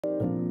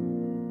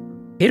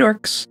Hey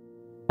dorks,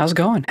 how's it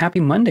going? Happy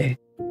Monday.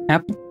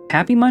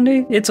 Happy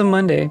Monday? It's a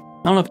Monday.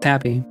 I don't know if it's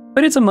happy,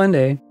 but it's a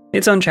Monday.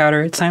 It's on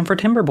Chowder. It's time for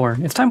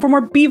Timberborn. It's time for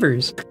more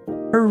beavers.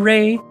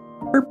 Hooray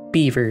for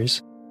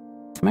beavers.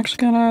 I'm actually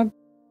gonna...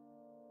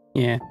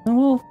 Yeah,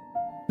 well...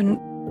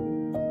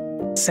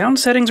 Sound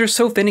settings are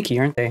so finicky,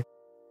 aren't they?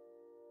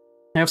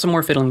 I have some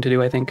more fiddling to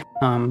do, I think.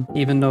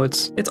 Even though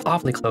it's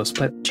awfully close,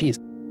 but geez.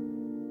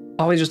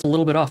 Always just a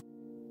little bit off.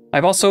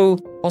 I've also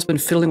been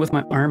fiddling with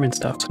my arm and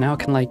stuff, so now I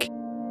can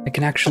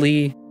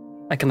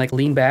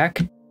lean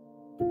back.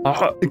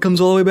 It comes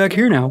all the way back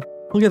here now.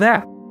 Look at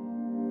that.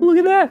 Look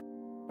at that.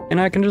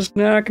 And I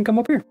can come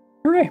up here.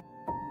 Hooray.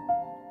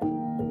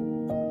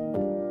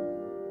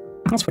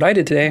 That's what I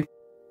did today.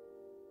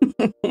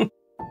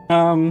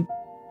 And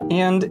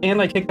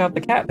I kicked out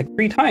the cat like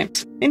 3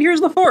 times. And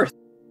here's the 4th.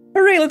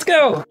 Hooray, let's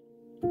go.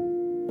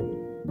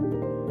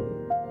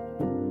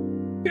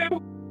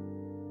 Go.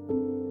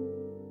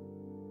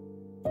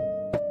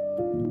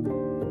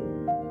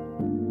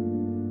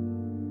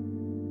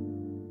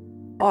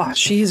 Oh,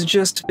 she's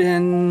just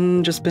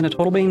been a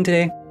total bane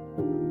today.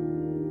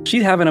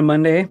 She's having a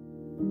Monday.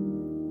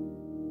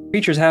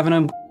 Creature's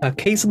having a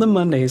case of the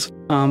Mondays.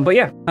 But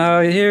yeah,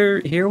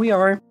 here we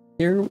are.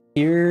 Here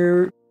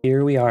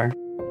we are.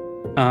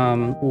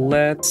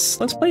 Let's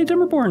play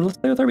Timberborn. Let's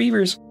play with our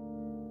beavers.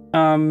 I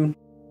don't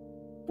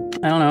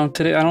know.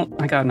 Today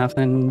I got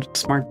nothing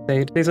smart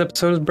today. Today's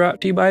episode is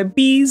brought to you by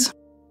bees.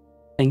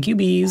 Thank you,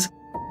 bees.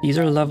 Bees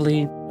are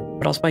lovely.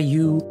 But also by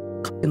you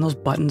clicking those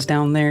buttons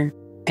down there.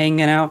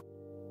 Hanging out,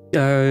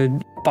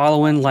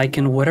 following,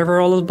 liking, whatever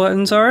all those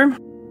buttons are.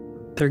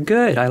 They're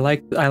good. I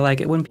like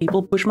it when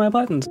people push my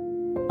buttons.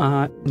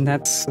 And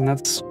that's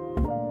what's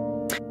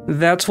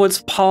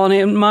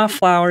pollinating my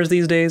flowers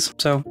these days.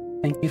 So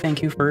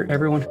thank you for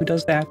everyone who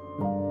does that.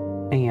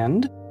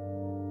 And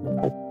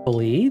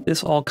hopefully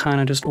this all kind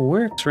of just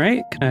works,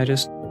 right? Can I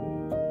just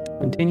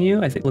continue?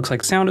 I think it looks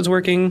like sound is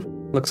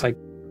working. Looks like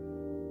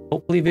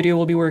hopefully video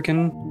will be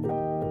working.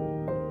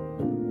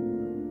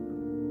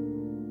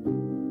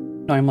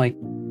 I'm like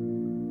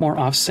more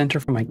off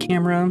center from my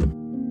camera.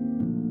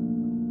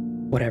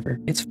 Whatever,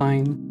 it's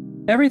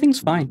fine. Everything's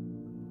fine.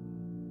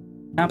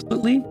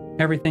 Absolutely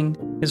everything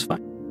is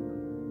fine.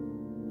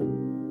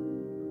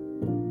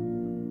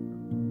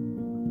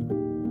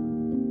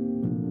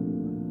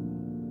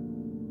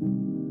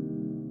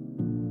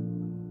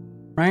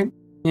 Right?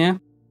 Yeah.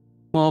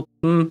 Well,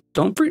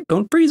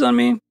 don't freeze on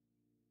me.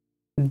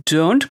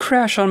 Don't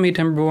crash on me,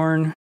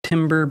 Timberborn.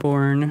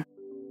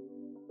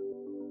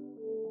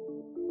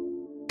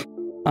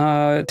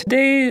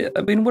 Today,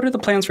 I mean, what are the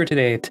plans for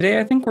today? Today,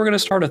 I think we're going to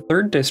start a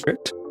 3rd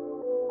district.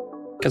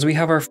 Because we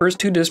have our first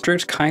 2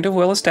 districts kind of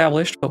well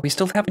established, but we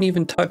still haven't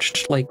even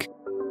touched, like,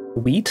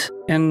 wheat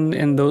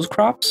and those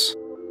crops.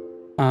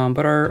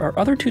 But our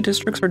other 2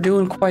 districts are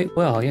doing quite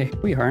well. Yeah, here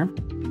we are.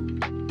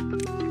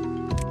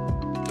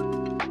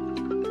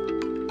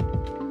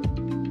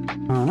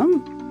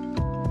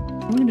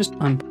 Let me just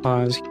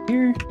unpause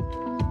here.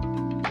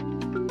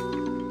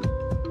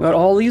 Got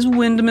all these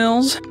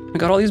windmills. I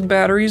got all these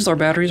batteries. Our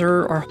batteries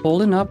are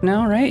holding up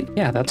now, right?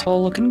 Yeah, that's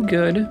all looking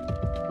good.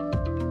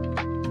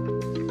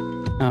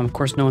 Of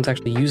course, no one's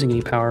actually using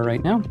any power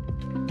right now.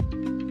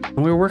 And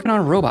we were working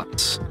on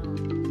robots.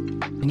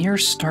 And you're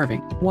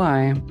starving.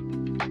 Why?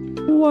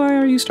 Why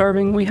are you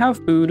starving? We have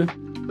food.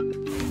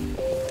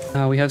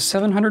 We have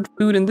 700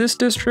 food in this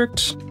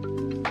district.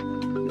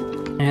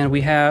 And we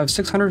have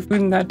 600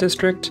 food in that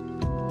district.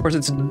 Of course,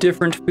 it's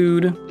different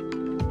food.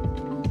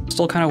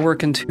 Still kind of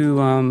working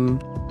to,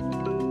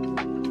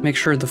 make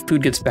sure the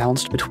food gets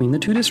balanced between the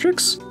 2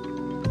 districts.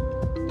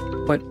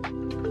 But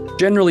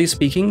generally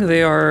speaking,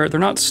 they're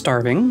not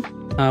starving.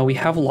 We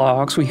have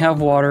logs, we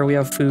have water, we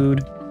have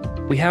food.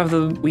 We have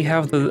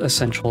the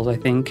essentials, I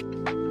think.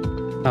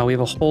 We have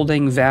a whole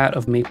dang vat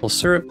of maple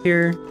syrup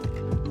here,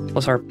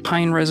 plus our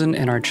pine resin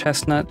and our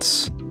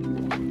chestnuts.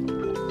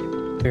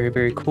 Very,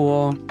 very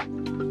cool.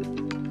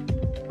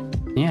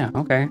 Yeah,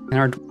 okay. And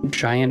our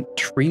giant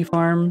tree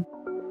farm,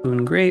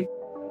 doing great.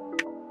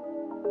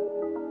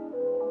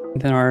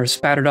 Then our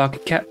Spatterdock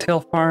and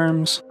Cattail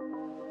farms,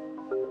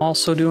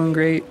 also doing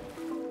great.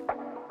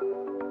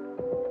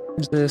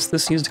 Where's this?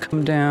 This needs to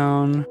come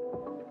down.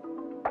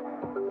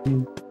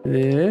 And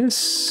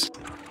this,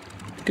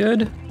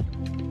 good.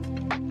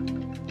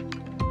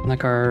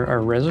 Like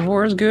our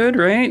reservoir is good,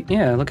 right?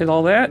 Yeah, look at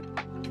all that.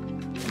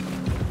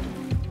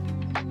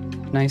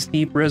 Nice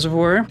deep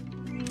reservoir.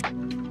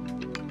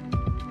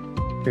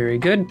 Very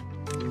good.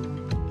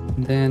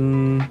 And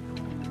then...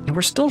 And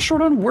we're still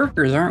short on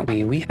workers, aren't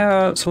we?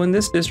 So in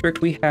this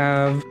district, we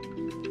have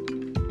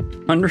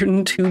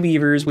 102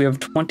 beavers, we have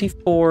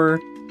 24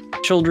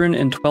 children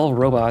and 12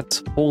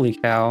 robots. Holy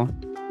cow.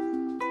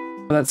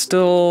 But that's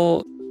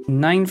still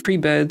 9 free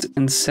beds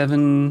and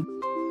 7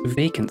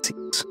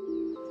 vacancies.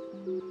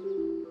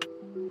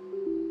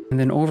 And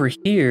then over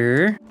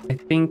here, I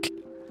think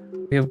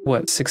we have,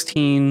 what,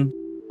 16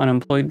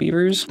 unemployed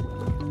beavers?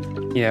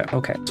 Yeah,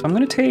 okay. So I'm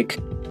gonna take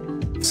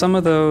some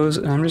of those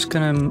and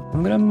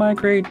I'm gonna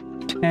migrate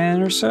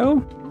 10 or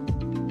so.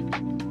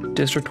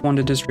 District 1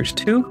 to District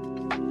 2.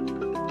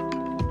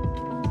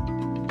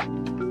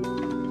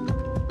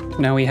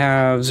 Now we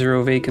have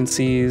 0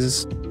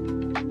 vacancies.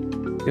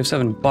 We have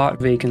 7 bot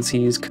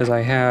vacancies because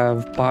I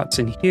have bots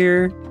in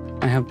here.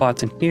 I have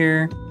bots in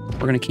here.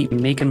 We're gonna keep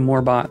making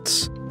more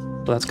bots.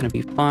 So that's gonna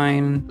be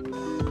fine.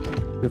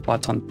 We have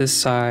bots on this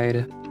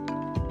side.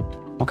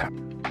 Okay.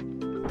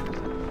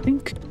 I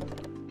think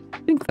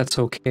that's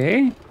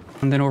okay.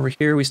 And then over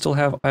here we still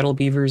have idle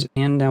beavers,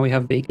 and now we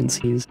have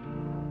vacancies.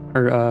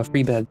 Or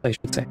free beds, I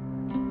should say.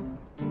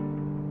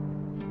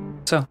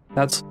 So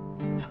that's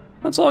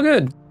all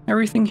good.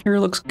 Everything here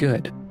looks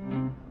good.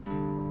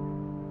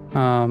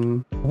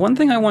 One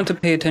thing I want to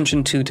pay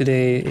attention to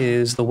today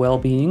is the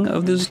well-being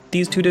of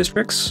these two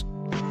districts.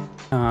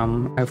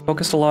 I've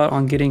focused a lot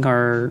on getting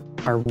our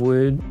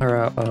wood,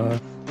 or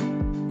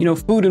you know,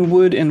 food and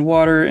wood and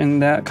water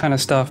and that kind of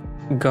stuff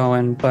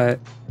going, but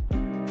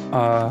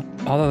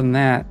other than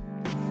that,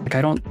 like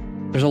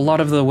there's a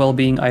lot of the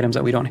well-being items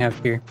that we don't have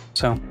here,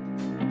 so.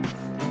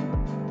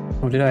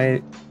 Oh,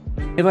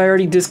 have I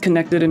already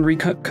disconnected and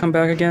come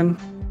back again?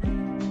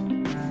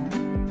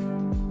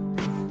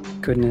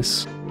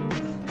 Goodness.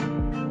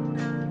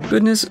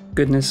 Goodness.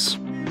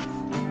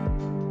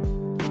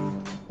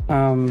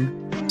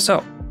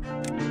 So,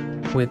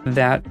 with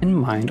that in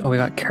mind, oh, we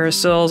got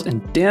carousels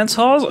and dance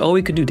halls? Oh,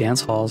 we could do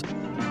dance halls.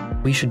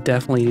 We should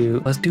definitely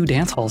let's do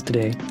dance halls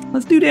today.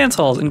 Let's do dance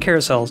halls and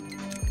carousels.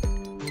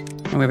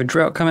 And we have a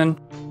drought coming.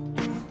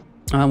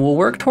 We'll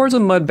work towards a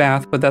mud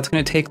bath, but that's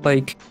gonna take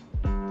like,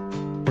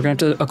 we're gonna have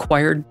to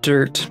acquire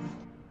dirt.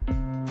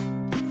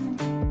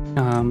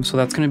 So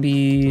that's gonna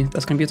be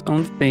its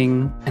own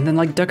thing. And then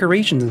like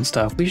decorations and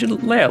stuff. We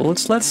should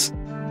let's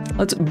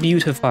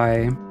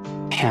beautify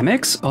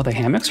hammocks. Oh, the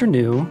hammocks are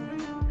new.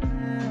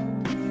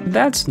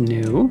 That's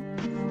new.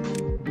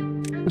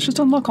 Let's just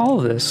unlock all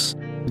of this.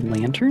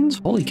 Lanterns?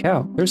 Holy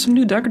cow. There's some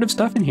new decorative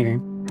stuff in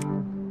here.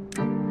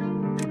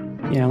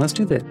 Yeah, let's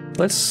do that.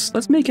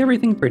 Let's make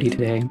everything pretty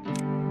today.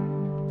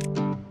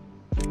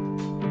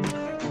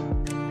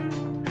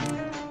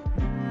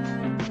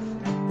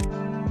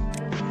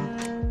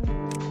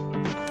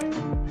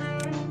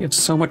 We have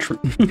so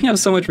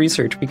much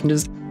research. We can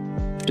just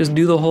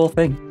do the whole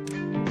thing.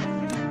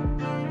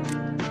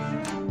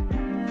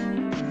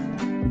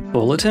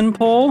 Bulletin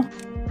pole?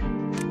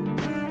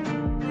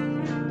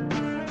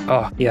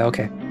 Oh, yeah,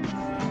 okay.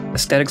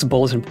 Aesthetics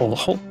bulletin pole.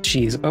 Oh,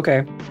 jeez,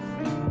 okay.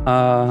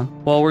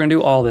 Well, we're gonna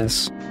do all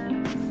this.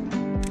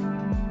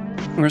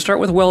 We're gonna start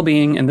with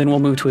well-being, and then we'll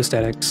move to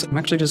aesthetics.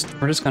 We're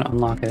just gonna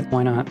unlock it.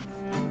 Why not?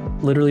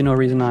 Literally no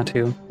reason not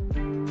to.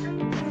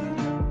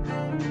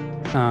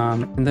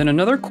 And then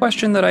another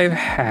question that I've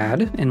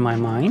had in my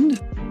mind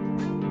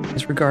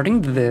is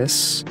regarding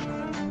this.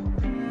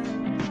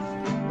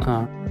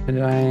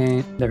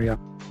 There we go.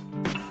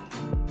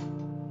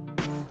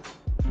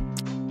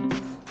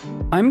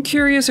 I'm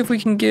curious if we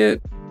can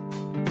get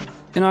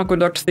an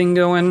aqueduct thing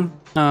going.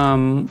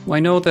 I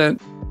know that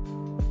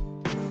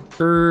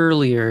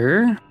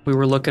earlier we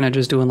were looking at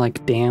just doing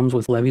like dams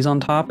with levees on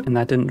top, and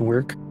that didn't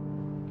work.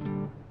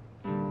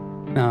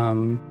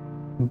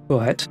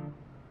 But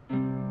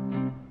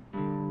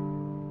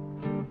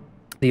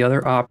the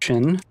other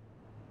option,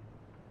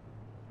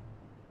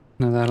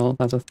 now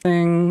that's a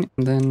thing,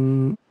 and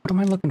then what am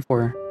I looking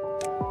for?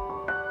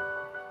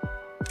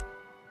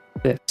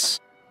 This.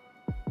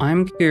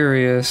 I'm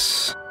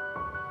curious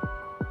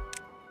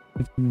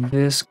if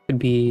this could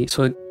be,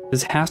 so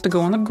this has to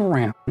go on the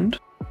ground,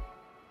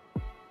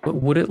 but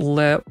would it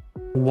let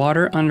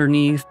water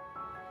underneath?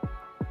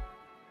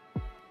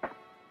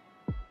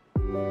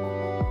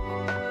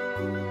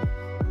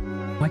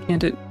 Why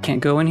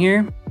can't go in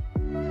here?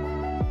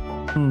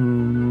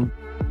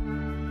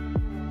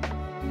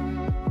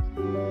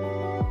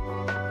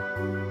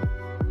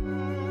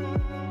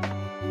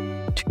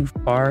 Too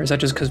far? Is that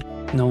just because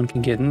no one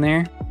can get in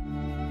there?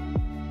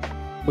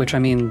 Which, I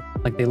mean,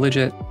 like, they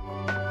legit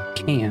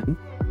can.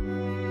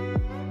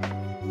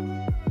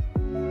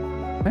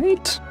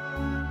 Right?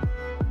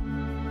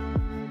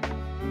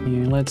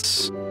 Here,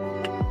 let's...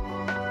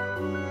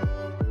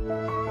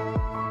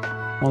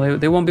 Well,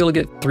 they won't be able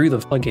to get through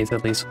the floodgates,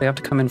 at least. They have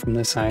to come in from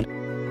this side.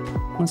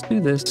 Let's do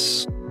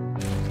this.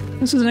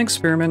 This is an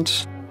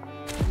experiment.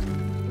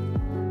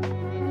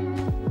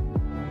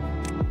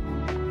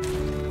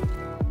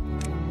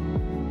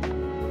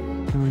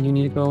 Oh, you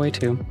need to go away,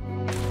 too.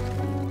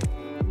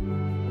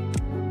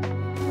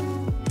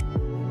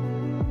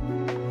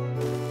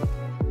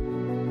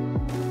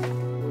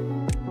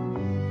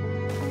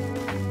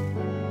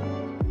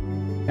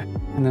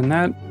 And then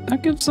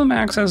that gives them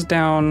access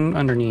down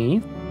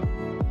underneath.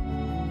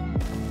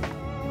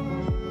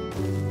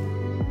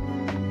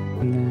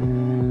 And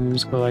then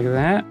just go like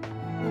that.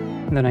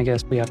 And then I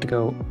guess we have to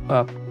go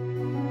up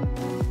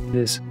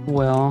this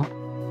well.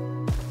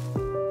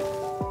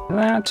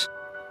 That.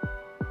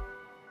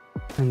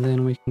 And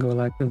then we can go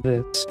like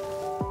this.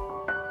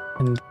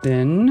 And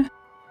then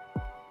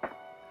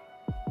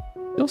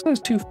still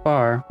says too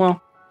far.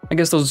 Well, I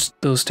guess those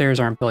stairs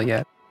aren't built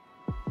yet.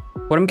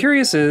 What I'm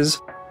curious is,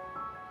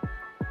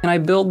 Can I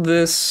build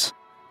this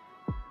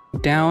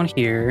down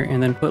here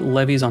and then put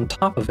levees on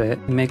top of it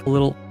and make a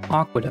little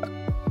aqueduct?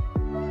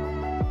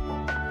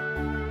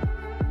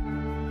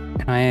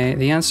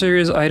 The answer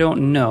is I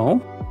don't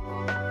know.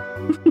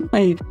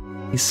 I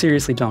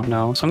seriously don't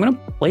know. So I'm gonna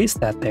place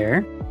that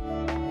there.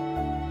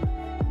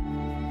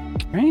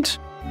 Right?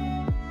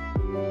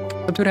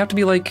 But it would have to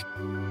be like,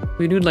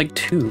 we do like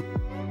 2.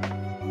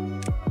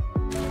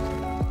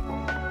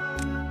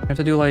 I have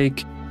to do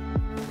like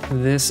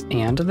this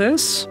and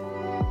this.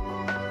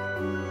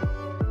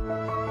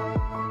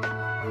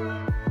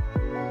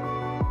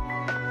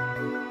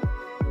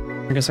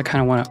 I guess I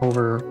kind of want it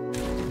over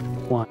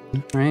 1,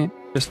 right?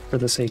 Just for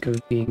the sake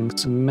of being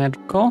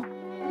symmetrical.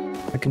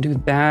 I can do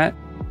that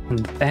and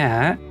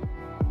that.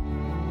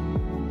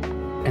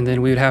 And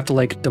then we would have to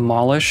like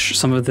demolish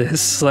some of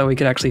this so that we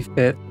could actually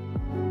fit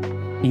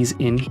these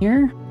in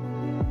here.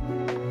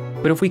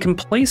 But if we can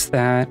place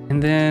that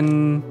and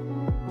then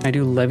I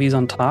do levees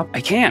on top,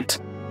 I can't.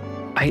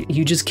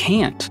 You just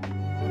can't.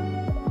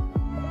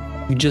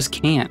 You just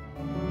can't.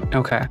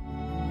 Okay.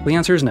 The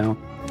answer is no.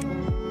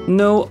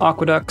 No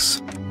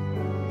aqueducts.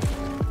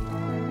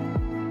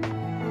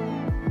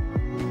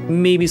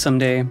 Maybe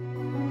someday.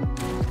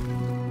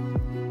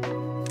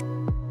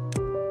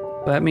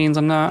 That means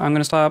I'm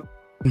gonna stop.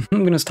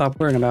 I'm gonna stop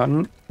worrying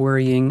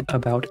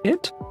about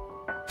it.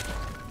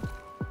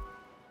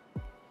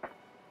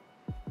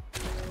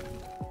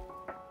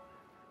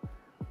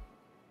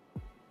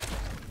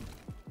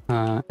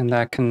 And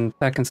that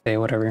can stay,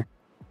 whatever.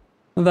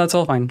 That's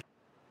all fine.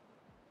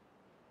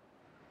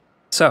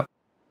 So,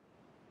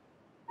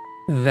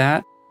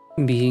 that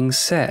being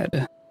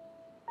said,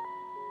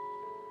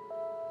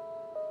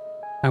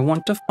 I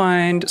want to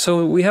find,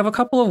 so we have a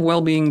couple of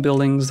well-being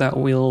buildings that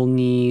will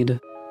need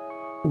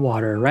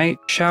water, right?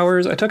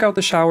 Showers, I took out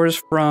the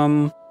showers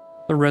from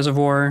the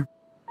reservoir.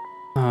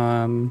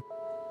 And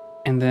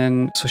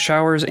then, so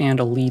showers and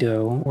a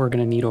Lido we're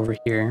gonna need over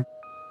here.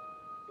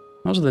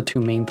 Those are the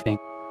 2 main things.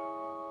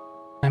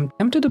 I'm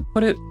tempted to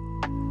put it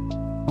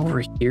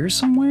over here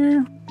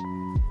somewhere.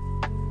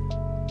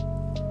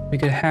 We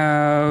could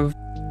have,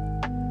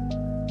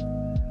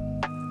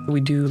 we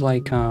do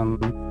like, no,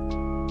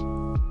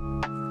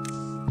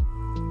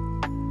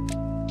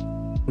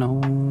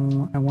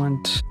 I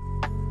want,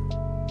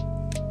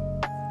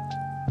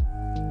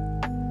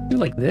 do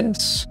like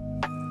this.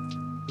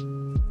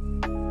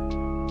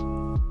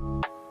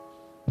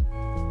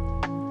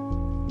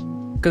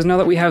 Because now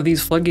that we have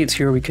these floodgates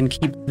here, we can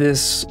keep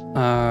this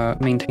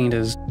maintained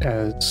as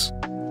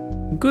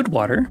good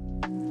water.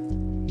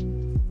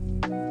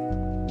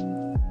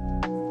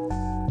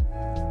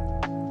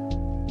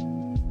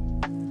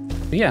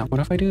 But yeah, what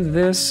if I do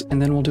this,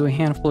 and then we'll do a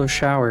handful of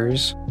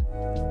showers.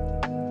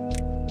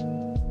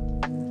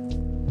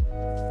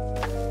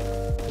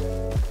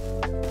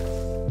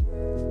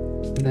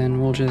 And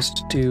then we'll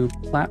just do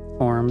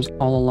platforms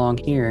all along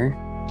here.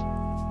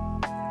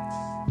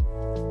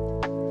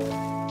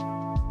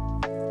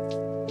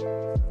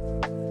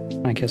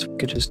 I guess we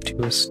could just do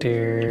a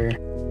stair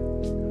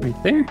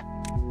right there,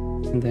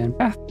 and then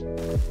path,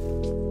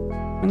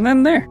 and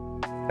then there.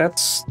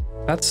 That's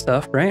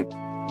stuff, right?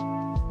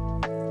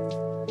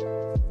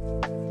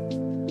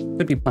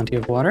 Could be plenty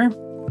of water.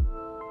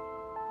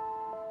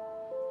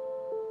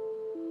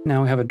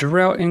 Now we have a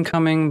drought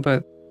incoming,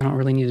 but I don't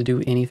really need to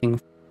do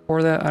anything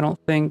for that, I don't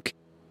think.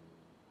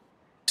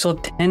 Still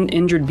have 10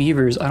 injured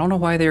beavers. I don't know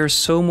why they are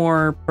so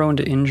more prone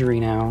to injury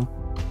now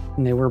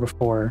than they were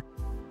before.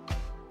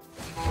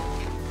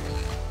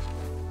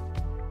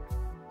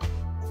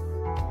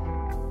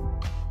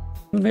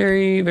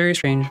 Very, very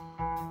strange.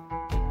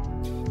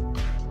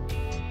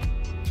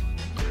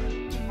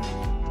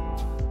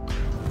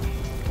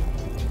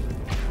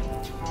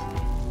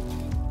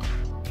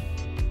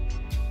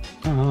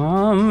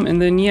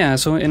 And then yeah,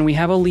 so, and we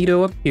have a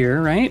Lido up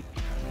here, right?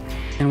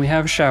 And we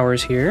have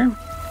showers here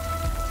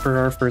for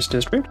our first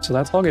district, so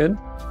that's all good.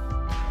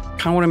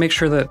 Kind of want to make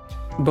sure that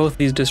both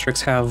these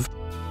districts have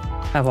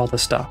all the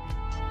stuff.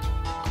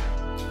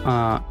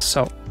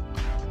 So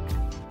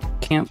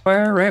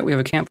campfire, right? We have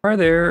a campfire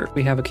there.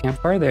 We have a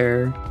campfire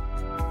there.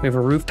 We have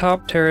a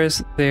rooftop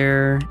terrace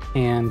there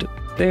and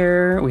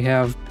there. We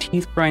have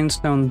teeth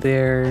grindstone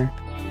there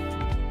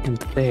and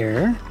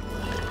there.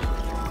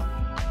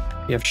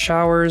 We have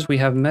showers. We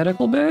have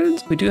medical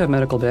beds. We do have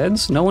medical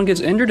beds. No one gets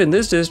injured in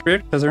this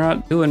district because they're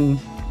not doing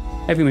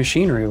heavy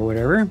machinery or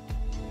whatever.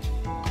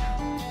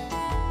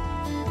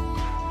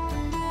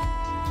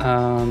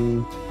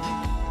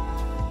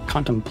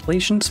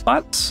 Contemplation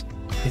spots.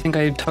 I think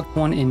I tucked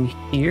one in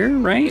here,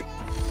 right?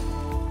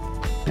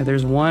 Yeah,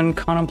 there's one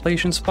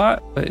contemplation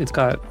spot, but it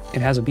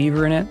has a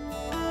beaver in it.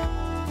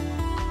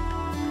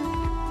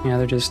 Yeah,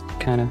 they're just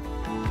kind of,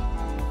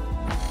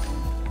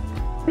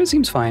 but it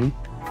seems fine.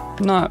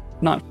 Not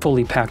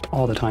fully packed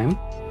all the time.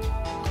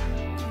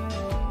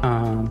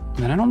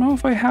 And I don't know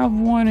if I have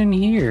one in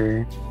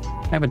here.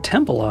 I have a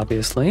temple,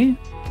 obviously.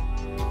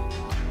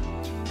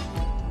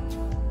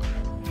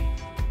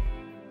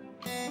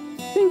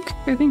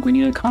 I think we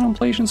need a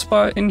contemplation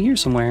spot in here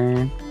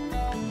somewhere.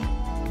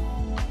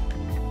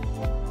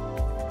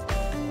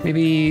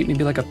 Maybe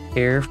like a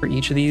pair for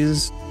each of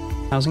these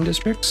housing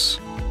districts.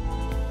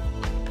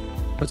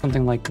 Put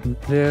something like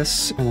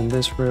this, and then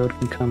this road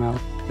can come out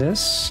like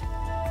this.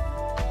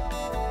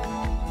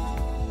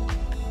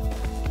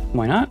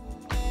 Why not?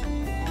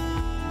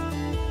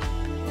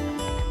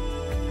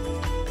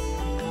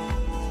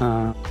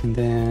 And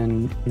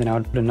then I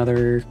would put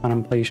another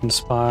contemplation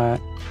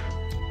spot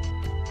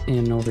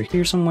in over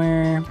here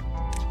somewhere.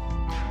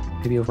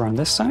 Maybe over on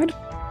this side.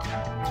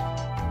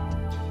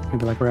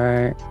 Maybe like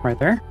right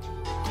there.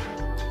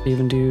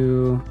 Even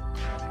do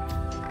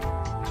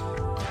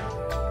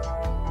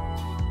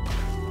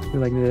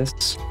like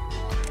this.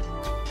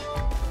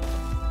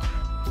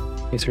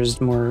 Okay, so there's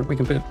more. We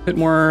can put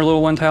more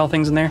little one-tile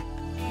things in there.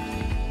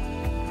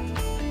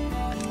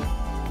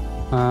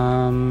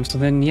 So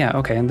then, yeah,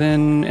 okay, and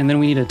then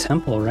we need a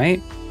temple,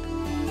 right?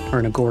 Or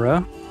an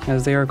agora,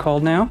 as they are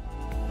called now.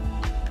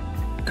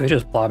 Could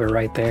just blob it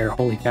right there.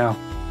 Holy cow!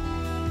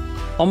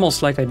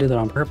 Almost like I did it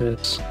on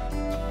purpose.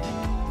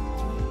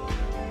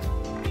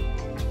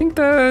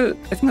 I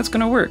think that's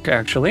gonna work,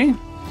 actually.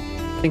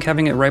 I think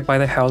having it right by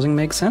the housing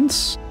makes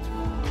sense.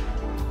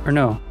 Or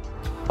no?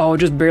 Oh, it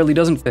just barely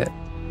doesn't fit.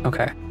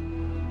 Okay.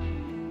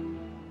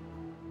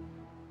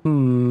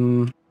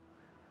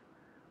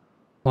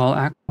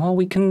 Well,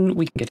 we can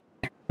get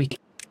in there.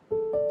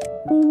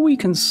 We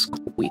can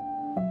squeak.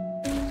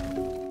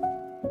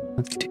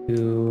 Let's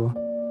do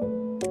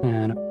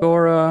an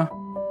agora.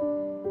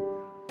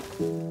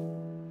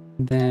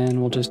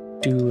 Then we'll just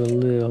do a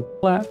little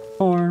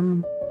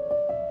platform.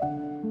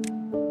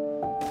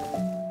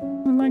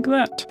 Like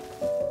that.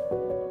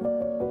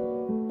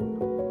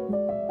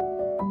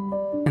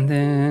 And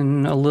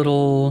then a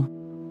little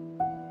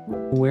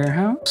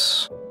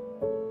warehouse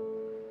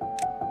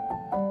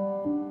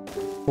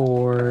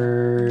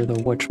for the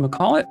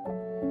whatchamacallit.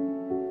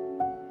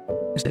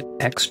 Is it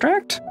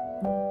extract?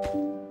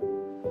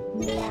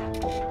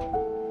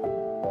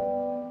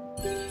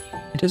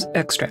 It is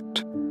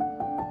extract.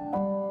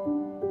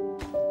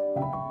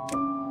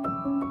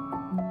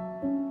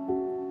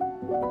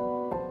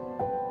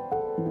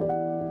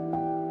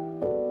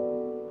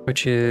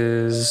 Which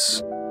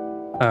is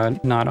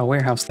not a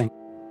warehouse thing.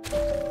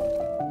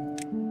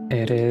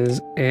 It is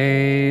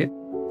a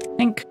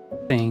tank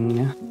thing.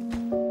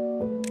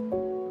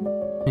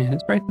 And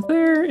it's right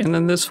there, and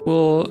then this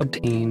will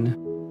obtain.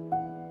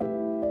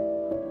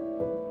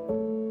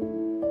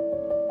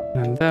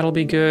 And that'll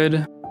be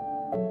good.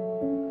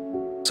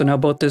 So now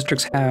both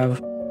districts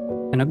have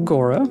an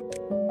agora.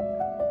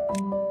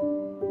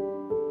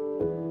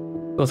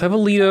 Both have a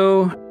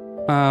Lido.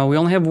 We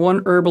only have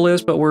one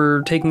herbalist, but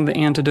we're taking the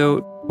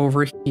antidote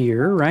over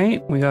here,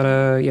 right? We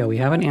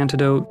have an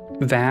antidote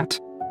vat.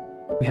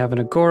 We have an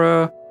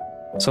agora.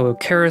 So a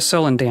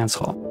carousel and dance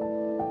hall.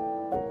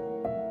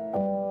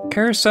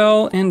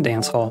 Carousel and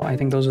dance hall. I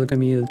think those are going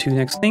to be the two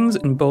next things,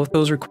 and both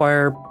those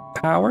require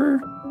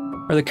power.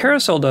 Or the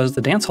carousel does,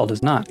 the dance hall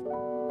does not.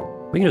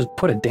 We can just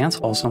put a dance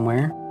hall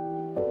somewhere.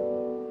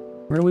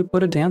 Where do we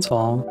put a dance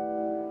hall?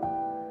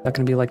 Is that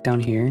going to be like down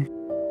here?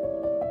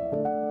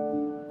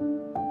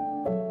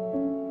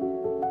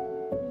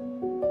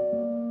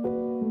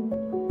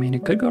 I mean,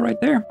 it could go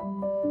right there.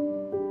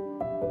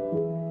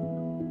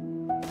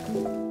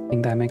 I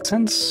think that makes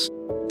sense.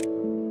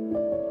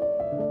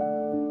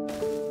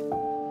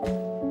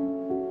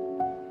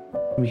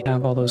 We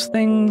have all those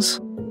things.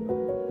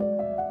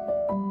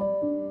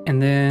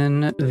 And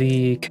then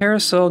the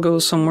carousel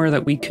goes somewhere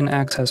that we can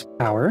access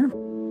power.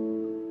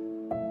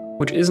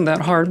 Which isn't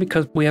that hard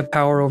because we have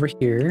power over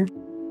here.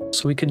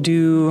 So we could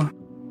do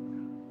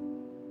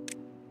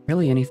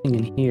really anything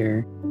in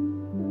here.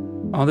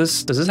 Oh,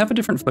 does this have a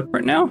different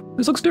footprint now?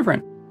 This looks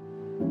different.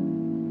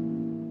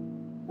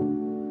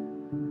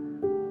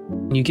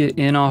 You get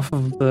in off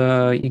of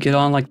you get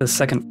on like the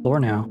second floor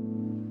now.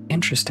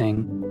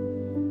 Interesting.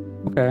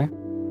 Okay.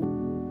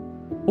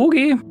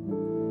 Okay.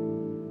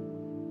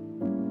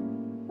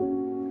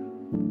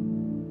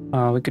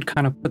 We could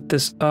kind of put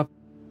this up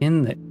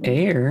in the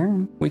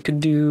air. We could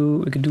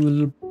do a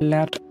little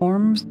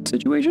platform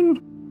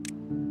situation.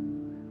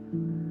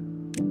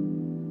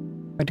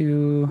 I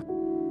do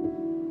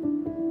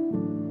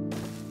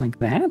like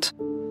that.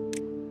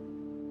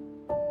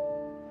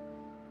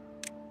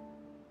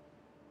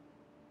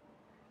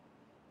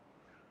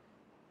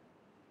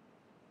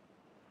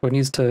 So it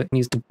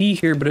needs to be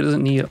here, but it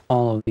doesn't need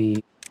all of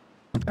the.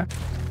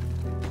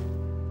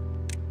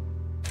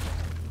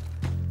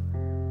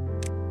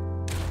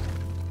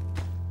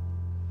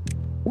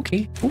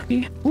 Okay.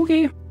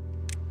 Okay.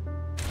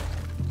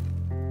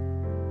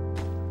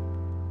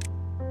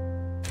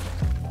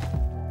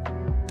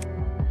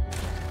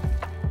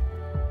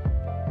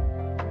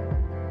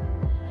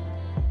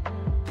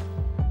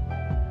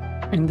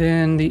 And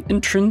then the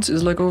entrance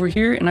is like over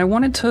here, and I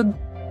wanted to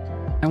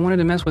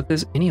mess with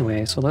this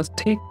anyway, so let's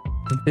take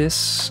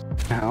this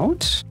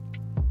out.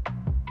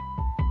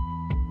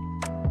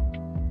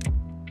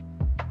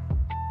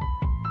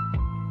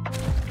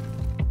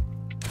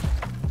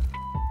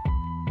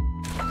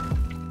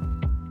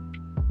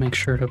 Make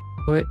sure to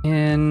put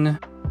in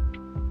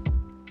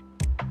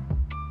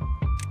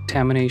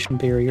contamination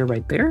barrier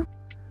right there.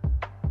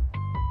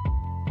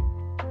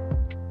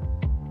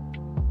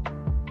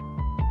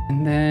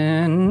 And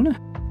then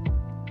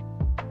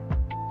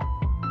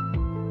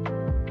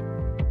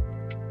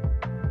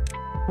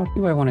how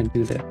do I want to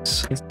do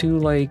this? Let's do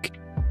like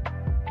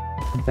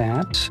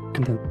that,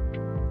 and then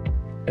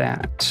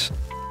that,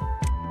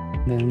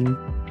 and then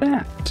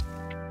that.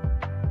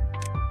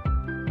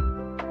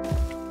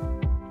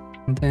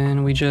 And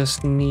then we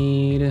just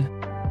need...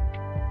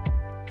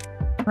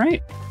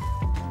 Right.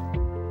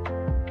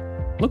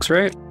 Looks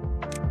right.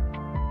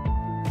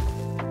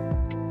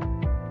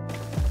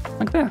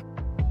 Like that.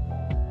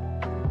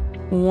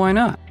 Why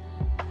not?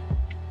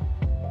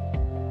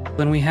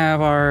 Then we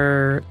have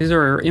our... These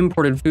are our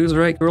imported foods,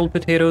 right? Grilled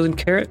potatoes and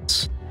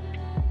carrots.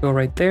 Go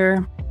right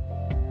there.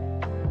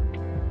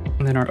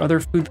 And then our other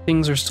food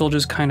things are still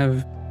just kind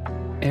of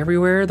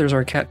everywhere. There's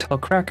our cattail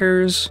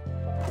crackers.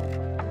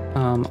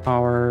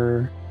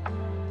 Our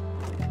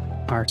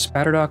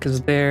spatterdock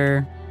is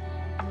there.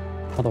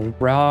 All the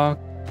raw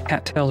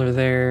cattails are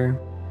there.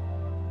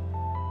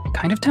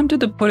 Kind of tempted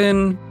to put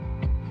in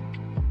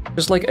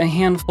just like a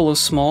handful of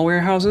small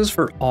warehouses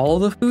for all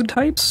of the food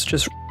types,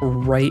 just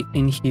right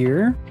in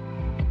here.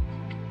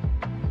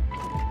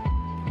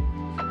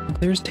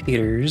 There's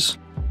taters.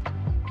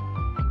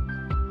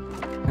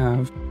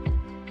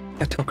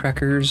 Cattail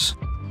crackers.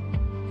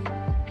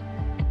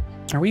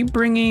 Are we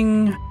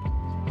bringing...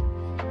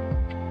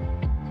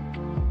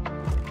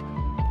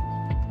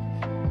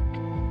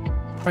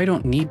 I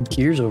don't need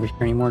gears over here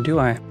anymore, do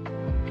I?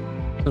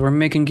 Because we're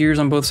making gears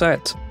on both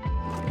sides.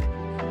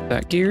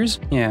 That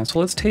gears? Yeah, so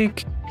let's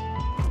take...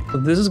 So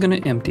this is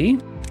going to empty.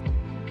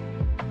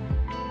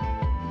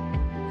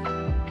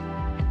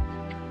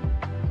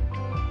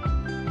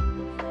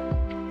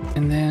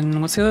 And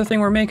then, what's the other thing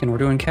we're making? We're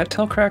doing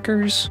cattail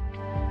crackers.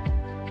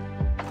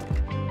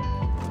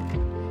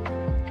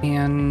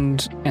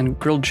 And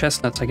grilled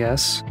chestnuts, I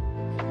guess.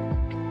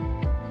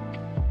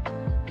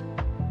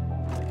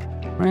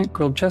 Right,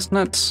 grilled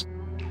chestnuts.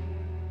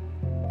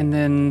 And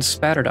then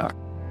spatterdock.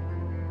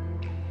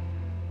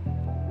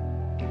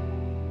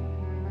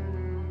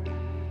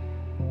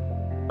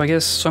 I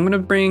guess, so I'm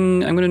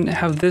gonna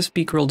have this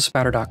be grilled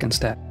spatterdock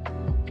instead.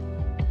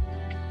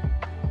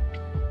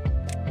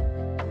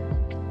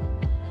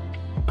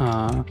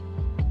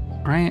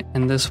 Right,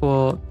 and this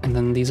will, and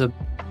then these are,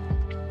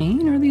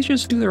 or these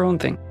just do their own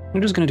thing?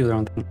 They're just gonna do their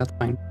own thing, that's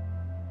fine.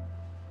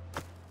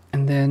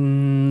 And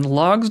then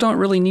logs don't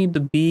really need to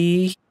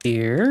be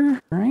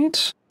here,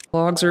 right?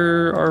 Logs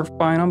are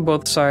fine on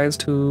both sides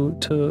to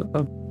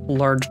a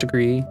large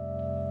degree.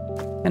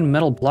 And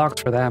metal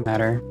blocks for that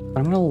matter.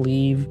 I'm gonna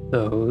leave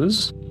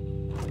those.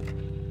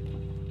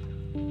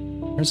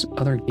 There's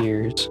other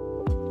gears.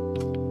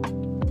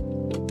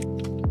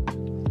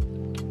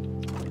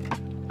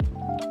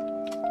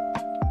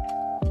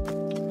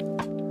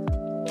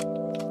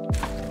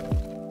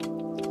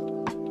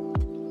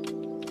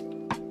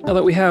 Now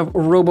that we have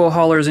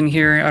robo-haulers in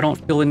here, I don't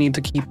feel the need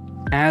to keep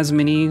as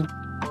many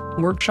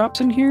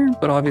workshops in here,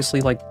 but obviously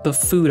like the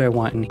food I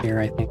want in here,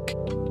 I think.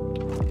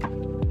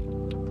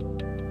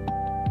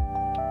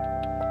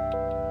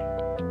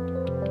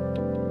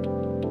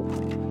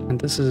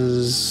 And this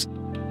is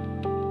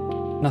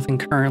nothing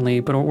currently,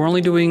 but we're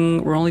only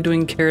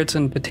doing carrots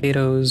and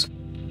potatoes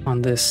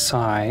on this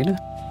side.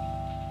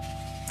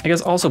 I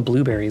guess also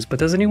blueberries, but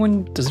does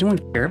anyone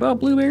care about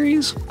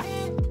blueberries?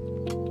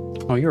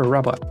 Oh, you're a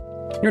robot.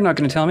 You're not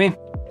gonna tell me.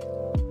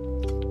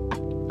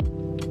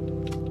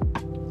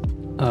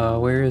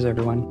 Where is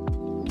everyone?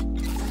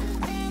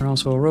 You're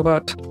also a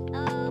robot.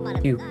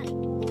 You.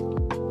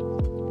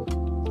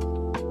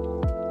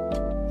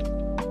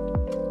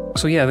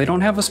 So yeah, they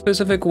don't have a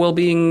specific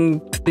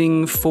well-being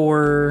thing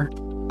for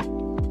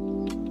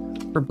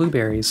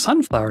blueberries.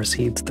 Sunflower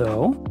seeds,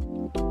 though.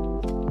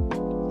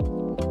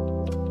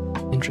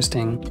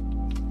 Interesting.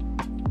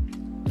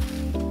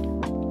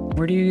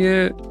 Where do you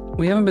get...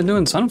 We haven't been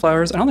doing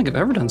sunflowers. I don't think I've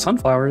ever done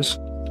sunflowers.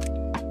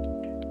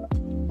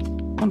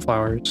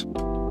 Sunflowers.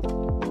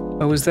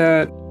 Oh, is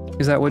that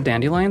what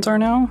dandelions are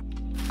now?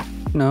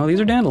 No, these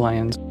are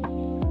dandelions.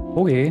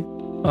 Okay.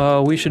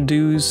 We should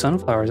do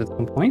sunflowers at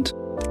some point.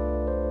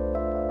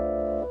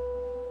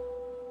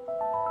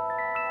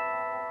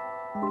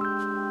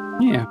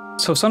 Yeah,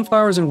 so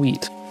sunflowers and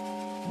wheat.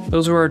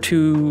 Those are our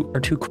two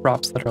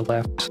crops that are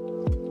left.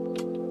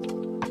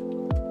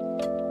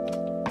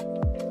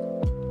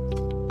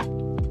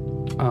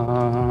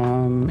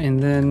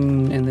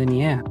 And then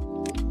yeah.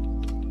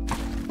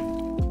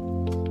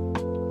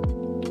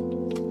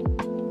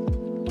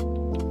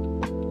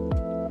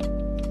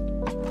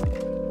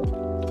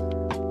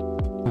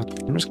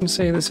 I'm just gonna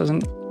say this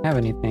doesn't have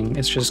anything.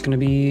 It's just gonna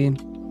be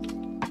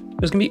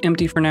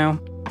empty for now.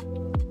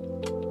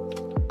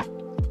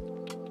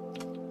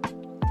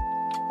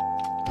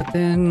 But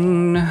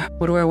then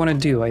what do I want to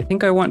do? I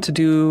think I want to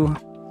do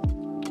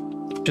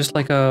just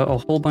like a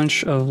whole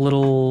bunch of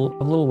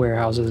little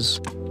warehouses.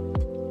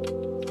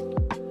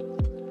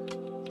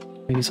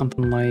 Maybe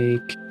something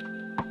like...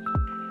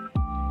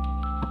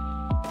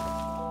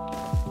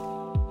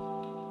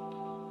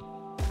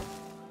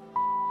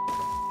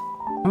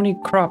 many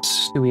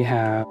crops do we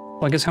have?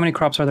 Well, I guess how many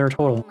crops are there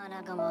total?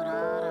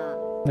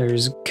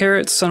 There's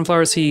carrots,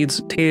 sunflower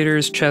seeds,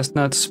 taters,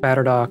 chestnuts,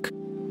 spatterdock,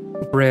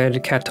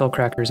 bread, cattail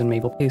crackers, and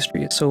maple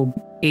pastry. So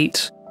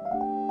eight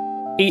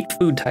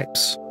food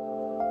types.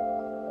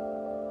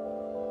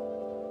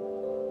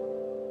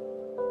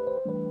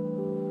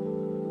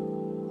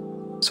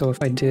 So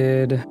if I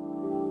did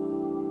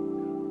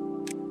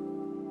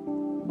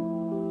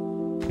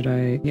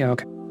I? Yeah,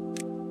 okay.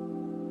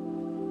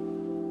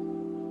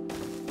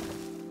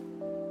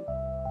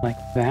 Like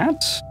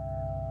that.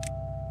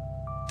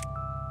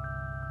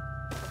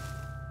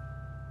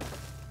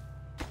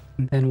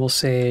 And then we'll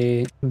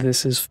say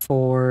this is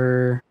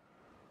for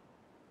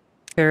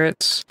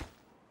carrots.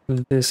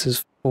 This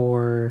is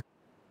for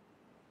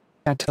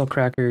cattail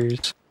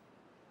crackers.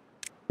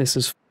 This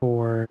is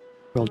for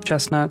grilled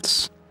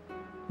chestnuts.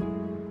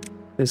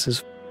 This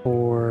is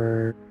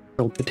for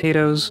grilled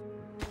potatoes.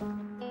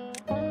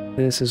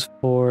 This is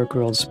for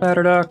grilled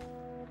spatterdock.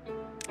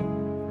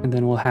 And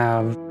then we'll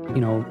have,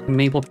 you know,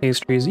 maple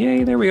pastries.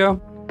 Yay, there we go.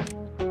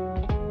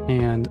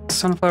 And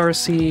sunflower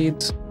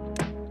seeds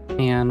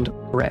and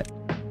bread.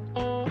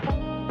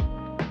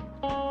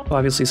 So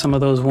obviously some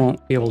of those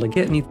won't be able to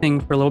get anything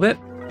for a little bit.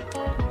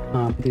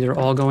 These are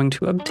all going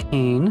to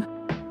obtain.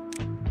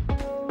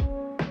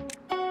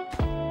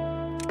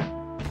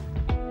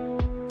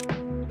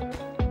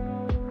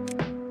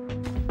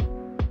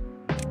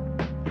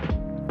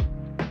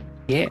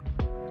 Yeah,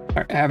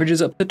 our average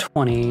is up to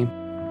 20.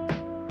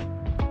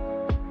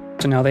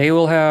 So now they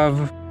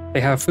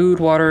have food,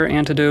 water,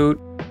 antidote,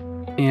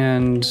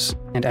 and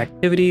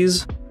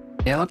activities.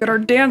 Yeah, look at our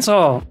dance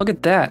hall. Look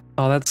at that.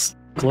 Oh, that's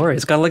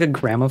glorious. It's got like a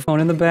gramophone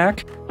in the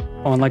back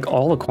on like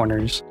all the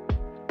corners.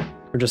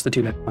 Or just the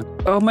two back ones.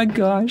 Oh my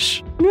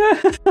gosh.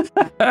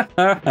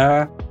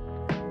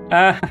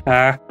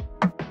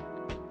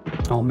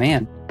 Oh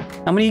man.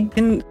 How many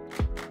can...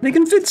 They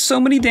can fit so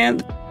many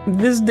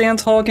This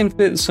dance hall can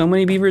fit so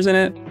many beavers in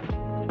it.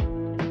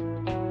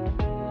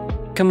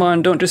 Come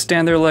on, don't just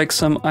stand there like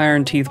some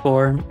iron teeth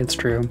boar. It's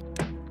true.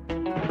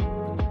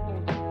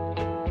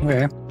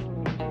 Okay.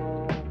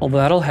 Well,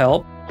 that'll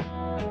help.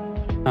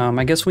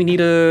 I guess we need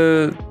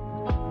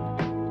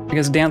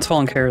dance hall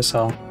and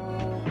carousel.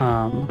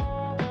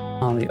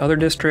 On the other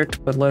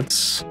district, but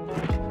let's...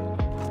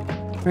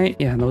 Right,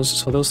 yeah,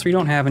 those three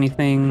don't have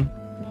anything.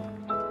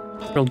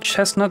 Grilled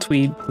chestnuts,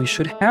 we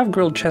should have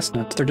grilled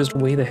chestnuts. They're just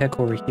way the heck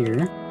over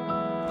here.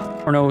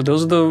 Or no,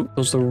 those are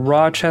the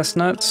raw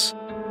chestnuts,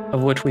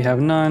 of which we have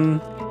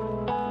none.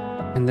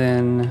 And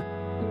then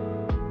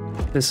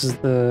this is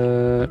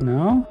the...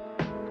 No?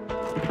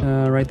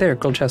 Right there,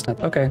 grilled chestnut.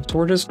 Okay,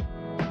 so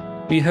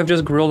we have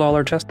just grilled all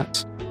our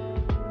chestnuts.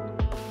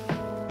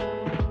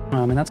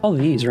 And that's all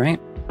these, right?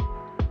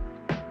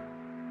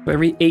 So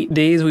every 8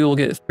 days we will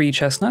get 3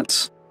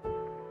 chestnuts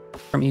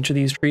from each of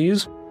these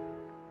trees.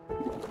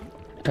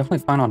 Definitely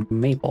fine on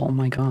maple, oh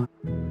my god.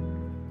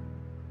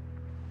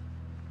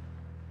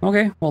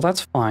 Okay, well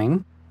that's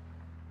fine.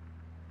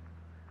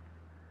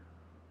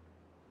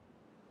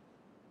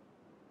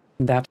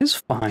 That is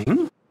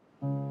fine.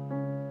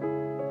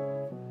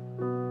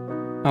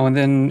 Oh, and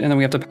then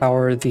we have to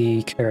power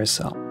the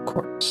carousel, of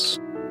course.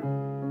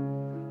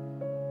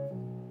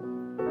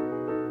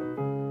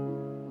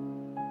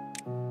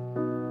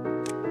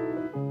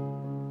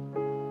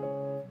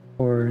 Of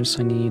course,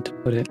 I need to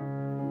put it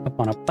up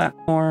on a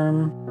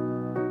platform.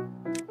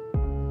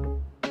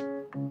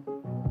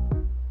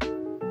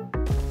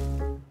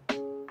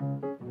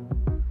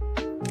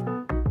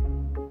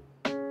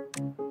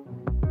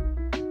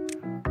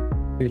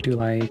 We do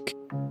like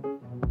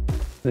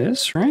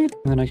this, right? And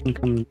then I can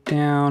come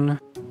down.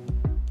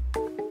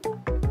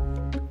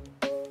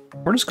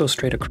 Or just go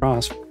straight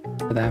across,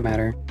 for that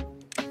matter.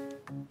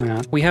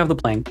 We have the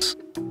planks.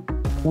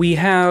 We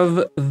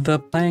have the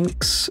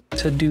planks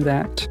to do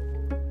that.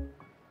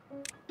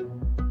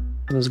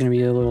 There's gonna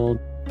be a little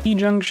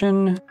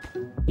T-junction.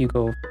 You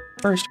go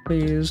first,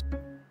 please.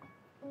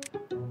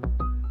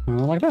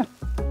 Like that.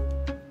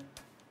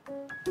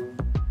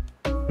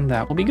 And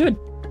that will be good.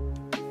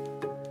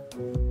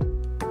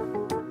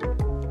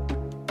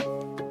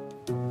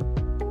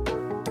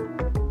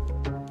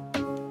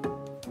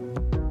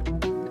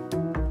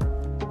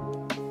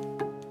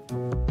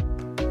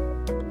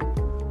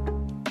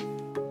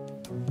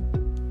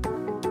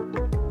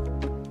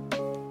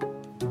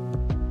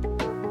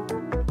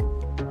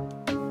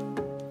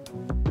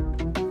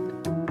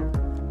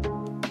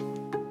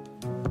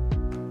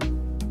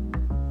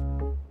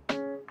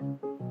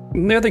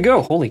 There they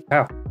go. Holy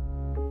cow.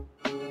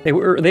 They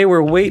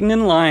were waiting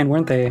in line,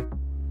 weren't they?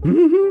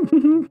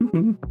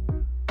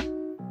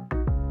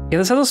 Yeah,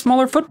 this has a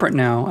smaller footprint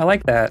now. I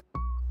like that.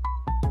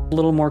 A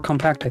little more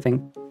compact, I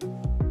think.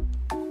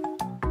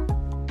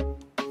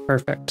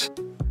 Perfect.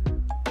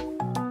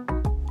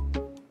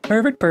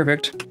 Perfect,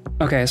 perfect.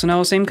 Okay, so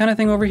now same kind of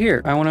thing over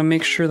here. I want to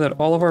make sure that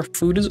all of our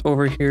food is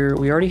over here.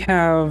 We already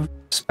have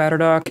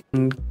spatterdock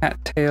and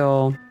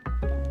cattail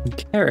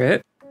and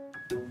carrot.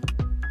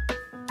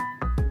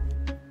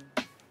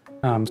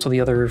 So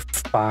the other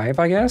 5,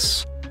 I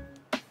guess.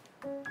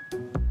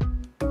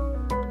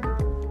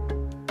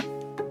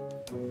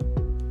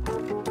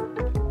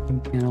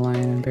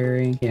 And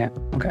berry, yeah,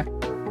 okay.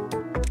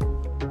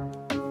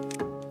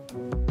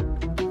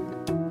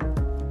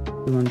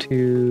 1,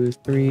 2,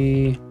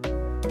 3,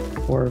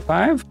 4,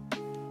 5.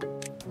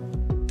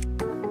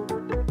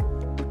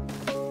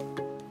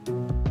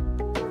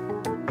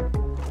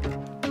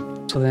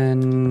 So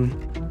then,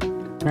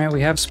 all right,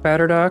 we have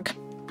spatterdock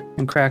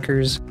and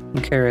crackers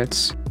and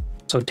carrots.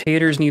 So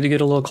taters need to get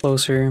a little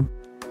closer.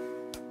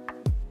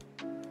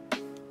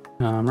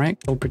 Right,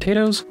 cold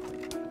potatoes.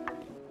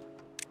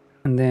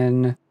 And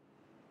then,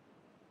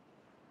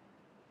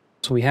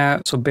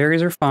 so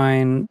berries are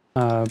fine.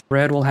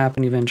 Bread will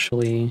happen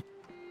eventually.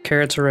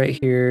 Carrots are right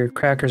here.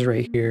 Crackers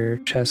right here.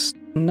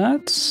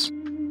 Chestnuts.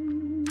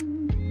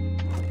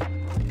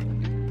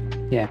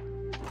 Yeah.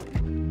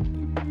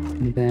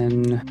 And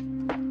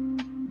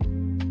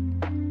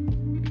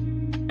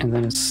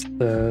then it's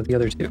the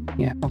other two.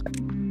 Yeah, okay.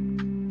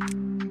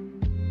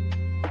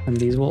 And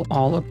these will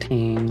all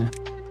obtain.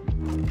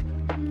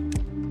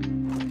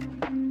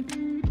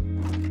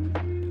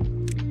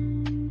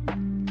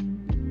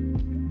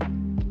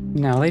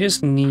 Now they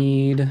just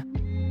need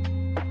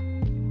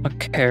a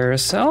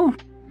carousel.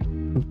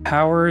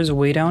 Power is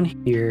way down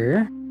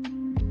here.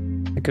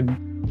 I could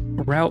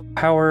route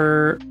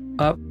power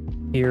up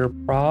here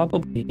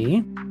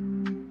probably.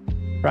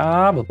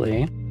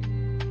 Probably.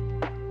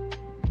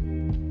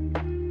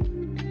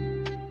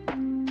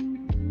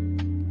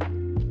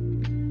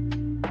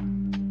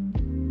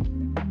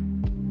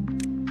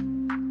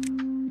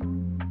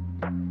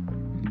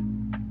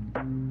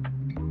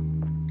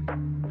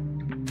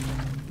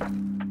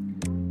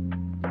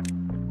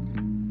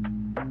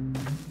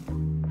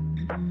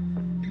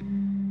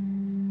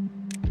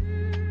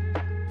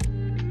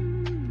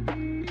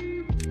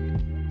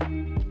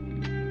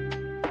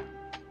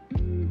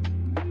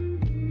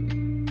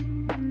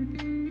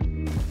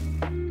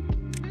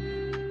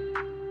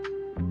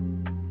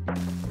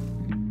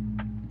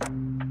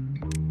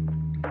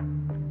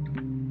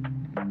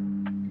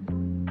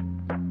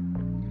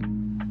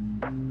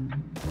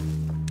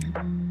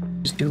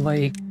 Just do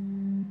like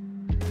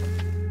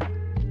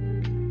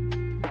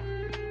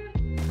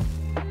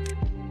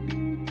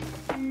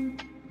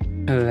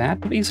that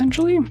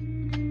essentially.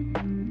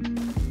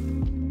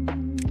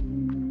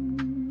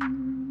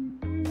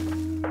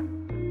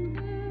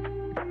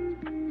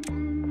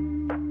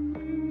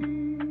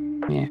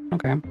 Yeah,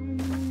 okay.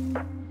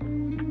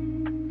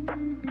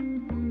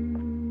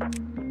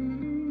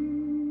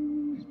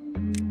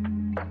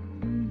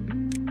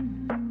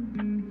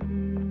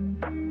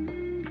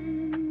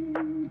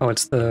 Oh,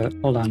 it's the,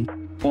 hold on.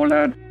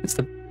 It's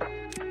the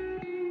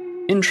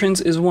entrance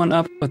is one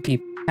up, but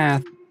the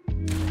path,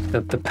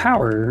 the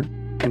power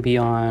can be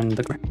on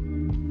the ground.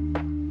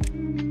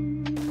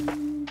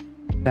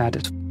 That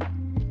is,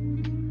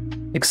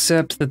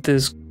 except that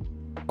this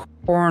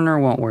corner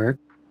won't work.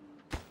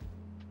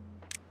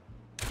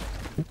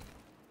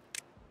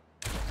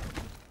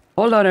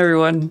 Hold on,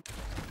 everyone.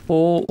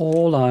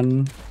 Hold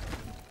on.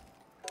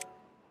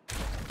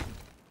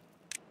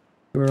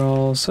 We're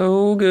all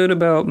so good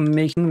about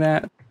making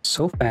that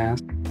so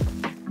fast.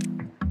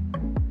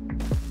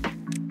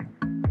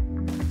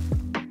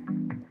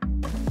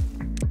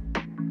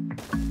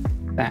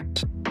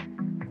 That.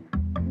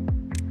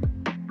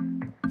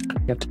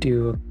 You have to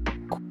do a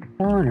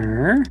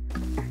corner.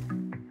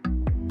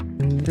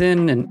 And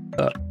then an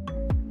up.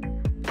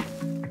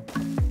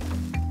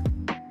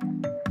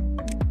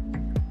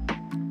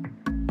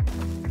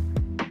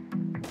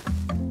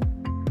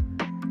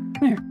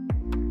 There.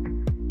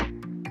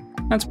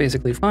 That's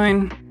basically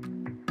fine.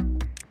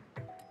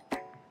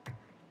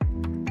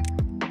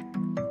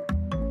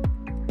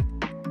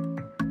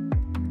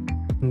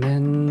 And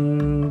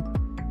then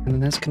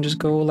this can just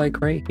go like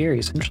right here,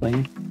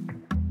 essentially.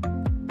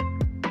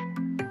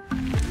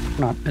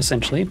 Not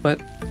essentially,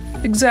 but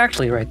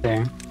exactly right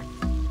there.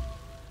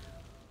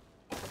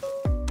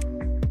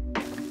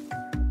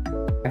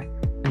 Okay.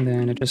 And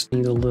then it just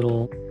needs a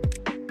little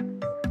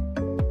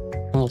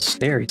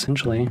stair,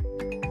 essentially.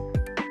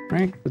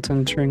 Right, it's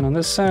entering on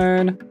this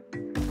side.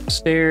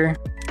 Stair.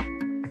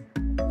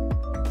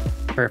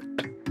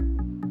 Perfect.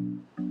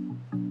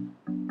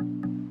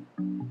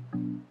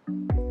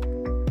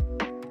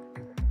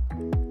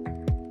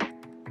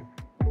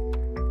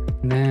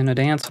 And then a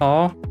dance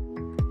hall.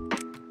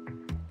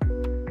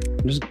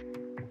 Just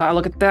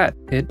look at that.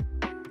 It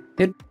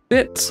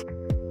fits.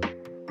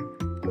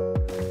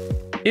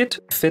 It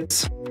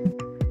fits.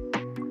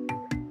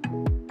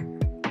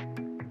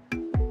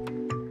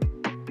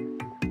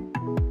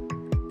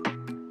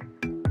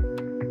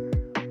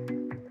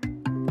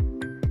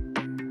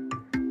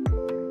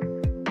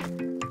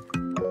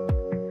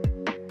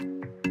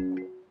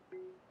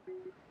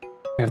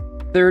 We have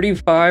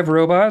 35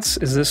 robots.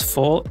 Is this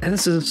full?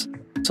 This is,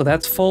 so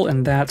that's full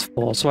and that's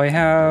full. So I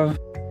have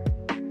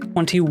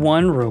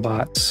 21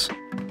 robots,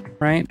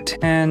 right?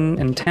 10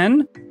 and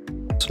 10.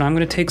 So now I'm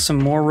going to take some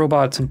more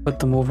robots and put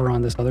them over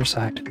on this other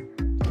side.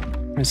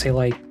 I'm going to say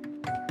like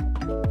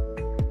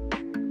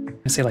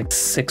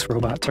 6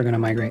 robots are going to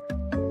migrate.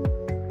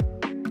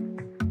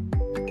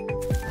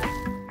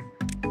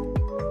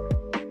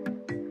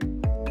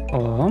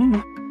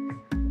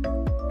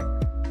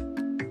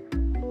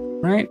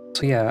 Right,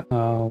 so yeah,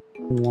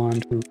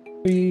 1, 2,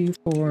 3,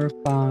 4,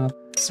 5,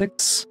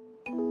 6.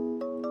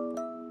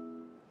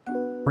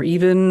 Or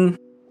even...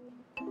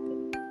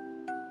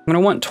 I'm gonna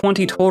want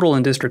 20 total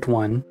in District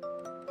 1.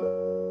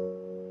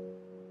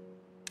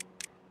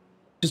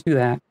 Just do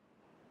that.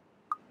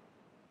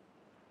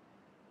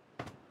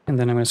 And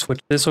then I'm gonna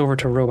switch this over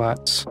to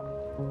robots.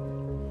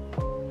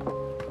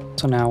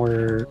 So now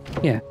we're...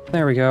 yeah,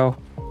 there we go.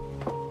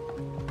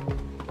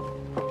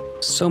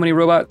 So many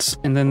robots,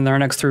 and then our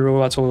next 3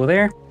 robots will go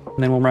there, and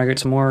then we'll migrate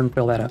some more and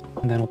fill that up,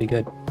 and then we'll be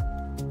good.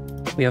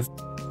 We have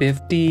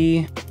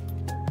 50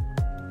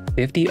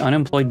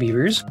 unemployed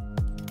beavers.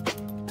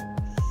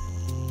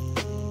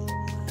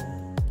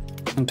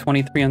 And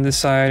 23 on this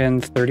side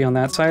and 30 on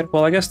that side.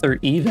 Well, I guess they're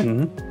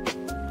even.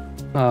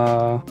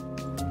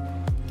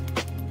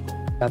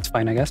 That's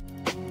fine, I guess.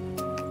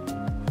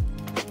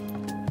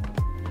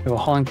 We have a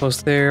hauling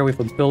post there, we have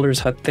a builder's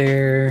hut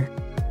there.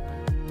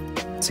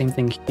 Same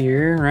thing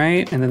here,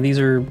 right? And then these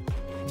are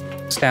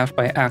staffed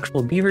by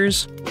actual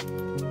beavers.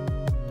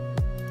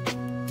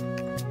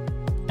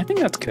 I think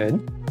that's good.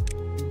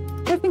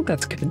 I think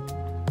that's good.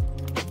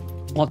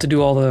 We'll have to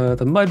do all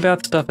the mud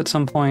bath stuff at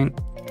some point.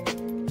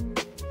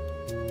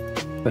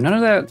 But none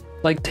of that,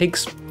 like,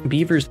 takes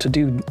beavers to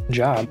do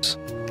jobs.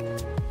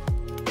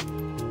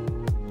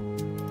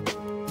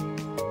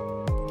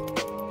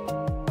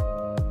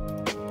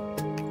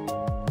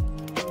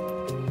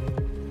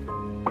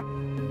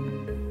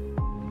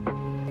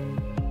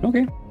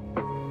 Okay.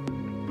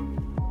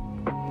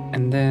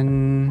 And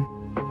then...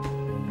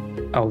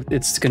 oh,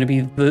 it's gonna be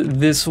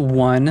this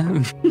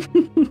one.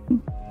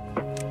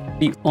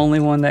 The only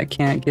one that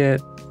can't get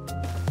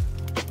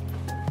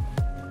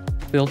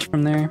built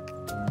from there.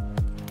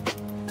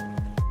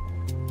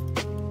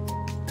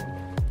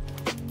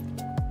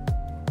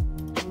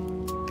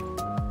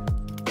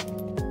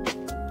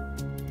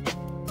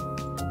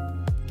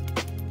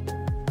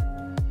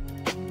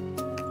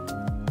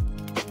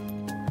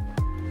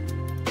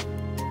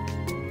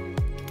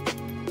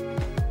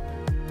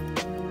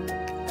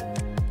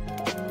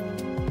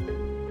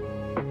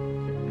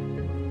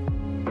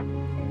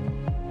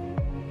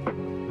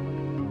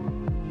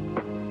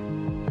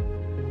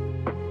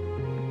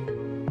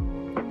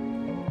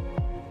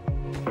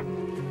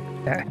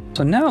 Okay,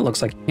 so now it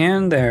looks like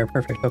in there.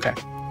 Perfect, okay.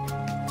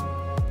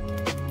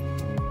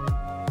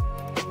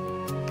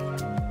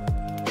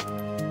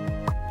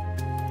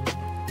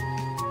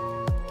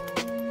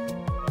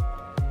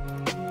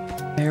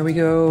 There we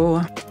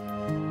go.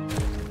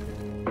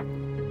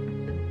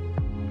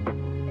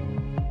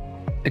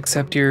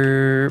 Except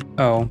you're...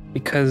 oh,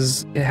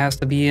 because it has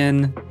to be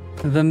in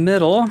the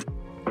middle.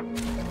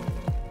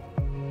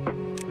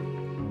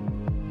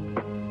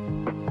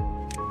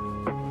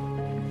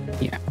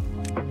 Yeah.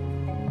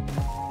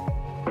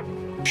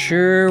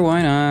 Sure,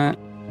 why not?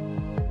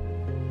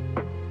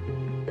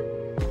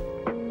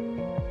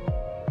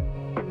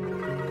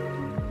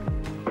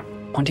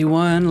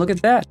 $21, look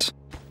at that.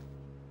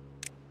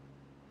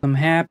 Some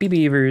happy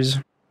beavers.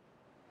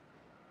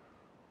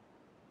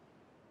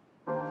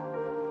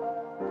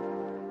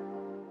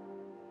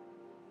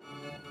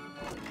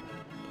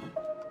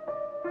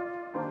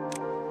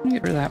 Let me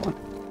get rid of that one.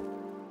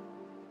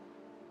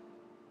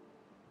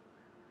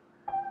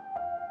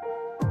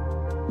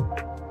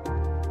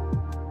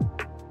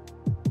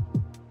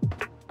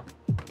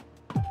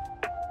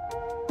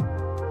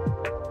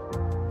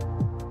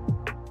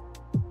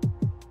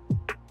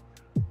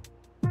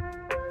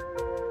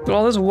 Look at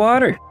all this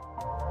water.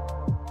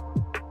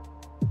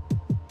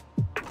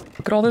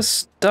 Look at all this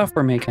stuff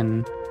we're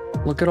making.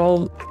 Look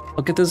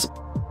at this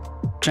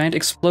giant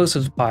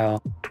explosives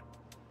pile.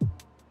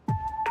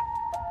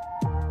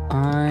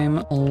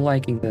 I'm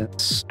liking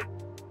this.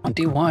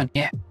 21,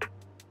 yeah.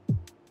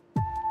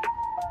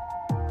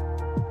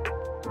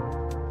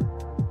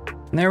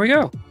 And there we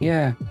go.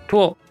 Yeah,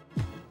 cool.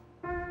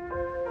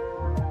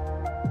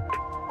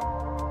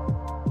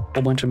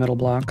 Whole bunch of metal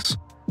blocks.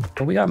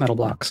 But we got metal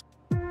blocks.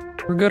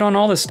 We're good on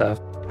all this stuff.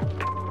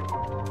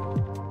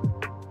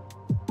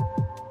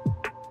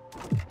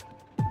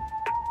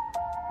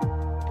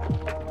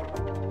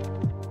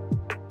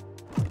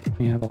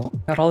 We have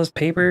got all this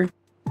paper.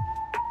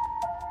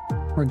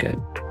 We're good.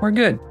 We're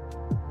good.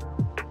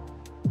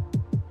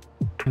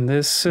 And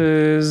this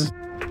is...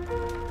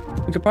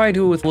 we could probably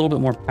do it with a little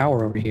bit more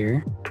power over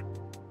here.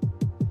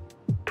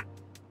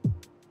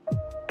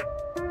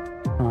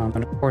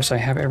 And of course I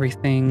have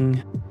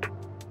everything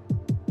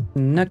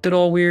connected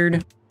all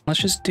weird. Let's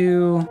just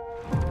do...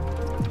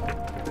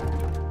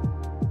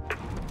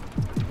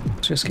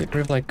 let's just get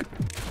rid of like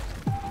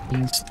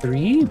these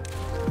 3.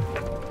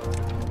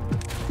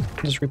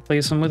 Just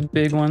replace them with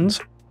big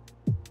ones.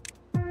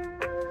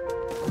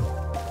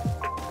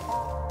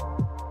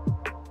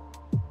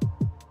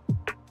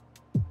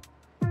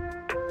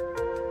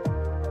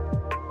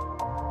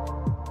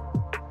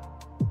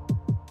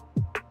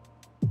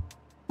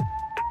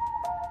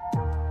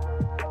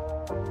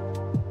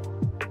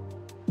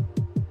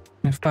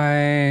 If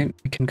I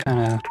can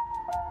kind of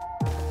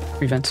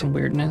prevent some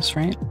weirdness,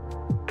 right?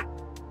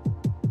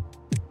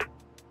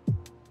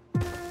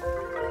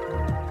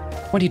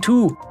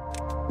 22.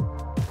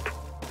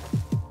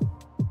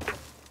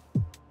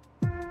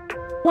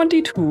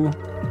 22.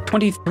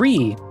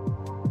 23.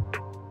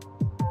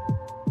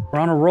 We're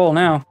on a roll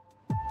now.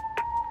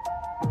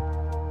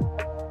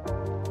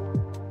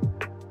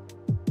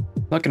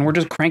 Look, and we're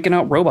just cranking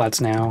out robots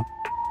now.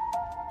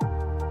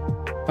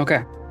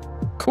 Okay,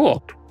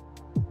 cool.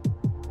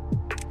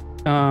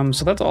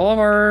 So that's all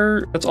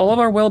of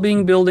our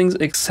well-being buildings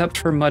except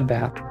for mud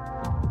bath.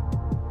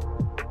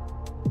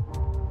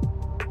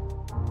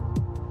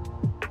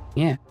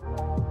 Yeah.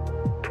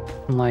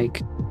 I'm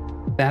like,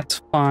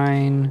 that's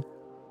fine.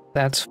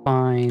 That's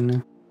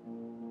fine.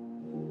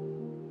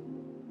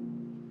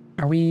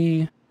 Are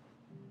we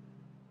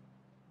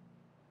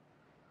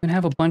gonna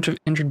have a bunch of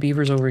injured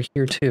beavers over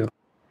here too?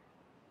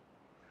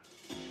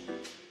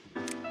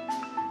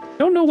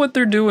 Don't know what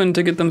they're doing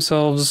to get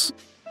themselves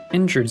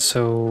injured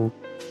so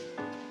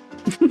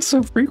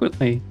so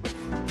frequently.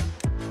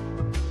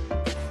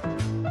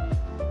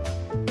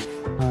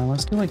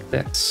 Let's do like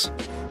this.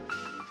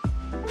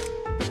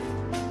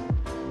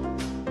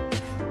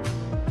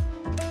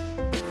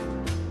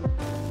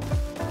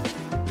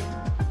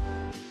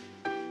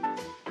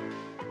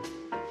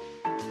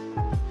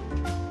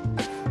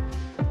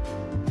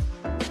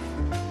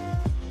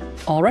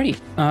 Alrighty,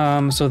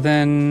 so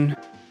then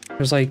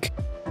there's like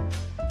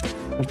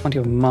plenty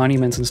of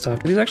monuments and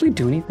stuff. Do these actually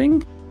do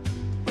anything?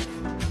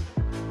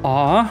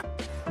 Aw.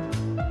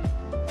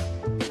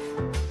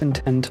 And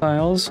 10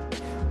 tiles.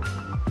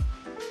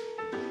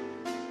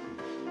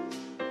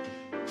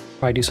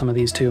 Probably do some of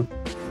these too.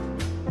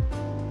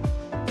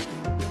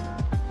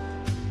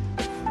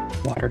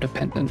 Water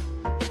dependent.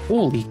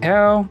 Holy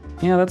cow.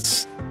 Yeah,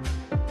 that's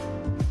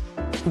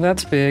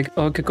big.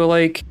 Oh, it could go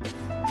like...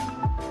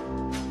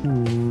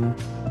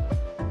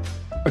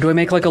 Or do I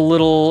make like a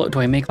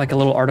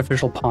little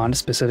artificial pond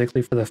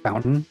specifically for the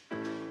fountain?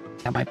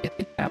 That might be a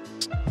thing that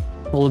happens.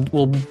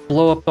 We'll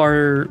blow up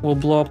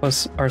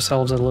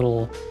ourselves a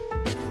little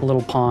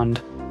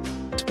pond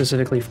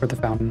specifically for the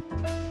fountain.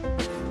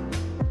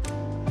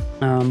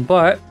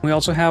 But we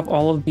also have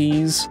all of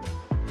these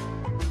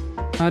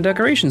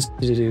decorations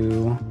to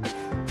do.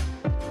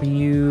 Are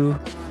you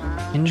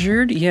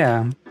injured?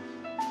 Yeah.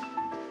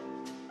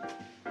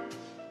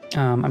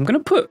 I'm gonna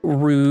put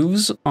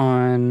roofs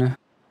on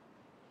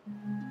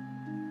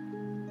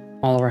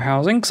all of our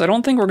housing, because I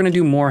don't think we're gonna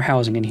do more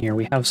housing in here.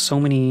 We have so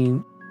many.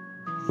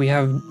 We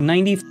have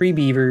 93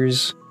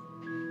 beavers.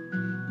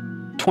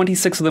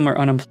 26 of them are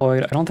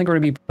unemployed. I don't think we're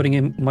gonna be putting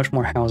in much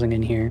more housing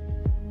in here.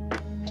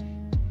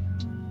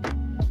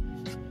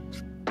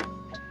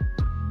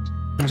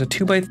 There's a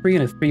 2x3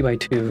 and a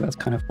 3x2. That's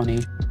kind of funny.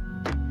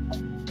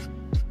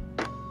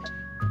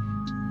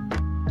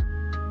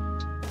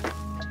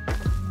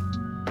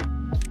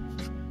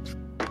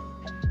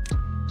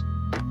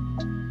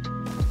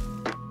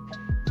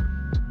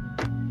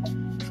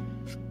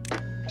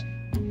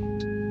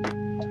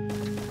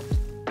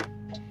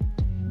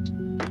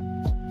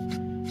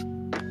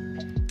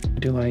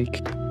 Do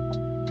like,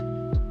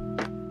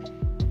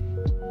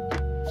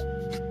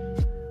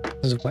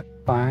 this is what,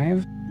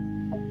 5?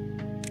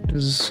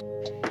 This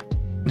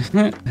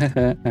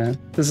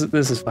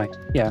is fine.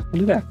 Yeah,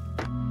 we'll do that.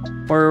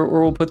 Or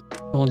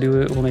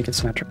we'll make it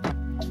symmetrical.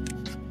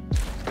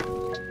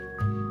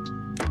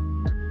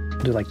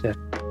 We'll do like this.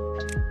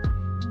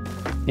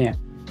 Yeah.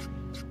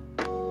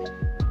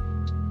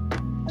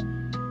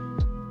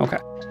 Okay.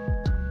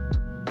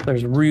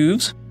 There's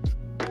roofs.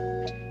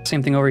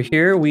 Same thing over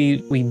here.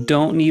 We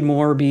don't need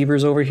more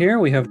beavers over here.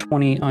 We have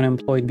 20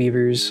 unemployed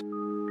beavers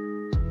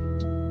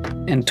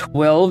and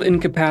 12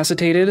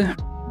 incapacitated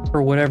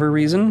for whatever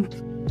reason.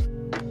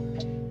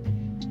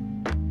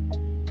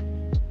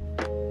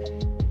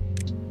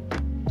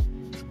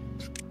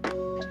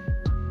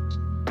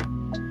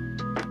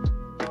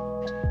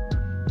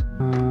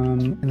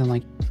 And then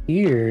like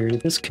here,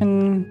 this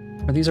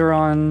can, or these are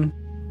on,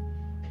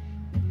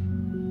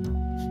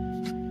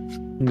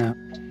 no.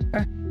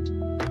 Okay.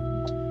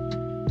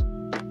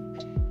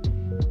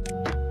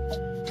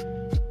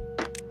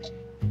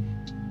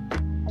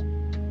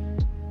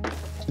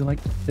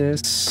 Like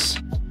this.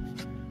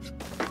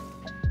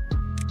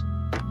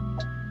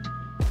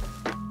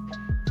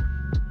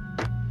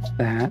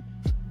 That.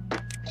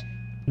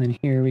 And then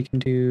here we can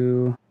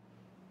do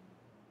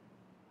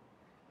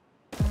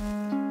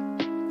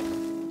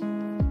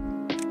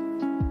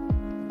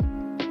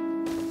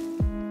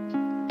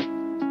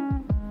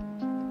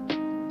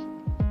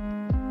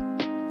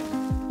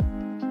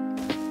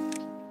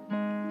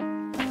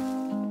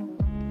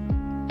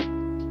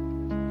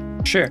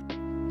sure.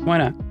 Why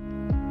not?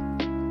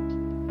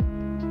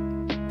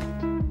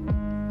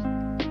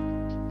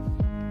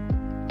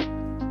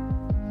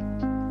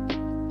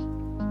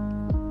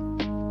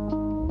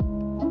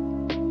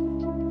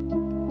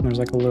 There's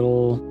like a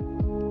little...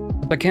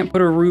 I can't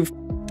put a roof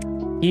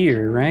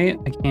here, right?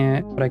 I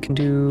can't, but I can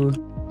do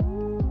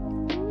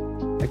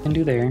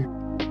there.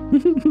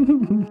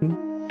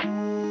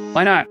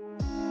 Why not?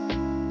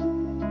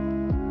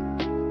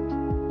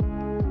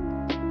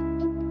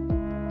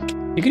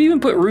 You could even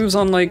put roofs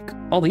on, like,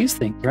 all these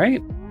things,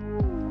 right?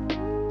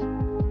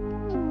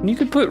 And you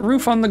could put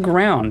roof on the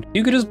ground.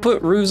 You could just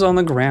put roofs on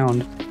the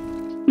ground.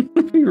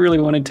 If you really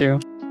wanted to.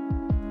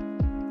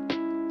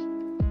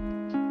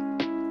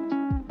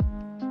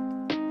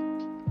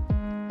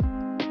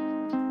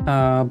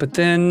 But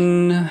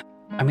then,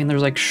 I mean,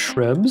 there's like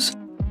shrubs.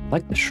 I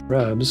like the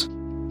shrubs.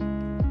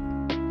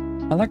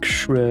 I like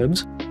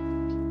shrubs.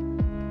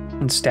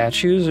 And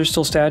statues, there's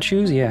still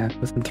statues, yeah,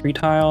 within 3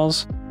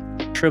 tiles.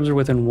 Shrubs are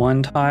within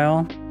 1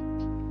 tile.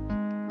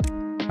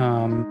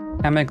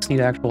 Hammocks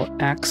need actual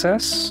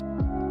access.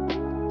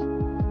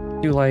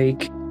 Do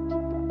like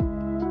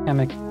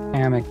hammock,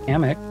 hammock,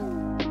 hammock.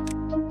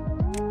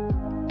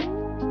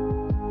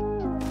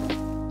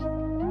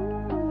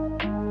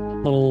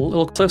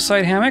 Little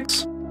cliffside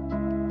hammocks.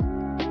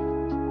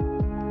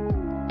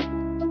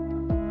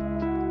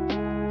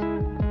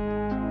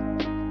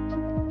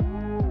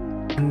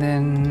 And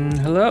then,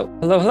 hello.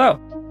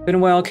 Been a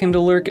while, came to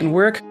lurk and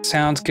work.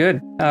 Sounds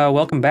good.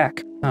 Welcome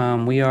back.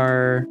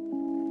 We're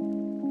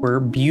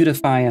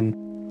beautifying.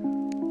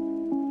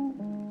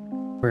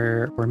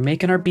 We're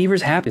making our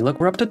beavers happy. Look,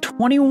 we're up to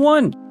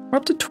 21. We're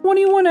up to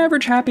 21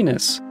 average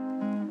happiness.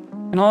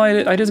 And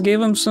I just gave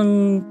them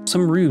some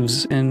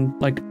roofs and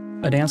like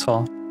a dance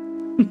hall.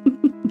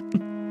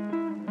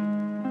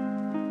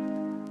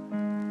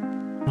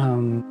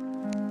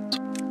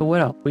 So what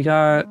else? We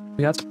got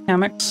some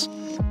hammocks.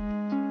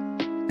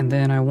 And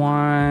then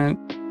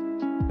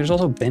there's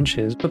also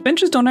benches, but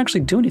benches don't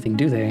actually do anything,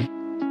 do they?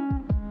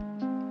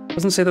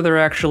 Doesn't say that they're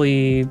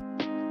actually,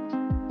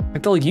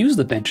 like, they'll use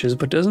the benches,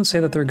 but doesn't say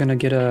that they're gonna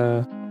get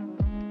a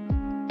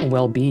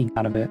well-being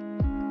out of it.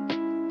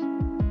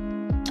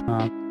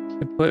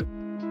 Could put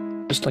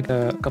just like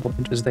a couple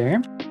benches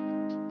there.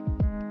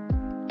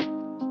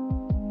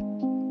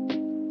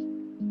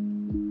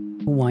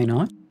 Why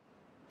not?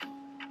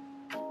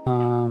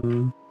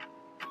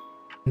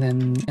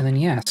 And then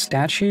yeah,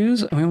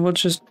 statues. I mean,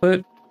 let's just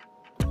put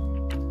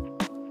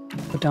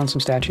down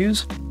some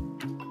statues.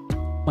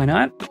 Why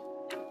not?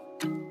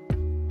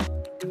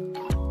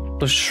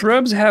 The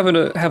shrubs have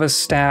a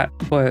stat,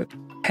 but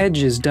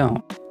hedges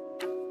don't.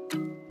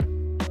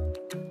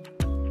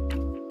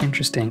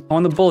 Interesting. Oh,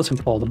 and the bulletin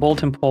pole. The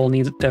bulletin pole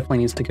definitely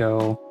needs to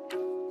go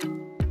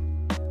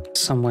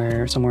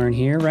somewhere in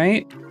here,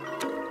 right?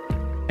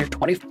 They're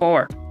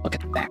 24. Look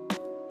at that.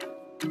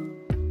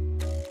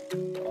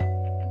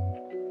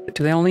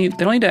 They don't need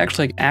to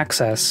actually like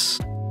access.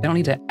 They don't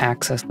need to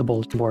access the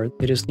bulletin board.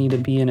 They just need to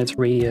be in its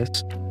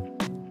radius.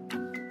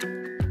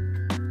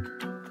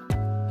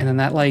 And then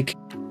that like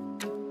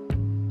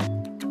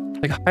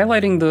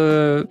highlighting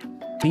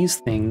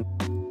these things.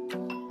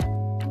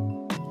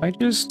 I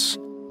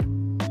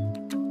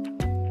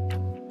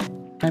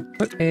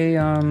put a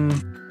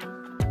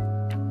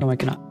no, I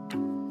cannot.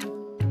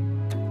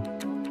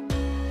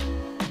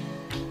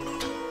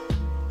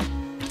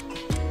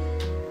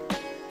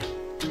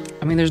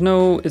 I mean,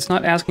 it's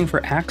not asking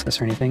for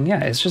access or anything. Yeah,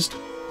 there's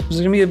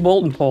gonna be a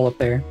bulletin pole up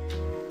there.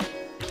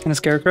 And a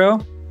scarecrow?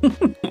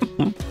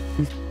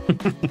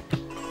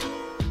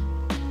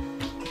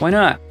 Why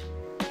not?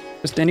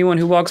 Just anyone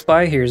who walks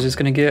by here is just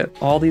gonna get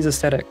all these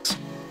aesthetics.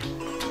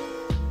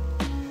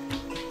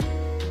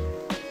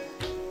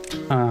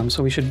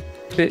 So we should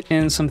fit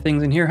in some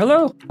things in here.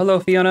 Hello,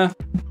 Fiona.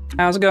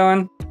 How's it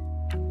going?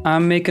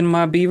 I'm making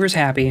my beavers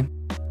happy.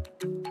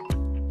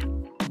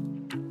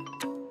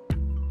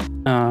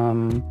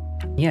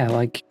 Yeah,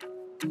 like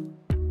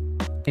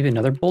maybe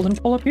another bulletin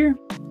pole up here.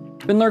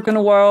 Been lurking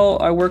a while.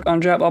 I work on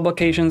job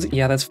applications.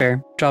 Yeah, that's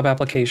fair. Job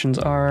applications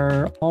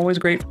are always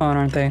great fun,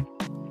 aren't they?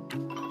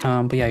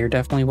 But yeah, you're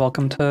definitely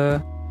welcome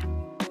to.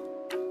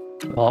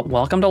 Well,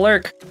 welcome to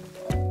lurk.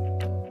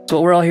 That's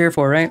what we're all here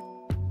for, right?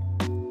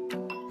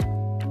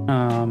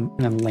 And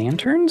then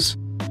lanterns.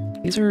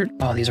 These are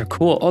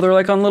cool. Oh, they're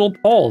like on little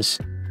poles.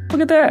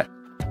 Look at that.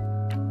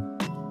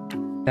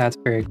 That's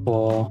very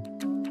cool.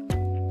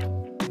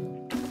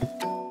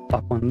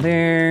 Pop one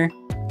there,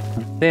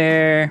 one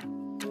there,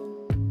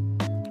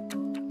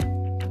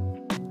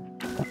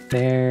 one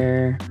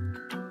there,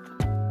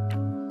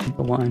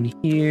 put one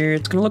here.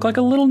 It's gonna look like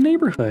a little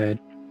neighborhood.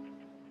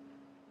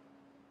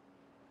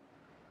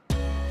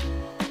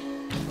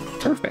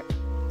 Perfect.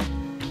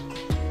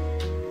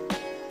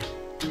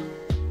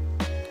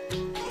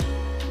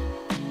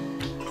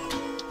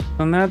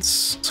 And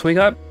so we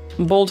got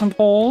bulletin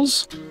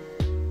poles.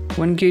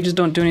 Wind gauges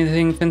don't do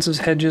anything, fences,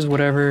 hedges,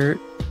 whatever.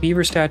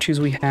 Beaver statues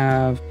we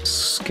have,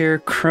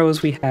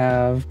 scarecrows we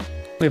have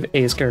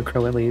a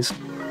scarecrow at least.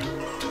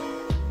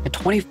 At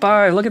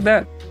 25, look at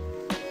that.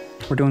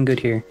 We're doing good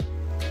here.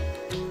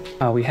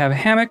 We have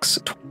hammocks,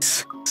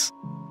 26.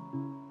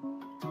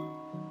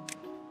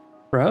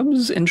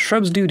 Shrubs? And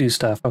shrubs do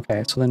stuff.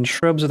 Okay, so then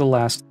shrubs are the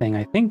last thing,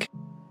 I think.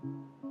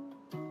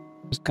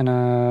 Just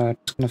gonna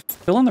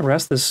fill in the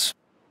rest of this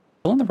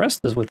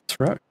with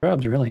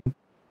shrubs, really.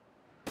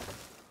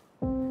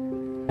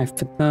 I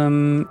fit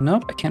them.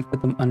 Nope, I can't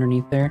fit them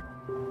underneath there.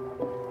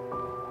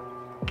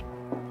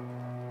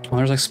 Oh,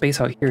 there's like space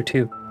out here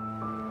too.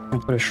 I'll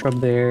put a shrub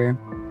there.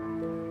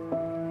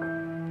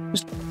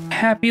 Just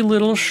happy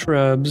little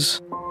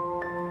shrubs.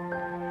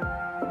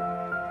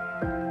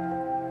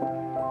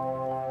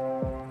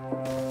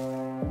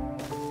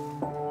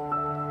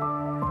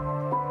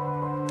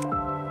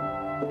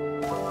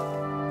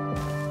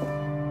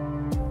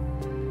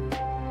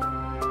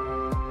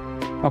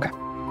 Okay.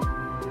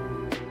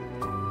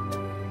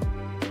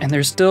 And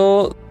they're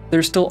still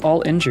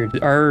all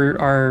injured.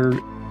 Our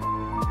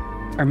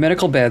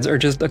medical beds are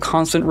just a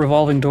constant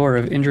revolving door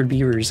of injured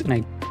beavers, and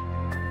I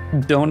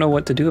don't know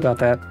what to do about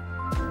that.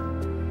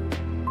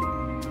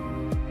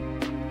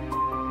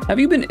 Have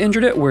you been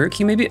injured at work?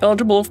 You may be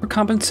eligible for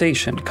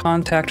compensation.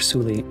 Contact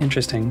Suli.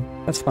 Interesting.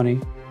 That's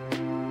funny.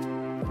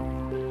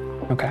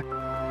 Okay.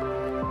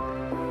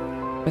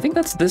 I think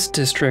that's this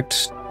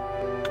district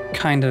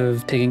kind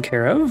of taken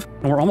care of.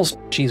 And we're almost,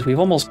 geez, we've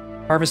almost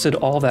harvested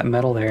all that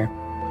metal there.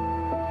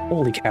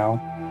 Holy cow.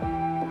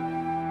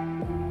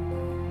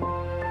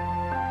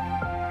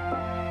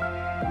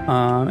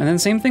 And then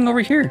same thing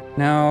over here.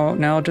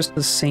 Now just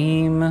the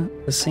same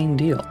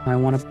deal. I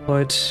want to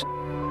put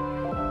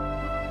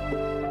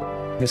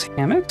these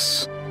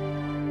hammocks.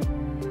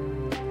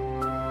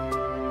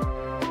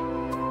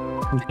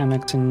 Some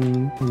hammocks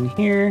in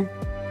here.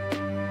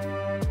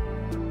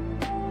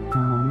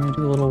 I'm gonna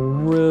do a little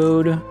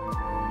road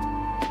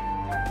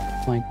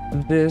like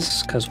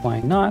this, because why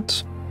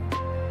not?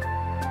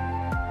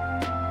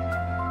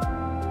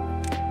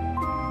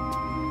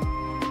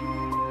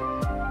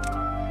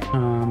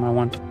 I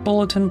want a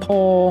bulletin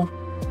pole.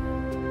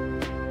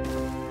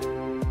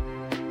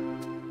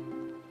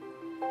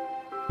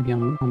 Maybe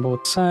on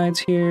both sides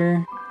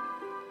here.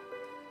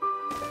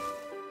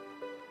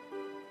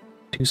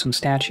 Do some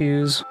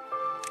statues.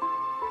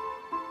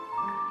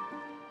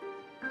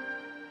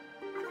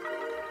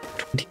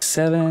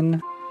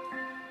 27.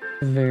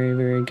 Very,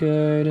 very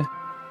good.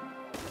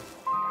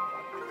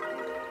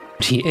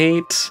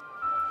 28.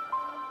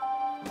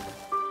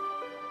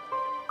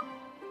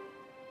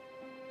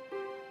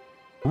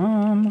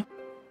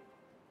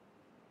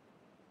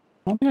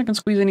 I don't think I can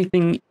squeeze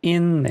anything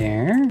in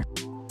there.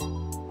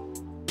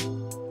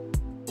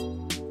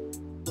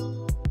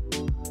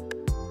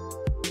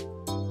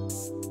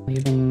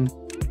 Even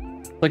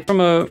like from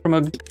a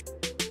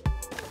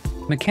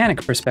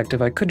mechanic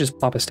perspective, I could just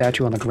pop a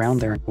statue on the ground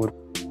there and it would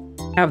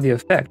have the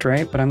effect,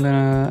 right? But I'm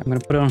gonna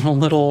put it on a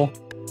little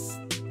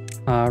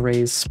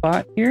raised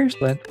spot here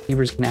so that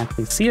beavers can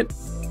actually see it.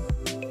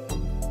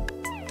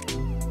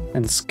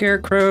 And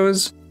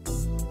scarecrows.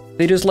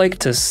 They just like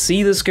to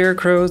see the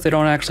scarecrows. They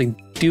don't actually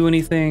do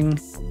anything.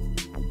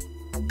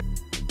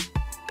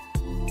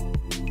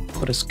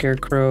 Put a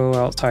scarecrow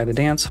outside the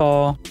dance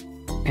hall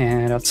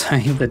and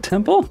outside the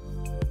temple.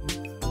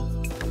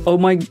 Oh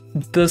my,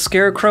 the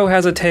scarecrow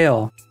has a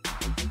tail.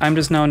 I'm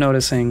just now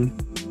noticing.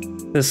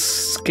 The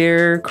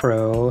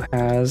scarecrow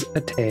has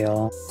a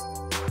tail.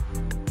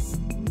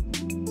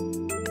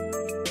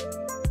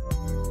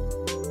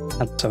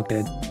 That's so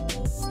good.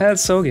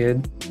 That's so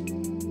good.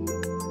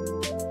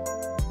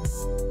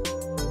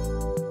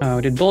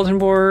 We did bulletin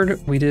board,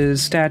 we did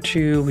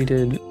statue, we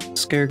did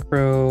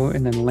scarecrow,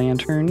 and then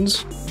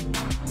lanterns.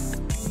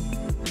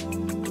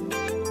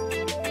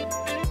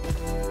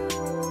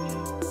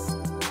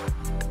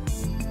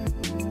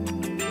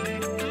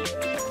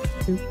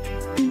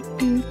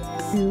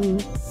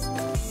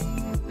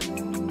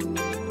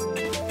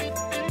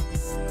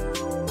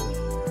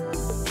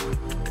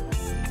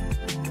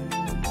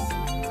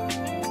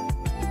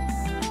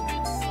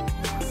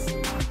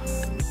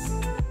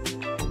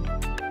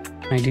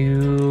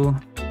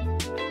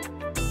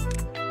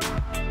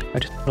 I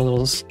just put a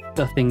little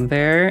thing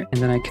there,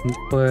 and then I can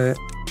put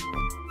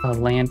a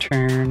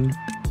lantern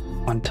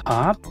on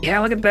top. Yeah,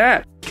 look at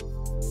that.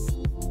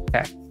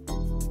 Okay.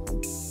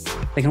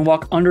 They can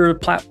walk under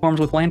platforms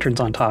with lanterns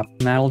on top,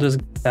 and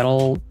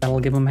that'll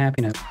give them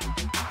happiness.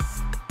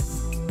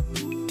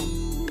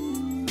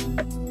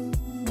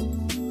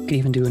 Could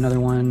even do another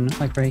one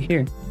like right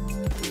here.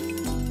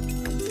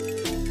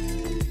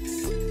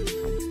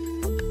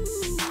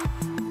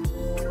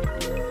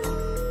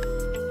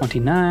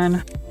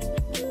 $29.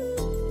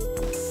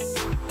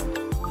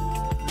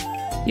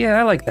 Yeah,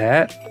 I like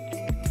that.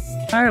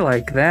 I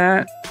like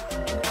that.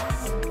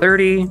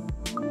 30.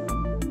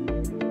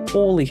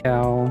 Holy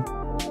cow.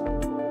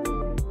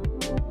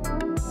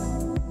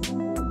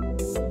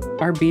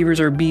 Our beavers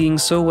are being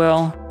so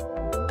well.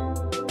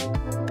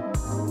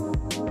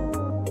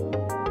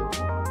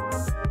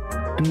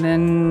 And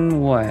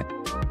then what?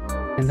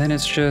 And then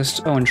it's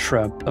just, oh, and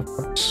shrub, of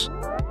course.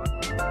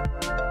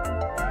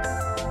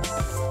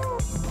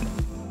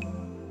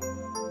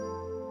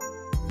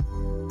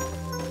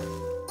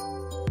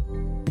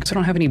 I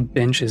don't have any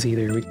benches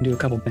either. We can do a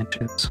couple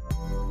benches.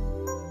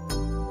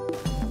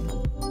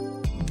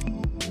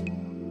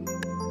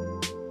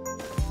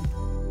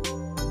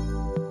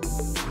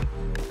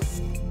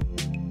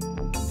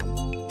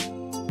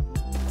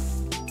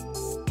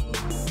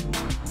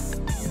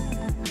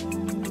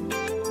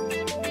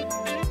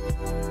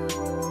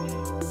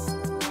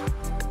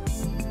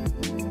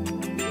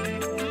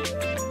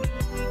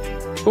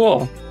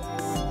 Cool.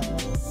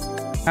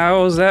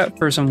 How's that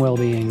for some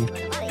well-being?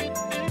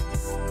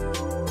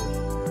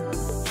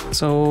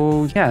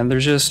 So yeah,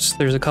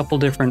 there's a couple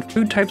different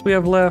food types we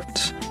have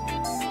left.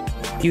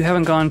 You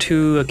haven't gone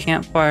to a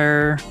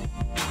campfire,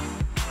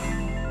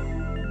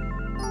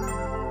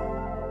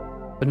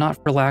 but not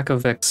for lack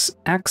of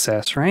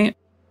access, right?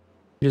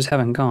 You just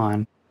haven't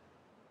gone.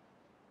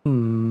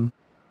 And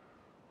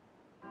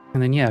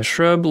then yeah,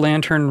 shrub,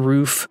 lantern,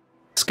 roof,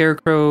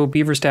 scarecrow,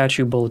 beaver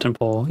statue, bulletin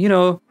pole. You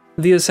know,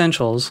 the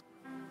essentials.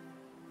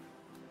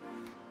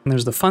 And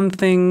there's the fun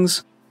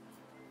things,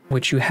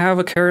 which you have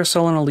a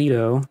carousel and a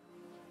Lido.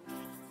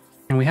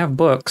 And we have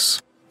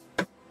books.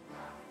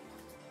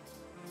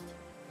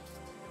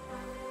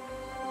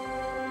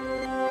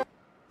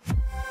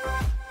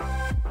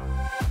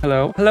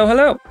 Hello, hello,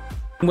 hello.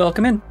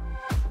 Welcome in.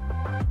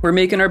 We're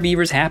making our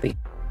beavers happy.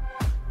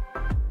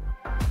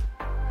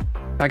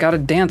 I got a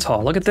dance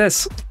hall. Look at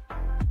this.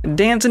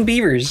 Dancing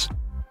beavers.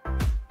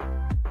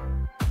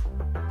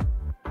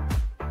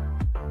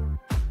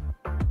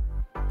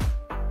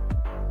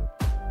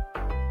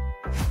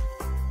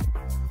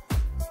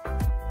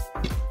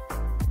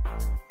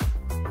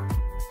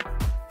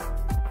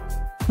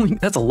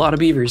 That's a lot of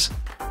beavers.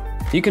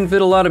 You can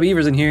fit a lot of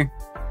beavers in here.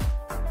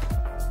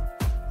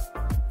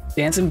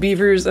 Dancing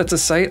beavers, that's a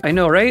sight. I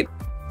know, right?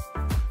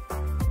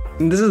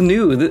 This is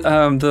new.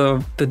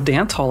 The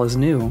dance hall is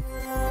new.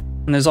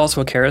 And there's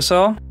also a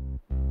carousel.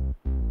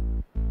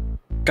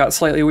 Got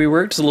slightly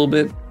reworked. It's a little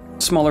bit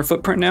smaller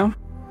footprint now.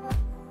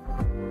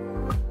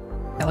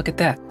 Yeah, look at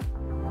that.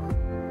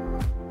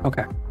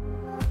 Okay.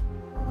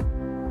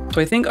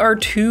 So I think our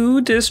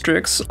 2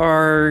 districts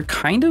are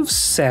kind of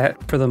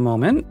set for the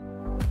moment.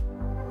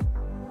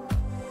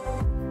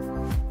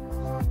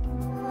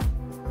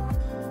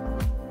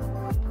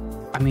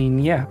 I mean,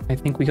 yeah, I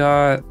think we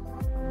got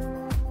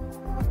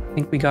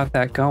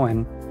that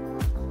going.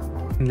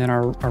 And then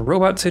our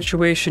robot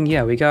situation,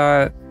 yeah, we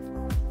got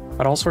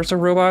all sorts of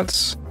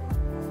robots.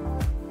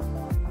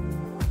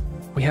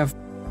 We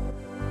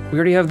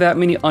already have that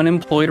many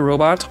unemployed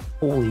robots.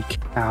 Holy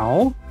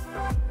cow.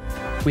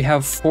 We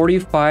have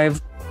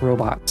 45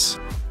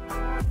 robots.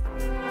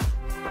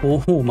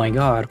 Oh my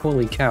god,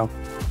 holy cow.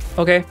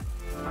 Okay.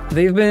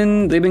 They've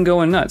been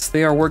going nuts.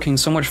 They are working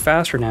so much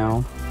faster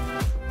now.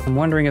 I'm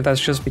wondering if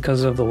that's just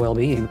because of the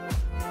well-being.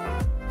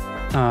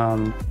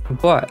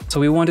 So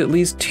we want at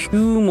least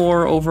 2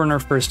 more over in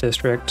our first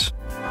district.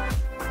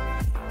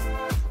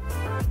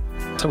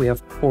 So we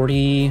have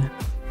 40.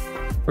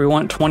 We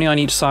want 20 on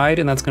each side,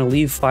 and that's gonna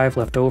leave 5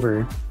 left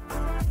over.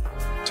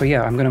 So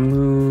yeah, I'm gonna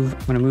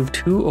move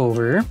 2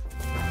 over.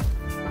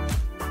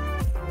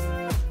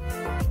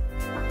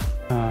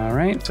 All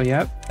right, so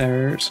yeah,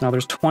 so now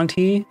there's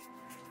 20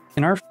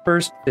 in our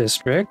first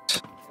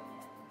district.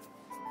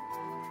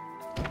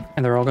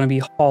 And they're all going to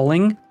be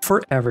hauling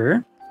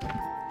forever.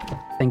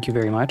 Thank you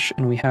very much.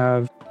 And we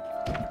have...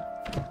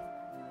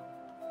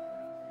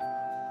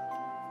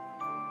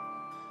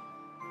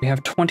 We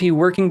have 20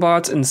 working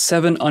bots and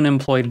 7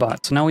 unemployed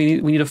bots. So now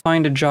we need to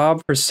find a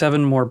job for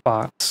 7 more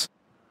bots.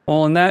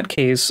 Well, in that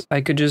case,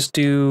 I could just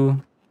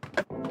do...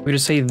 We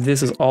just say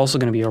this is also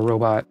going to be a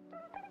robot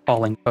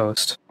hauling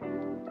post.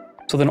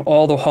 So then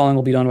all the hauling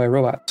will be done by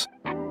robots.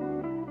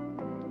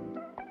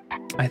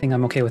 I think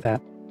I'm okay with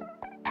that.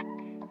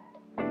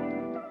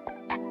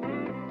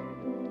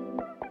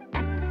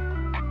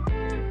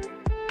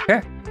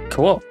 Okay,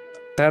 cool.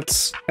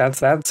 That's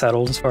that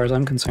settled as far as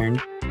I'm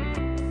concerned.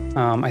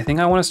 I think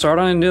I want to start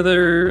on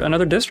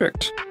another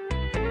district.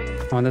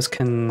 Oh, this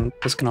can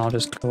all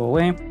just go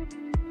away.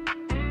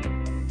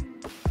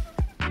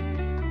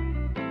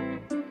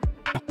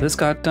 This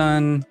got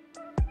done.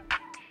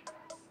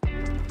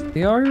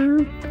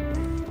 They're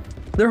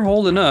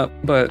holding up,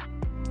 but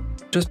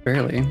just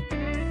barely.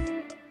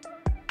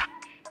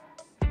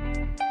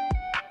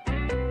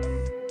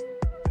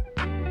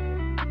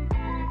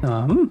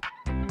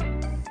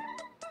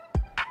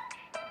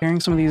 Tearing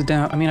some of these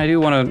down. I mean, I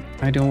want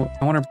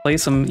to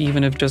replace them,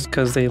 even if just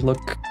because they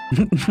look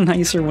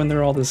nicer when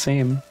they're all the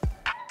same.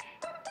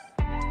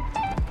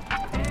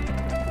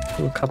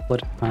 Do a couple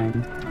at a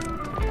time.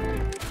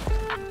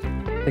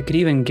 They could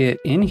even get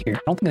in here.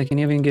 I don't think I can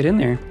even get in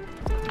there.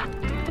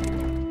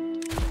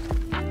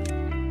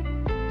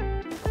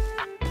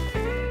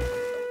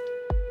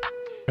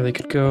 Or they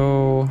could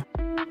go...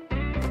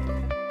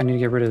 I need to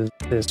get rid of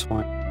this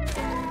one.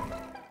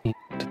 And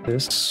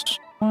this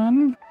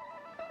one,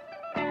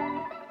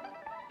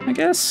 I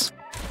guess.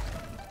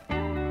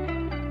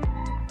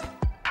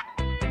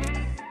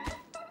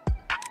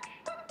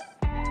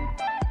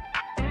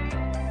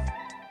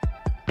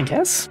 I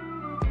guess?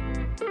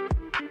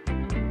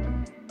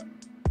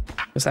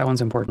 Because that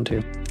one's important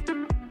too.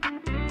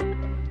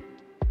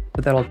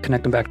 But that'll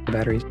connect them back to the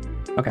batteries.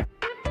 Okay.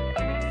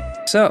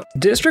 So,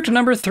 district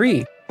number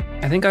 3.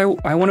 I think I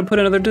want to put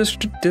another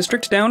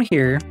district down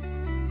here.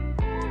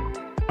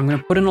 I'm going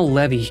to put in a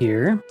levee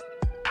here.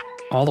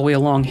 All the way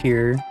along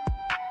here.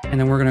 And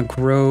then we're going to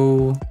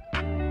grow,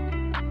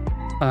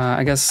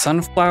 I guess,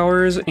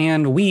 sunflowers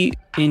and wheat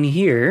in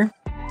here.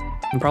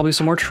 And probably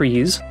some more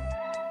trees.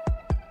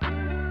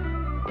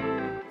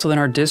 So then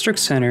our district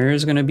center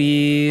is gonna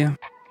be...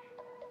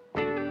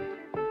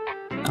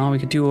 Oh, we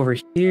could do over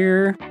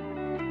here.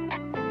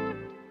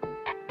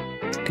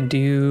 We could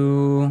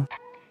do...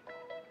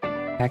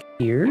 back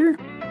here.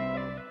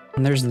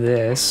 And there's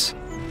this.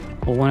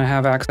 We'll want to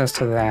have access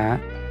to that.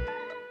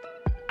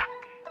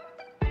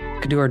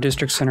 We could do our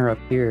district center up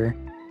here.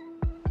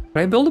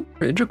 Could I build a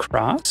bridge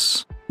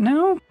across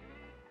now?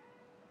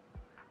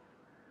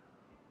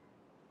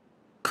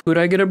 Could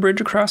I get a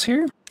bridge across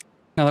here?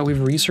 Now that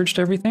we've researched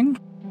everything?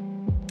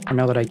 Or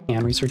now that I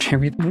can research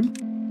everything?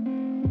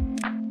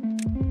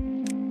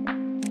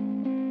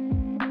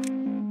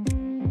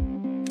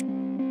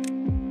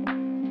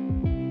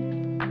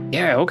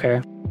 Yeah,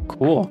 okay.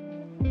 Cool.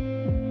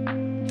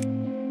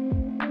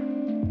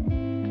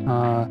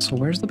 So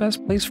where's the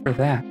best place for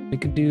that? We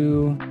could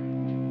do...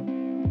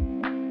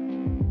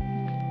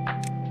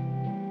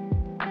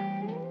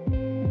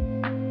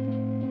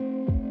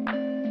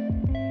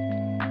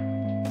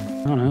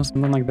 I don't know,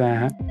 something like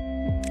that.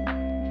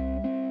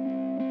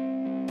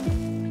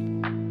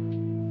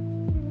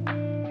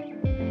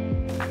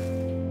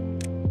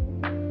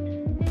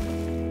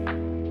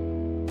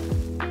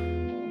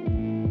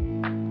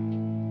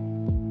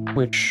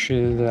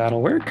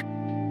 That'll work.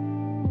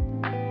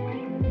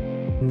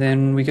 And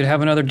then we could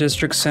have another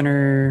district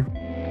center.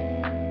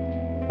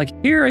 Like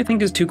here, I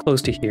think is too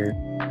close to here.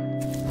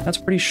 That's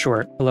pretty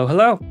short. Hello,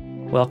 hello.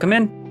 Welcome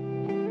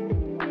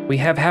in. We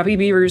have happy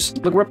beavers.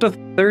 Look, we're up to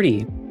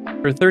 30.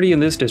 Or 30 in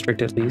this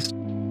district, at least.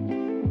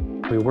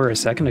 We were a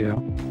second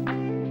ago.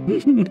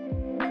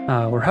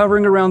 We're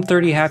hovering around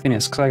 30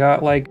 happiness, because I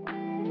got, like,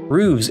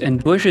 roofs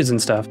and bushes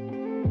and stuff.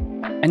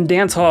 And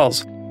dance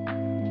halls.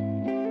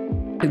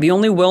 The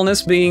only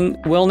wellness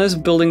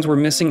buildings we're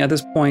missing at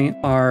this point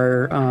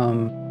are,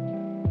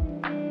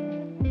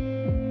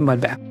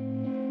 mud bath.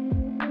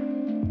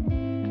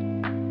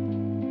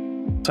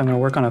 So I'm gonna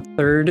work on a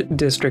third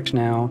district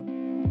now.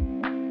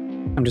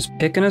 I'm just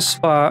picking a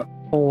spot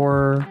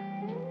for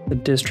the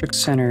district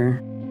center.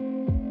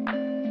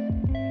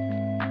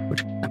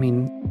 Which, I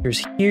mean, there's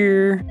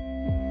here.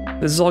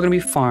 This is all gonna be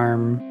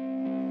farm.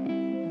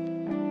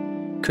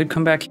 Could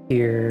come back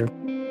here.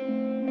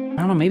 I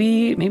don't know,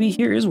 maybe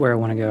here is where I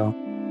want to go.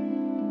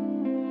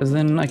 Because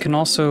then I can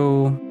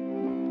also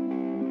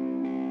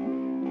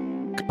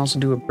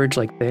do a bridge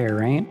like there,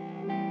 right?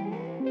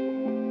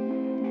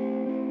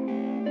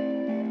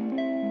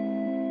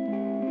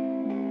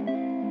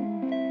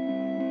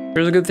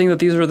 There's a good thing that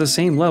these are the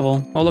same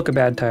level. Oh, look, a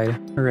Badtide.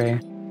 Hooray.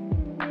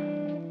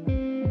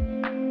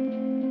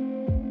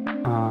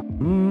 I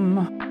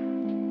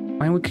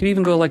mean, we could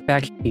even go like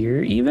back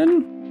here,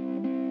 even?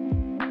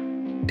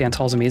 Dance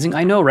hall's amazing.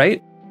 I know,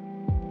 right?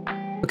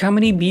 Look how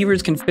many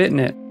beavers can fit in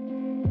it.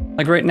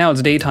 Like right now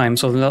it's daytime,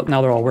 so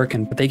now they're all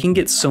working, but they can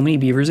get so many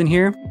beavers in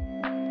here.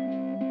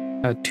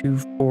 2,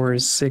 4,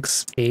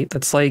 6, 8.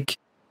 That's like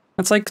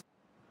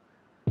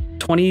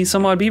 20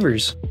 some odd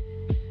beavers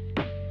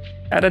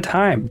at a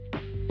time.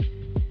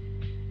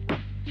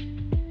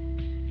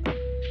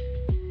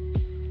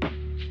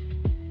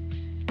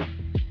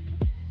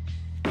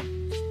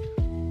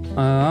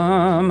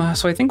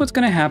 So I think what's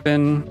gonna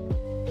happen,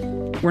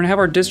 we're gonna have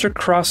our district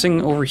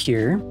crossing over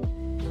here.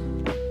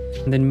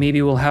 And then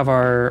maybe we'll have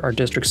our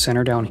district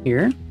center down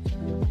here.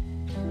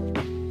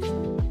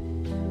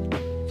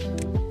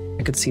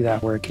 I could see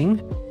that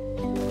working.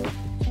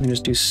 And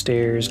just do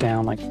stairs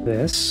down like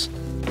this.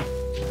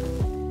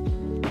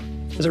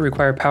 Does it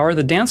require power?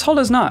 The dance hall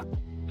does not.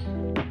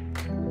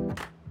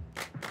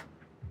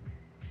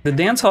 The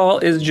dance hall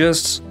is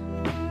just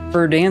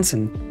for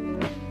dancing.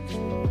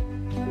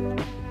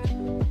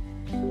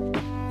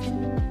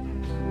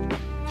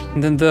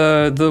 And then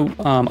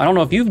I don't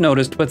know if you've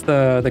noticed, but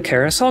the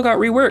carousel got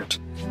reworked.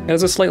 It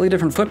has a slightly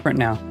different footprint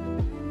now.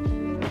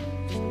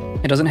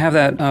 It doesn't have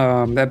that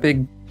that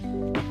big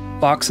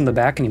box in the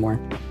back anymore.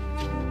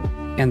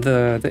 And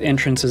the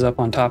entrance is up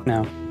on top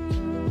now.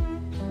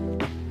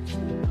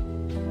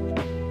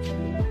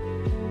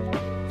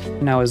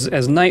 Now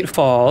as night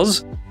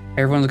falls,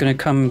 everyone's gonna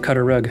come cut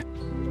a rug.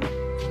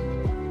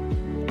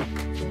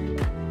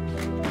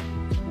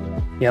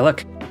 Yeah,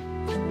 look.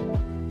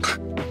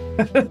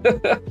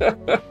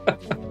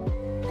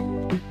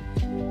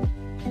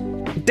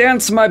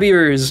 Dance, my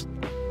beavers!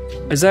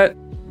 Was that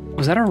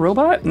a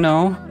robot?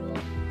 No.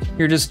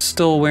 You're just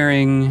still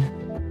wearing...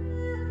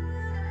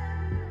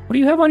 What do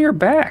you have on your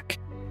back?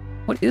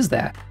 What is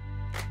that?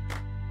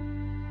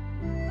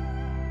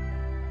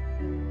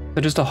 Is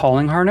that just a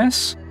hauling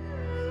harness?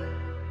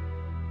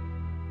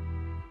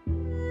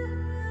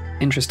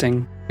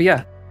 Interesting. But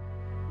yeah.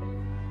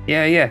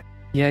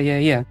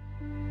 Yeah.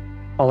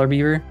 Hauler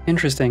beaver.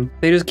 Interesting.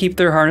 They just keep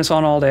their harness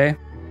on all day.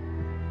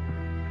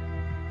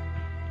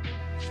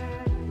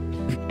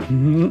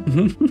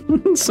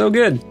 So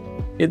good.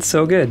 It's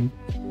so good.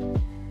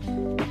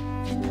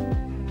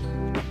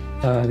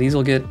 These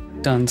will get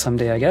done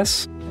someday, I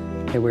guess.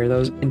 They wear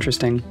those.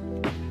 Interesting.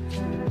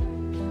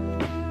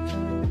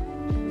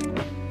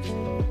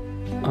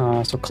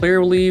 So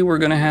clearly we're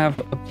gonna have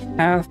a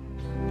path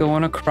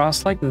going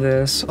across like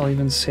this. I'll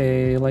even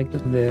say like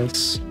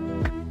this.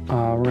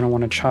 We're gonna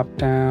want to chop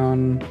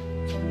down.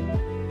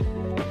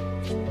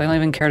 I don't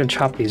even care to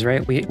chop these,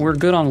 right? We're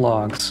good on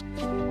logs.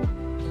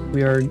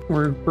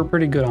 We're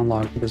pretty good on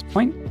logs at this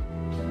point.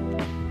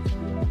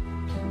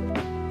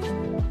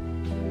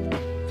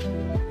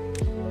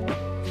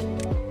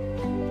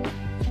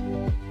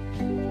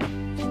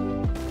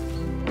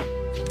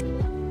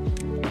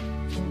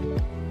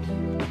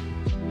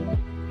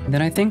 And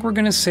then I think we're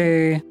gonna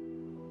say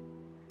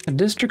a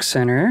district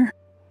center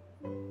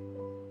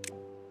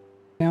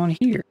down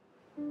here.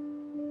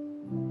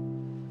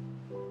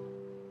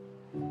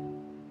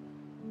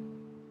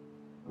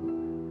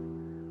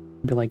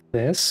 Be like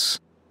this.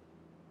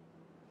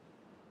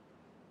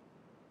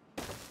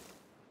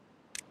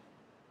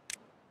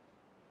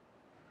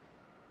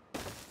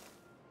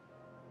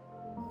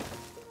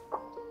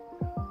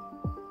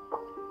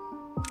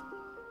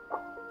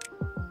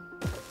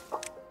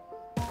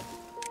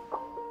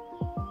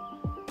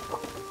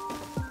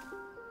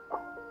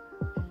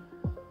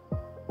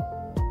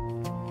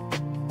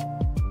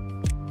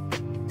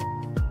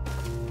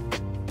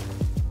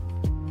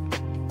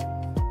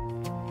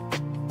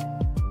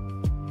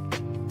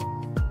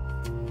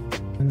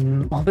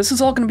 Well, this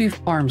is all going to be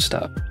farm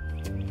stuff.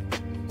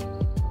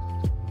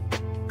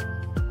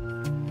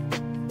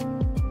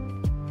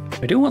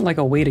 I do want like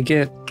a way to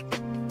get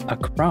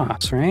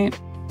across, right?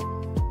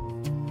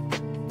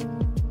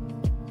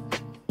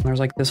 There's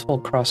like this whole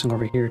crossing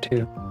over here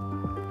too.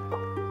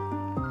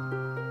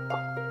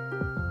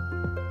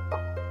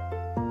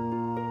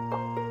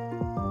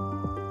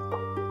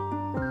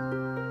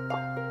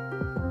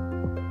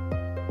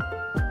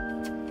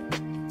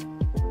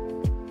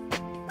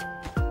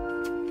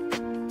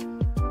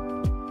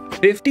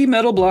 $50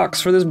 metal blocks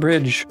for this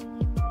bridge.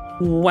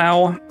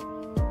 Wow.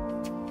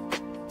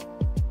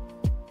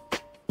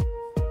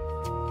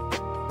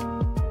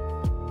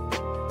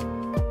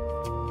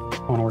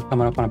 Oh, we're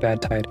coming up on a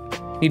bad tide.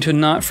 Need to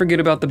not forget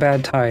about the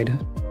bad tide.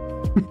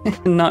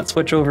 And not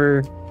switch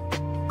over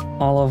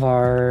all of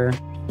our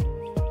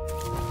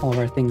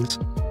things.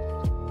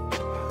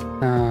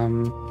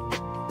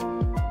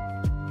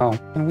 Oh,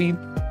 and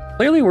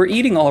clearly we're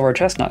eating all of our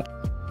chestnuts.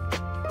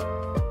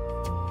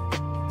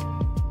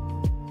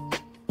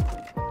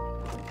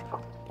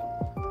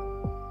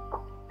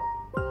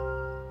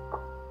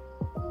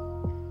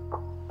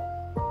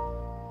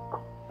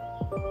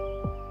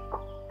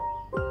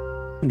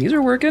 These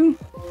are working?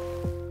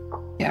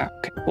 Yeah,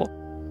 okay, cool.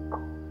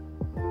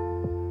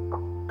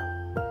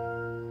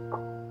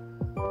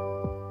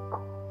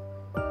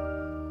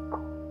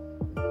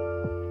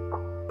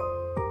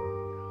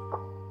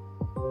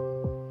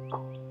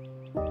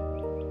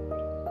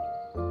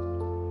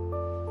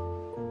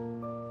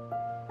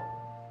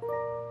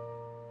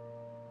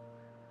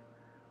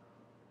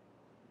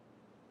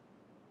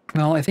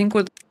 Well, I think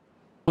what's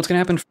gonna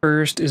happen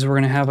first is we're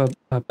gonna have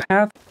a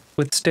path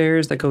with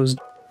stairs that goes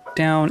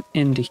down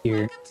into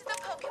here.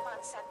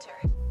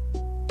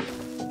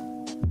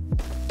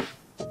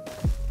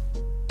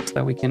 So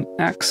that we can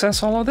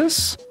access all of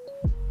this.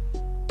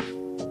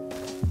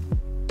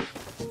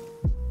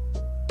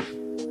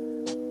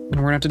 And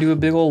we're gonna have to do a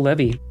big old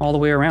levee all the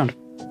way around.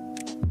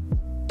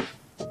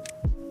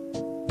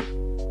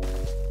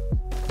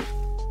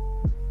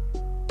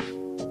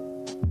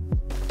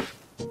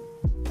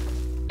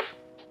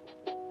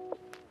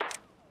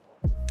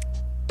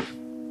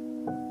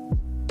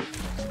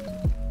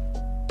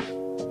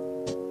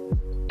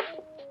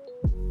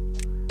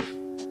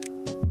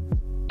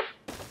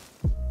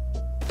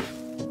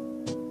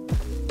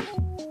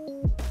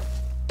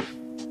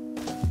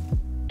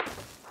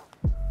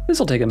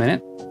 This'll take a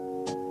minute.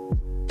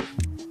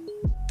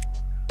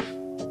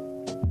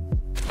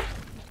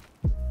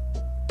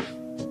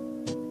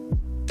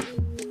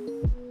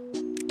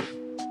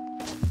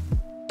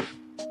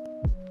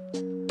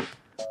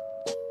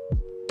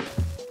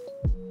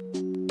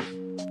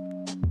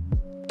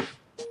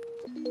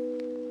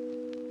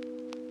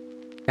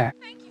 Okay.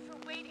 Thank you for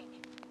waiting.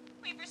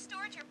 We've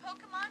restored your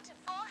Pokemon to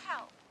full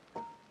health.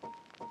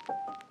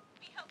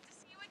 We hope to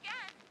see you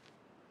again.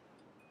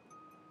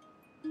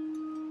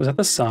 Was that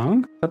the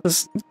song? That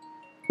this?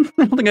 I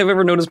don't think I've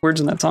ever noticed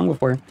words in that song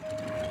before.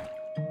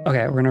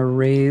 Okay, we're gonna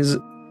raise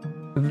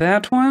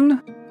that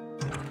one.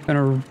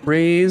 Gonna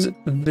raise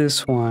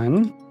this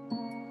one.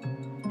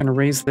 Gonna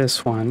raise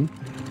this one.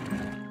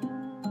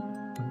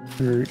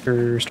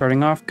 You're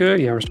starting off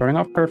good. Yeah, we're starting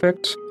off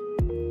perfect.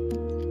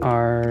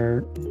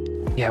 We're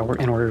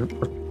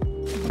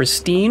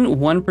pristine.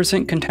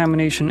 1%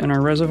 contamination in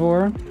our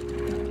reservoir.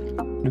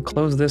 I'm gonna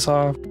close this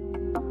off.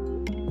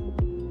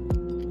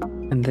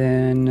 And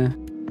then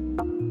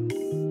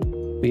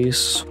we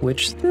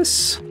switch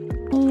this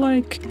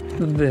like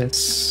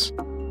this.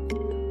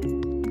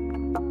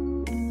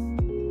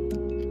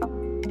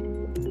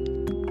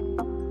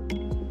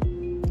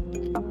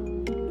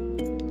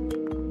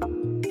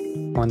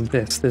 On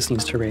this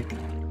needs to rate.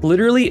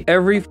 Literally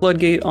every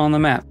floodgate on the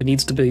map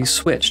needs to be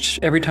switched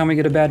every time we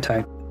get a bad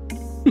tide.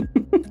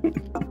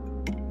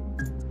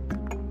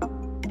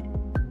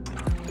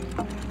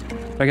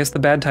 But I guess the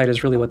Badtide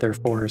is really what they're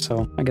for,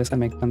 so I guess that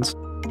makes sense.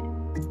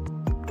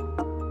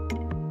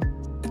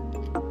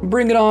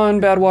 Bring it on,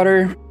 bad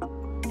water.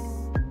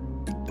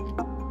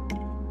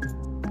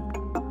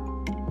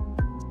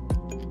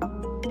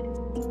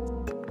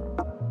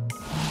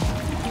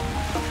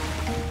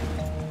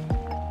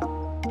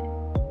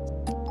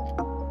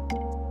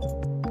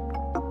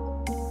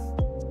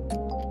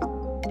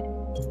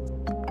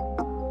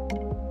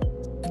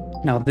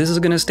 Now this is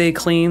gonna stay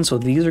clean, so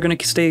these are gonna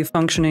stay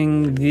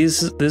functioning.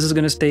 This is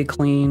gonna stay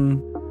clean.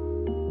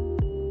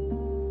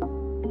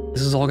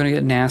 This is all gonna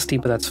get nasty,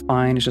 but that's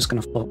fine. It's just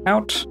gonna flow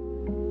out.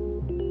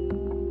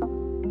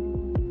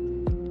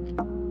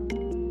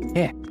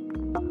 Yeah.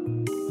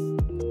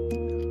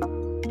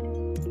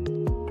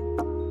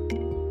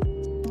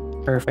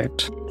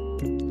 Perfect.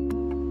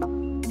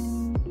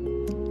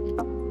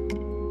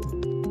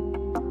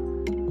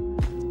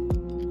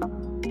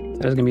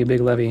 That is gonna be a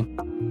big levee.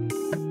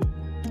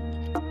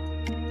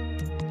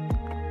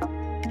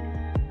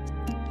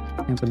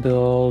 To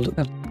build.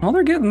 Oh,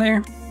 they're getting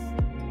there.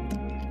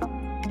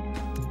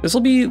 This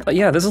will be,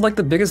 yeah, this is like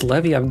the biggest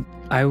levee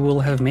I will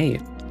have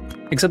made.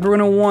 Except we're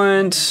gonna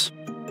want,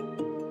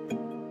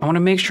 I want to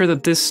make sure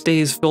that this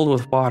stays filled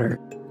with water.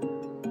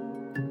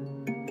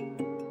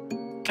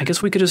 I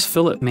guess we could just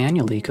fill it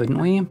manually, couldn't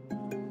we?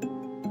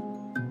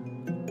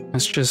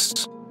 It's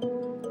just,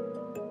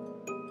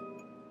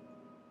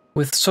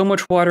 with so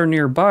much water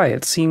nearby,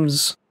 it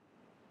seems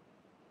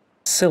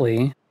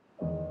silly.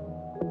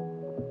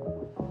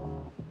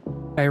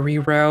 I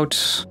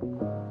reroute.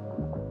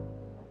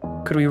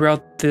 Could we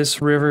route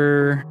this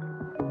river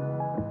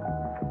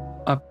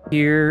up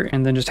here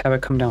and then just have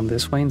it come down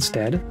this way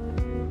instead?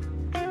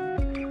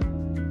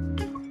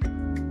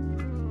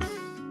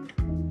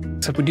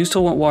 Except we do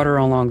still want water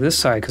along this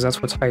side because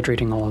that's what's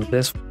hydrating all of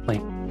this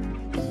plane.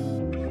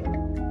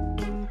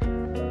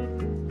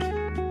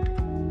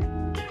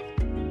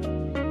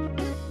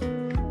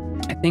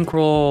 I think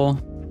we'll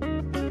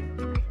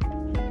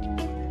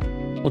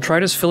try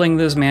just filling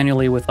this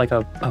manually with like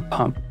a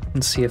pump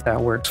and see if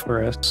that works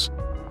for us.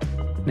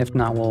 And if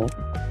not, we'll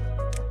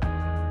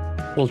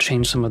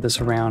change some of this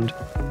around.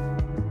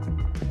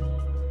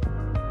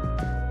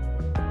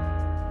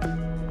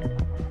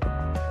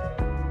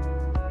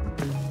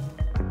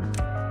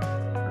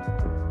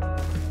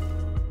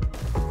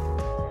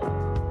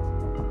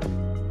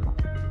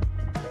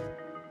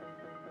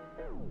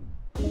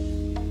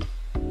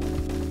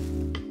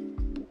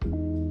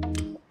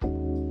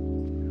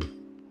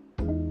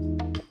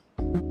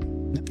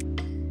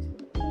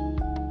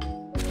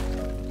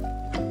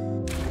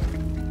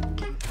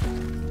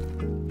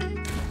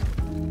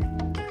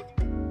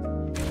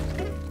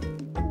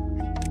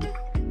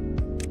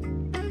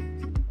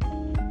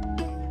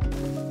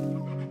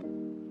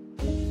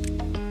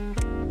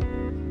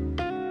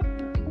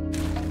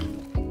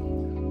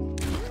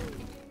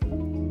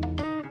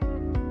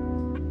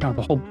 No,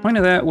 the whole point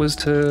of that was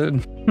to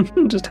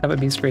just have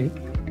it be straight.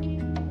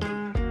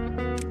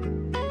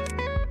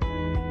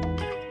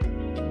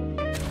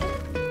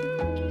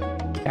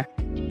 Yeah.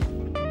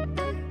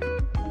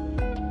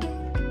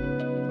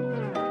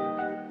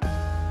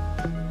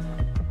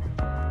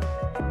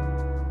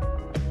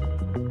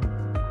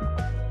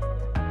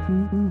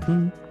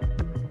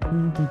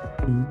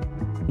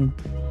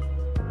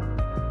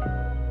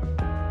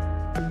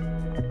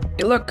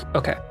 Hey, look,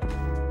 okay.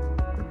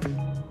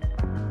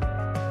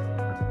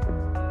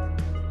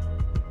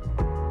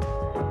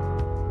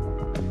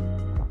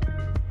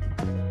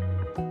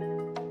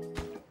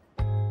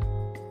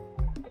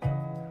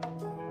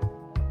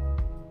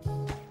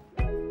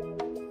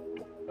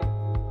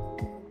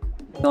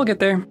 They'll get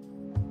there.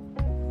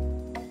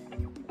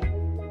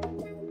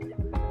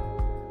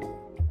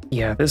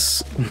 Yeah,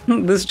 this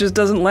this just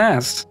doesn't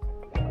last.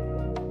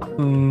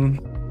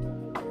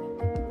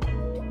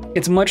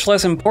 It's much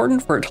less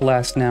important for it to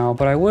last now,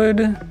 but I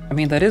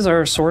mean, that is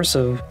our source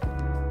of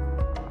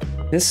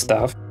this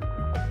stuff.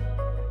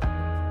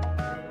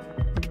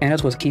 And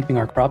it's what's keeping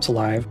our crops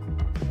alive.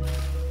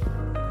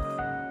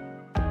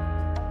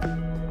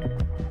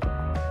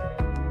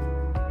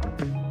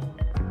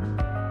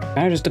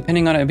 Kind of just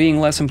depending on it being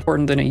less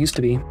important than it used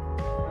to be.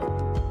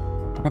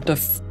 We're up to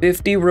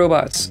 50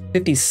 robots.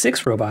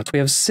 56 robots. We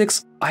have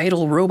 6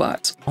 idle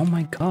robots. Oh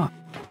my god.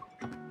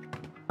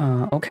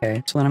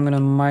 Okay, so then I'm gonna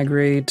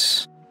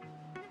migrate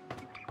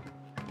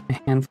a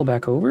handful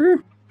back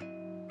over.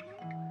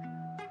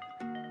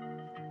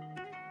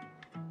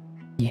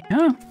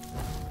 Yeah.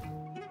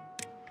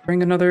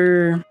 Bring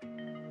another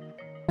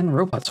 10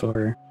 robots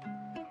over.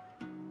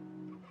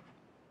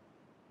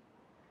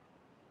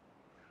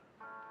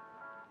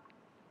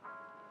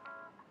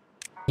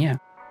 Yeah.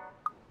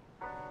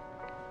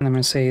 And I'm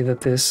going to say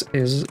that this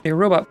is a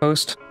robot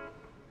post.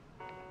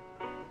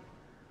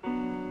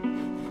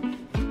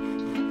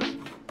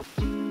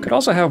 Could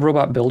also have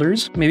robot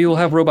builders. Maybe we'll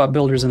have robot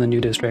builders in the new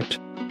district.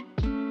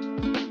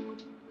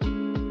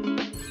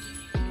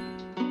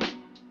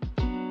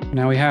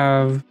 Now we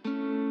have,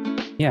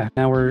 yeah,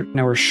 now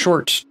we're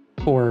short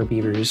 4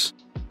 beavers.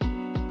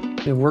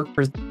 We have work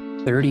for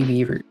 30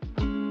 beavers.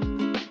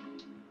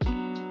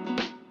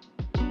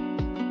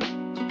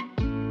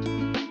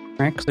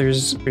 right?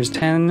 Because there's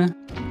 10,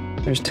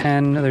 there's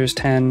 10, there's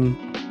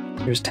 10,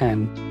 there's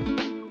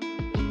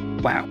 10.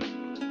 Wow.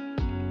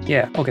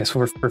 Yeah, okay, so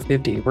we're for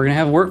 50. We're gonna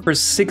have work for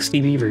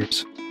 60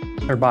 beavers.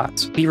 Or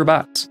bots. Beaver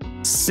bots.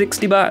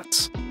 60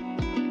 bots.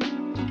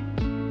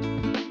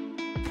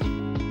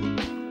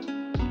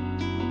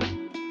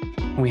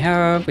 We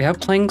have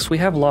planks, we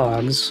have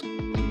logs.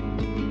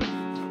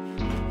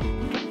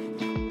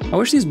 I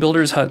wish these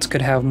builders' huts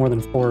could have more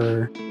than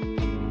four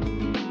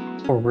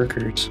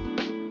workers.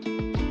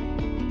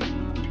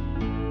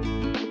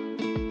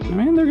 I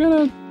mean, they're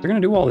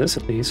gonna do all this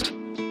at least.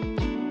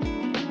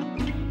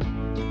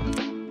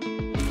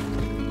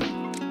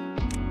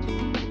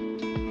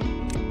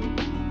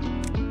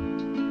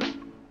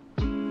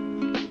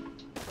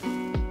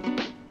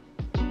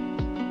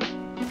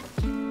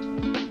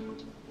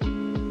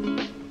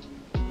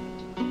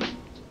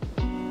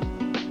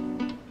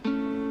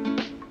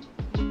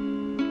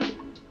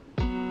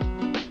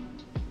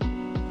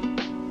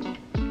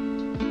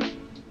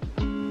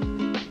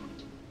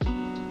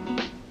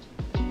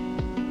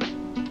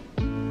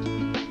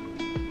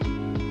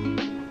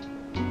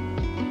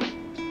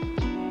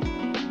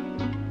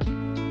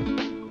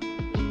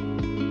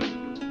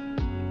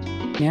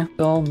 Yeah,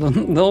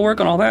 they'll work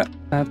on all that.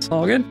 That's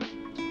all good.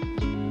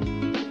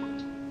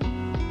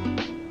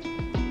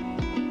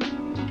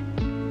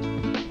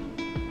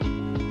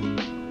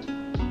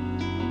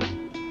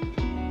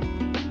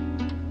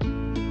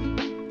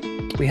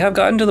 We have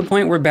gotten to the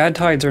point where bad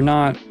tides are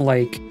not,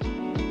 like,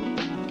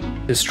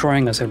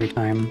 destroying us every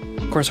time.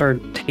 Of course, our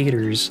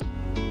taters.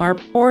 Our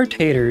poor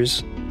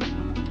taters.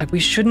 Like, we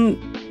shouldn't...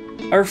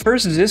 Our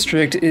first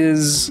district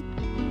is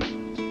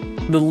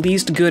the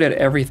least good at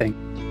everything.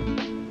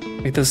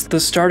 Like, the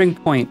starting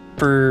point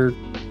for,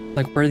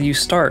 like, where you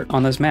start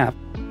on this map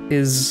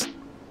is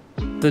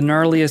the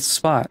gnarliest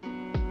spot.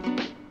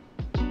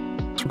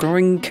 It's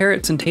growing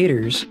carrots and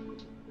taters.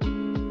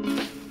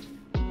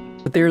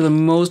 But they're the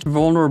most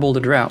vulnerable to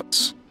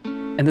droughts.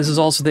 And this is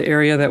also the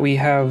area that we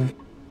have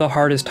the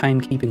hardest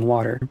time keeping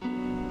water.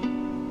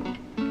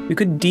 We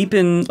could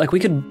deepen, like,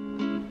 we could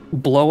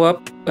blow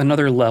up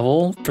another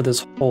level for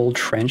this whole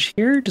trench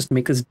here, just to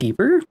make this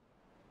deeper.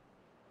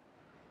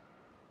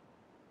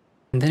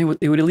 And then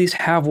it would at least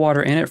have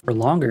water in it for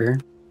longer.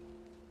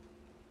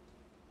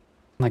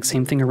 Like,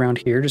 same thing around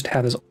here, just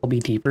have this all be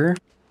deeper.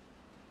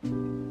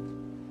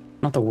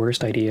 Not the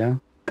worst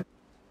idea.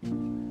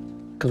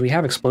 Because we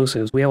have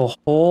explosives. We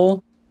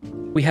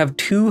have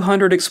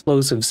 200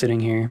 explosives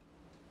sitting here.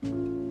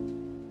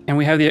 And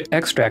we have the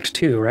extract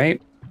too, right?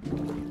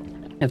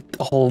 A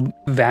whole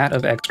vat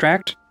of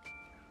extract.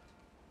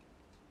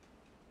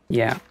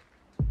 Yeah.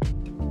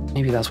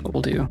 Maybe that's what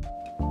we'll do.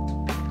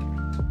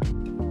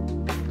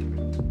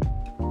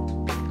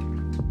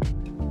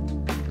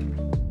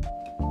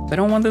 I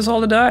don't want this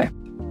all to die.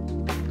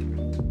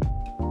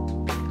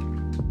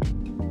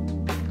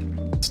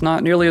 It's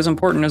not nearly as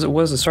important as it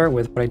was to start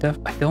with, but I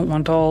don't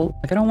want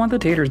I don't want the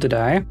taters to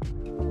die.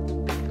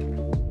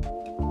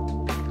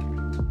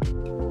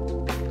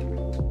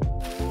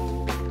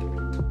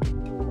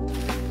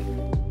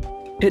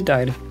 It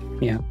died,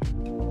 yeah.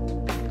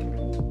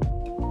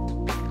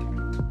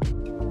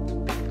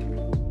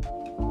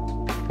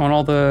 When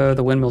all the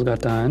windmills got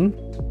done,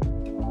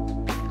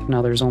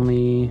 now there's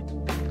only...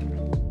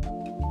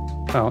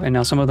 Oh, and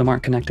now some of them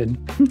aren't connected.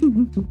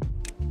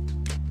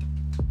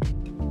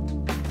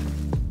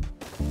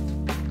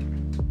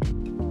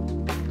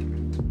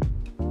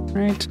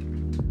 Right.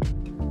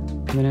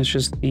 And then it's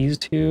just these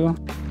two.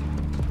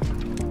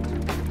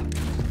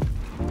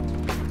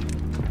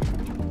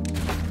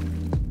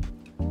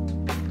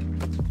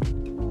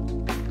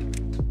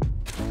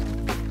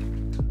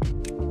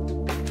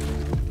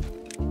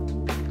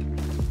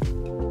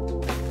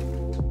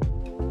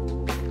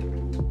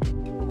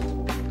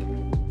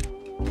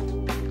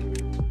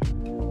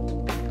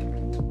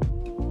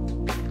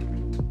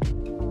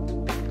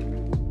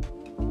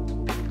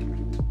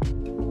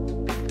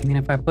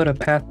 If I put a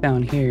path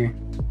down here,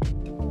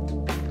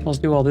 let's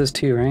do all this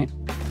too, right?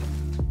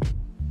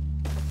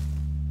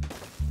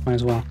 Might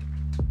as well.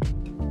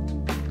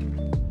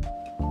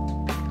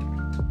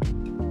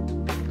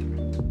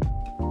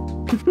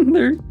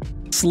 They're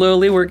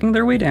slowly working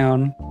their way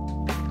down.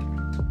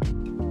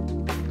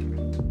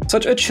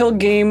 Such a chill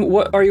game.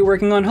 What are you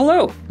working on?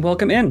 Hello,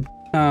 welcome in.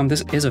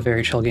 This is a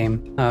very chill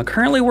game.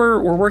 Currently,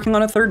 we're working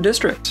on a third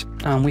district.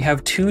 We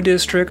have 2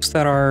 districts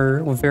that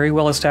are very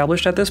well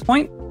established at this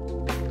point.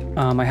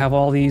 I have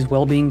all these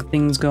well-being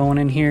things going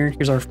in here.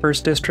 Here's our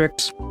first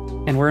district,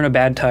 and we're in a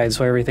bad tide,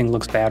 so everything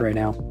looks bad right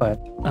now. But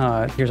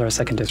here's our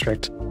second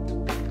district.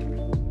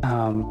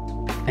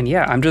 And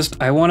yeah,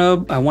 I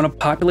wanna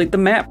populate the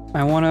map.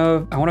 I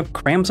wanna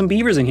cram some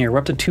beavers in here. We're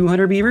up to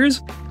 200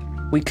 beavers.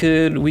 We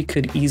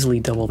could easily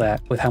double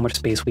that with how much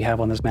space we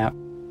have on this map.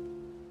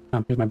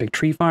 Here's my big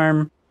tree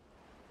farm.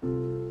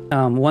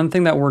 One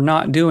thing that we're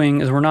not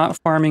doing is we're not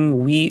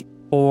farming wheat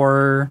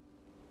or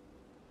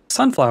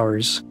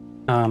sunflowers.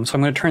 So I'm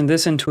going to turn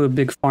this into a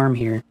big farm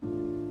here.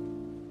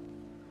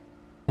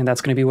 And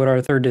that's going to be what our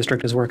third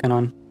district is working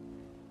on.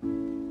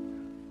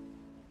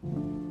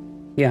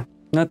 Yeah,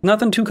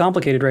 nothing too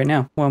complicated right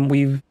now.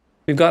 We've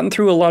gotten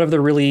through a lot of the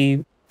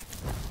really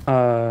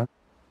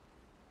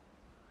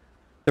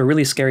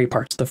scary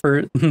parts. The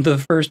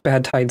first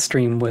Badtide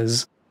stream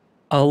was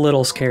a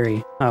little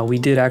scary. We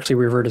did actually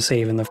revert a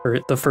save in the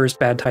first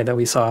Badtide that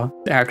we saw.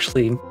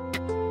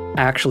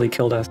 Actually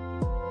killed us.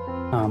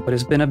 But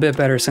it's been a bit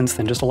better since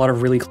then. Just a lot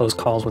of really close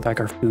calls with like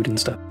our food and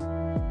stuff.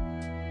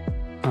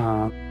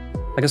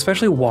 Like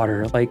especially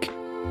water. Like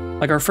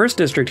our first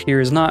district here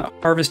is not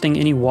harvesting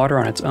any water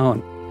on its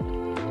own.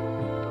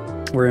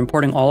 We're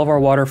importing all of our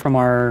water from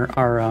our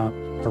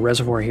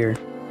reservoir here.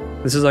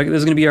 This is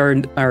going to be our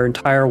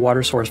entire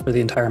water source for the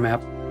entire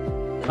map.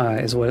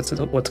 Is what's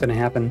going to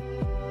happen.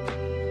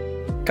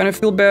 Kind of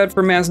feel bad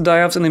for mass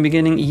die-offs in the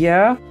beginning.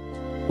 Yeah,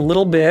 a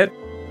little bit.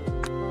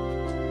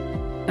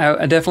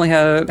 I definitely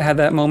had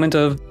that moment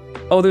of,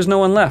 oh, there's no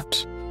one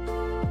left.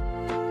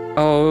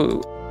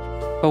 Oh,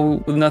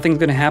 nothing's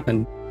gonna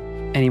happen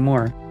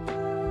anymore.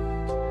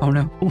 Oh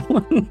no.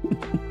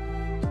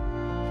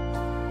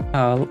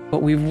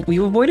 But we've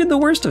avoided the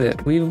worst of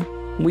it. We've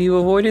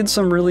avoided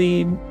some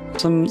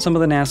of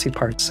the nasty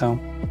parts. So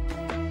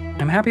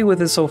I'm happy with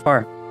this so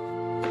far.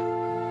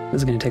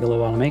 This is gonna take a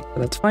little while to make, but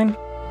that's fine.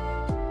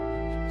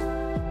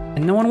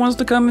 And no one wants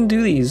to come and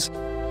do these.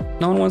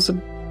 No one wants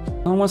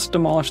to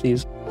demolish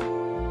these.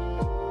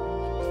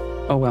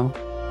 Oh well.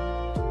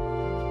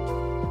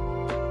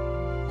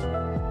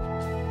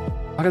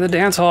 Look at the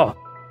dance hall.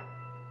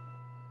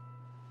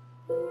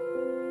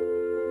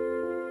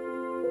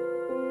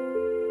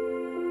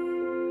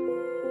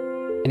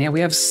 And yeah,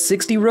 we have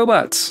 60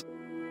 robots.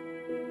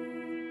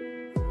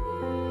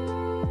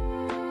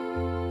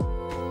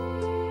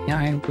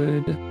 Yeah,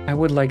 I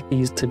would like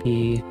these to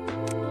be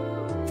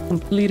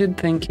completed,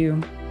 thank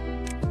you.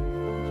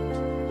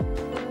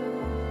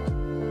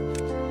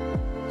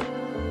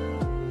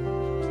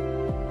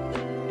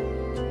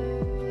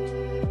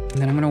 And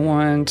then I'm gonna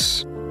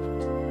want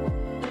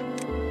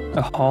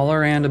a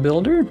hauler and a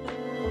builder.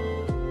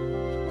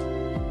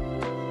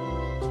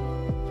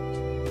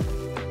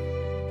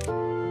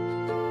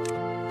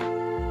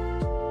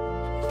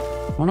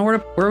 I don't know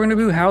where we're gonna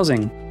do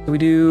housing. Do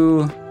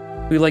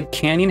we like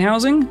canyon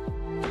housing?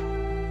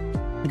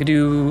 We could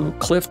do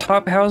cliff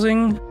top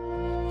housing.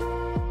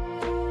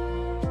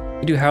 We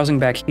could do housing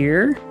back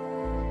here.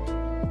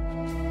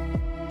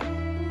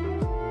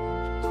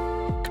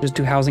 Could just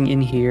do housing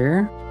in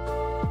here.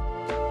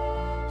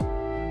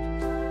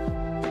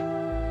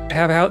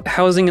 Have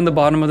housing in the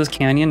bottom of this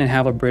canyon and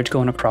have a bridge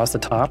going across the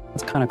top.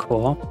 That's kind of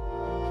cool.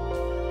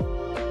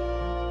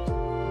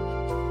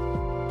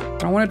 I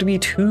don't want it to be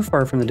too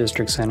far from the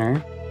district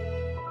center.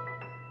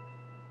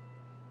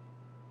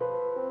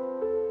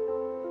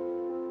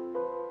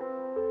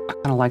 I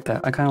kind of like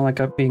that. I kind of like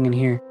being in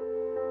here.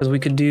 Because we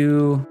could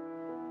do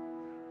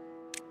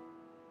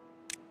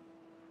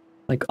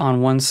like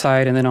on one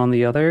side and then on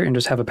the other and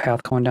just have a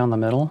path going down the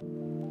middle.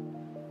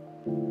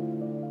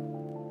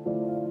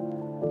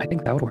 I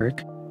think that would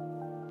work.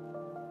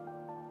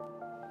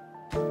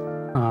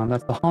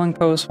 That's the hauling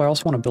post, so I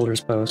also want a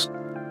builder's post.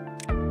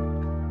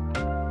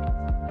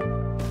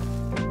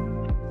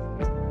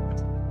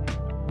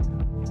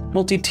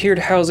 Multi-tiered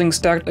housing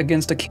stacked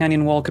against a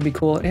canyon wall could be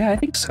cool. Yeah, I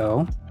think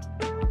so.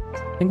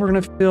 I think we're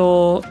gonna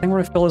fill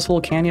this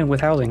whole canyon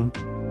with housing.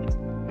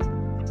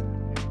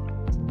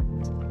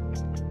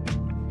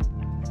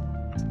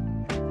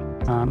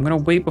 I'm gonna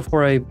wait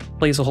before I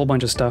place a whole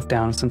bunch of stuff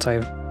down since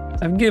I've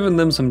given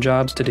them some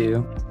jobs to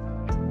do.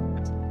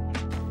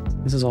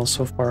 This is all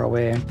so far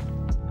away.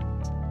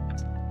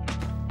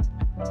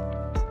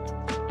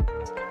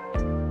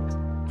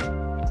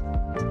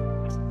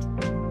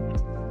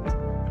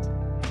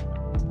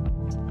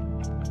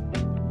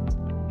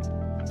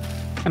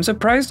 I'm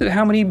surprised at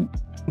how many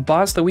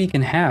bots that we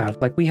can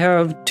have. Like, we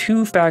have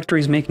 2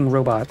 factories making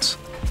robots,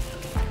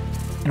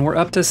 and we're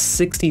up to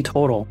 60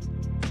 total,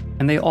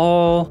 and they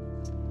all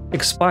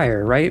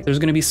expire, right? There's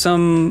going to be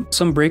some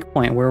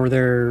breakpoint where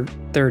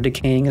they're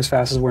decaying as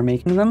fast as we're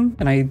making them,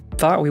 and I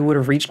thought we would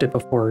have reached it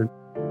before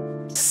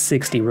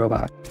 60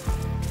 robots.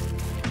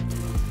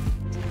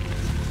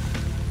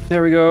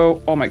 There we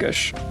go. Oh my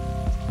gosh.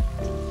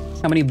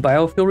 How many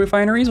biofuel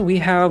refineries? We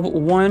have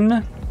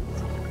one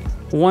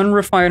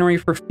refinery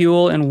for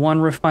fuel and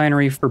 1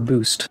 refinery for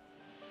boost.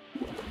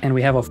 And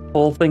we have a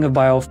full thing of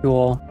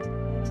biofuel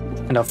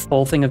and a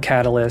full thing of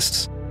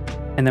catalysts,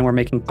 and then we're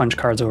making punch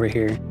cards over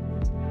here.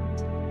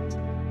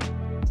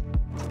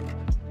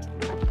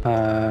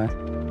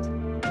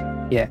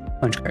 Yeah,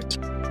 punch cards.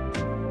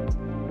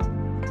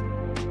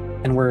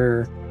 And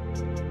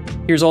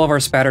here's all of our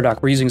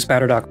spatterdock. We're using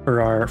spatterdock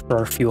for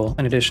our fuel,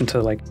 in addition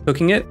to like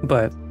cooking it,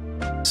 but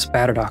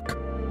spatterdock.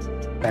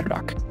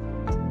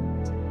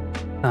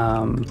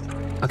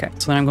 Okay,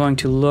 so then I'm going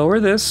to lower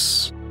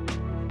this.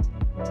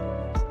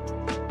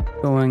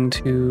 Going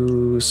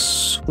to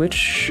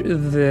switch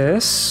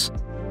this.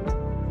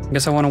 I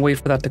guess I want to wait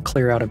for that to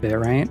clear out a bit,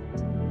 right?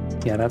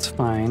 Yeah, that's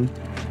fine.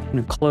 I'm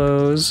gonna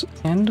close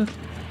and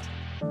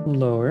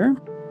lower.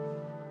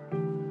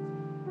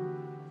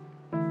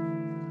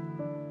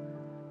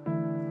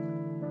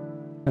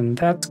 And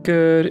that's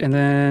good. And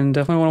then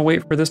definitely want to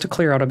wait for this to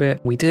clear out a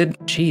bit. We did,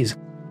 geez,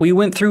 we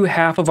went through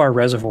half of our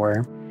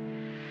reservoir.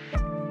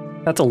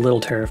 That's a little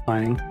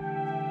terrifying.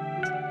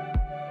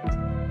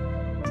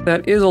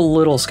 That is a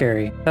little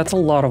scary. That's a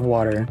lot of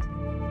water.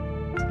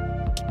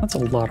 That's a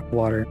lot of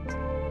water.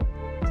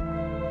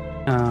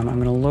 I'm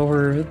gonna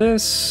lower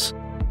this,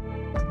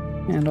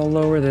 and I'll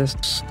lower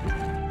this.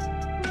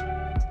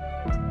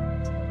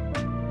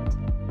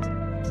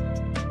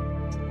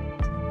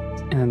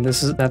 And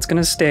that's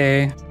gonna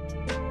stay.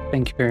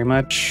 Thank you very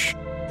much.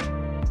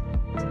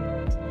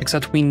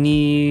 Except we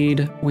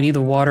need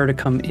the water to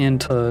come in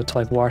to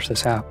like wash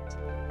this out.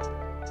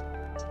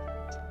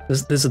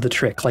 This is the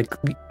trick. Like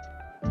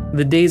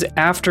the days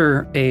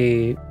after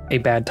a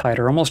bad tide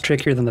are almost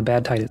trickier than the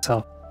bad tide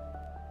itself.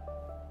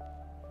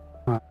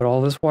 But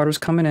all this water's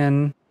coming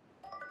in.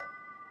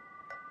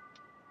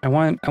 I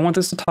want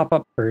this to top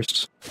up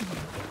first,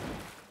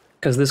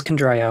 because this can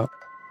dry out.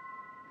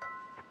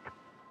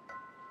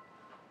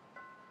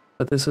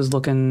 But this is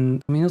looking,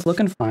 I mean, it's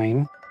looking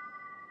fine.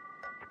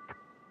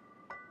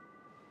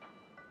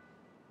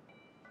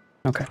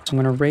 Okay, so I'm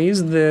gonna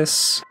raise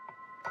this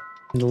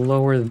and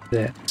lower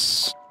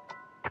this.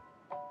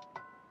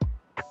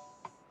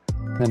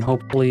 And then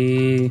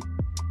hopefully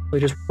we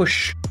just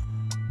push.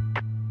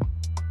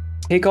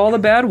 Take all the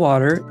bad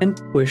water and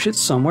push it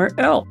somewhere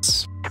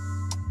else.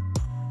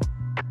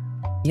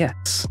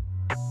 Yes.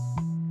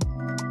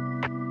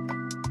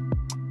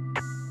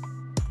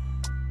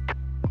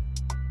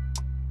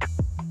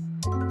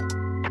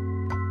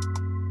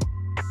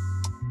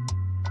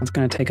 It's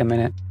gonna take a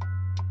minute.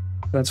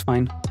 That's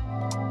fine.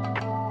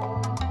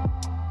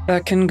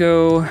 That can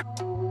go.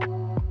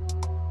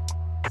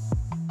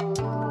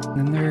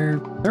 And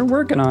they're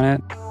working on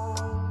it.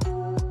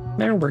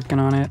 They're working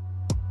on it.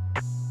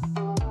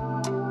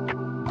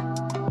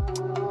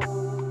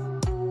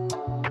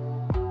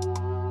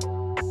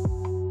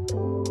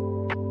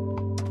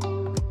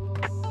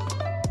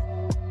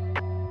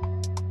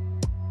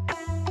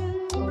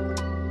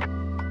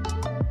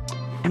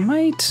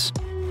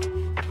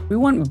 We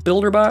want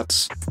builder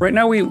bots. Right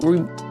now we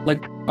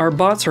like our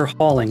bots are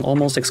hauling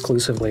almost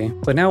exclusively,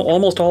 but now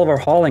almost all of our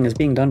hauling is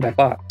being done by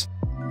bots,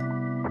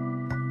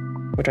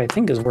 which I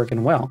think is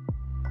working well.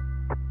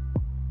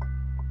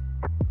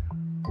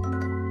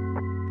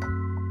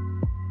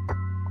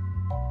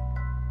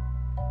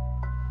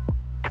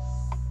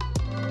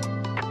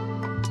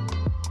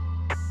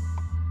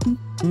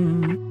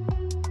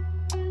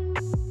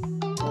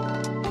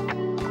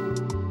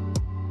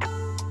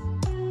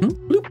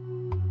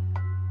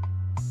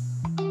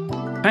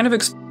 Kind of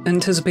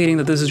anticipating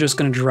that this is just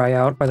going to dry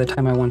out by the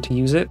time I want to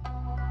use it.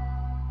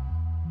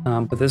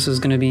 But this is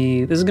going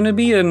to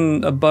be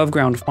an above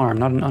ground farm,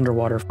 not an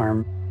underwater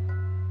farm.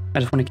 I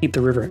just want to keep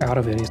the river out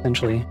of it,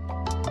 essentially.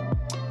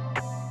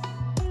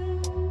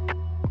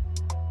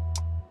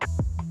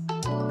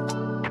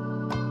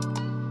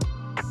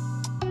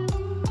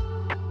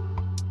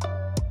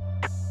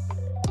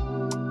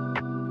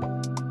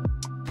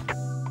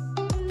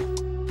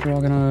 We're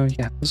all gonna,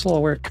 yeah, this will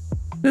all work.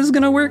 This is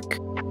gonna work.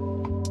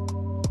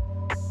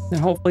 And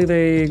hopefully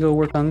they go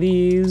work on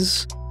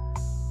these.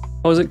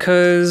 Oh, is it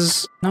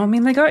because... No, I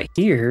mean, they got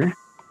here.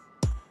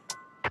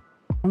 I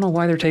don't know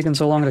why they're taking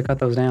so long to cut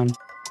those down.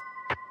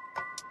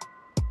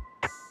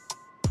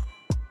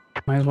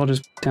 Might as well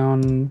just put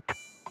down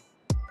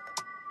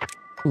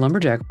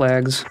lumberjack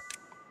flags.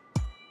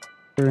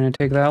 They're gonna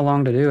take that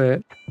long to do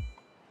it.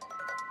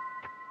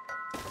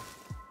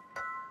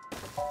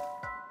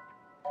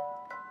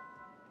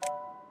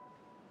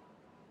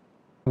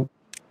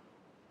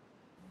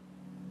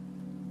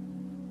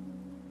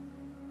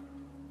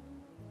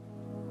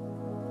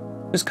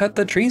 Just cut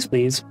the trees,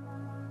 please.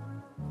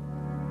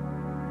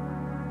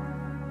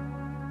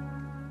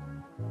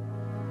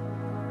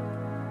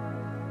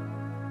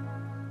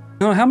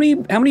 No, how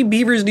many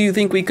beavers do you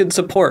think we could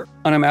support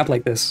on a map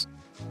like this?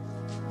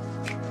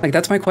 Like,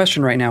 that's my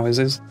question right now,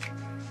 is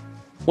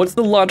what's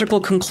the logical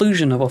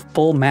conclusion of a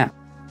full map?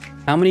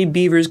 How many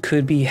beavers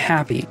could be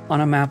happy on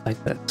a map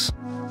like this?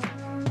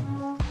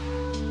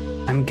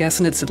 I'm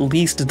guessing it's at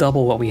least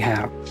double what we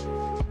have.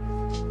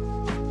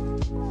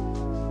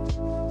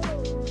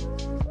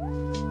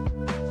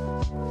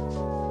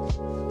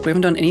 We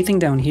haven't done anything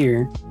down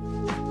here.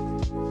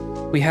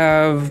 We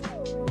have...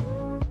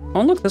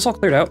 Oh, look, this all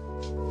cleared out.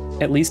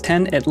 At least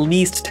 10? At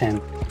least 10.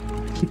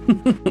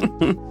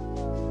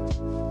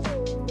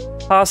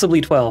 Possibly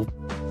 12.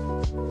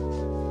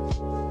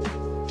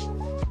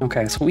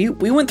 Okay, so we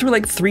went through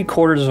like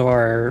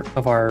 3/4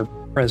 of our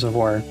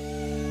reservoir,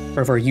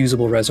 or of our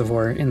usable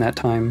reservoir in that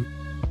time.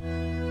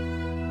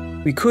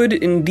 We could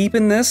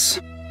deepen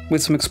this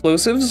with some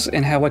explosives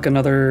and have like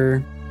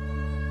another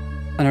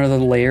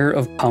layer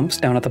of pumps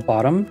down at the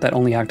bottom that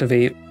only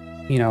activate,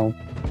 you know,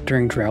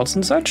 during droughts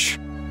and such.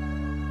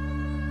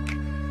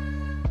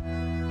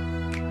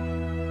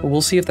 But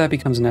we'll see if that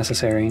becomes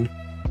necessary.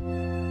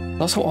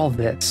 Also all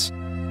this.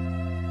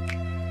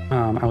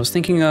 I was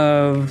thinking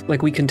of,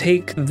 like, we can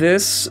take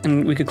this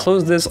and we could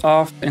close this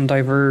off and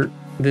divert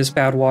this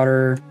bad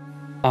water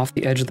off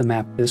the edge of the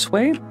map this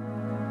way.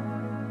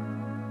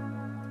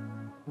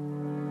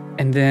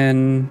 And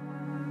then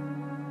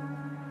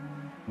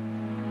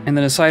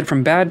aside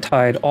from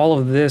Badtide, all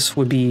of this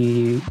would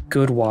be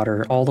good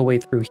water all the way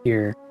through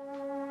here.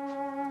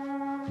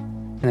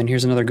 And then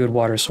here's another good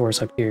water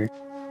source up here.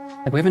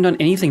 Like, we haven't done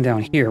anything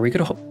down here. We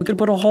could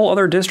put a whole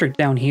other district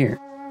down here.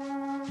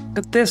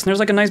 Look at this, and there's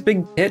like a nice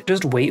big pit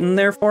just waiting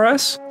there for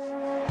us.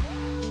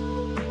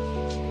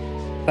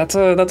 That's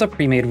a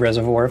pre-made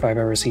reservoir if I've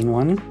ever seen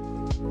one.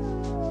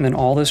 And then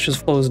all this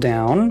just flows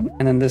down,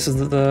 and then this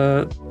is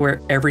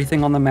where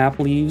everything on the map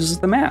leaves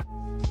the map.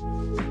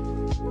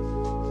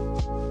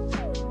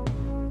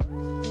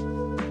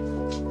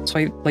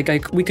 So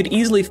we could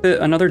easily fit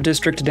another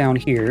district down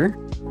here.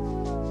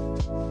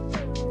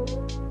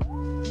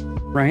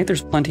 Right,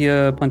 there's plenty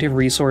of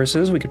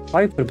resources. We could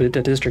probably put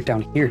a district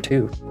down here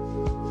too.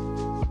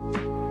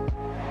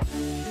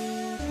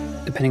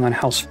 Depending on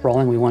how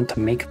sprawling we want to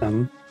make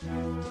them.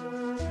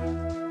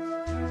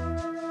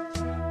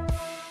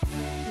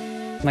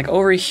 Like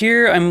over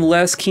here, I'm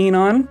less keen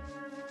on.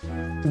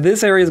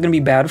 This area is gonna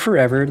be bad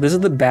forever. This is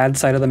the bad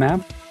side of the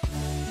map.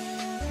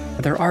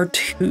 But there are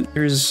two,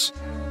 there's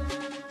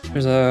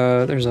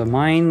a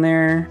mine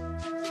there.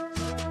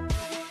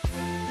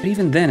 But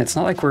even then, it's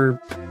not like we're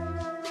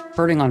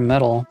hurting on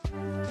metal.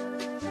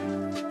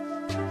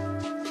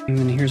 And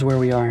then here's where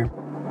we are.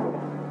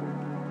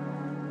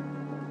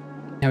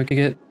 Now we could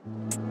get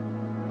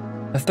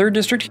a third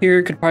district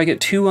here, could probably get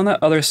two on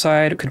the other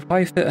side, could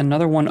probably fit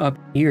another one up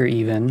here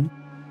even.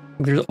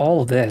 There's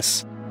all of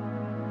this.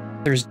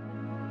 There's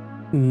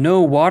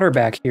no water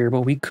back here,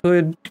 but we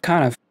could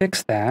kind of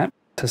fix that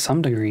to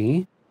some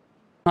degree.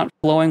 Not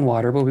flowing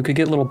water, but we could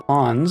get little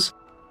ponds.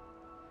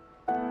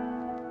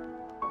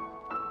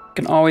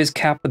 Can always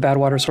cap the bad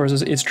water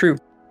sources. It's true.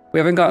 We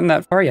haven't gotten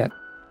that far yet.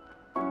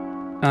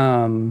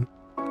 I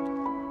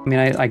mean,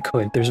 I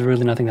could. There's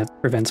really nothing that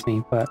prevents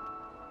me, but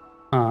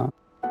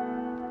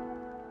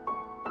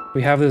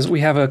we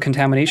have a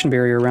contamination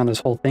barrier around this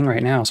whole thing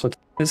right now, so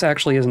this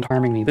actually isn't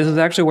harming me. This is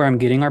actually where I'm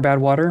getting our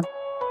bad water,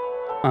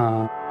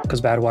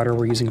 because bad water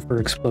we're using for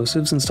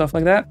explosives and stuff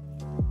like that.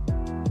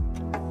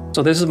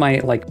 So this is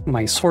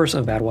my source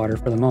of bad water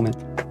for the moment.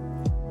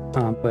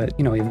 But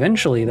you know,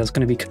 eventually that's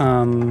going to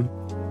become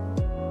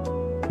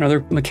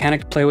another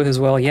mechanic to play with as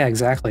well. Yeah,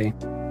 exactly.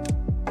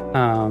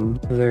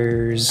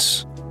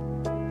 There's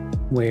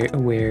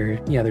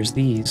there's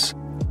these.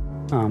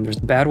 There's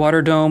the bad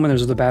water dome and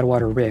there's the bad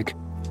water rig,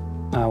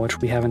 which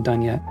we haven't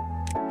done yet.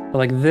 But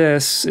like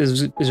this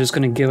is just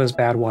going to give us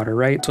bad water,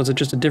 right? So it's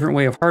just a different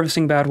way of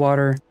harvesting bad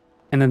water,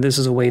 and then this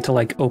is a way to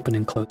like open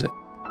and close it.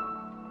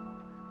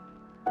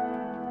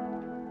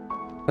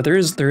 But there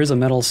is a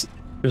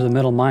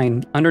metal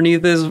mine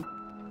underneath this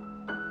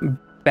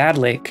bad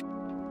lake.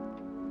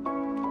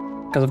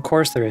 Because of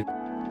course there is.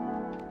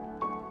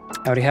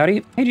 Howdy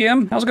howdy. Hey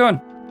GM, how's it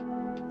going?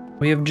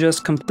 We have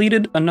just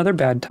completed another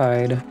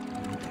Badtide.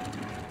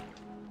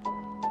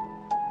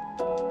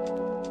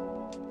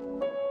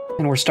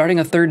 And we're starting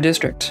a third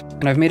district.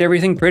 And I've made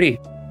everything pretty.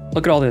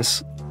 Look at all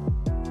this.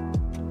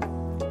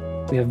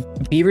 We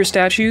have beaver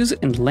statues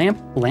and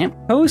lamp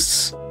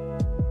posts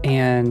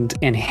and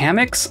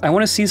hammocks. I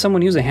want to see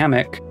someone use a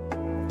hammock.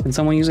 Can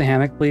someone use a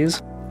hammock,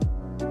 please?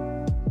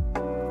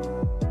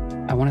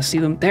 I want to see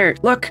them. There,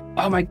 look!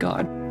 Oh my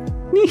god.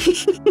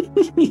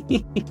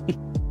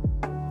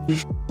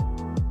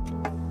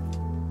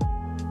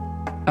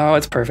 Oh,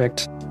 it's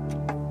perfect.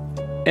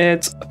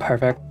 It's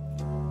perfect.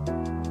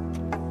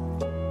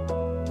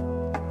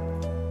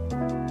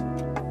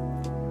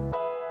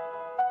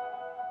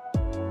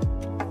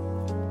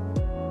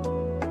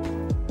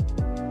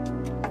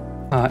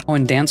 Oh,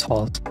 and dance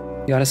halls.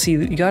 You gotta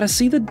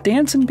see the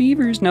dancing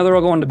beavers. Now they're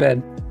all going to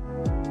bed.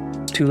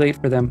 It's too late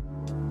for them.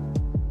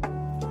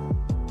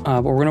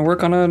 But we're gonna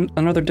work on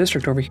another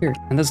district over here.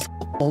 And this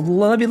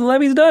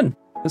levee's done.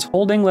 This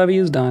whole dang levee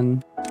is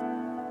done.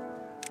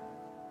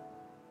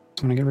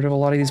 I'm gonna get rid of a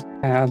lot of these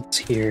paths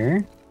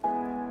here.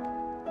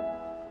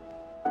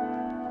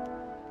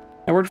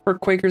 I worked for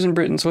Quakers in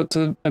Britain, so it's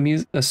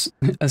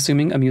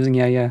assuming amusing.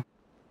 Yeah.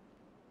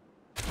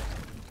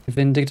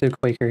 Vindictive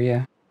Quaker,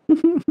 yeah.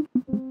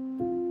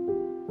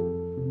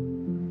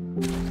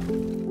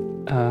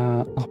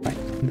 All right.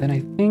 And then I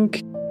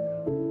think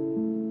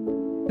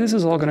this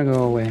is all gonna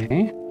go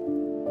away.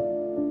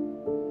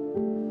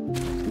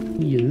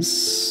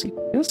 Yes.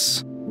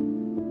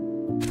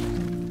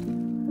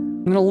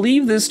 I'm gonna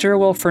leave this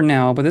stairwell for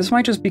now, but this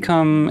might just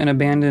become an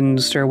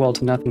abandoned stairwell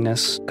to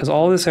nothingness, because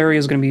all this area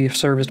is gonna be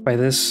serviced by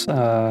this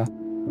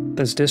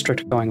this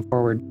district going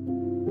forward.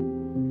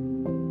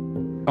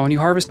 Oh, and you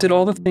harvested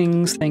all the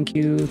things. Thank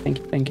you.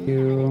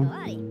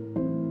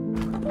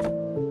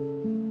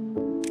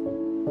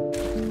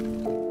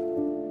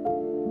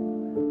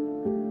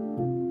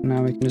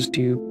 Now we can just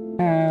do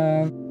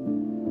path.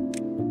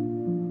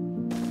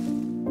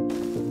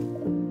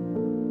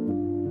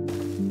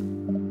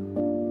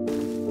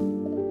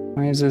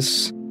 Why is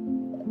this?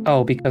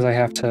 Oh, because I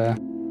have to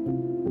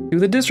do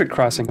the district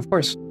crossing, of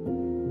course.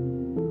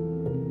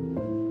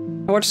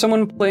 I watched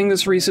someone playing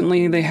this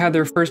recently. They had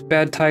their first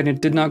Badtide and it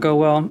did not go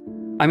well.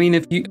 I mean,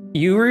 if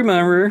you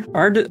remember,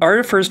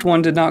 our first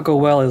one did not go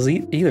well as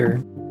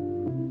either.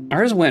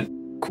 Ours went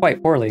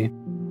quite poorly,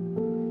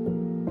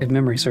 if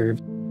memory serves.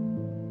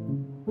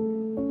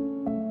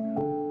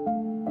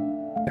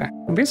 Okay,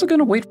 I'm basically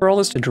gonna wait for all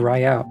this to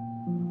dry out.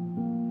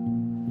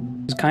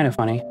 It's kind of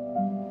funny.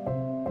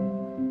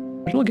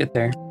 But we'll get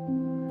there.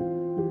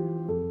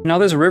 Now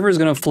this river is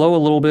gonna flow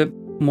a little bit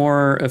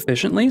more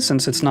efficiently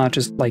since it's not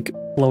just like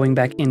flowing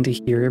back into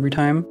here every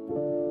time.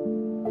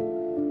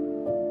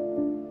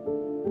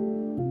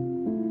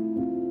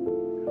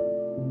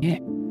 Yeah.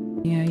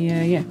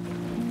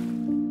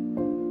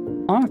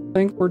 I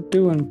think we're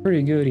doing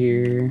pretty good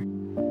here.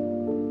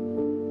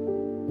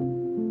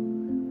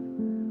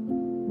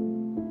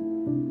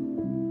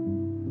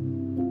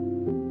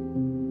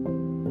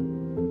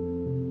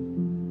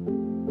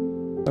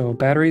 So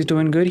battery's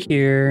doing good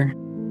here.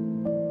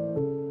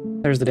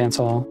 There's the dance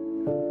hall.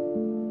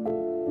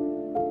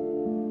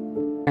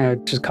 I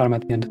just caught him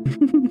at the end.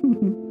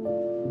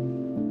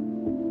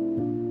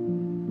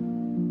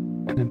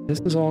 And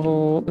this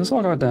all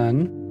got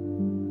done.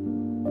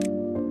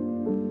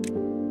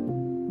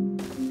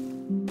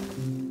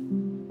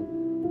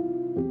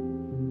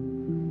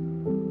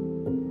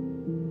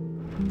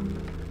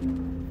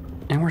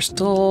 And we're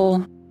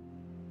still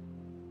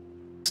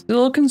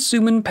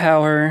consuming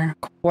power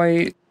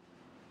quite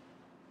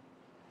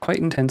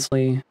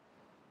intensely.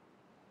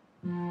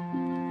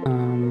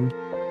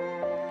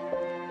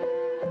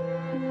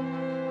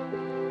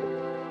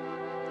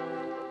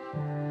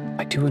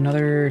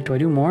 Do I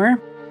do more?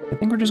 I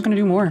think we're just gonna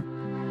do more.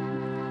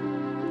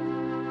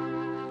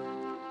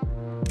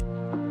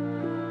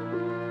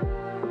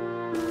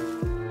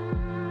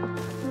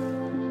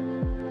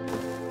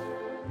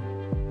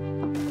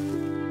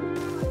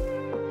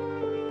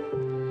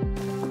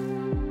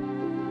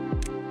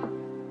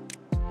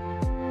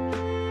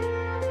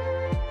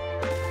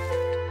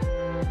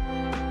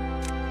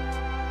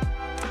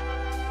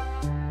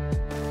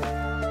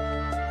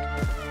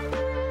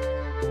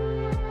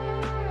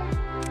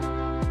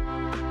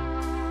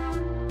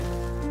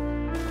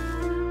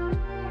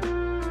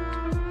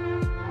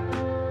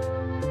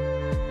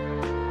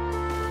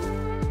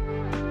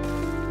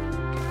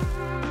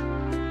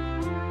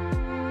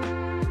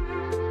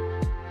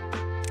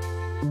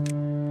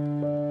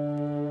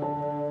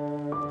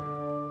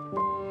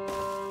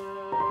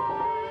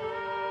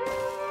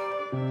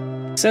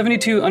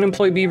 "72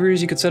 unemployed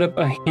beavers, you could set up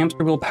a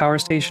hamster wheel power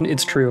station."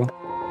 It's true.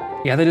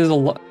 Yeah, that is a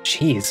lot.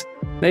 Jeez.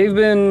 They've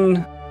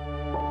been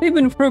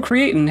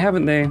procreating,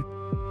 haven't they?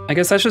 I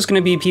guess that's just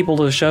gonna be people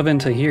to shove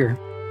into here.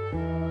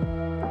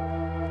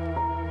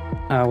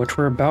 Which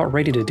we're about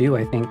ready to do,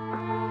 I think.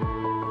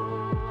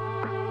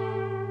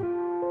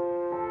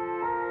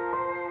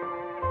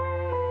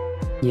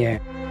 Yeah.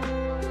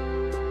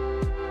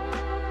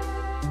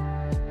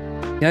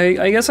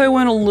 Yeah, I guess I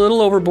went a little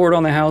overboard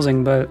on the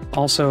housing, but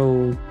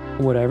also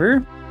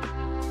whatever.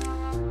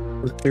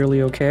 We're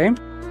clearly okay.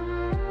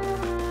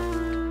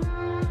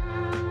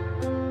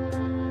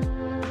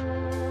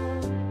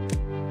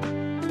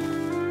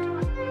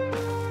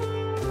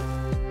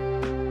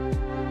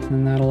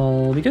 And that'll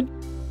all be good.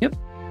 Yep,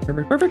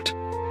 perfect.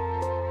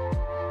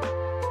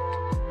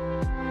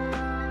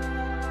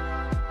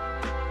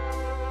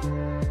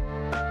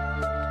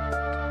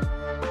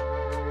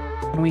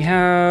 And we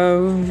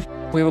have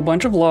a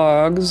bunch of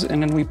logs,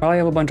 and then we probably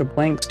have a bunch of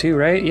planks too,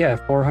 right? Yeah,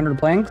 400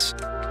 planks.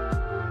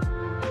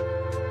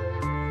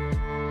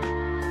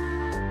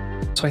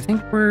 So I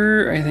think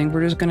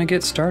we're just gonna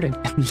get started.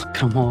 Look at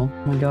them all.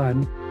 Oh my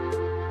god.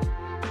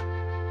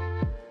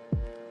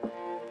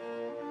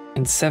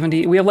 And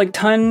 70, we have like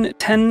 10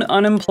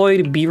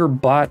 unemployed beaver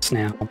bots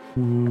now.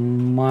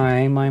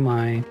 My.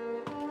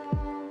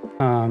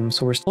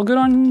 So we're still good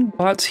on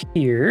bots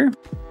here.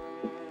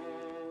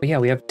 But yeah,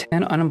 we have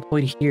 10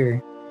 unemployed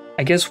here.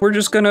 I guess we're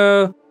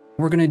gonna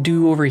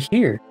do over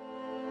here.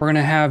 We're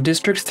gonna have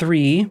District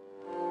 3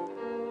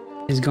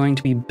 is going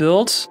to be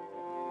built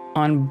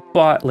on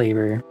bot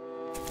labor.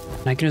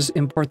 And I can just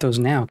import those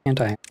now,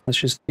 can't I? Let's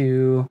just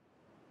do...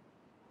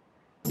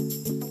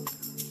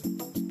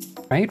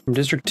 Right, from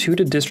District 2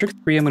 to District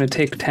 3, I'm gonna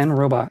take 10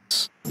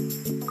 robots.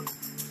 I'm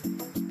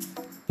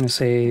gonna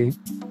say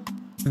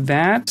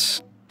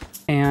that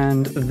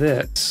and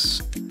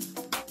this.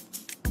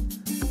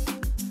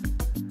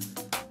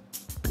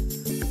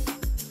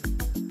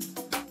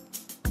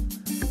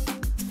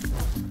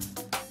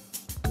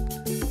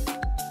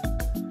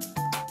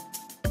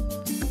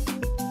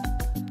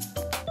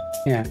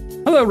 Yeah.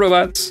 Hello,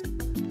 robots.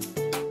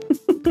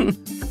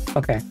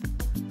 Okay.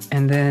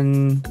 And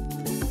then,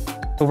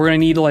 but we're gonna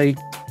need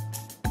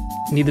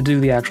to do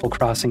the actual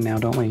crossing now,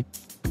 don't we?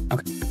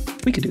 Okay,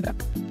 we could do that.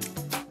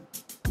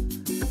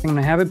 I'm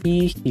gonna have it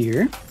be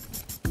here.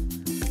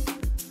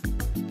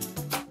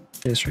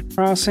 District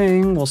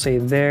crossing, we'll say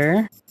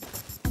there.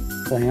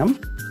 Blam.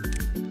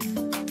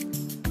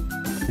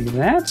 Like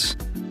that.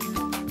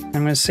 I'm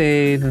gonna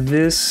say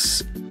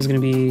this is gonna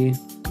be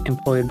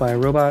employed by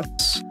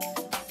robots.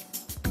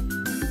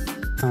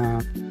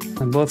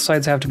 both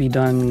sides have to be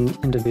done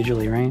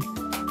individually, right?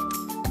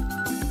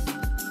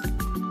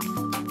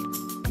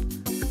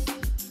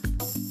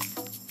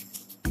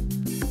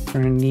 We're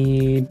gonna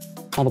need...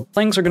 all the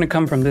planks are gonna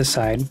come from this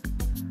side.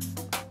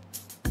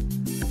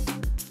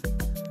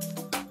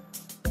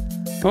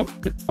 Oh,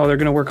 they're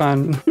gonna work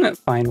on...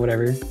 fine,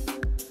 whatever.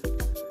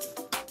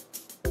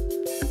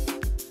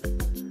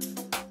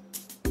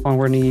 Oh,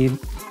 we're gonna need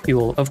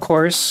fuel. Of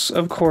course,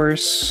 of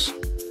course.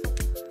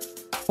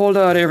 Hold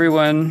on,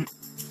 everyone.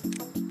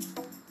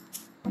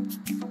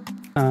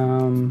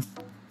 I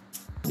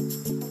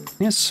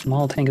guess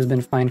small tank has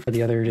been fine for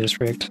the other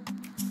district.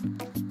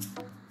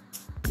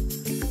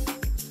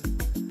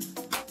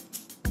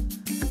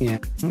 Yeah,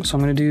 so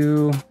I'm gonna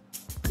do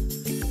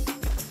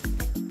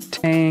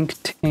tank,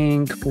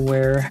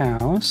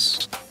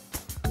 warehouse.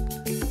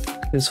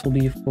 This will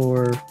be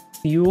for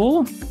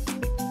fuel.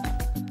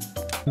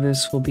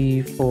 This will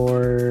be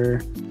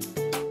for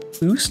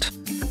boost.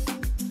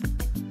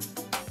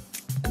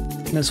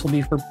 This will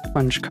be for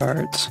punch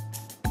cards.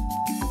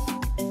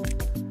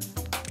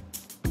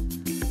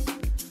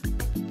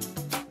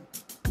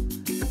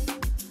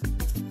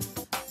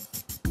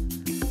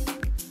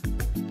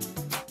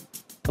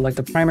 But like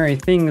the primary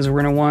things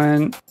we're gonna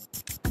want...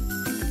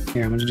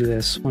 Here, I'm gonna do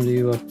this. I'm gonna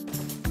do a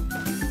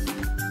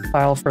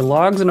pile for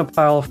logs and a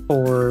pile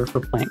for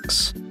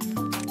planks.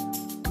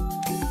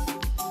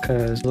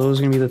 Because those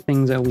are gonna be the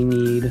things that we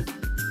need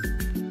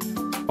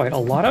quite a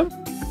lot of.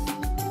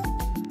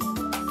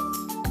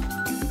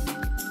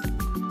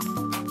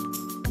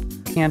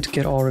 Can't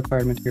get all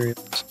required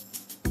materials.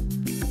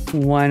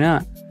 Why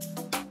not?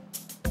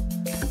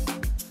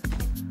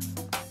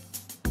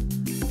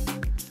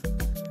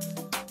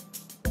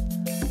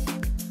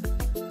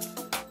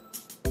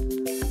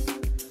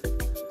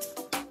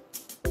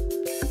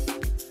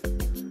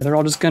 They're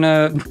all just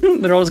gonna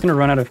they're all just gonna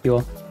run out of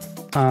fuel.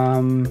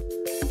 I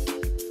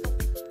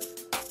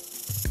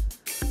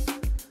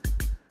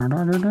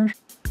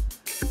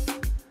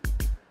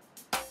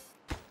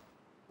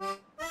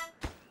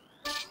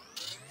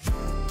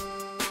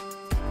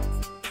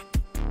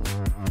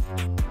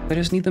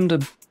just need them to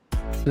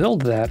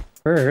build that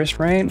first,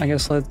 right? I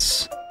guess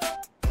let's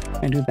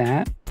do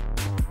that.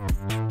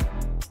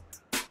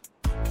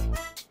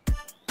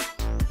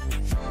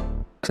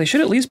 Because they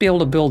should at least be able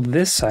to build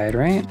this side,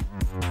 right?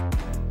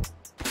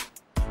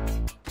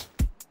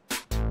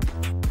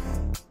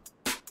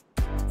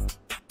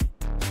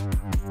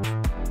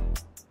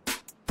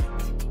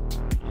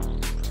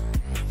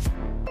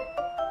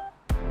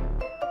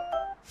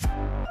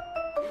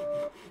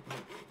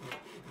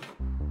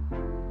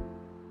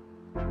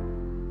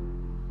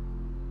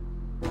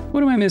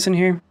 What am I missing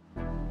here?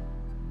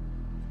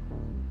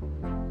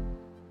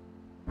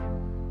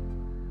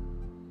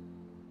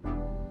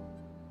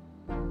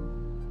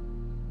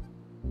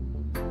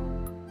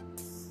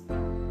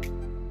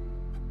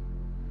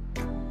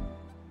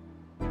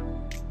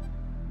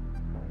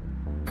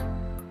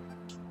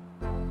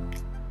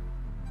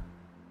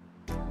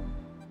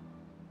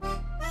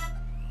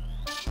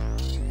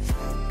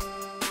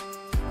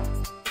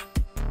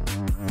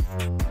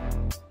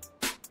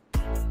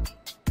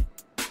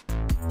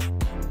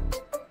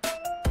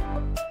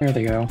 There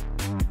they go.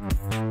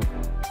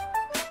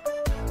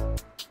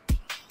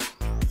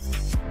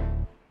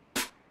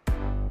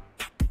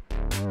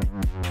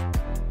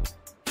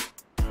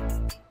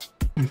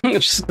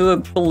 It's just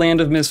the land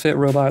of misfit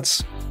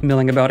robots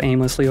milling about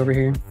aimlessly over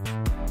here.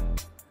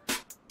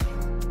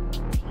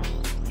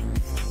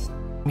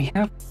 We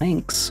have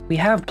planks. We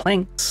have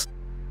planks.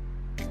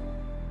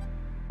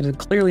 It is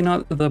clearly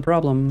not the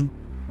problem.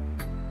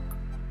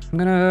 I'm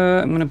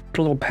gonna put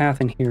a little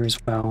path in here as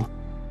well.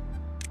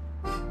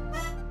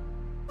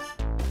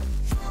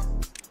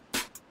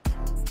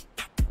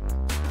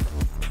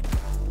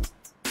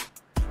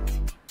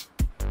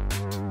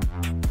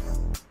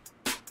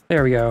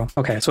 There we go.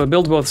 Okay, so it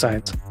builds both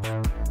sides.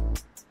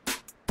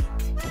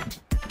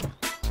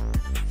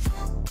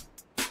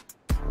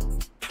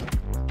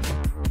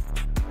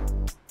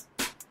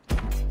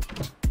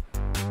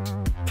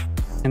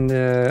 And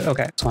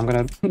okay, so I'm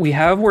gonna... We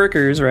have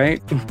workers,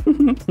 right?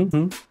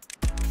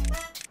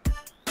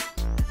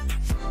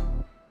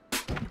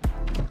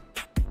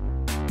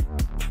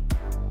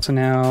 So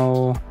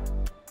now...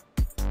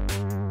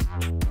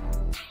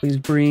 Please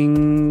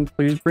bring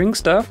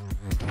stuff.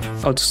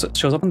 Oh, it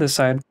shows up on this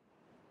side.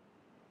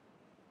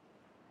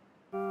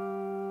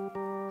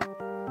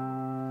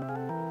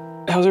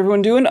 How's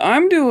everyone doing?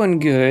 I'm doing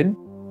good.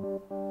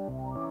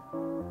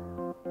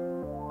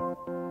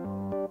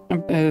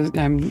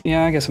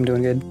 Yeah, I guess I'm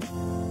doing good.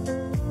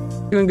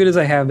 Doing good as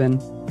I have been.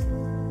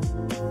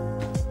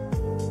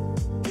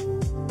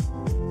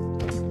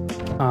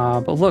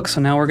 But look, so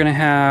now we're gonna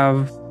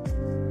have...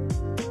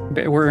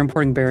 We're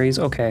importing berries.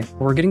 Okay,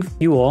 we're getting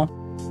fuel.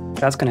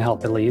 That's gonna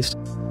help at least.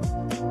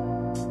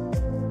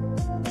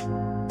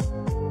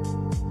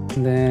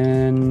 And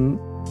then...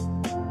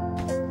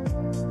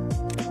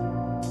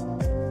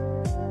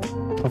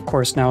 Of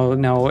course,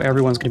 now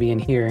everyone's gonna be in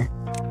here.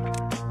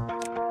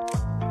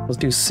 Let's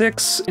do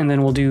 6, and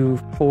then we'll do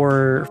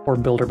four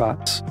builder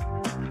bots.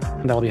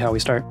 And that'll be how we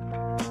start.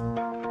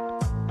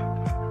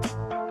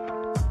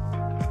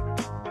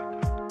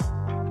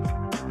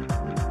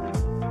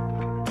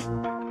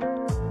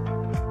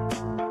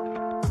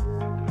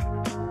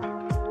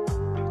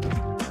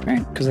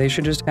 Alright, because they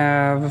should just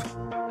have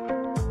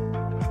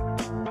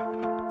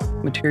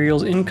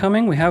materials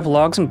incoming. We have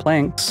logs and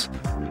planks.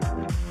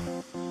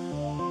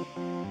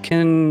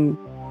 Can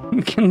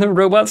the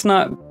robots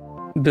not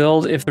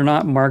build if they're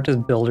not marked as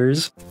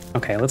builders?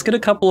 Okay, let's get a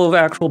couple of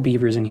actual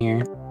beavers in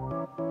here.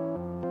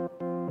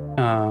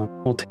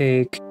 We'll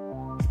take...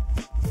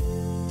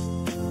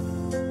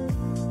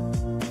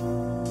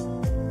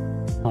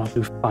 I'll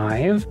do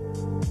 5.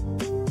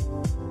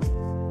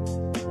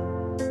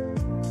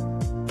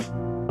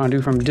 I'll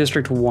do from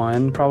District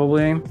 1,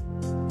 probably.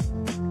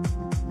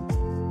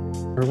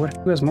 Or what?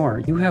 Who has more?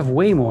 You have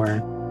way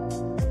more.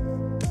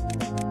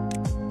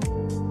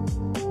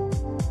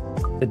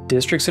 The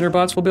District Center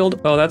bots will build?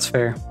 Oh, that's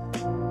fair.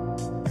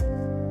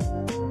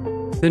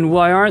 Then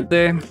why aren't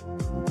they?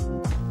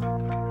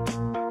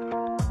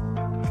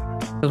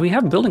 Because we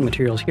have building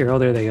materials here. Oh,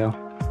 there they go.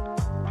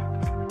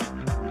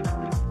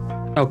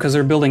 Oh, because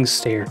they're building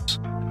stairs.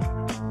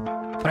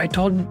 But I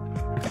told...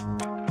 Okay.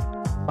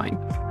 Fine.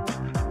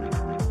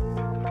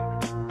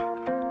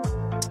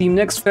 Steam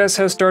Next Fest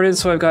has started,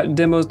 so I've got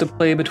demos to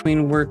play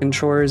between work and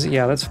chores.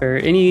 Yeah, that's fair.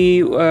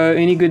 Any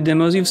good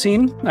demos you've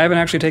seen? I haven't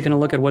actually taken a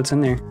look at what's in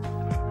there.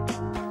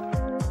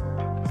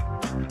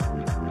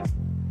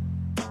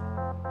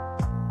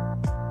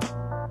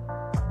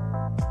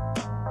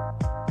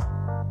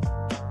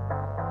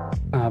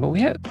 But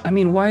we had, I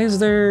mean, why is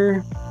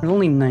there's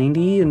only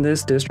 90 in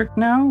this district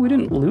now? We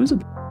didn't lose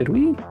it, did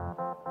we?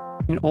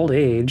 In old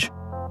age.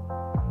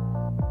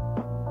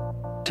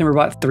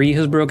 Timberbot 3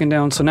 has broken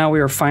down, so now we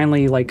are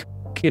finally, like,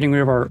 getting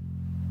rid of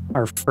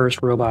our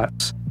first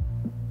robots.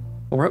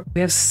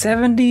 We have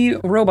 70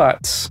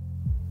 robots.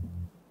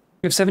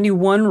 We have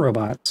 71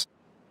 robots.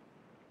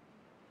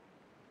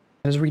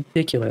 That is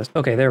ridiculous.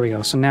 Okay, there we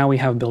go. So now we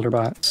have builder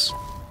bots.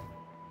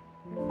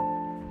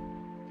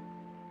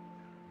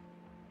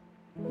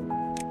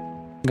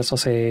 I guess I'll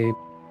say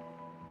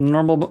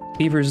normal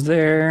beavers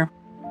there.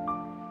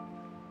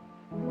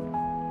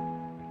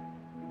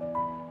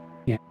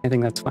 Yeah, I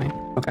think that's fine.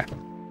 Okay.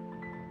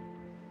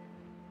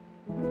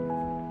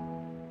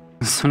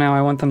 So now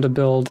I want them to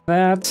build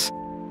that.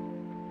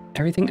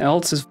 Everything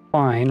else is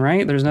fine,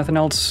 right? There's nothing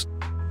else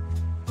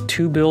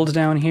to build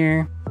down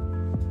here.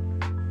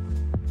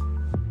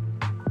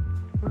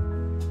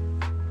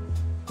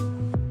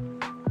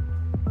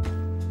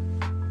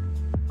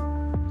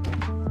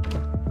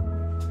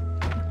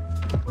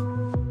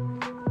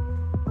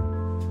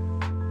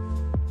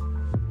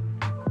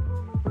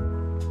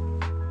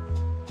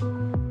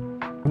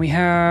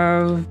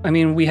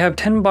 We have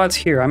 10 bots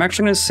here. I'm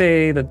actually going to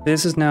say that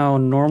this is now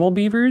normal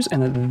beavers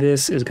and that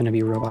this is going to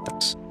be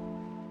robots.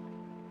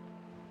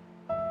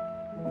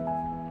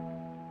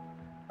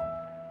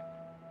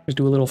 Just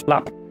do a little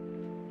flop.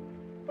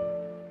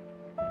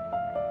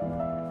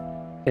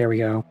 There we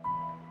go.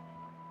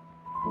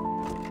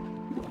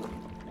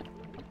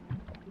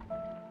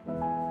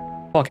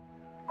 Okay.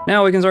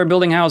 Now we can start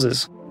building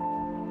houses.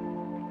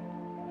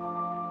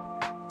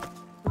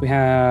 We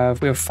have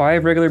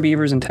 5 regular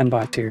beavers and 10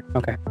 bots here.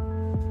 Okay.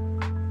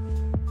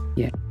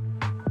 Yeah.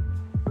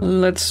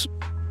 Let's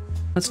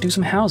do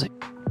some housing.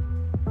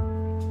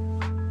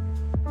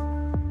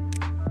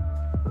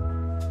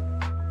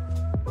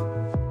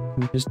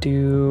 Just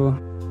do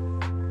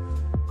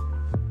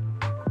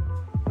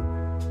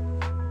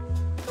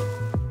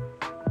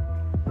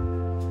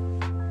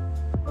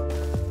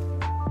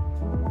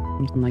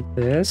something like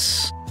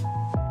this.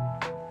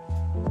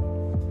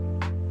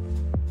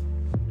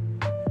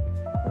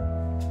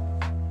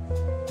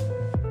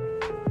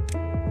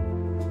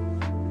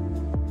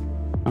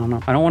 I don't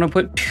know. I don't want to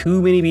put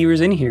too many beavers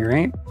in here,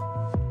 right?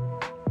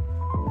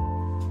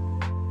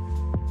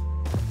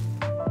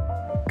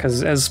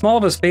 Because as small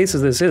of a space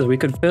as this is, we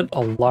could fit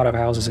a lot of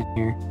houses in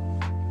here.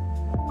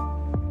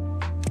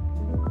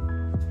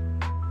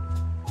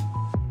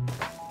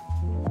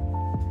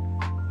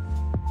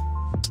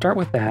 Start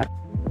with that.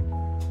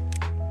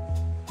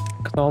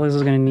 Because all this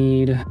is going to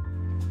need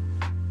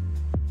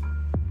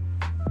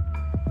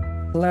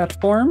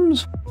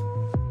platforms.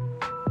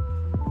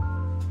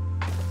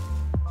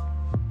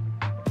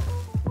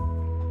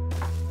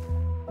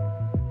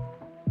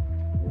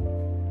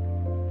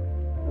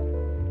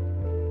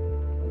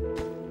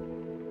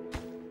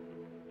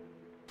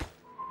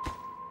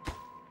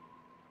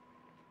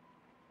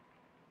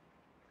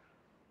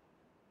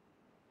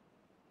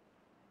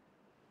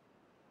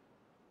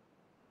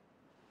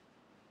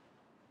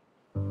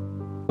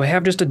 Do I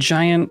have just a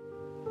giant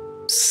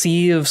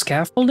sea of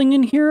scaffolding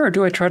in here, or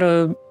do I try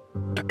to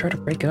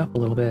break it up a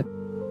little bit?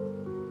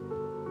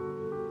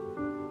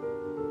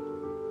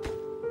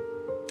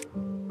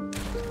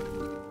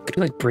 Could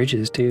do like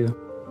bridges too.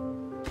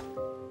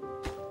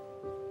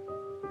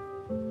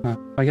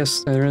 I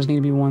guess there does need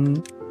to be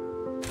one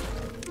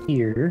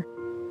here.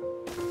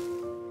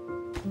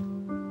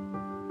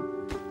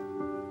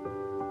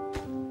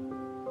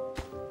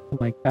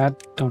 like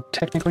that don't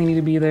technically need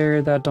to be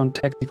there, that don't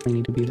technically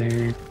need to be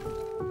there.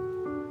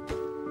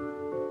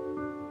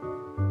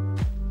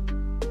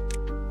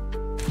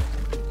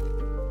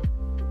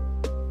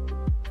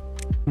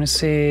 I'm gonna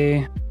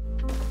say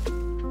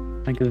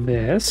like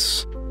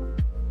this.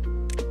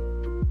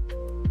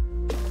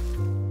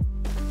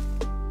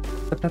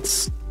 But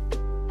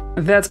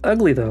that's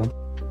ugly though.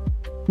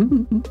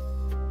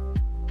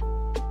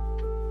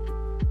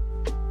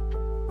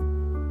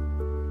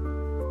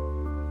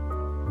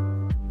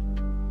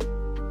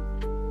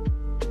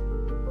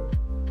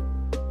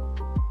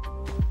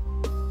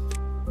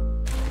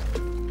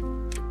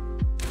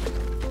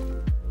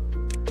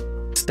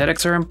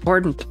 Aesthetics are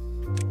important.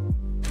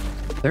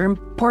 They're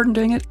important,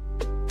 dang it.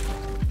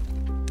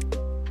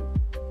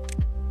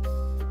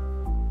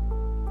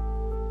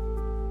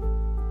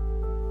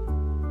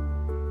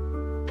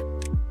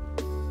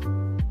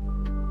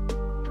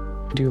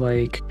 Do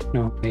like,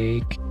 no,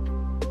 make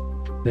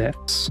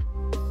this.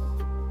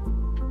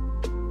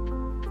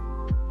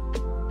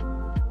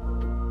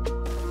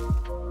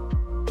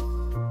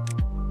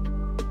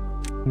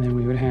 And then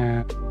we would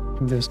have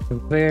this go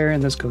there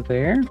and this go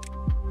there.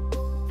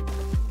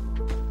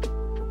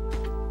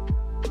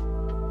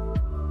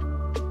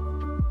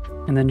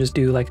 And then just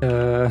do like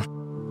a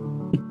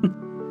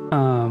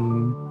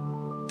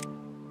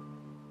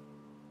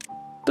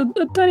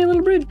a tiny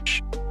little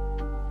bridge.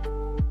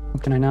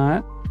 Can I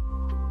not?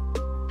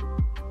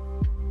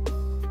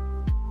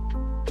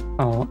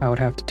 Oh, I would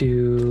have to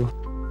do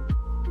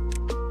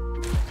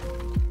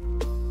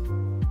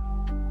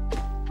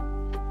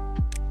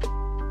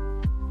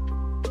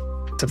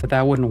except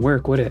that wouldn't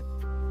work, would it?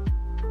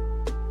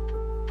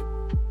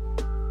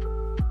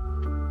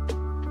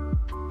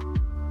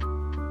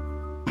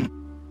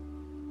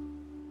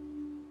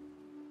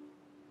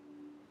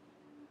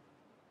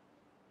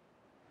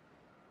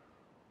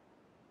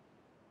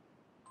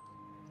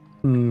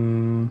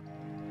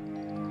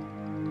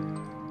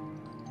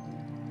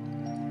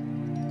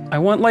 I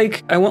want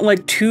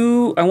like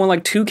two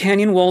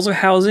canyon walls of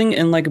housing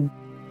and like a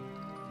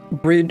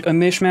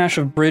mishmash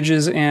of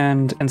bridges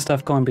and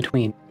stuff going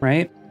between,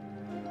 right?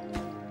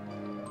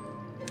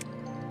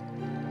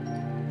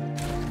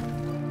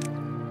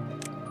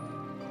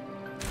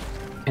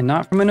 And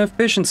not from an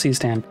efficiency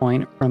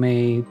standpoint, from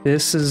a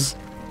this is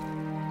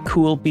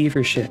cool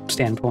beaver shit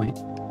standpoint.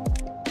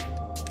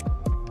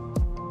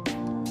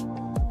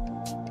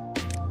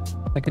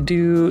 I could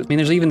do, I mean,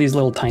 there's even these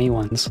little tiny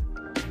ones.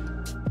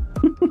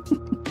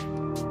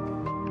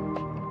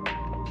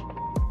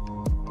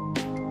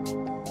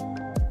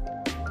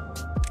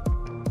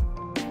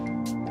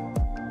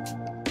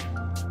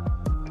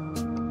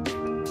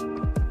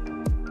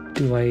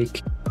 Do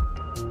like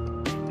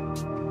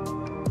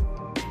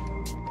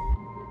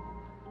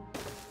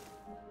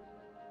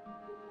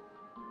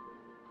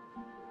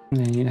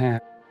and then you'd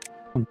have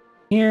one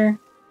here.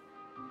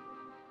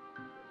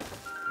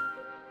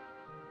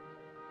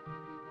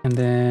 And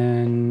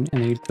then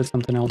you'd put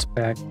something else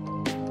back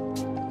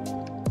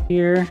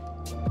here.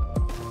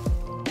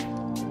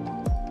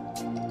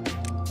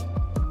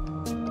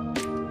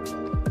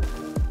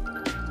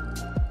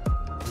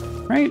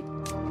 Right?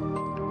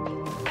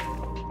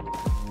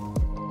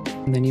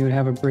 And then you would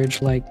have a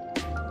bridge like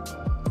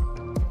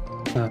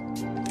that.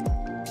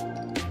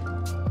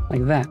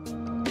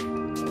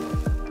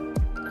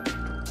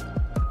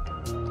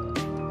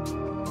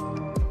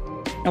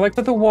 I like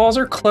that the walls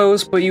are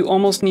close, but you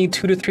almost need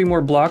 2 to 3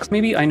 more blocks,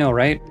 maybe? I know,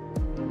 right?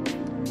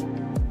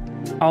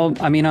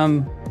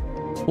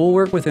 We'll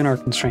work within our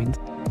constraints.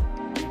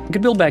 We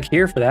could build back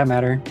here for that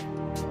matter.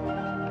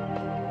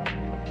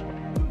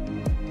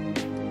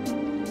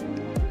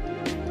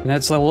 And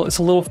it's a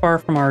little far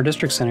from our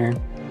district center.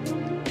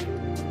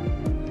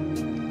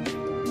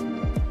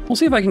 We'll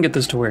see if I can get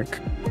this to work.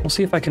 We'll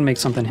see if I can make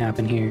something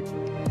happen here.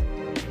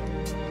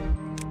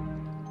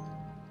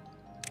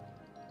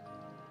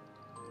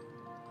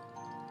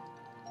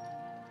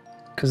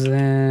 Because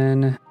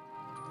then...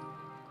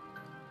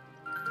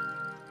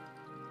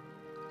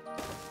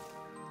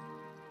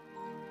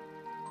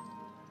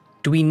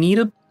 Do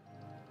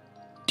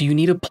you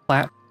need a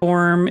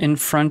platform in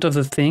front of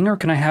the thing, or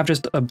can I have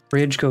just a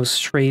bridge go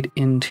straight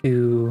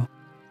into...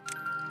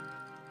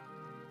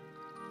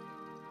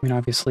 I mean,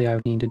 obviously I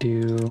would need to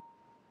do...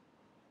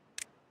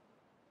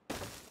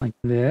 like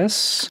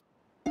this.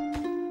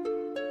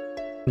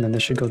 And then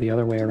this should go the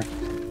other way around.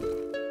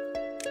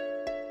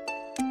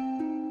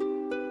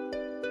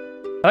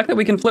 I like that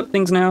we can flip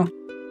things now.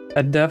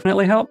 That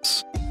definitely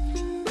helps.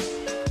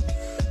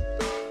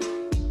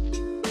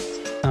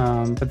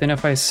 But then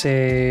if I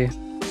say...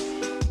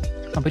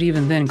 Oh, but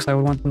even then, because I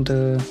would want them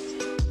to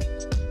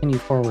continue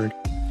forward.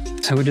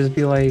 So it would just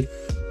be like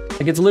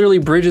it's literally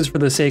bridges for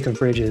the sake of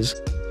bridges.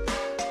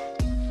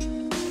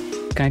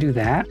 Can I do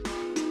that?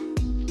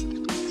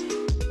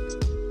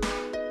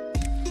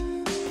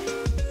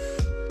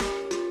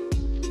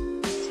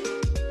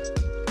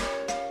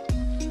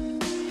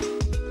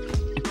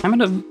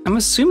 I'm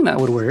assuming that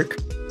would work.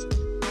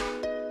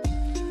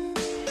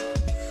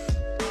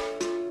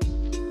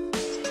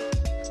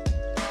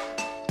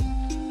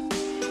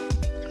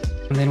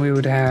 And then we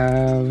would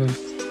have,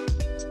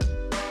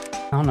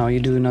 I don't know, you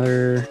do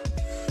another.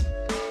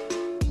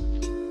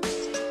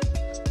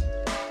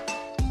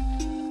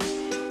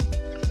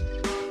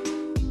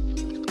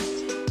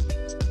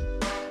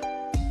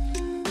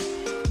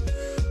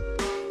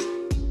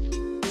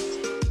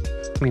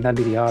 I mean, that'd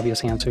be the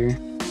obvious answer.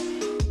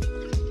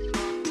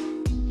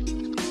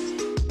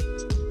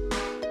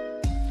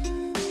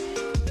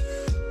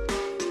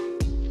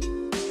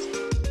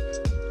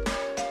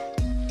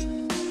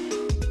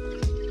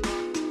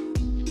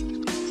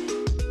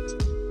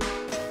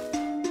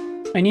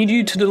 I need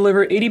you to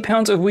deliver 80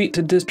 pounds of wheat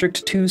to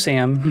District 2,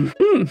 Sam.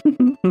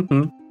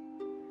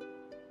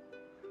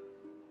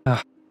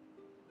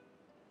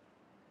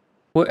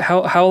 What?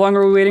 How long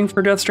are we waiting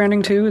for Death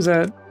Stranding 2? Is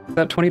that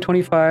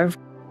 2025?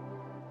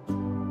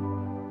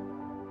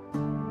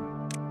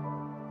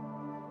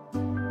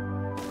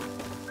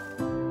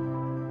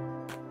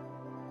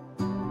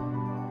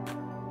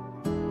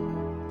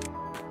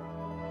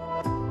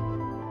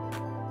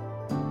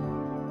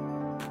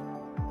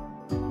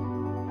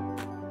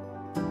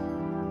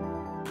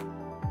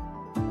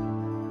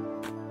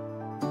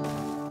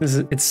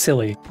 It's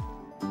silly,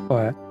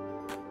 but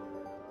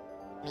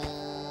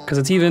because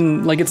it's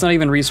even like it's not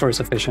even resource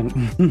efficient.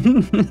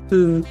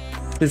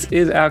 This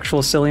is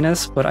actual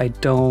silliness, but I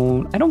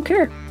don't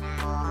care.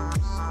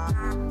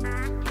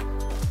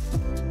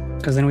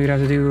 Because then we'd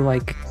have to do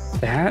like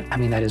that. I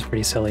mean, that is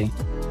pretty silly.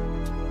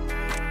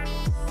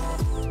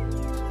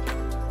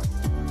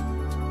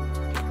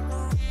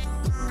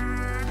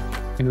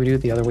 Maybe we do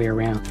it the other way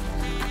around.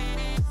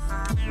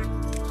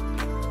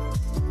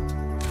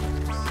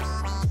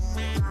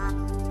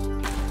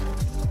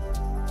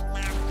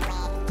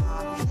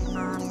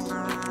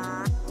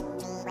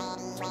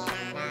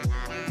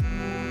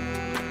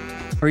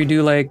 Or we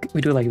do like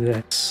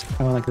this.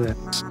 I want like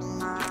this.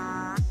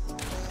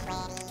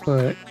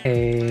 Put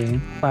a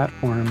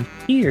platform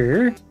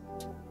here,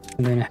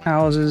 and then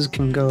houses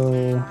can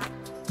go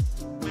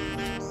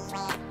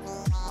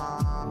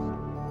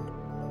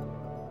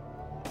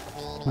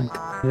like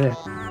this.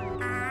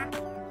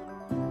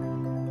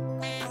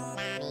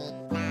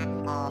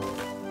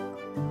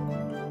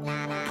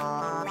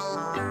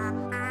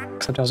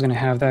 Except I was gonna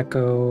have that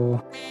go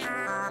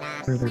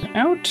further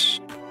out.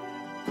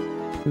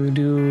 We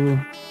do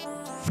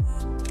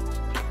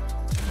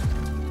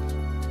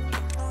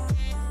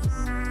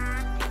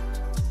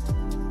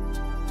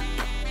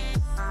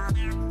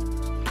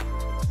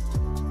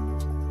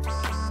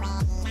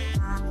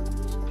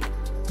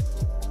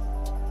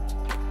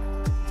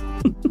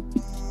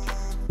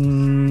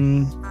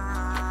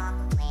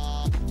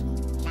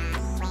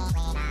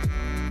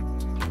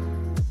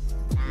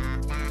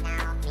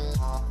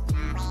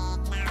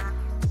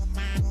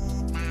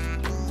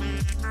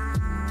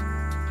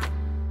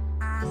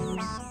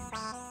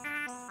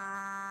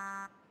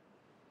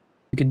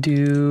we could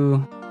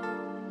do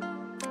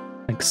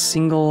like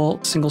single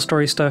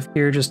story stuff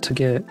here just to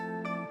get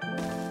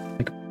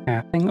like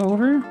pathing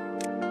over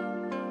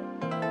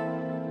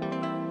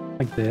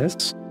like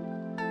this.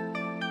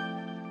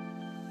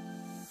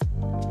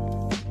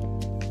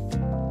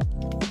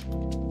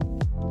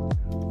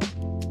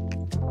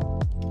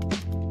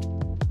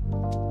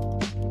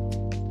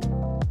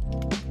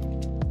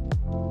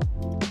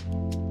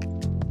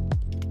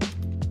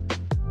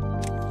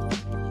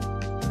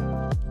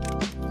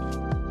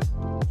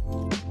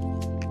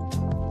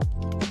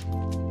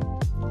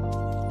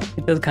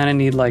 It does kind of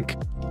need like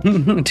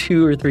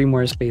 2 or 3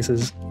 more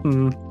spaces.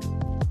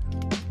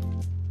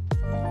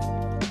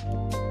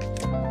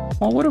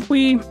 Well, what if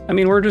we, I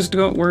mean, I'm just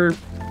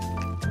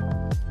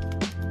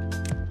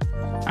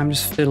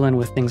fiddling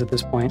with things at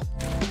this point.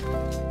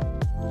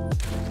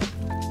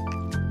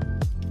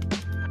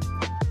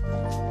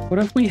 What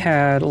if we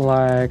had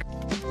like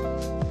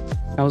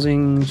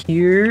housing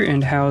here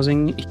and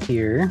housing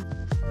here?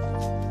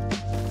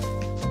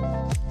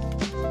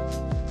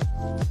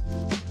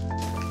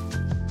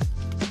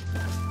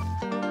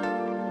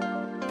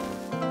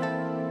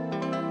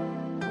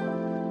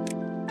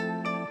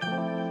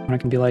 I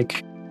can be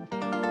like,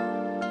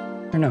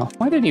 or no,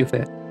 why didn't you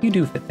fit? You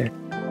do fit there.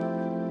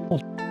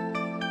 Hold.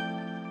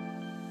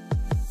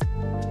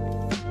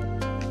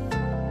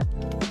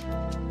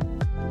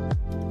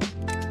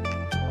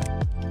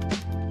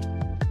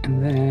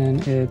 And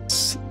then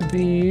it's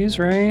these,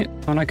 right?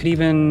 And I could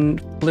even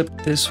flip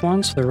this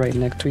one so they're right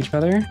next to each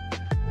other.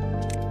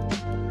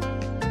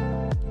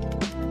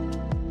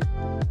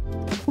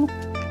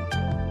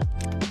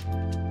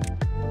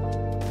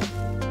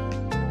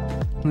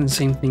 And the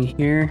same thing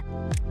here.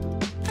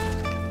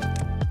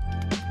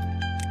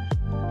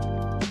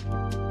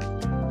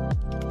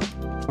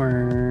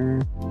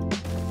 Or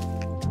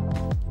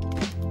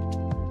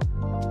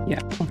yeah.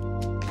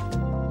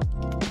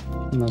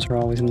 And those are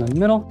always in the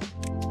middle.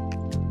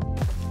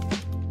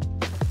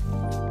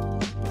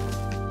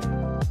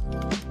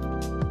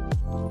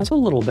 That's a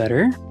little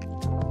better.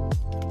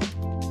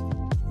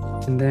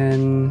 And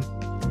then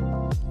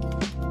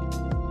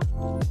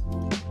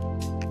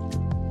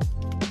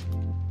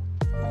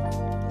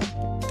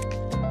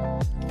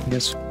I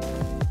guess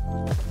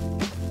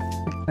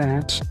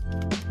that.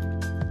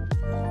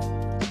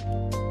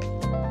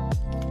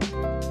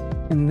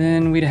 And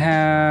then we'd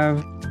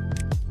have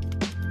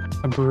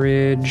a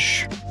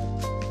bridge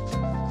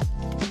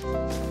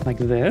like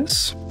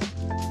this.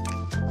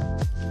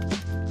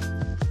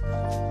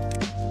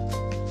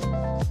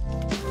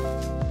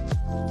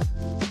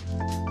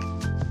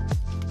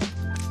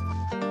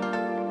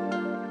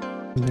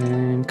 And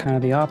then kind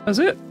of the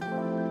opposite.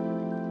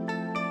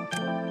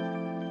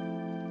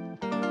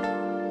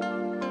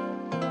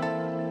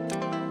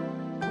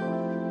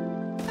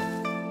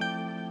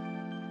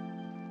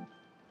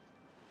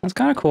 That's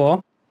kind of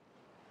cool.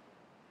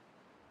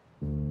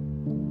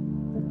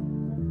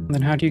 And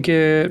then how do you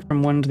get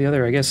from one to the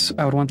other? I guess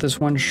I would want this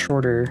one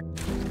shorter.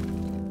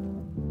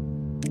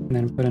 And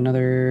then put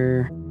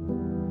another...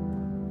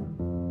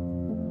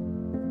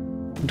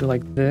 do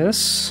like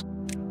this.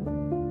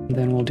 And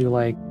then we'll do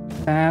like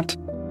that.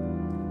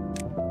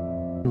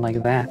 And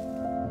like that.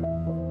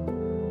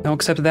 No,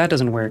 except that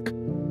doesn't work.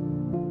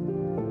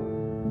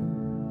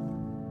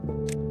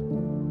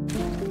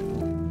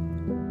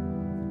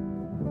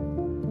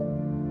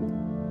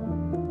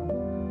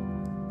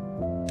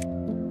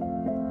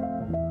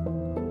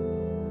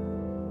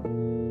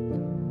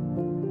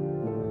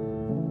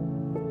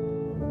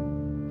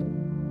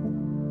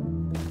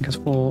 I guess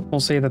we'll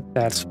say that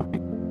that's fine.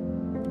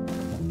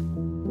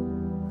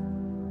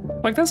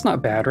 Like, that's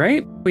not bad,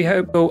 right? We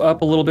go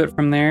up a little bit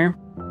from there.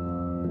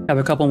 Have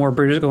a couple more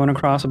bridges going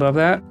across above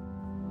that.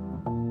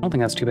 I don't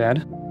think that's too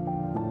bad.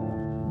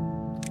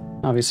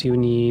 Obviously, you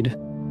need,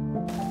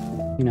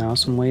 you know,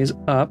 some ways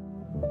up.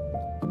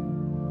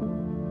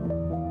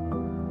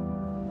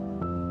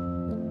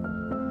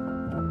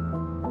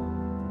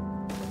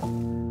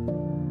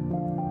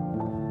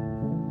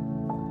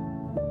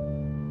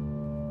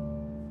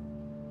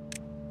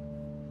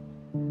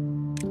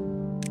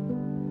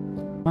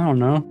 I don't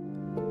know.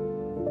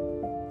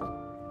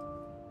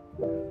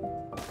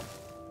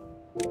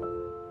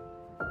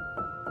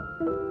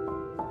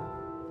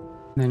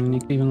 Then you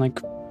could even like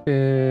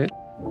fit.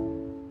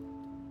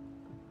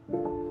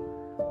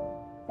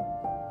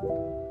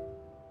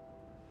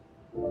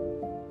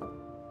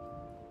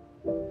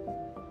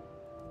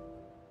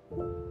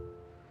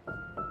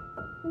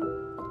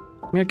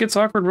 I mean, it gets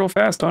awkward real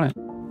fast, don't it?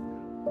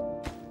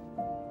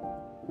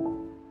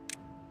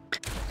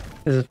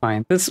 This is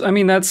fine. This, I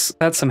mean, that's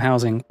some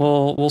housing.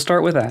 We'll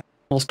start with that.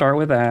 We'll start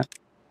with that.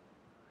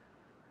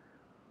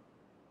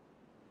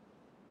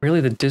 Really,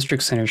 the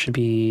district center should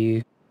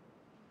be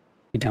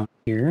down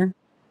here.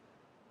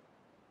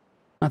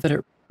 Not that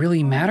it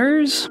really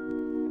matters.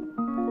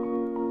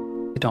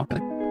 It don't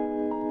really.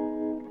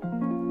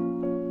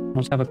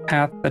 We'll just have a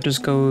path that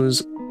just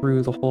goes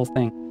through the whole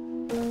thing.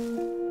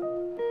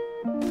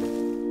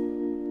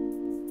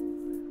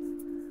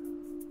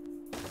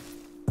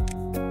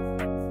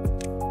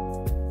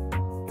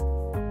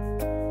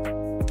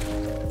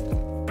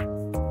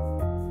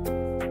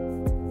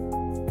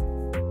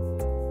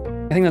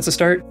 I think that's a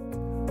start.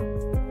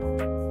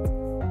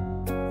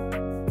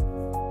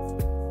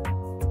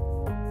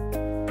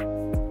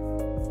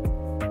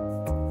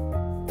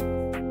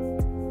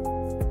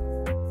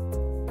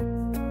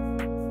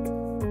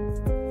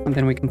 And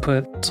then we can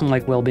put some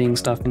like well-being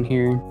stuff in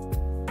here.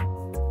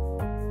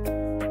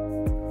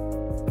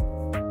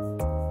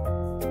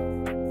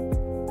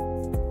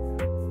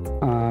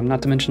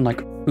 Not to mention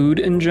like food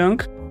and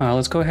junk.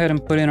 Let's go ahead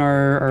and put in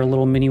our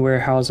little mini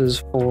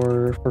warehouses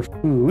for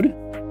food.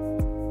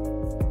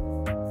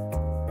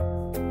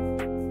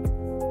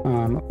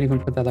 Even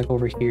put that like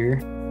over here.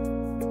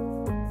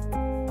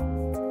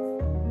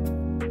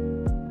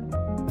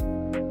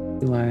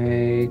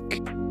 Like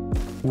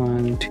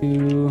 1,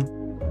 2,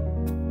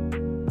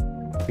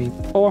 3,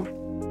 4,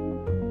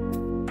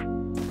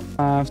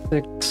 5,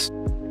 6,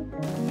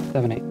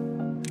 7, 8.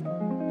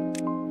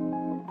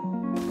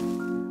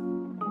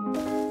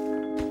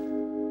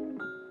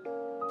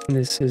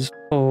 This is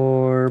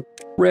for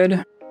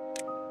bread.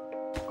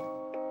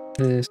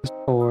 This is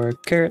for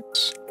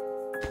carrots.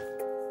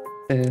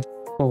 This is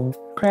for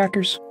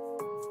crackers.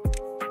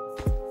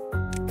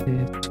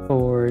 This is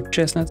for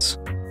chestnuts.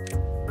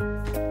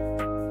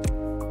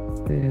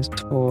 This is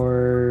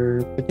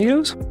for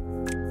potatoes.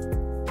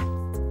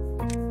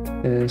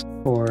 This is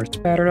for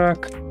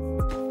spatterdock.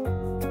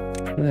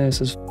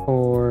 This is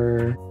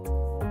for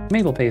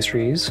maple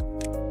pastries.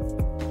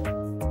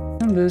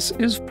 And this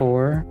is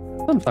for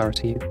sunflower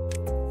seeds.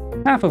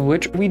 Half of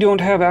which we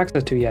don't have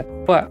access to yet,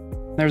 but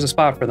there's a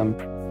spot for them.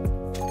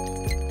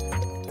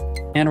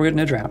 And we're getting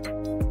a drought.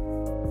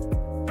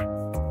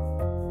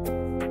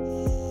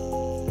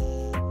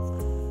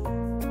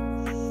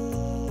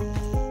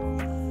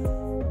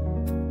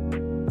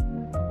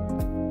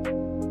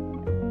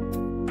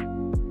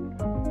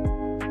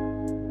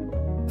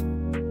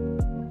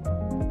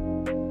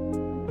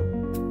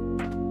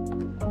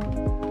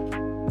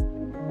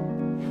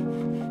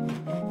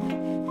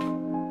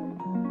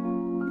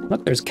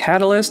 Look, there's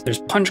catalyst, there's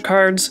punch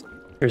cards,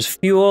 there's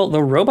fuel.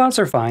 The robots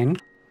are fine.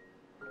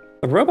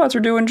 The robots are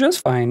doing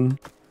just fine.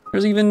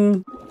 There's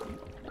even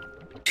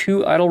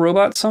 2 idle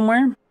robots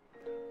somewhere.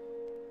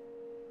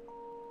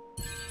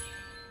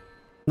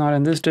 Not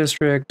in this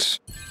district.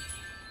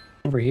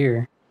 Over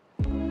here.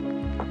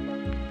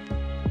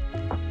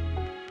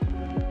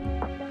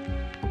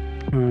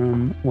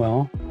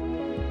 Well.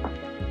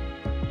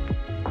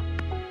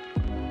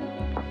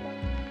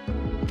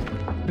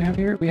 We have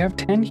here, we have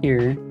 10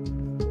 here.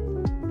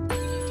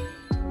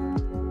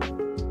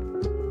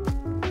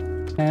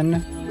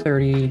 10,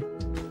 30,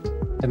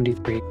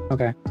 73.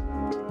 Okay.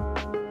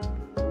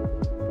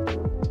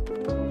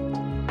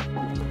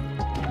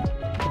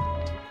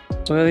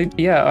 So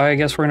yeah, I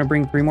guess we're gonna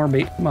bring 3 more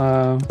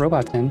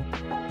robots in.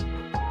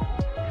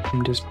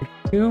 From District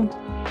 2.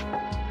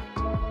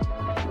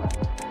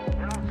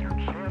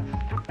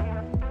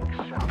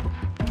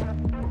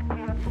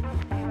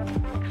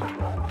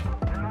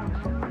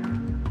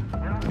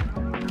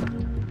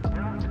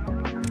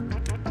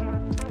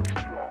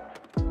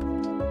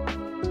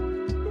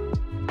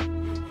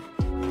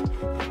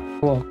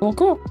 Cool, cool,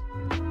 cool.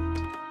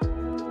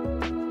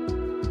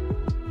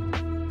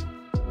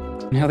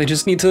 Now they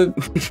just need to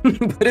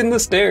put in the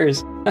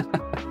stairs.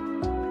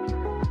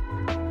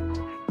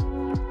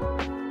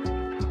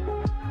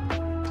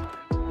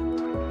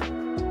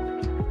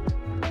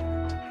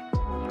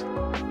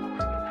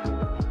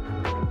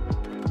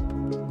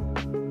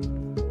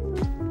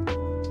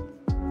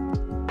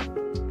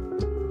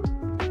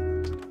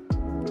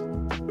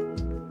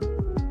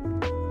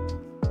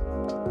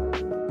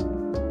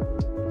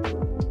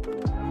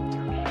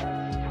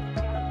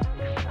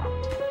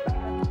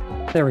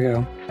 There we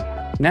go.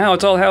 Now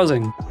it's all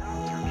housing.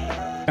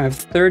 I have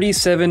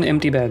 37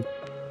 empty beds.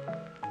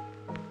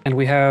 And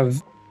we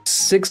have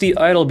 60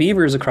 idle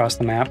beavers across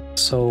the map,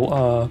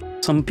 so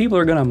some people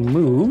are gonna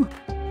move.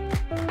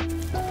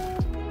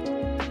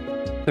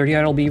 30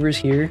 idle beavers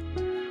here.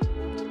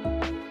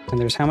 And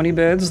there's how many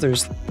beds?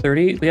 There's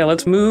 30. Yeah,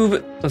 let's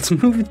move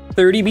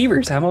 30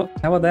 beavers. How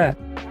about that?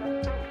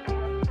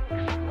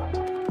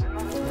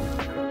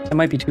 That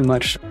might be too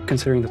much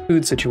considering the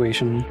food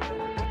situation.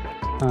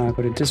 Go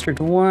to District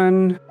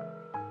 1.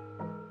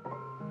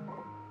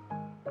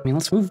 I mean,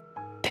 let's move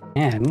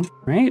 10,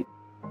 right?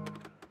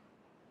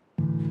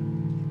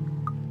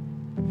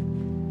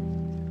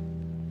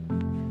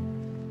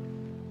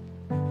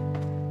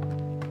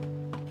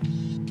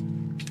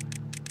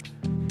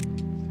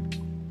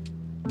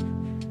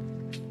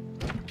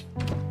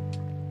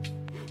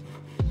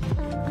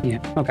 Yeah,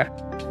 okay.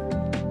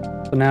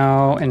 So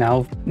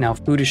now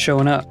food is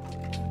showing up.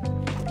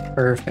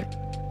 Perfect.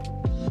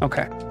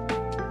 Okay.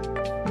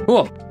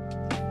 Cool.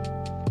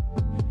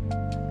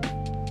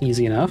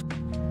 Easy enough.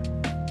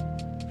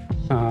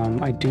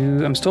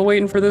 I'm still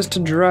waiting for this to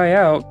dry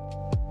out.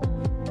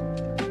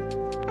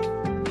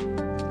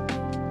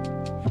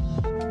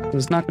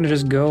 It's not gonna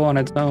just go on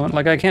its own.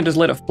 Like, I can't just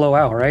let it flow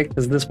out, right?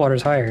 Because this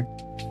water's higher.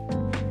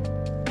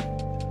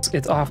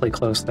 It's awfully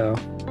close, though.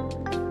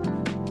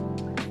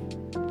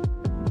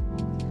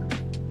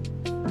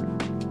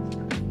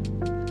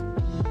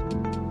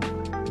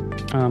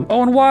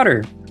 Oh, and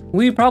water!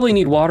 We probably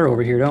need water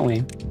over here, don't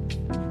we?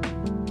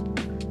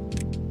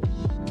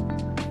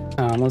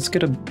 Let's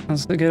get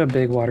a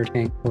big water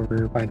tank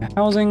over by the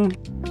housing.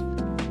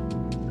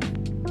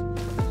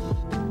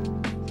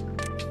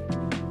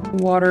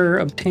 Water,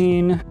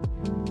 obtain.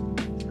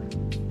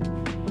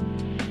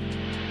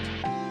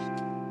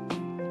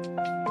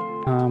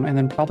 And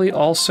then probably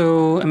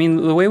also, I mean,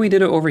 the way we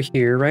did it over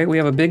here, right? We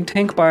have a big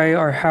tank by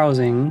our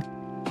housing,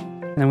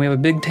 and then we have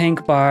a big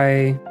tank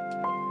by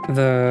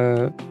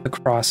the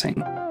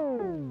crossing.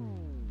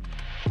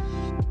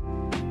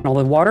 All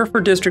the water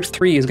for District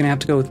 3 is going to have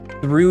to go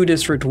through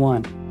District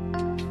 1.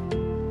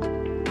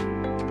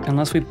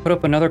 Unless we put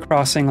up another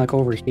crossing like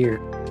over here.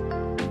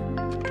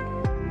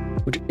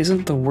 Which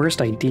isn't the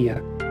worst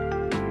idea.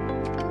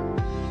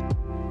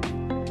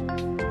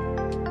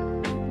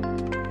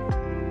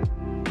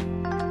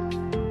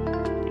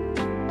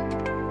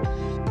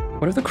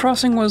 What if the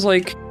crossing was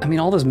like, I mean,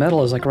 all this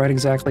metal is like right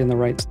exactly in the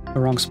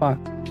wrong spot.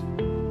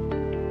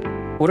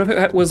 What if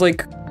it was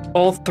like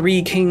all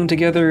 3 came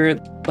together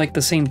at like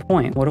the same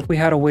point? What if we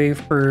had a way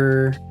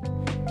for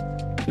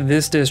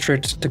this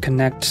district to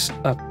connect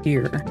up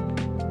here?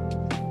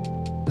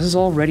 This is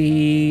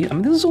already, I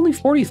mean, this is only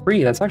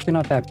 43. That's actually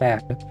not that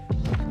bad.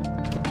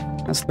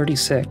 That's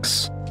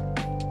 36.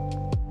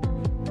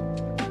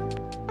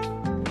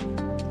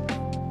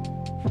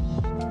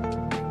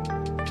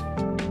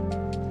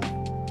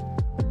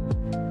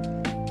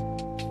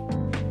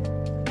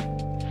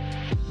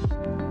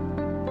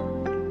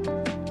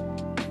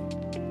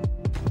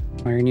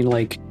 I need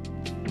like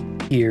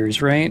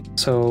gears, right?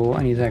 So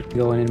I need to actually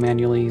go in and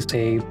manually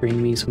say,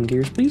 bring me some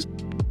gears, please.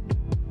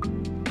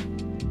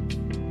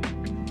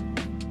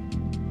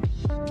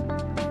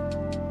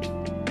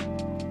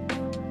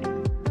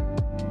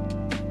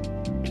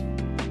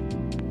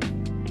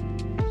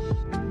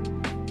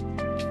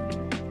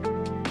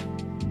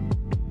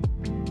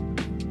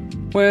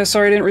 Well,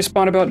 sorry I didn't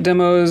respond about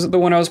demos. The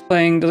one I was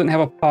playing doesn't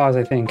have a pause,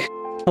 I think.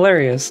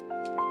 Hilarious.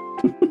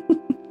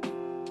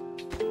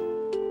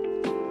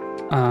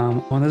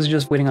 Well, this is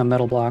just waiting on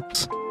metal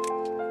blocks.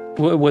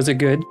 Was it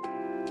good?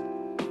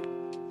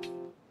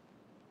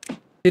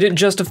 Did it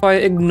justify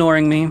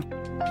ignoring me?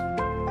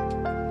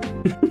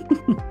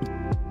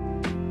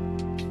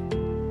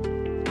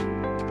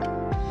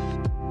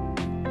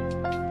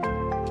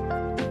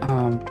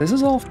 This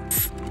is all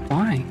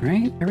fine,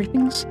 right?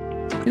 Everything's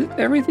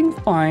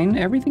fine.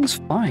 Everything's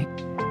fine.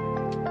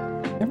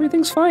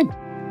 Everything's fine.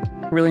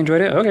 Really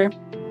enjoyed it? Okay.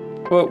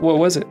 What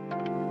was it?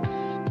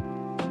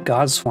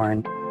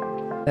 Godsworn.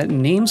 That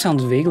name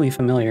sounds vaguely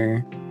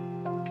familiar,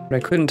 but I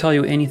couldn't tell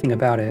you anything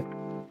about it.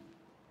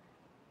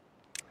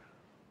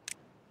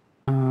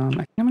 I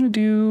think I'm gonna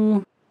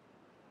do...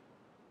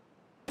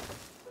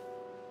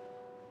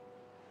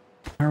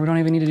 Or we don't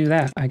even need to do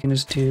that. I can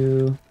just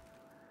do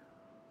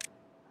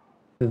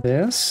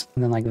this,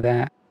 and then like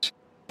that.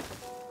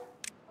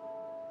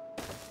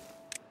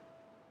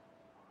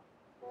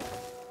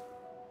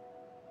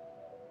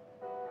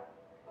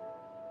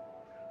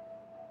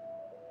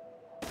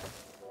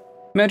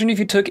 Imagine if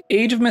you took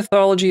Age of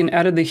Mythology and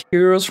added the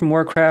heroes from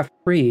Warcraft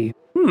 3.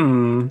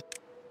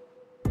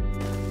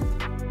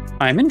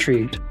 I'm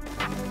intrigued.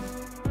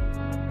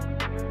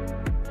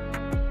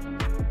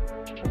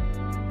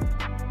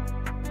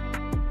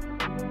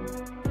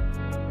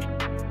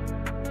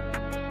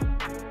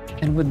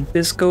 And would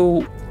this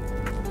go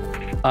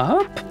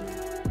up?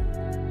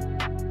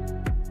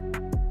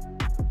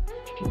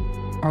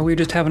 Or we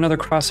just have another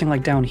crossing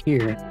like down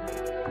here?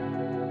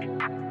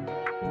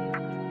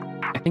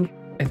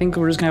 I think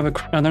we're just gonna have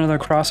another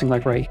crossing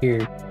like right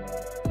here.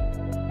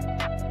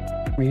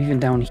 Or even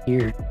down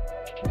here.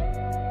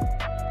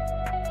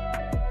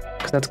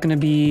 Because that's gonna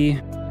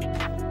be...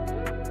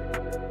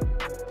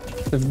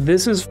 So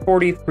this is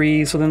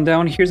 43, so then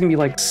down here's gonna be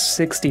like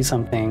 60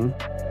 something.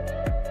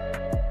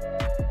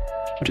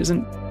 Which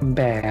isn't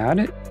bad.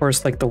 Of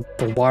course, like the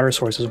water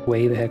source is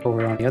way the heck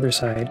over on the other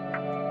side.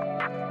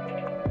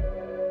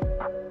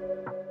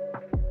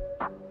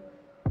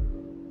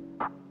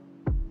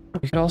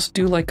 We could also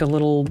do like a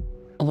little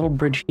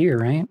bridge here,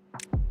 right?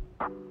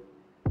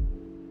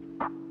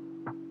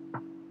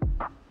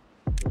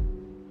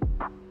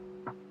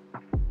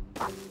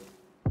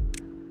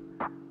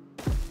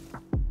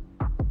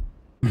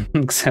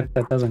 Except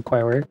that doesn't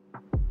quite work.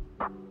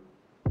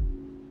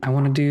 I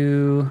want to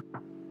do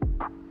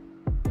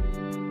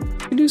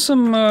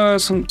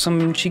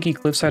some cheeky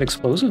cliffside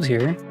explosives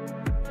here.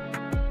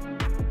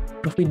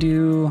 What if we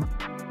do?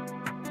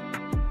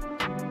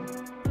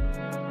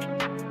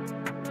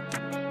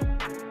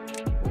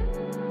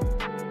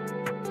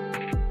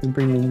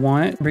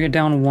 Bring it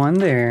down one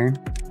there.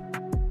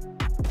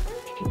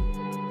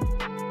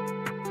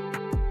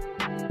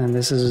 And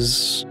this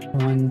is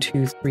 1,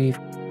 2, 3,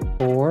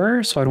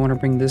 4. So I'd want to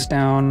bring this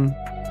down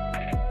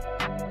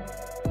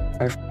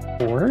by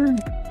 4. Is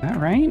that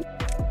right?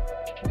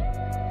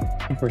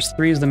 Of course,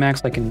 3 is the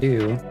max I can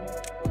do.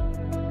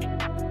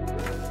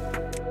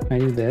 I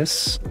do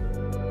this.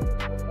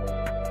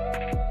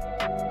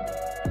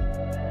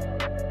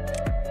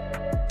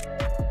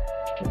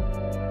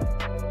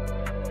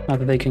 Not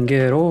that they can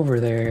get over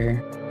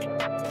there.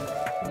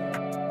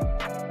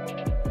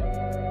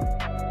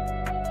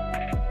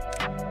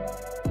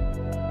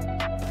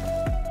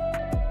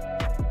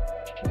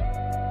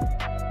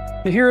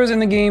 The heroes in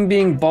the game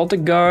being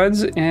Baltic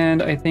gods,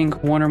 and I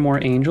think one or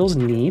more angels.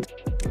 Neat.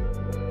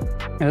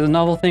 And there's a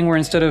novel thing where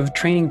instead of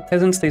training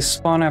peasants, they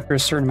spawn after a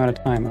certain amount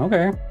of time.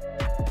 Okay.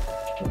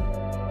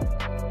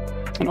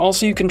 And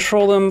also you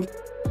control them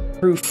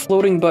through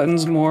floating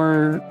buttons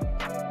more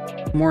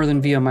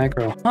than via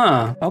micro.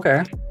 Huh,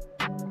 okay.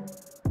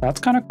 That's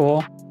kind of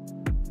cool.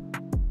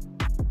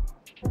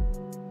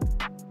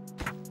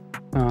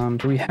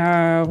 Do we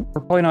have...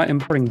 We're probably not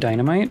importing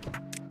dynamite,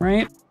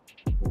 right?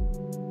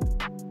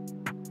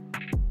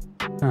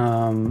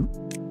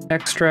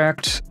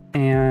 Extract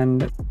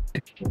and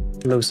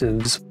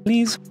explosives,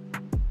 please.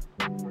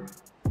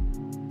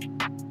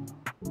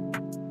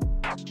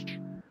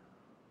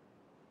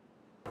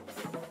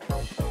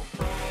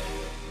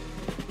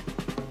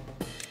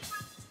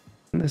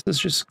 This is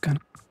just gonna...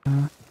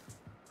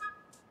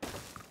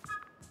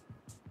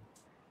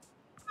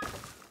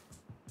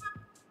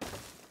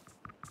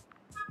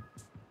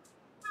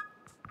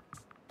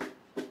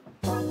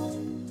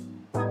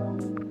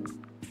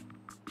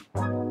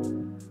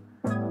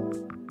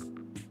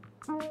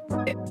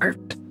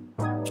 Perfect.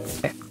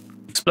 Okay.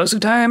 Explosive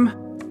time.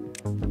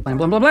 Blam,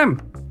 blam, blam, blam.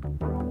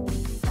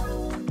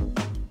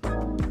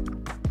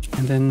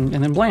 And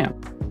then blam.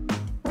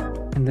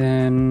 And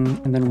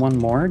then one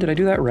more. Did I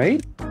do that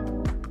right?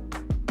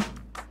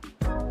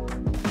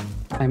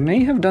 I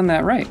may have done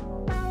that right.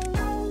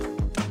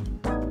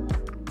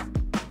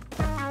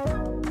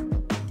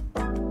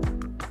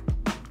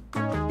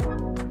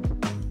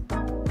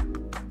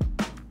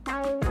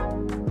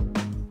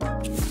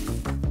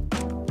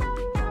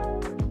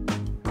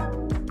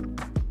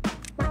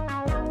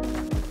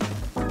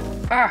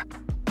 Ah!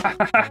 Ha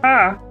ha ha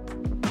ha!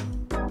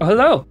 Oh,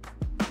 hello!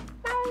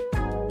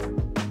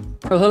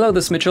 Oh, hello,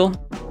 this Mitchell.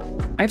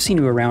 I've seen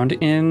you around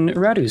in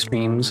Radu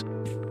streams.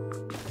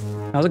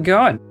 How's it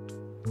going?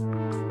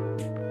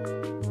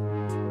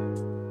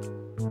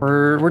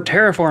 We're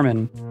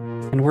terraforming,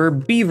 and we're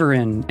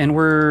beavering, and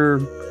we're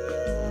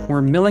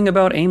milling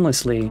about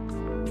aimlessly.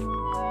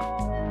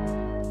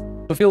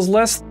 It feels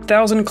less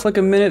 1,000 click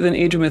a minute than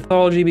Age of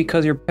Mythology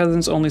because your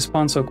peasants only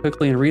spawn so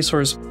quickly and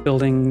resource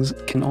buildings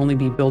can only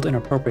be built in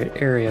appropriate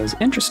areas.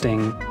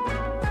 Interesting.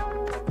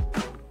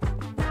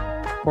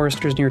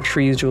 Foresters near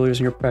trees,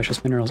 jewelers near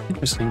precious minerals.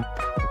 Interesting.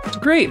 It's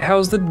great.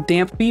 How's the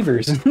damp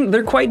beavers?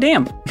 They're quite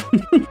damp.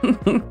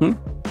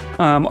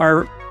 We're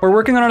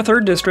working on our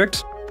 3rd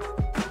district,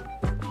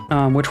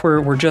 which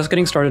we're just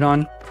getting started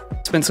on.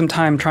 Spent some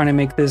time trying to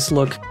make this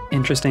look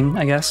interesting,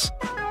 I guess.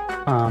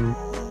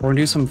 We're gonna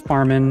do some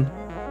farming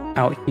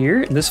out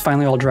here. This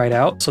finally all dried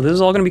out, so this is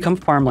all gonna become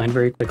farmland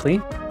very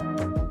quickly.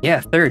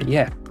 Yeah, 3rd,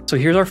 yeah. So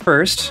here's our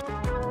 1st.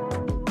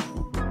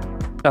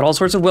 Got all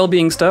sorts of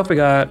well-being stuff. We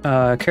got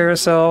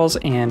carousels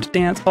and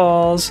dance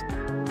halls.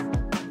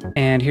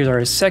 And here's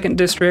our 2nd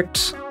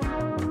district,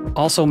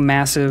 also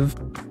massive.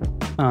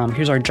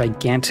 Here's our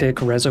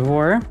gigantic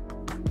reservoir.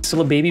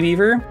 Still a baby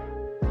beaver.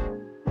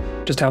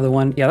 Just have the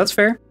one. Yeah, that's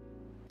fair.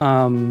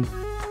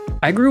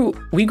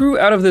 We grew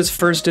out of this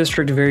 1st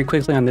district very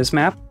quickly on this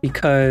map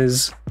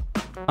because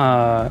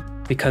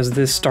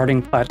this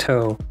starting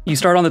plateau. You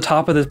start on the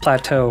top of this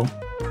plateau,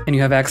 and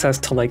you have access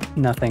to like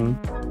nothing.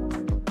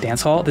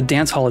 Dance hall? The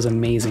dance hall is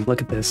amazing.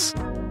 Look at this.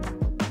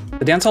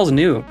 The dance hall is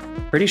new,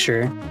 pretty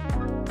sure.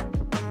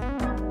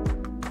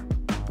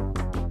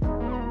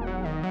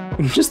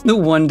 Just the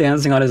one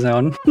dancing on his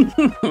own.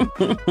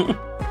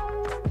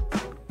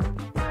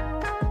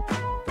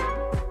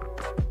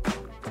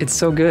 It's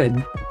so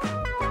good.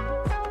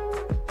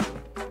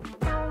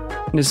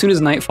 And as soon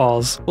as night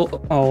falls,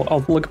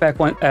 I'll look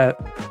back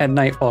at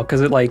nightfall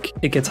because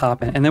it gets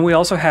hopping. And then we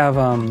also have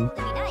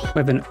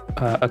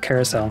a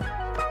carousel.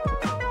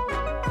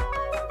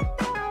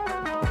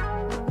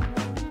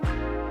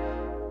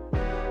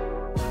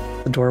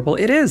 Adorable.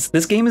 It is.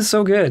 This game is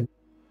so good.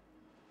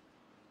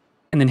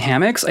 And then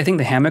hammocks. I think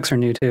the hammocks are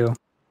new too.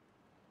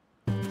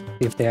 See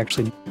if they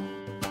actually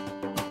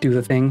do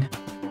the thing.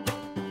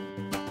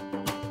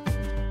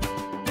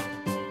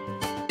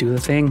 Do the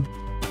thing.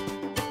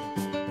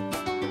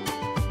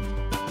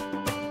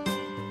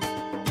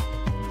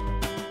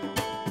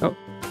 Oh,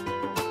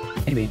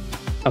 maybe.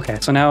 Okay,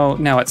 so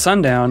now at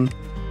sundown,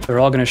 they're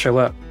all gonna show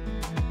up.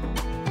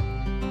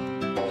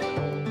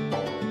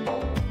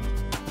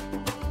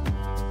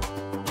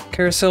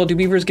 Carousel, do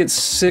beavers get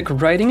sick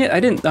riding it? I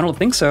don't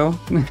think so.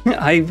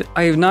 I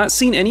have not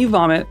seen any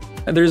vomit.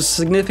 There's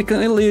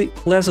significantly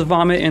less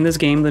vomit in this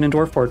game than in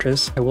Dwarf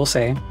Fortress, I will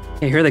say.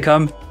 Okay, here they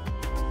come.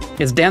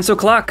 It's dance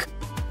o'clock.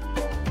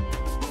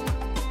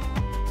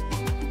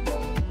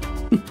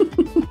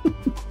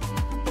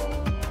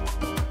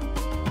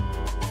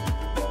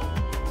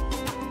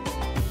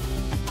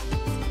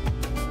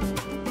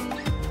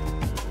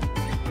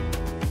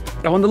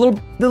 Oh, and the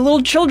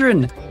little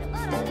children.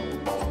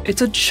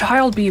 It's a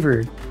child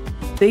beaver.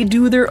 They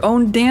do their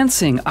own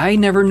dancing. I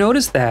never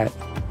noticed that.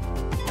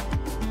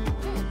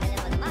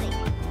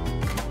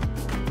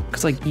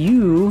 Cause like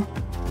you,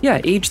 yeah,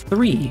 age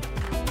 3.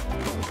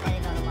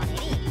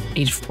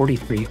 Age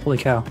 43, holy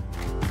cow.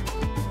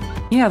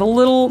 Yeah, the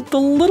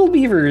little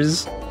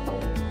beavers.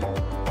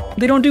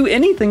 They don't do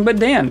anything but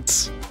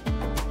dance.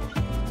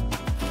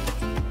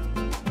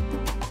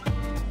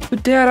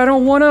 But Dad, I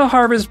don't want to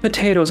harvest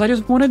potatoes. I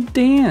just want to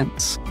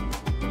dance.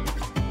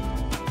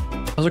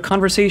 Those are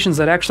conversations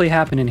that actually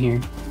happen in here.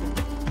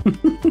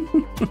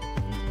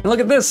 And look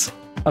at this.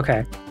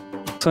 Okay.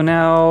 So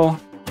now...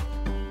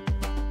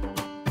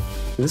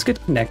 Did this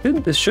get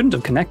connected? This shouldn't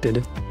have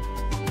connected.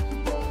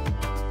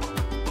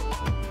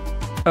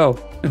 Oh,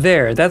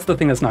 there. That's the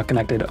thing that's not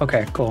connected.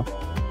 Okay, cool.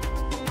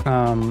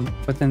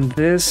 But then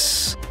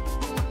this...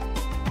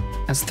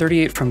 That's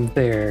 38 from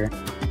there.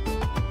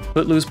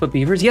 Footloose but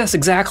beavers? Yes,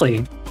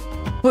 exactly.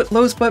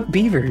 Footloose but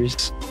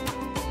beavers.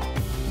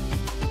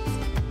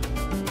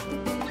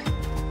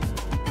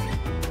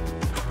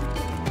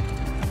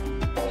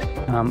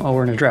 Oh,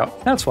 we're in a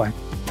drought. That's why.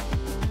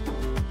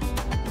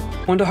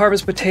 Wanted to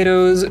harvest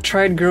potatoes.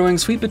 Tried growing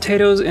sweet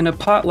potatoes in a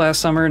pot last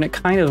summer, and it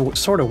kind of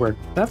sort of worked.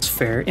 That's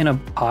fair. In a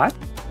pot?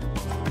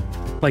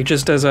 Like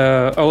just as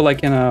a... Oh,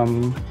 like in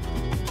I'm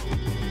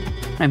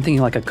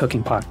thinking like a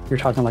cooking pot. You're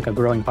talking like a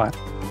growing pot.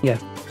 Yeah,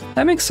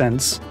 that makes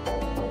sense.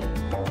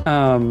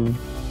 I've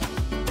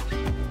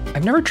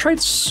never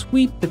tried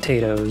sweet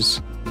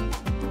potatoes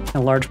in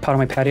a large pot on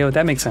my patio.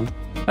 That makes sense.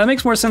 That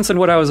makes more sense than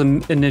what I was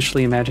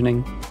initially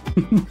imagining.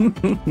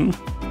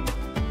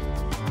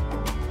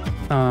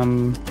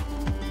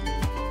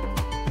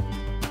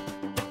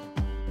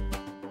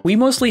 We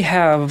mostly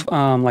have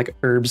like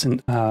herbs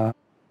and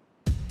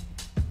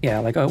yeah,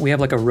 like we have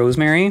like a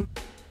rosemary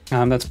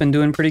that's been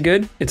doing pretty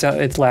good.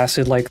 It's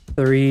lasted like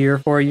 3 or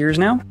 4 years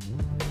now.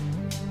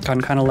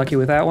 Gotten kind of lucky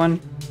with that one,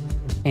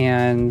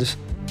 and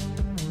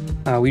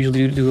we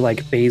usually do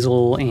like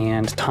basil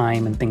and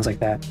thyme and things like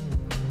that.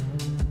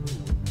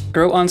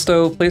 Grow on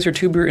stove, place your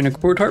tuber in a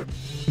quart,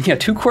 yeah,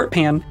 2-quart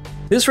pan.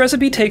 This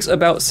recipe takes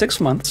about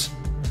 6 months.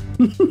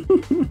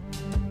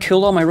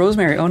 Killed all my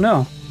rosemary. Oh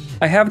no.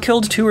 I have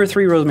killed 2 or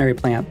 3 rosemary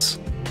plants.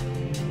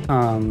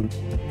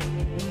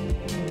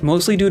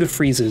 Mostly due to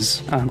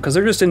freezes, because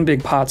they're just in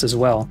big pots as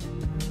well.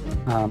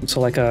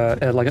 So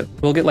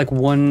we'll get like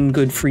 1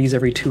 good freeze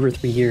every 2 or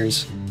 3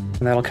 years,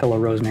 and that'll kill a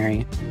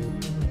rosemary.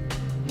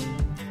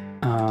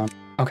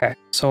 Okay,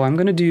 so I'm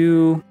gonna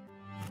do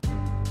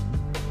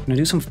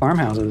some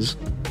farmhouses.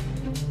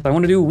 I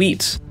want to do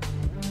wheat.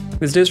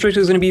 This district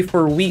is gonna be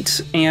for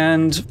wheat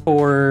and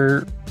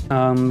for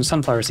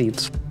sunflower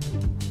seeds.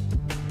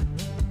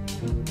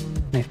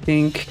 And I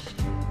think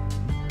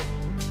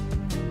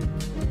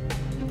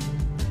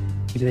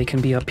maybe they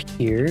can be up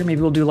here.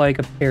 Maybe we'll do like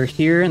a pair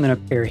here and then a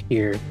pair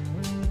here.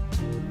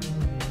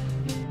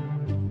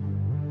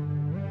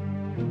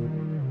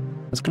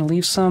 It's gonna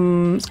leave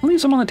some. It's gonna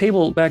leave some on the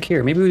table back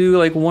here. Maybe we do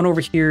like 1 over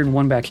here and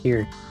 1 back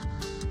here.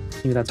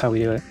 Maybe that's how we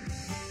do it.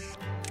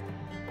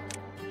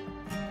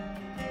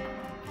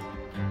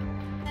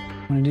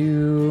 I'm gonna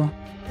do.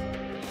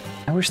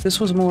 I wish this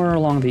was more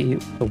along the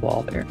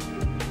wall there.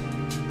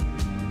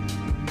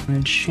 I'm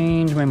gonna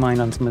change my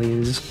mind on some of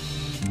these.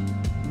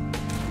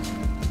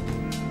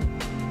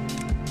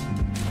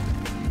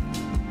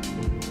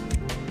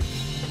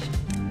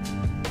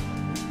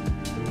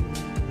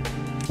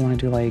 I want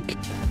to do like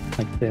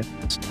this.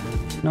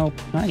 Nope,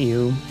 not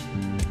you.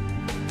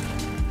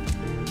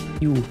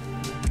 You.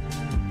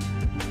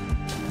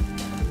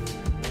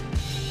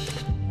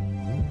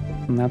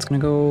 And that's gonna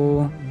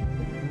go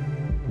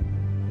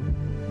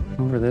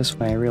over this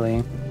way,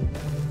 really.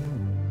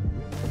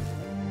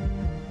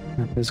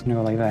 This is gonna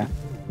go like that.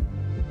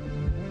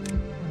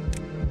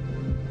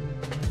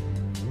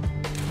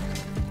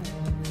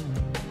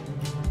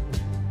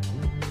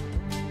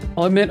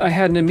 I'll admit I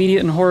had an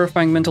immediate and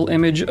horrifying mental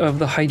image of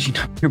the hygiene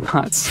of your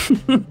pots.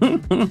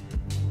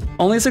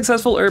 Only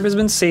successful herb has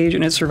been sage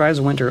and it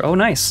survives winter. Oh,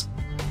 nice.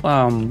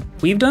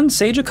 We've done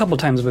sage a couple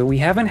times, but we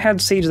haven't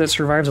had sage that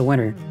survives a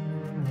winter.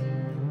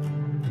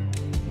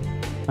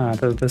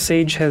 The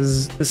sage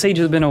has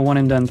been a one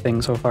and done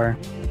thing so far.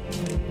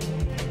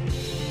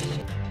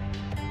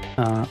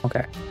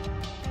 Okay.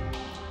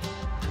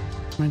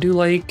 I'm gonna do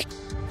like,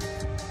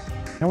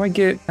 how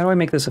do I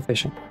make this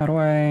efficient? How do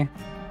I?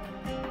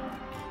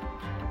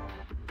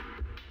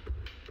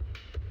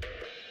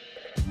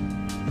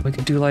 I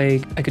could do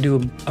like, I could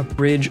do a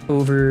bridge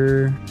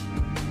over.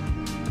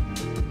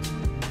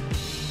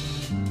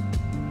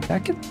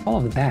 That gets all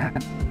of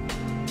that.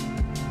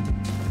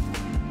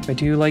 If I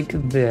do like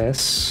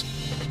this,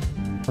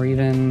 or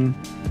even.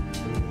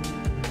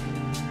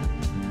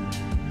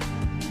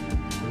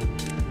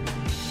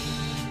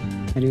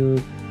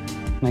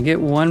 Can I get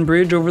 1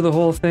 bridge over the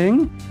whole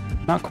thing?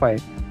 Not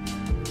quite.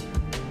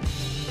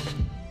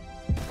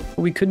 But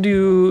we can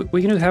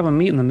just have them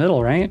meet in the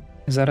middle, right?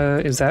 Is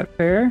that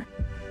fair?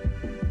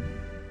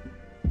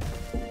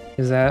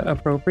 Is that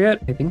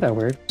appropriate? I think that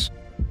works.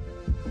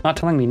 Not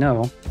telling me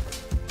no.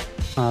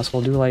 So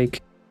we'll do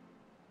like...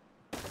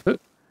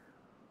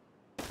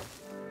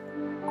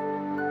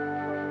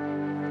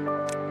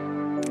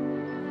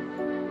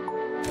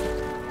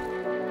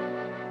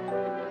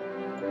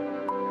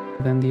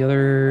 Then the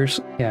others,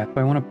 yeah, if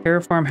I want a pair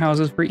of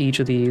farmhouses for each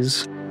of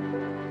these,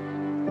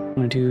 I'm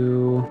gonna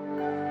do,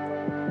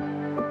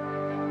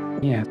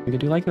 yeah, we could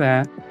do like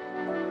that.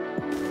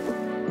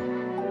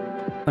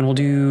 And we'll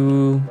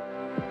do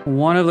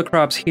 1 of the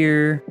crops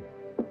here,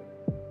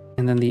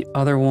 and then the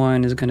other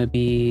one is gonna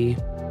be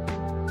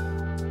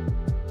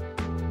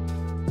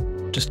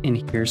just in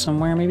here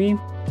somewhere, maybe?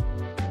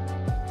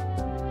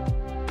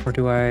 Or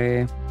do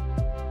I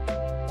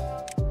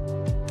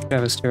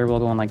have a stairwell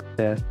going like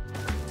this?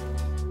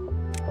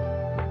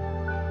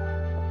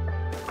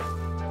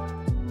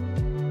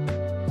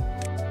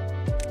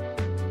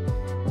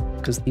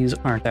 Because these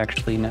aren't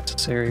actually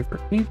necessary for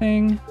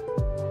anything.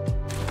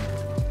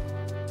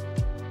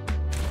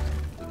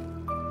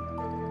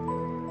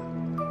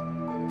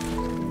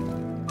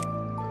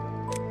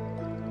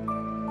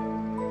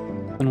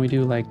 Then we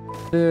do like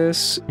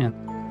this and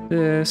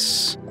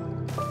this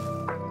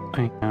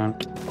and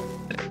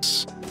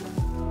this.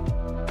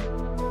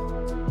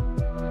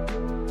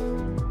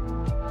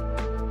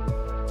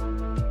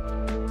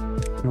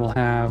 And we'll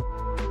have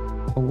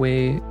a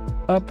way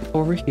up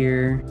over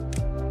here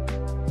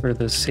for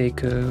the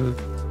sake of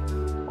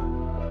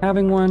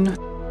having one.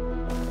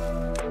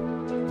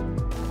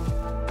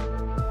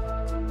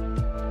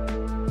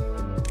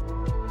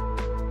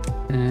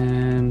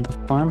 And the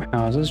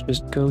farmhouses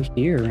just go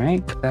here,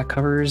 right? That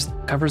covers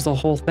the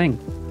whole thing.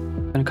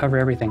 It's gonna cover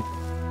everything.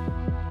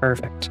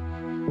 Perfect.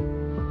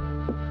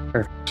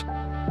 Perfect.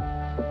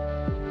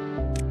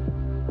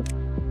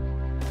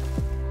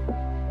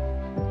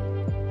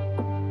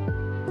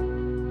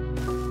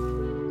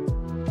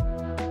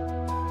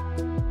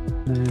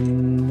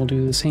 Then we'll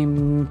do the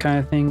same kind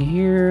of thing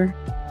here.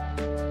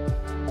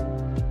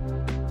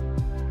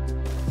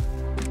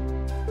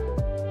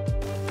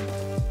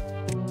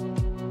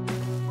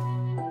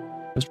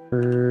 Just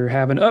for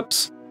having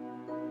ups.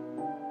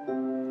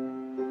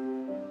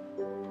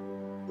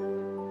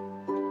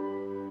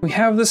 We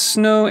have the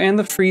snow and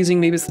the freezing.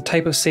 Maybe it's the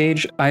type of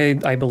sage.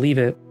 I believe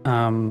it.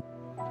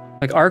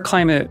 Like our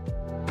climate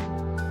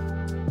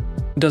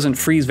doesn't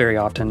freeze very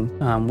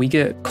often. We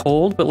get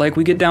cold, but like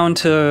we get down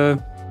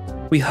to,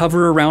 we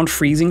hover around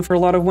freezing for a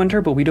lot of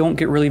winter, but we don't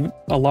get really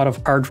a lot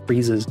of hard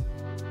freezes.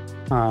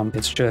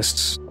 It's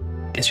just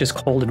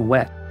cold and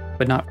wet,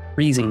 but not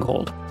freezing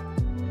cold.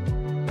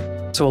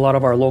 So a lot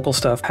of our local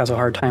stuff has a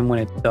hard time when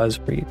it does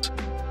freeze.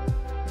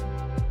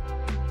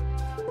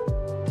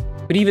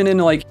 But even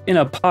in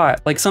a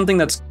pot, like something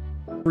that's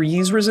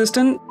freeze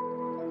resistant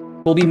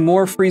will be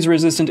more freeze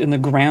resistant in the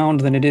ground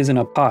than it is in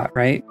a pot,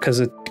 right?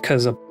 Because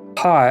a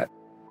pot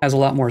has a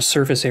lot more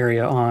surface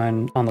area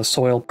on the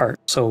soil part,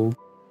 so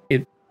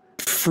it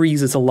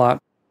freezes a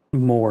lot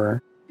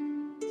more.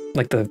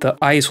 Like the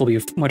ice will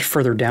be much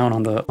further down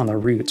on the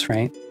roots,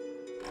 right?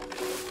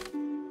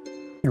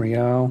 Here we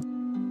go.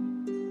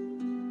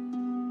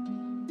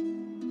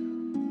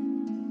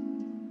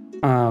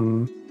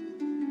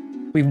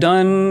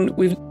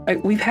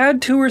 We've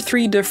had 2 or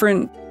 3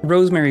 different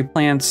rosemary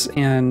plants,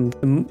 and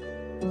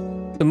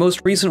the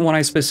most recent one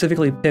I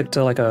specifically picked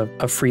like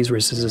a freeze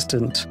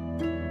resistant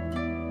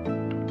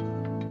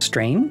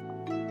strain.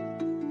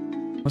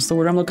 What's the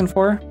word I'm looking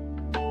for?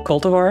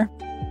 Cultivar.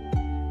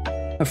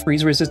 A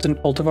freeze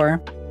resistant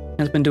cultivar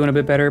has been doing a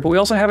bit better, but we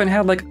also haven't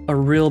had like a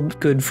real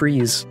good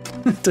freeze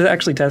to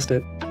actually test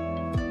it.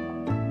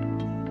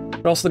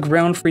 But also the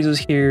ground freezes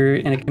here,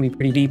 and it can be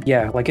pretty deep.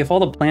 Yeah, like if all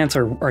the plants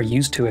are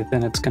used to it,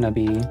 then it's gonna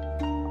be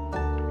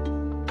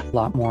a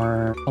lot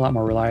more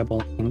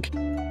reliable, I think.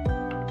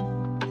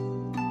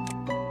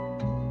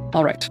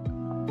 All right.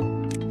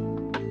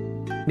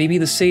 Maybe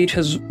the sage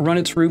has run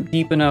its root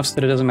deep enough so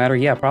that it doesn't matter.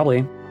 Yeah,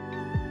 probably.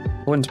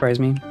 Wouldn't surprise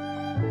me.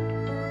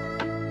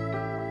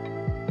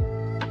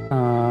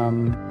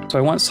 So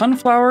I want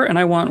sunflower and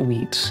I want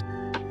wheat.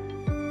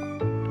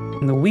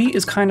 And the wheat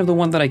is kind of the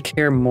one that I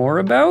care more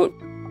about.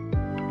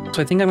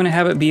 So I think I'm gonna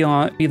have it be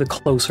the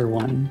closer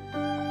one.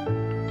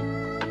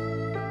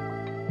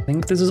 I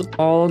think this is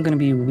all gonna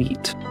be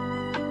wheat.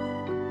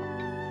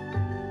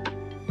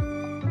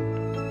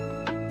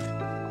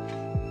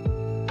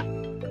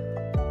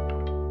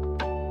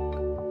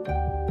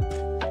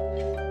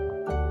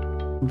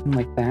 Something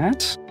like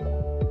that.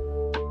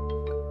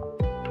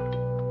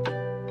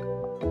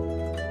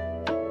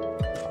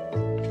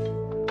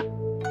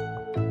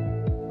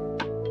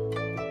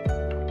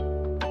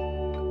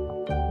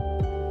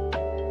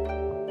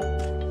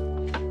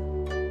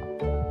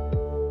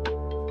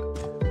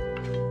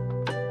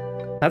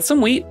 That's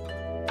some wheat.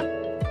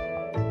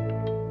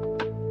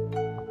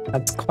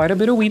 That's quite a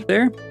bit of wheat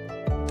there.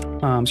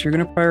 So you're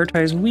gonna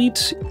prioritize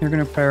wheat. You're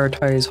gonna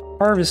prioritize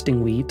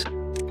harvesting wheat.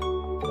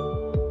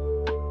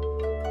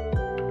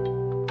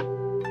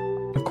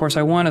 Of course,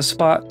 I want a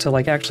spot to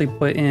like actually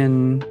put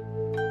in,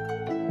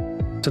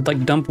 to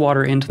like dump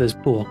water into this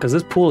pool, because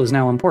this pool is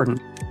now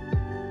important.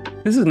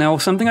 This is now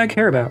something I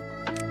care about.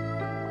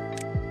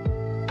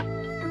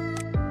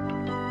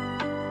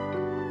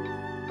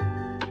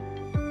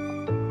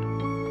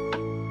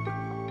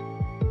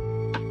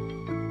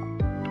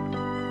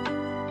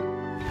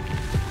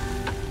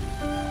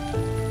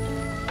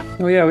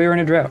 Oh yeah, we were in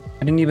a drought.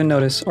 I didn't even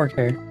notice or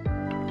care.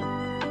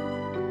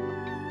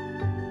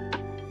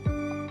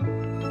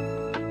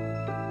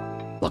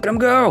 Look at him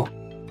go!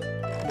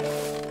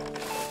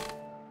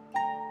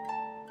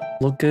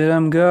 Look at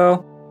him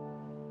go!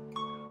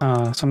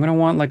 So I'm gonna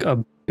want like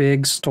a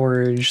big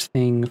storage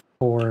thing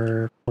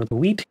for the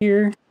wheat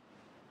here.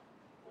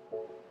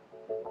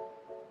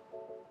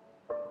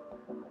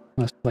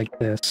 Let's like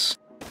this.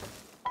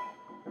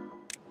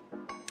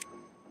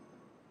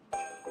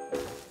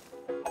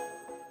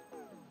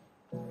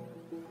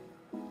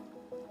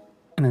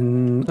 And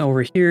then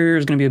over here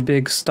is going to be a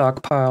big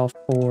stockpile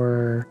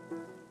for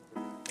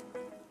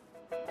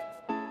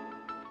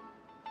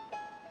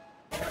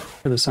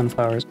the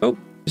sunflowers. Oh,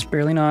 just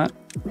barely not.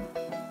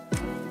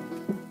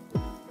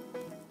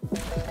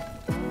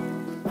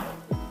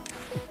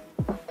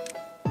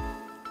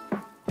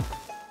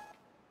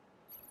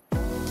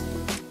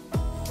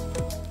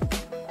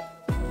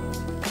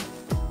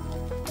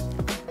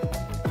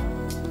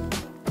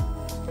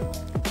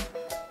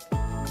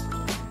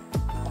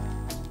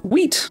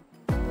 Wheat!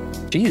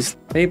 Jeez,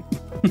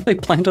 they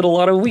planted a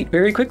lot of wheat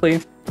very quickly.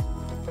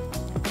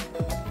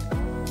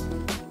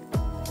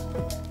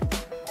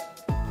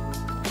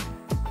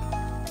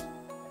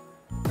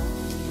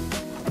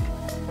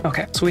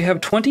 Okay, so we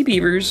have 20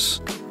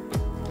 beavers.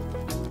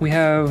 We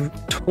have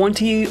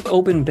 20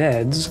 open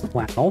beds.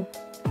 Wow.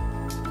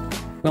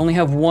 We only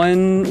have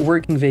 1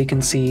 working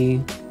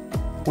vacancy.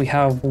 We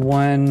have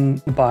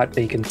 1 bot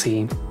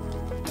vacancy.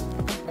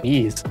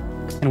 Jeez.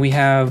 And we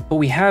have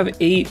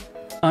 8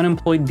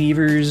 unemployed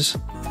beavers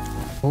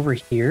over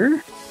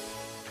here?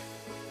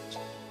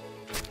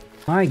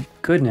 My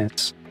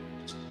goodness.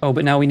 Oh,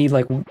 but now we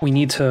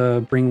need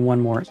to bring 1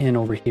 more in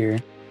over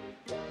here.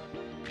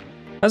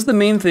 That's the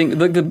main thing.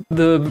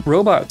 The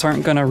robots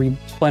aren't gonna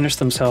replenish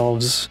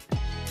themselves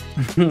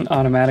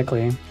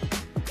automatically.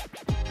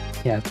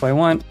 Yeah, so I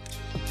want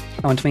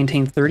I want to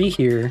maintain 30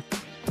 here.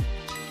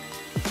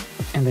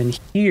 And then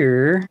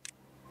here,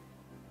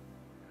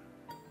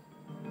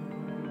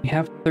 we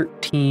have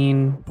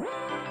 13.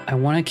 I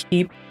want to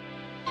keep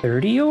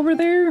 30 over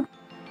there.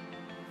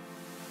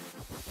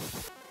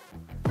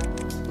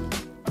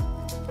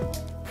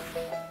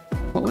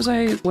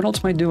 What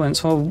else am I doing?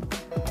 So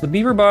the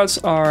beaver bots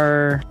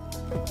are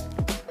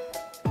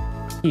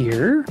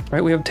here,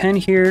 right? We have 10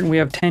 here and we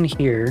have 10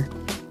 here.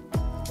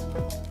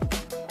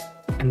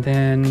 And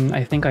then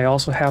I think I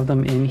also have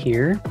them in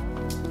here.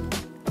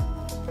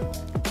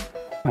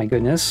 My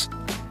goodness.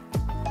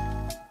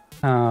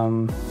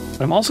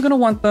 But I'm also gonna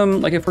want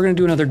them, like if we're gonna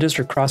do another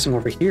district crossing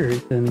over here,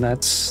 then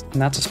that's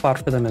a spot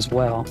for them as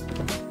well.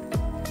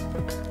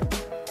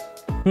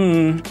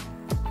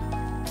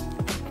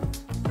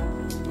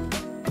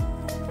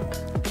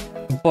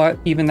 But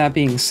even that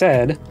being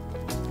said,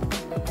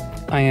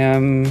 I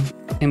am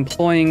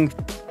employing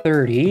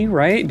 30,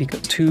 right?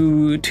 Because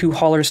two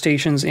hauler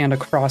stations and a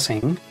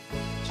crossing.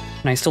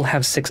 And I still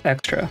have 6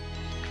 extra.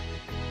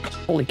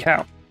 Holy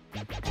cow.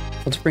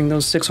 Let's bring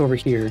those 6 over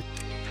here.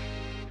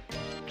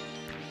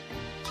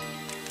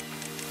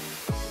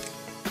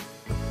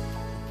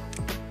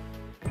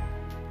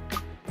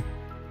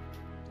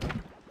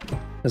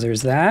 Because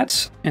there's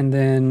that, and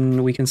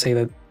then we can say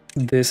that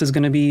this is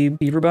going to be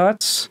beaver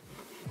bots.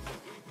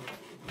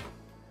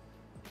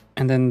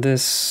 And then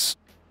this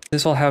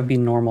will have be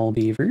normal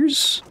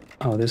beavers.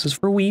 Oh, this is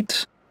for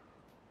wheat.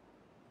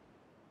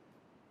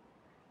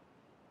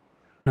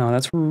 No,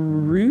 that's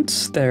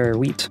roots. There,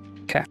 wheat.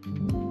 Okay.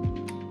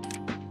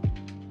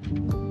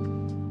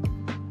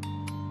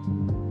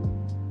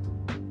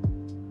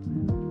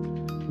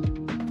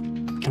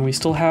 And we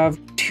still have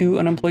 2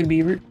 unemployed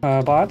beaver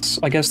bots.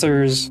 I guess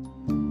there's...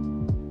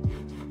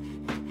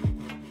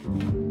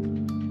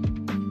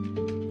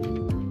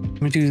 I'm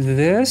gonna do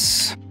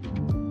this.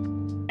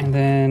 And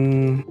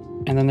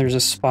then there's a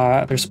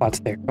spot, there's spots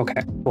there.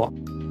 Okay, cool.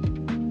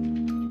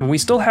 And we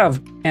still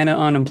have an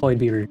unemployed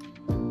beaver.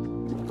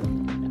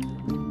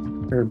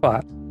 Or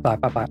bot.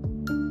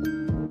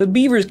 The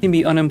beavers can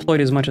be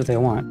unemployed as much as they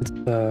want. It's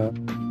the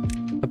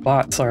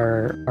bots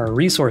are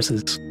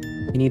resources.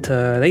 They need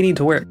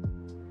to work.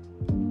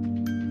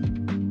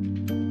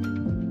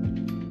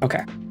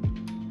 Okay.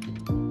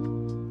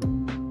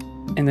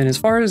 And then as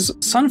far as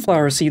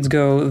sunflower seeds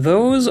go,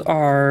 those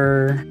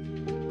are...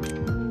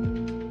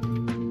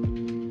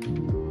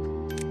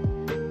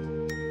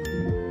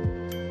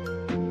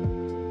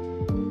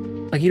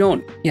 Like, you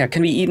don't... Yeah,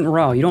 can be eaten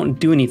raw. You don't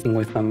do anything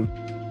with them.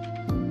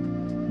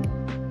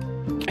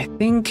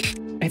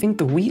 I think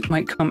the wheat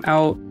might come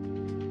out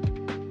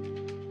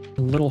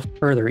a little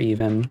further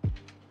even.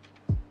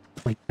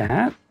 Like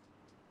that.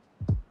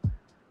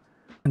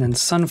 And then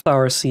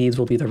sunflower seeds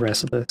will be the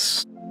rest of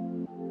this.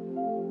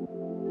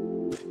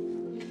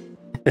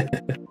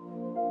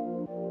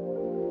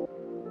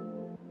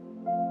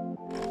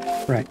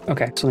 Right,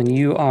 okay, so then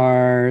you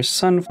are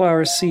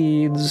sunflower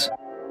seeds.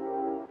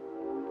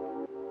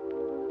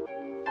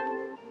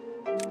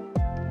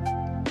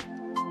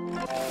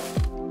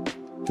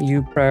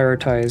 You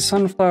prioritize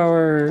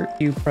sunflower,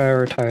 you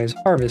prioritize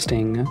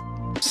harvesting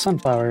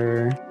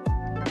sunflower.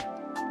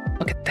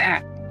 Look at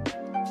that!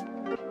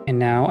 And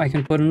now I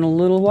can put in a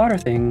little water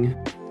thing.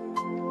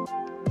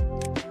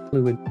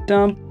 Fluid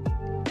dump.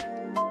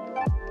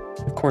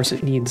 Of course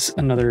it needs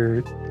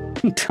another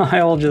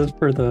tile just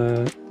for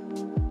the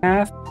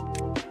path.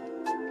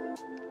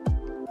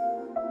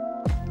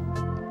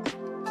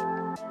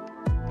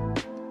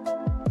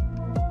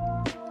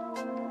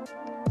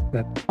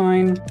 That's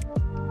fine.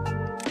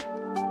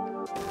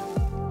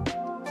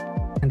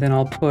 And then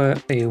I'll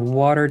put a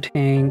water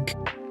tank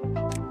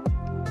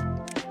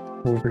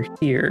over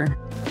here.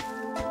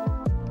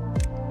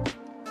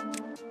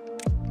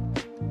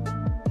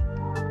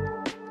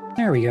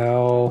 There we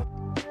go.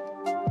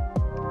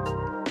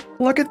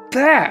 Look at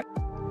that!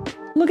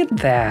 Look at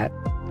that!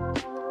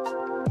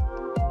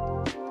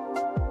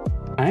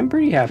 I'm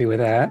pretty happy with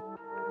that.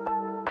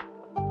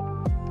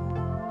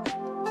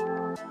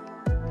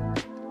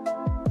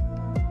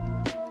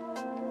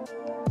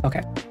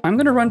 Okay, I'm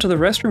gonna run to the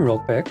restroom real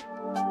quick.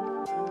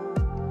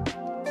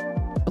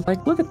 But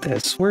like, look at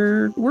this.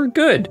 We're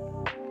good.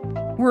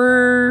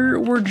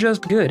 We're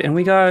just good. And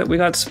we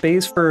got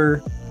space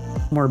for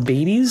more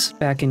babies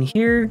back in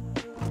here.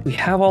 We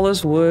have all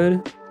this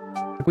wood.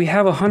 We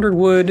have 100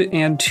 wood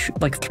and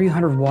like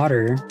 300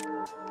 water.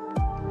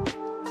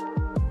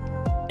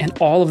 And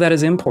all of that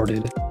is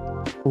imported.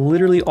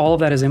 Literally all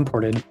of that is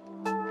imported.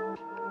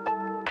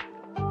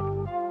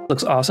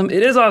 Looks awesome.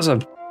 It is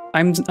awesome.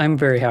 I'm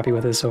very happy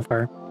with this so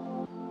far.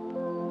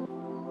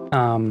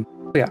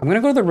 Yeah, I'm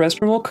gonna go to the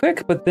restroom real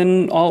quick, but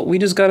then we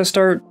just gotta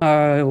start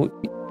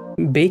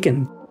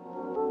baking.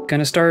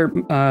 Gonna start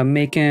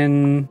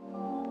making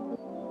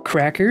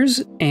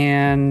crackers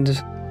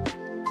and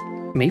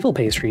maple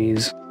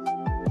pastries.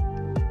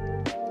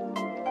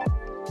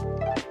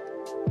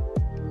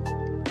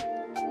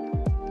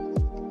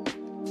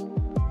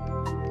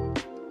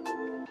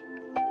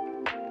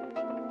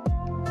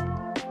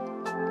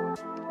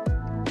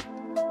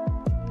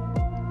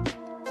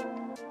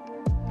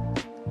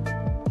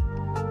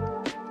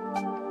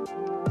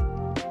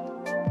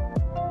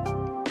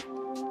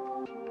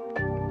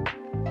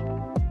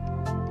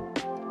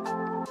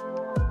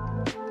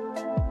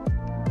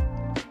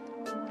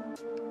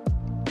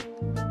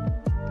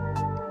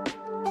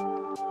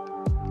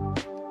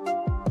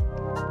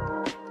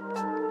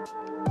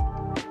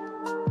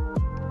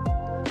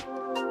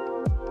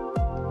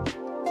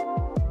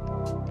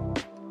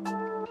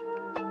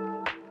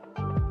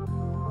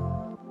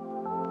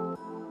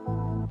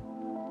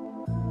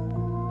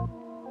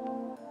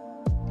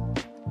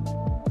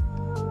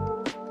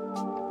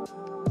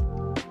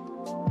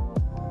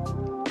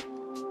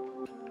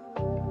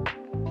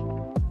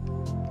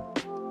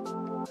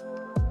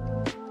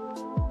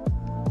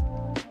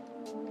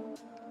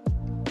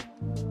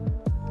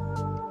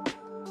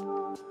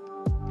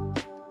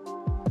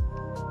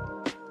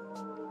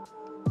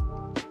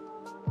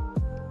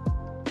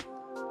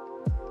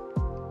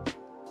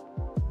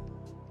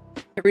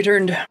 I've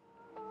returned.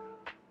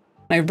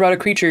 I've brought a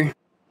creature.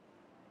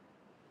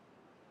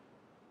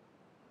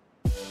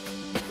 Are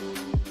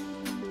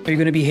you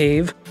gonna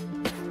behave?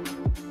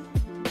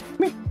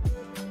 Come here.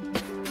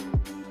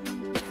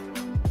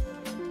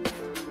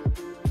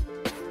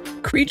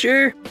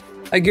 Creature!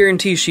 I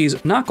guarantee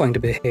she's not going to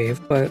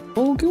behave, but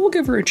we'll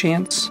give her a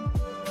chance.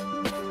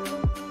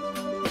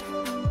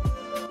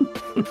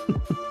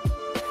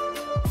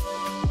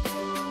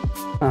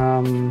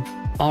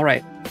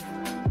 Alright.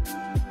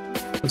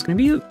 It's gonna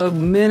be a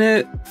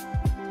minute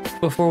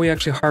before we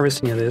actually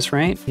harvest any of this,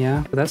 right?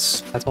 Yeah, but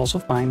that's also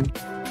fine.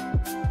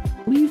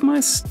 Leave my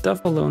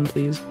stuff alone,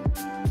 please.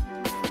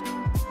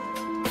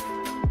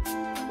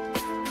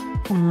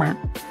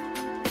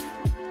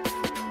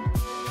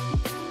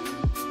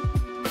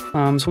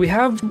 So we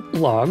have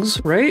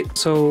logs, right?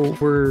 So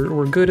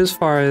we're good as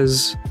far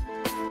as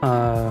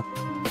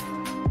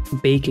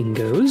baking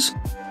goes.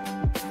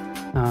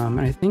 And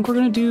I think we're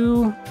gonna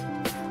do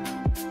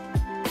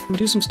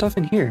some stuff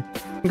in here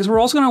because we're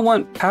also gonna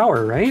want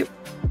power, right?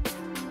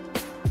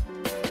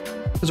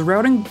 Because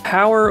routing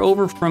power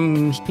over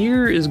from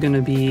here is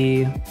gonna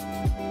be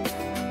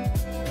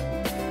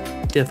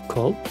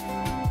difficult.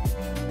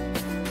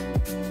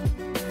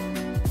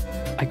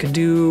 I could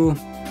do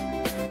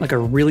like a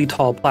really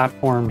tall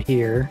platform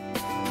here.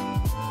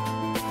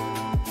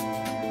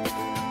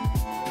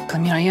 I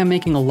mean, I am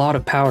making a lot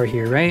of power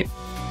here, right?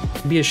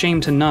 It'd be a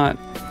shame to not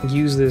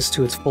use this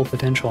to its full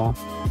potential.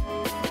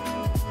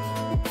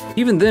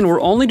 Even then, we're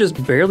only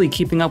just barely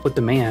keeping up with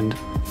demand.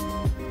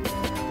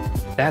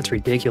 That's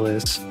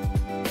ridiculous.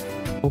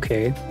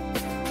 Okay.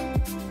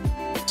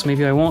 So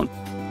maybe I won't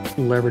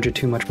leverage it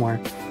too much more.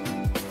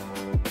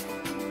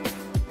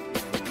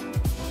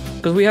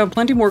 Because we have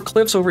plenty more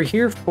cliffs over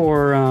here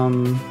for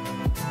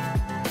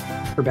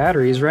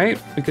batteries, right?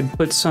 We could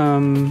put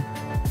some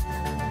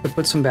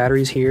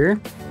batteries here.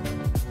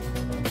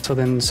 So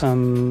then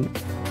some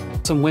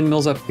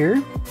windmills up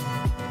here.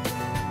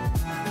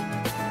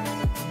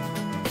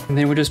 And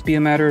then it would just be a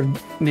matter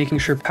of making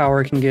sure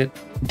power can get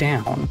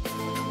down.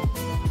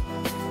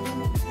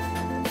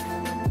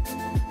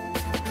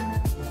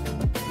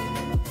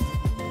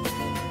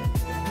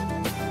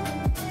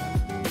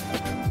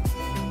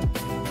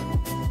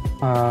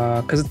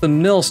 Because it's the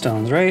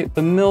millstones, right?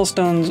 The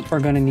millstones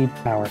are going to need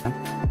power.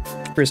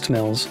 Grist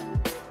mills.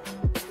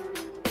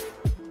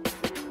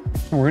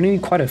 And we're going to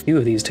need quite a few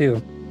of these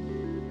too.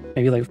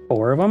 Maybe like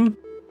 4 of them.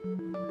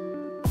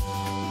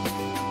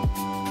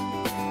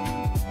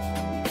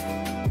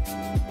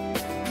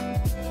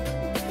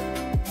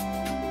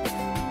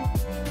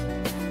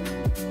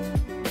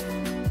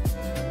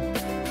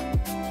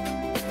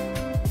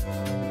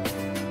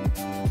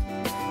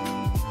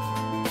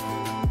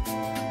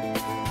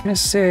 I'm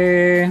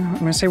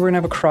gonna say we're gonna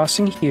have a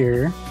crossing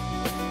here.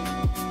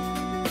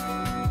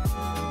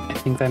 I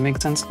think that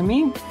makes sense to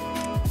me.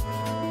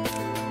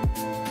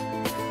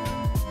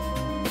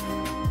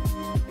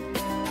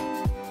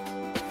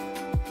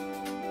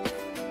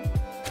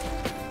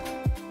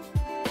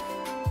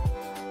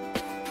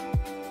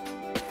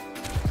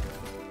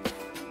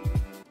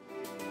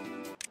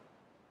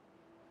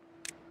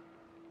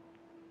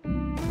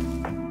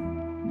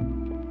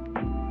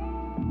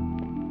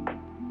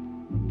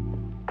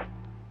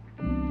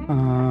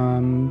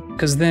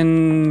 Because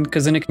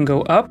then it can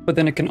go up, but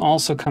then it can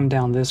also come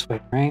down this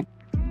way, right?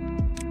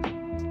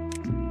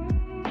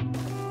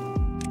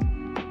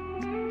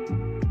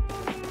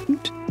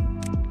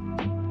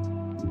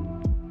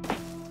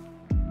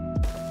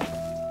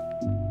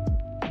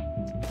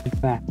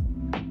 Like that.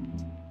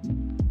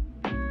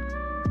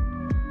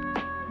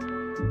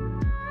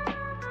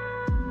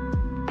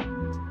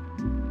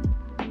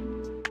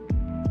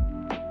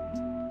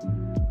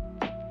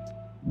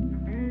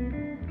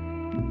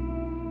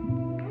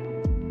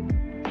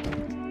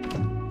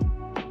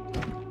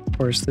 Of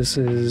course, this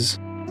is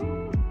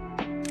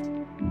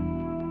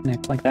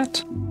connect like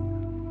that.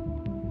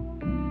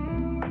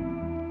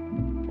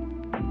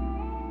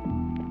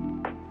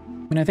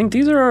 And I think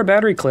these are our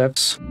battery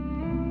clips.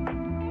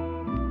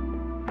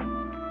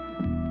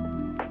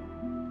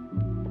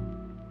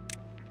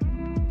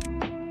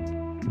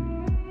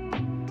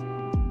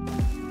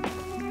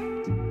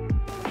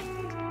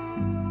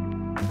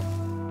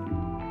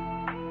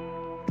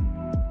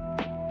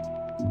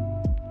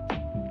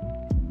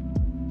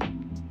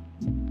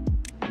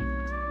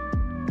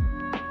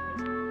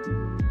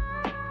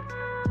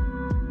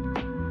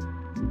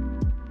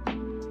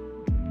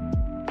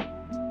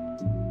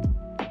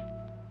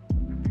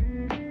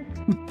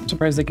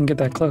 Surprised they can get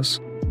that close.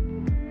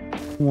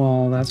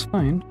 Well, that's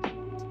fine.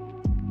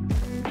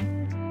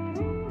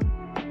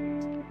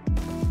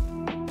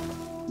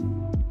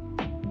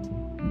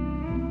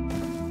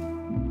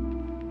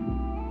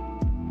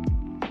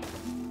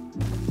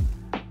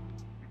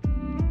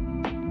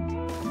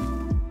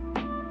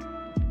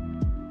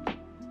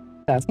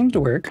 That seems to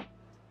work.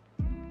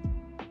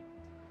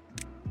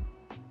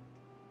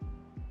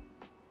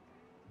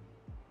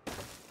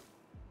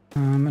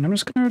 And I'm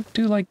just gonna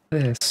do like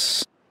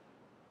this.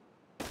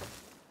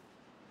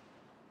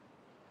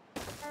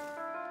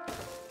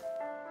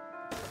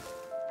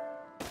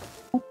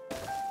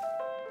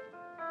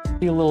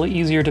 Be a little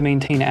easier to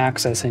maintain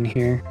access in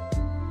here.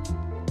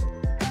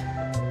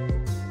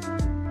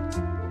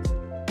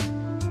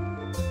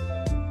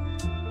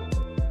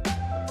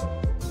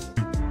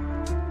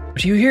 What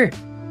do you hear?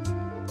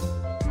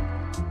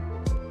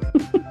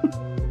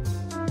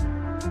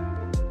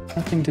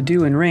 Nothing to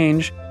do in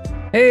range.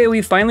 Hey,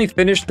 we finally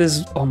finished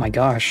this. Oh my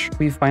gosh,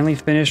 we finally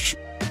finished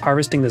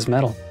harvesting this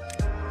metal.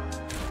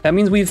 That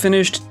means we've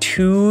finished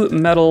 2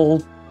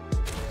 metal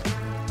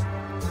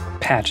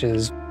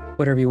patches,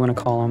 whatever you want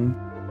to call them.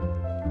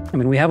 I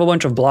mean, we have a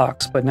bunch of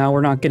blocks, but now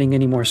we're not getting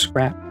any more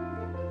scrap.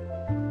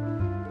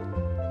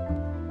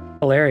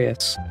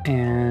 Hilarious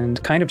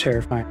and kind of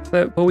terrifying.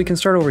 But we can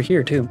start over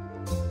here too.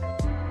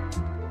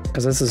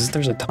 Because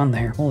there's a ton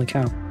there. Holy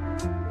cow.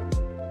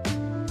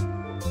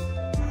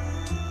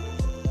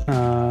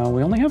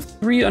 We only have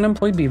 3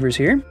 unemployed beavers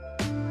here.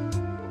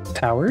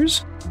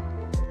 Towers.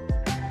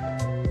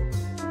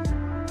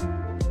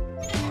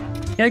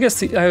 Yeah, I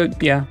guess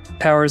yeah,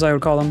 towers I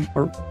would call them,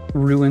 or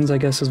ruins I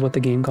guess is what the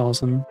game calls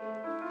them.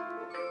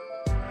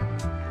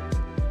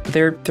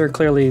 They're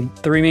clearly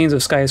the remains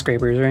of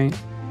skyscrapers, right?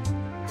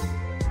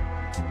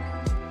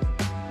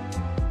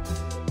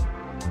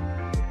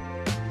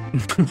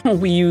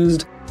 We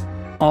used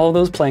all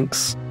those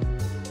planks.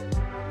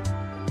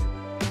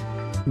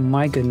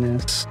 My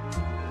goodness.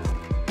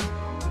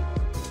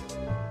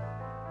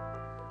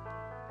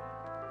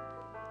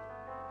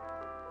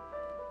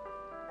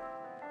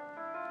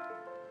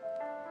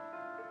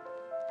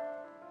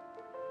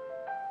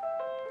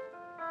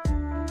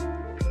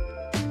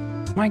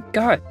 My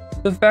god,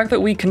 the fact that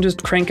we can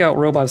just crank out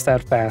robots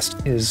that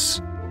fast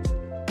is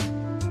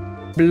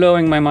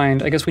blowing my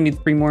mind. I guess we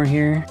need 3 more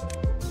here.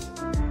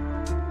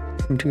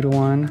 From 2 to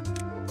 1.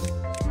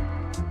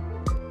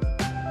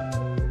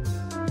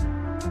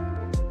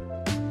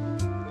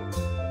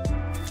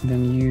 And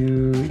then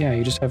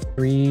you just have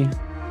 3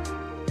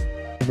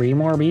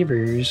 more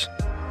beavers.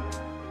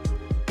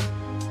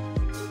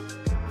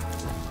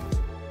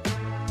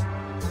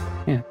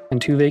 Yeah,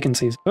 and 2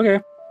 vacancies. Okay.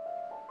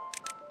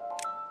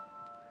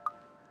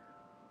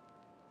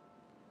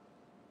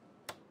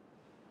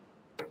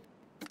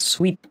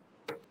 Sweet.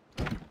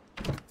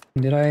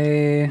 Did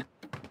I...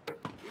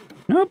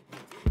 Nope.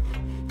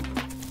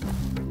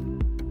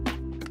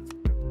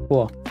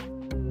 Cool.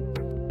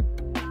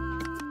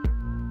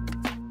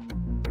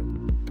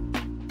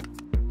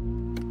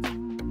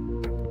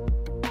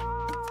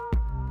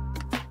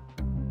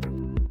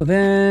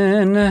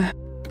 Then,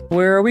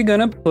 where are we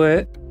gonna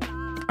put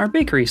our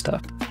bakery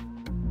stuff?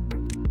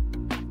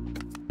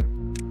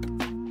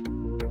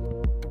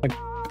 Like,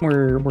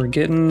 we're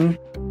getting...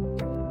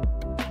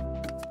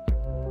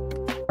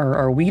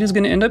 Our wheat is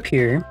gonna end up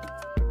here.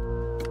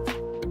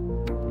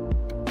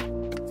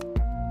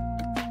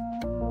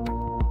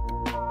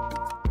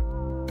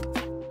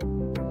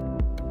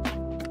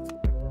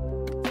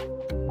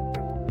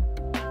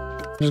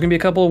 There's gonna be a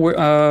couple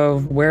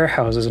of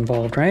warehouses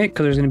involved, right?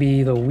 Because there's gonna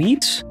be the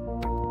wheat.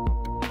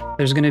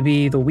 There's gonna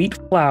be the wheat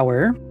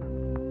flour.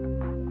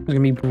 There's gonna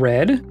be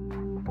bread.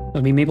 There's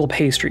gonna be maple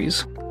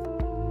pastries.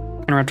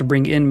 And we'll have to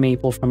bring in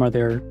maple from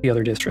the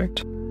other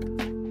district.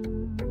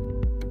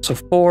 So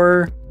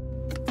 4.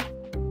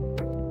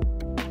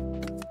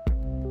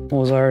 What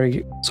was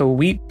already so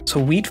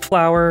wheat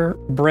flour,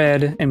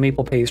 bread, and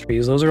maple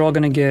pastries. Those are all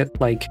gonna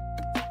get like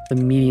the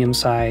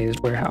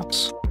medium-sized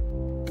warehouse.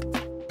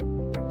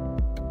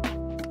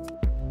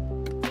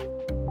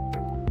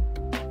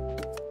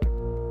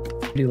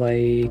 Do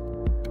like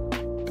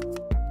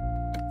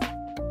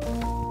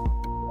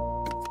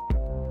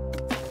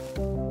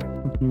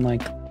something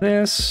like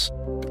this.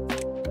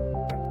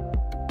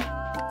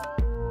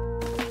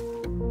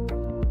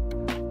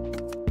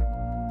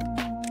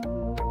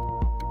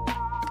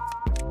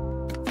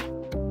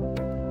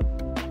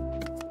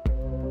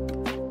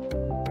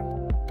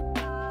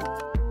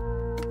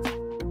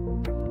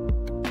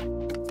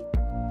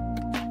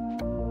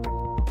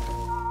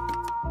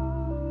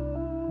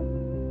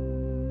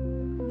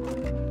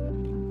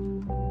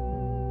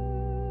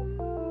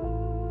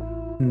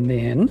 And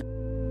then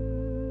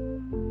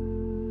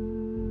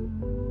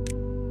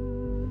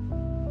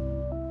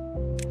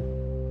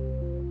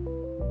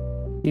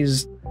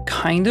these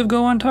kind of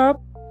go on top,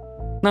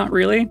 not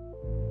really.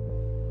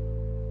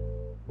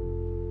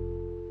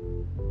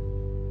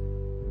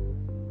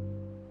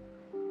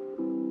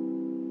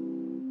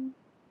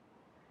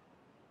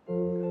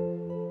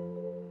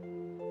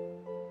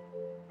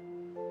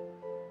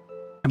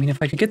 I mean,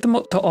 if I could get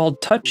them to all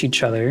touch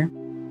each other,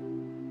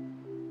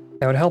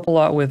 that would help a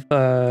lot with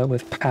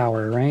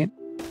power, right?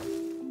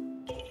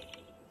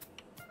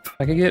 If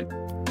I could get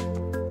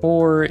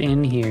 4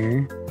 in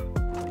here,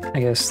 I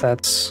guess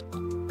that's...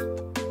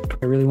 Do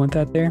I really want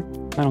that there?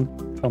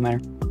 Don't matter.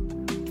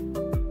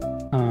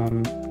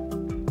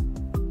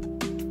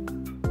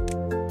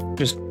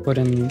 Just put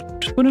in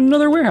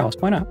another warehouse.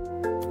 Why not?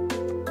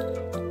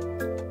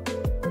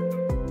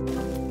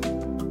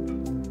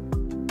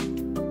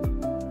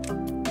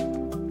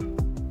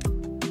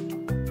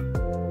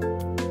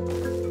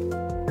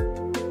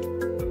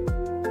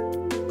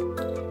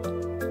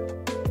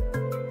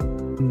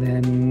 And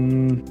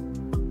then...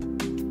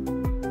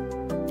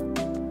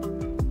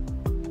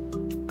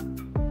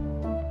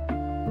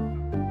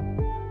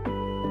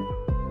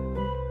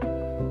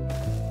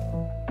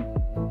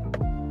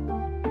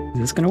 Is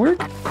this gonna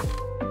work?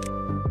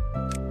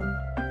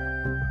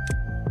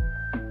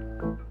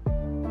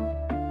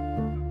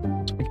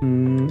 So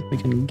we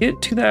can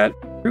get to that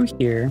through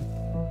here.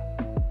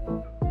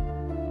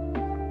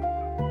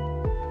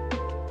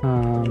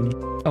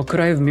 Oh, could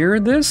I have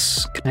mirrored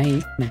this? Can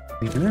I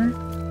mirror?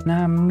 Can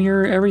I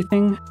mirror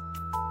everything?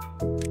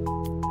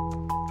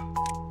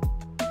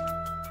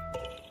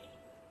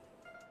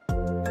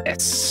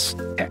 Yes.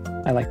 Okay,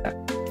 I like that.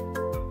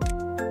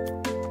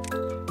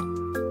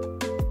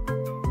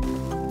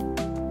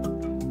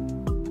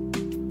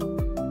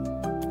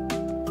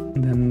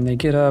 And then they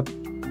get up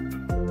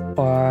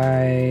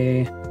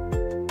by...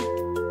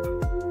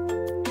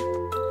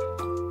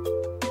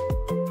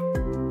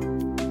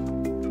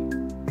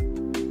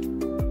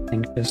 I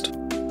think just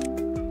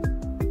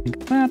like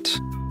that.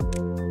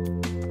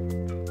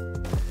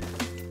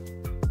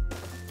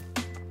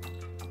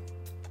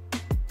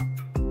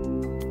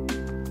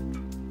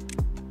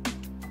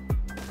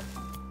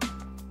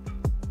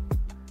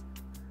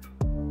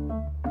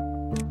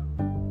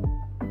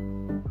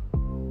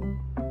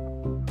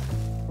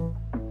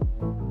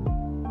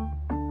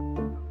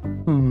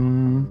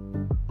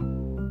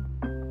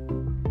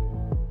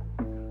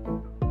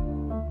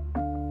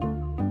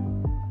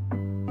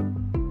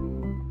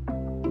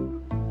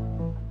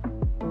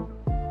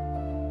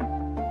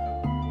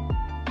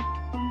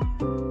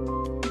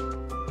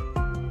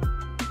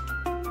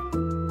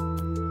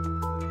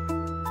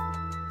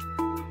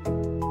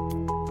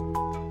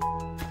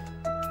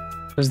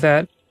 Was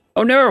that?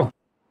 Oh no!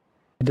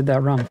 I did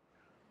that wrong.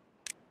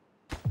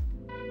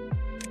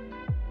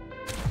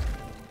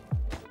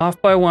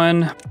 Off by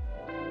one.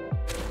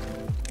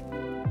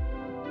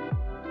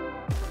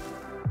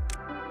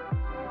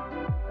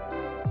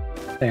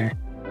 There.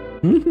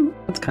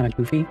 That's kind of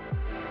goofy.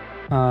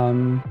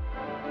 And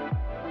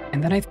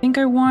then I think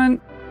I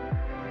want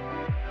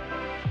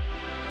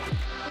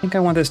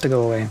this to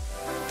go away.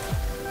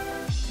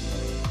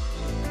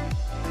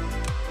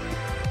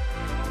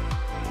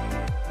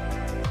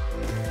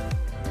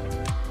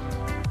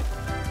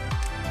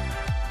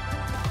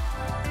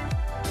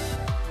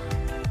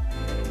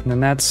 And then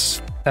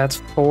that's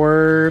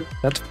four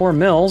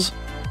mills.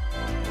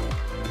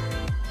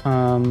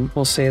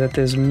 We'll say that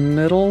this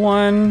middle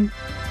one,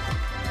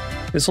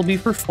 this will be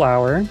for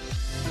flour.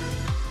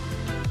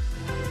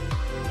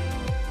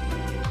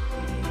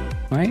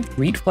 Right,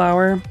 wheat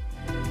flour.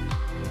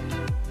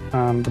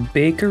 The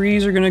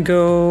bakeries are gonna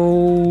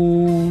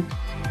go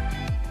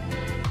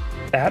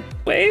that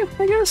way,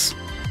 I guess.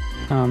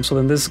 So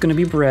then this is gonna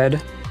be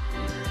bread.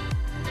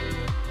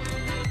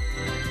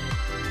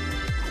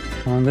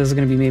 And this is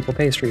going to be maple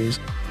pastries.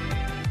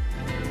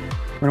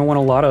 We're going to want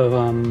a lot of,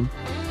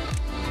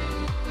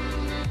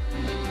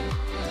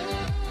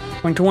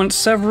 going to want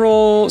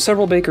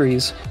several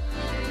bakeries.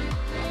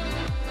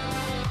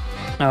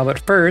 But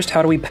first,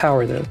 how do we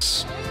power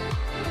this?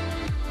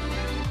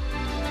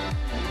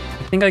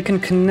 I think I can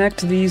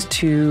connect these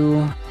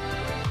two.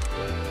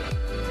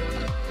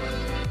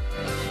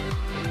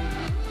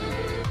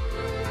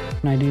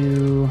 Can I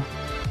do...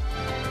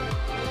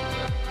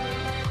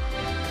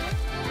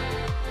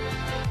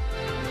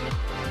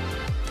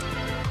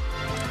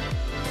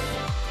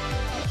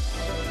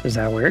 Does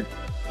that work?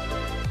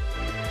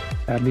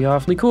 That'd be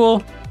awfully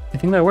cool. I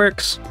think that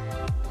works.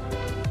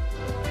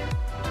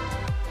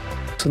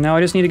 So now I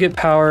just need to get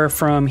power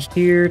from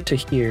here to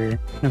here.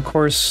 And of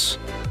course...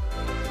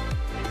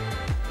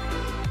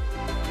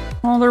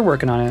 Well, they're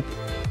working on it.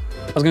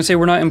 I was gonna say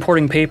we're not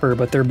importing paper,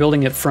 but they're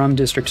building it from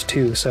District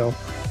 2, so...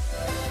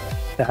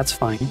 That's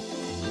fine.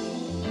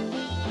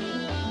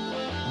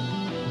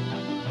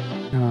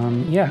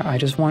 Yeah, I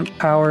just want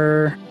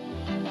power...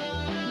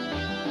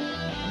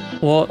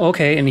 Well,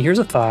 okay, and here's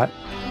a thought.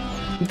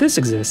 This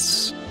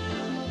exists.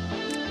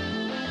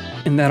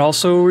 And that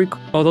also...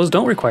 Oh, those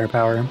don't require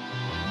power.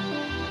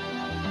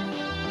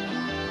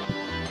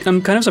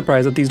 I'm kind of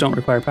surprised that these don't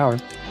require power.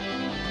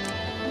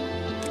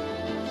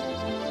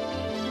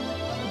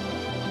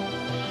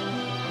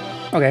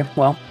 Okay,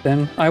 well,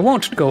 then I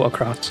won't go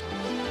across.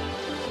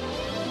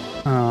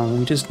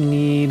 We just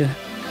need...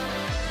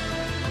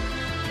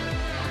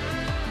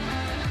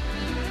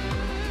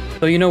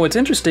 So you know what's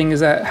interesting is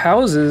that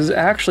houses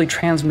actually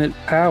transmit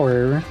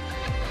power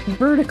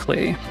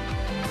vertically.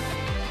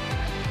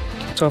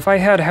 So if I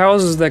had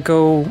houses that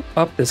go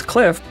up this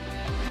cliff,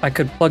 I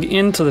could plug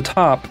into the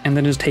top and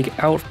then just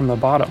take out from the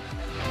bottom.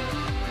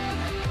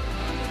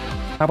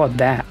 How about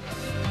that?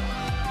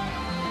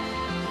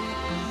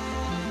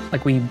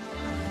 Like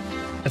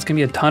that's gonna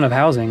be a ton of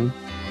housing.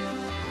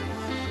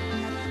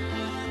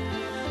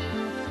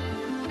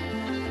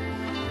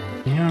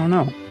 Yeah,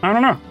 I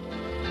don't know.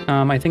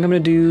 I think I'm gonna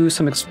do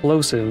some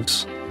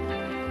explosives.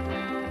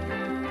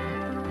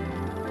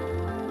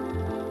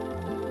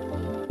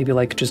 Maybe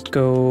like just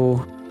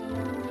go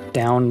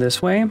down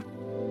this way.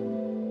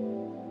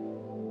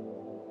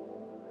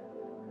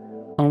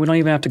 Oh, we don't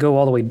even have to go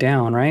all the way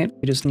down, right?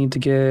 We just need to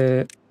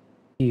get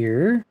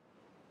here.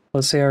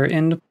 Let's say our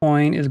end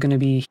point is going to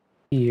be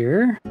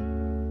here.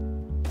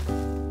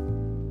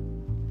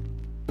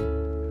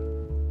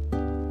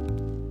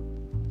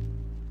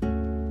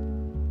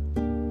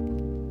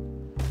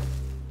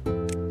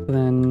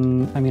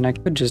 Then, I mean, I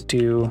could just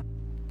do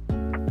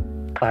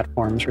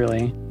platforms,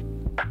 really.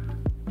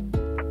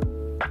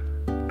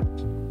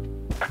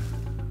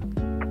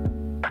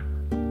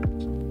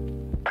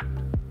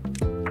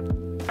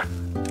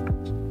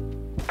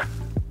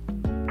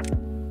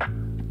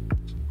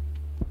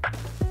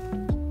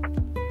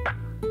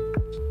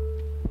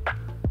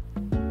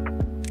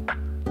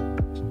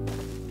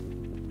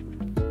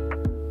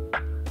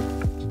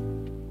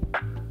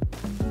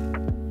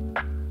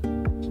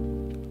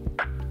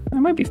 That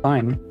might be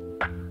fine.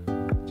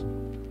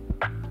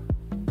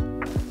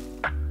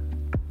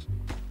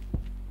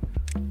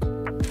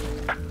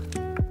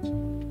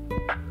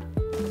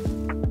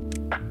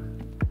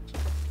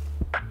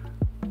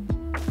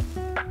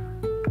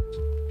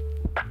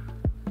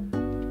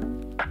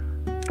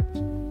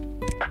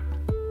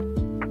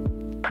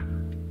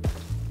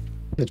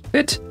 Does it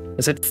fit?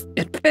 Does it?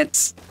 It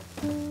fits!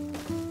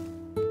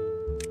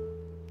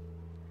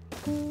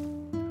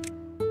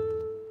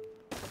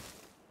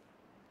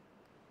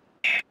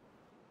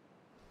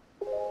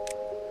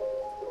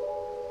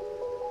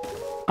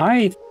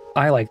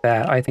 I like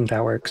that. I think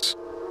that works.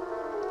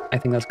 I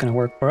think that's gonna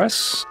work for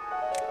us.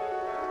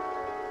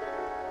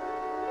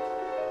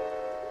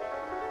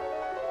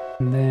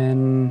 And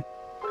then...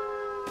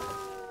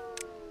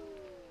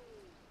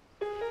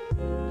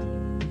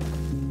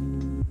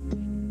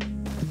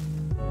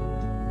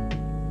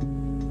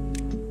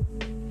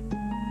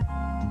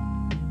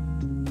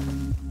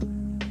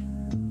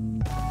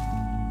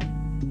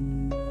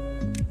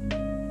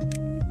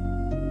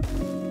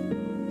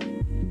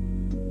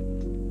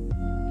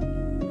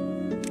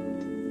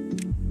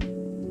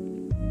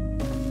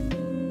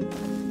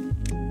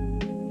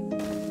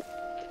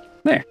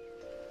 There.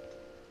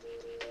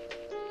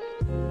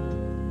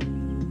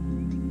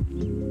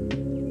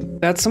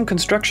 That's some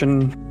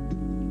construction.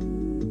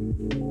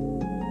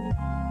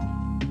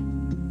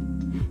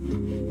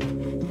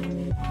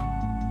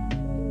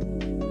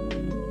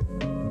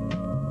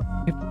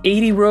 We have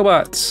 80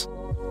 robots.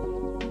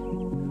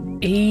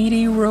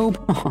 80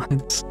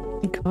 robots. Oh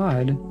my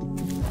god.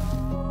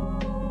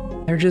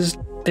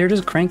 They're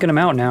just cranking them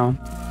out now.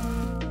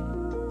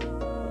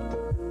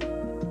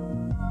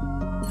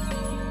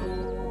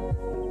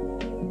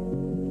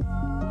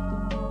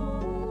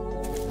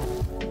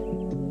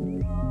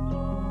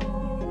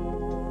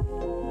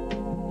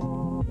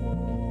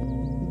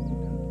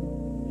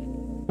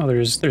 Oh,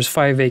 there's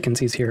 5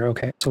 vacancies here.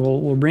 Okay, so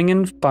we'll bring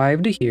in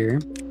 5 to here.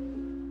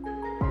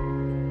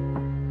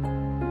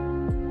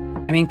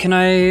 I mean, can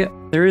I?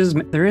 There is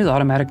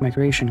automatic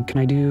migration. Can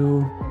I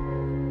do?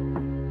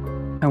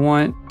 I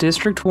want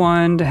District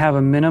 1 to have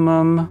a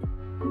minimum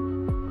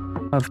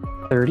of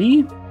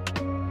 30.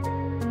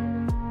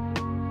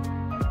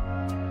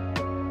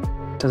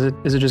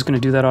 Is it just going to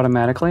do that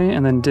automatically?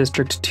 And then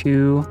District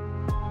 2,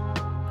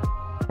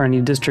 or I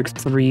need District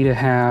 3 to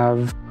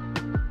have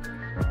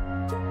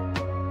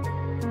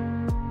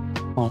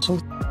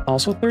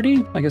also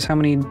 30? I guess how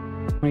many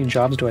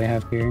jobs do I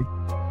have here?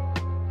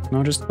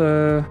 No, just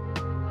the...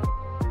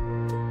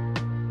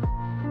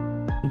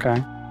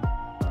 Okay.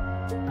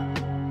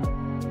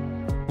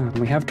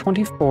 We have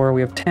 24,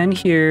 we have 10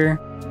 here,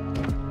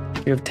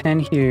 we have 10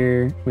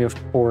 here, we have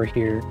 4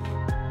 here.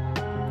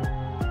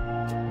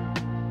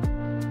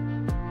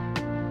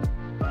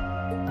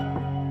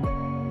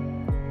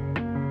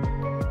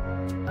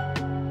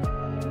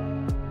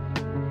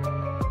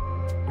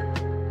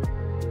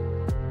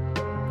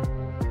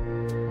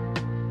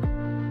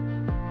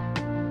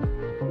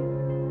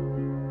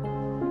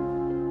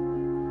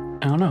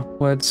 I don't know,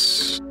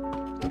 what's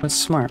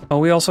smart? Oh,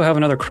 we also have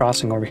another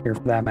crossing over here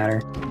for that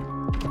matter.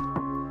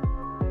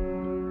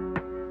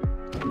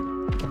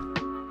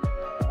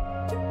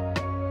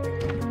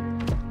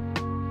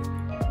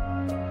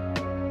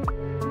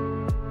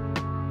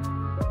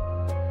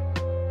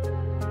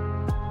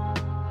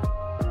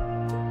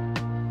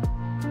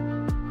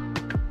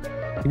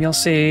 Maybe I'll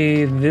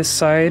say this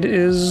side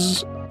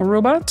is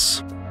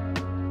robots.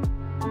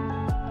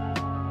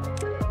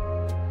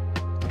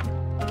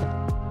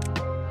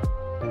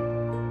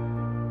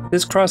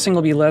 This crossing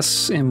will be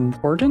less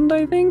important,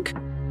 I think?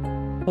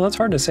 Well, that's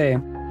hard to say.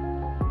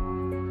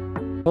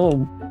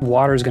 Oh,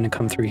 water's gonna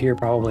come through here,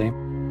 probably.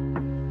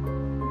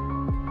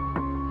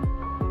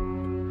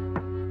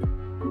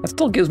 That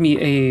still gives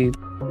me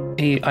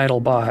a idle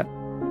bot.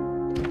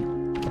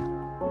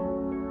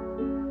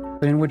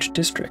 But in which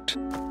district?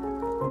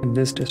 In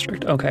this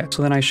district. Okay,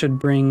 so then I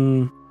should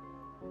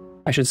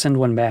send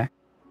one back.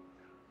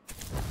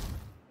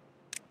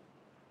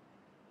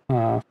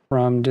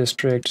 From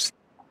District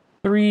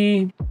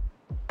 3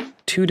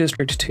 to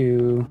District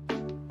 2,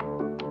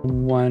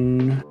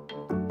 one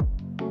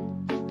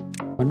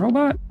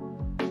robot?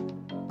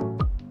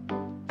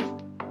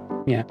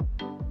 Yeah.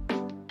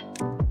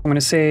 I'm gonna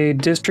say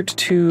District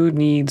 2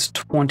 needs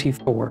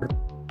 24.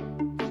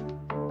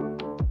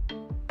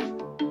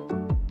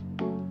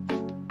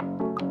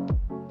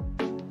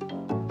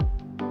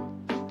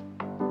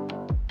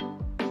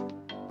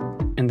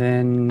 And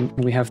then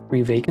we have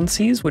 3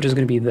 vacancies, which is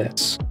gonna be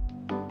this.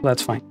 So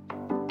that's fine.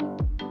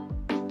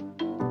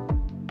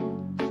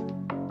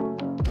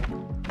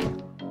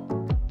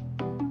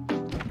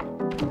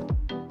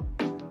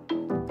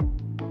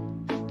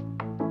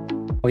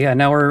 Oh yeah,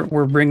 now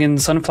we're bringing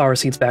sunflower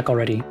seeds back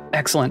already.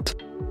 Excellent.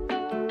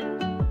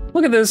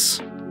 Look at this.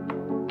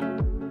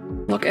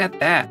 Look at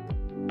that.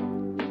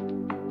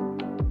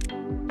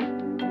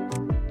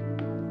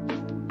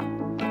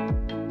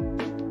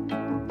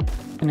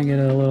 Gonna get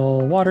a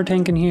little water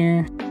tank in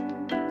here.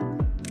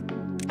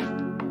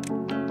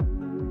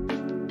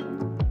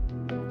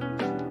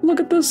 Look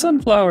at the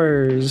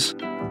sunflowers.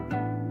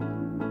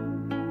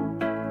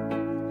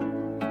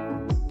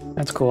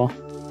 That's cool.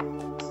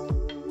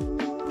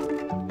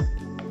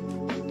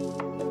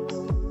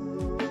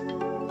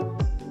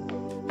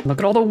 Look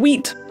at all the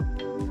wheat.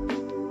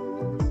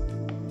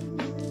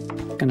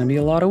 Gonna be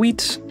a lot of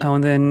wheat. Oh,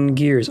 and then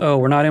gears. Oh,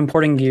 we're not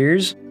importing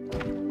gears?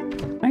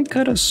 I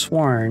could have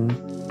sworn.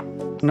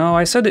 No,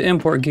 I said to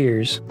import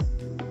gears.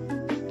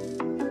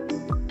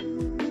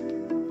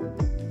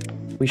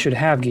 We should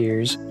have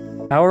gears.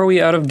 How are we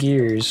out of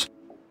gears?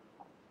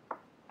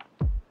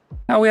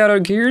 How are we out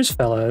of gears,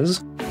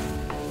 fellas?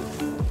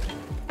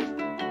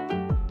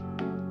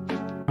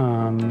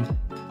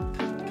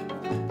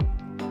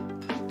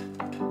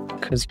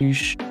 Because you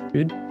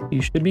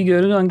should be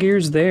good on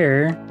gears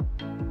there.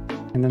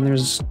 And then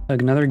there's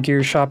another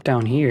gear shop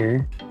down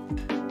here.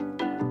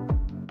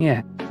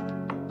 Yeah.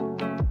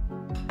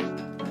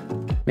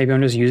 Maybe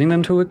I'm just using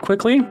them too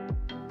quickly?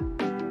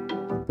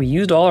 We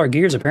used all our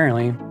gears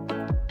apparently.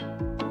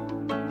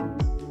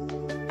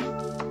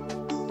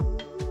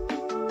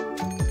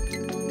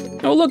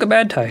 Oh look, a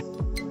Badtide.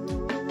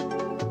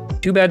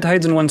 2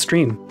 Badtides in one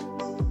stream.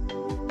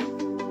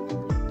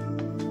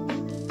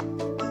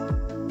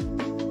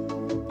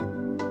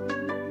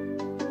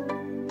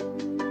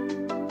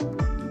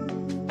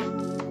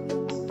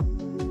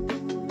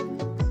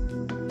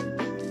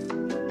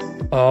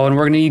 Oh, and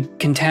we're gonna need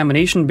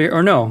contamination beer,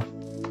 or no.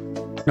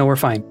 No, we're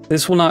fine.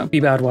 This will not be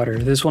bad water.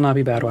 This will not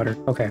be bad water.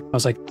 Okay, I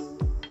was like,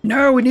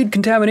 no, we need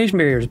contamination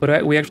barriers,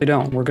 but we actually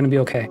don't. We're gonna be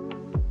okay.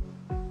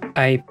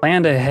 I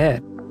planned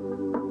ahead.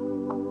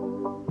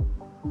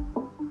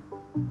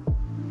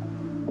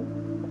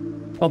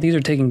 Well, these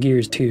are taking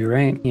gears too,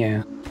 right?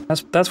 Yeah,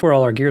 that's where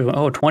all our gears went.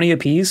 Oh, 20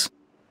 apiece?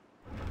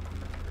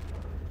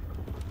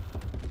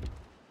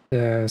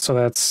 So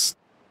that's,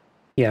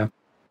 yeah,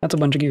 that's a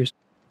bunch of gears.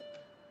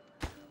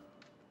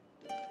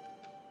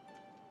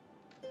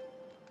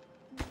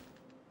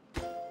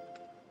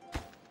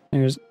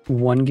 There's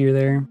 1 gear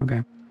there,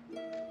 okay.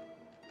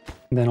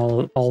 And then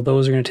all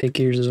those are gonna take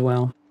gears as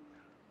well.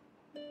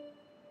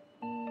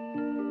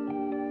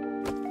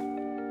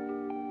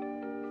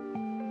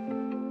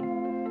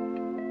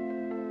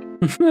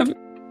 We have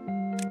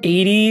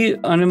 80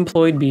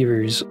 unemployed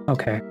beavers.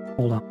 Okay,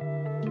 hold on.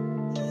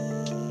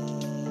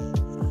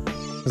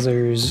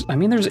 There's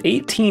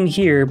 18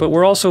 here, but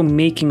we're also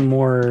making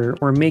more,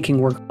 we're making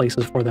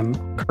workplaces for them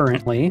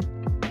currently.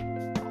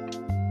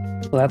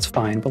 So that's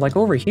fine, but like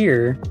over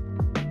here,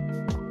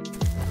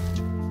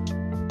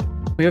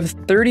 we have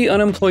 30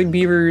 unemployed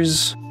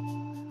beavers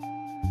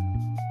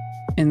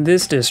in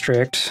this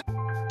district.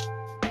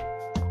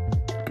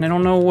 And I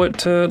don't know what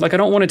to, like I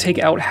don't want to take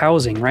out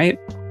housing, right?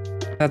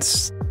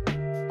 That's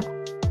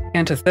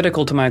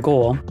antithetical to my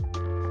goal.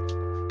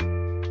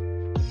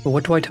 But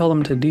what do I tell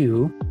them to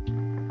do?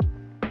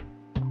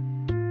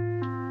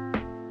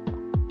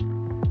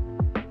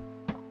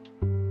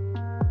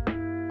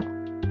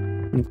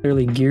 And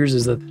clearly gears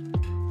is a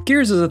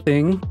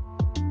thing.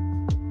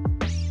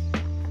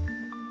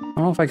 I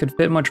don't know if I could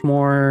fit much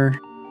more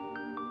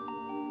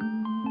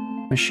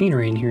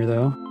machinery in here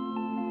though.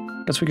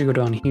 Guess we could go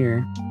down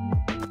here.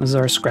 This is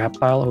our scrap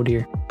pile. Oh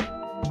dear.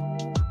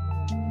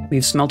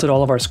 We've smelted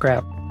all of our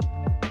scrap.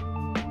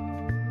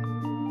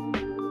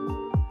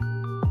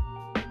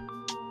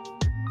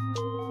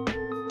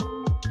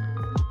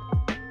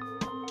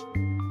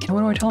 What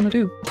do I tell them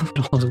to do?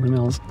 All those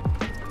windmills.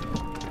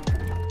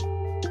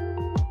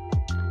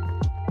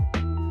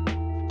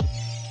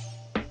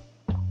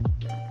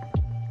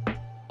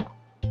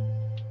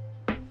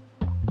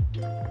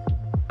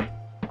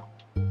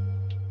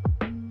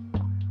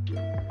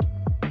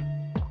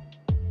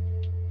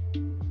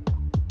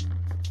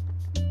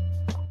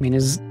 I mean,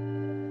 is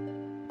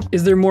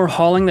there more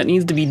hauling that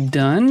needs to be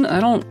done? I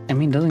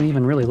mean, it doesn't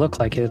even really look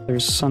like it.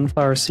 There's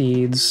sunflower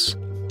seeds.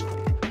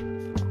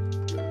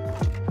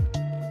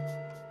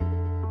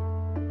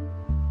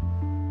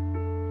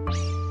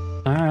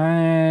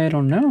 I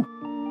don't know.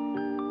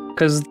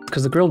 Because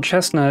the grilled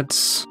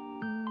chestnuts...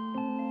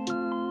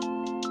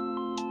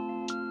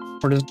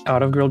 We're just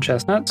out of grilled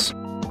chestnuts.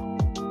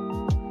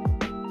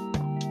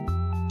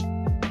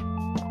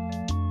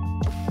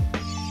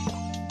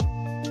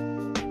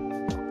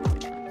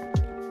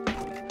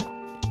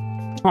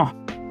 Huh.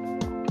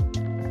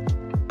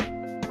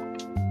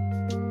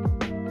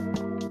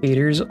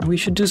 Taters. We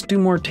should just do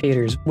more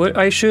taters. What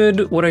I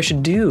should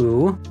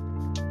do,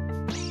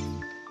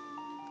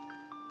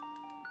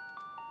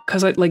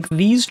 because like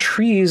these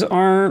trees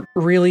aren't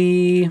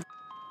really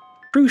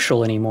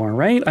crucial anymore,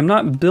 right? I'm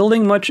not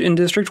building much in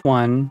District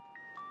 1.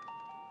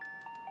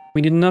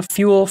 We need enough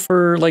fuel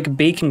for like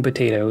baking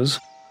potatoes.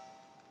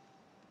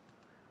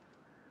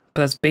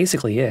 But that's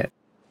basically it.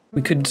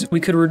 We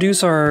could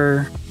reduce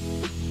our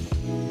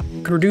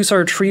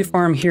tree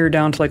farm here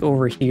down to like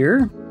over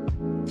here.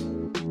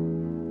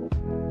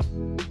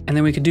 And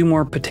then we could do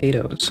more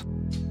potatoes.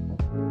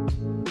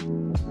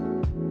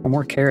 Or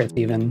more carrots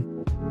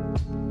even.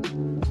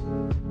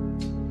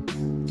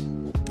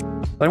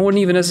 But I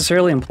wouldn't even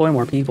necessarily employ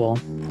more people.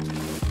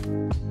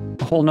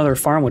 A whole nother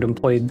farm would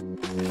employ a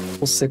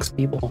whole 6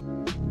 people.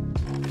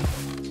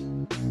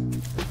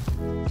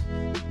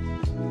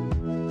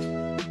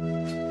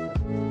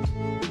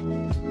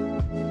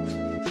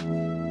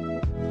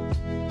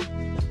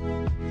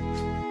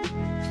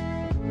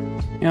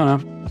 I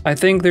don't know. I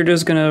think they're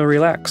just gonna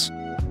relax.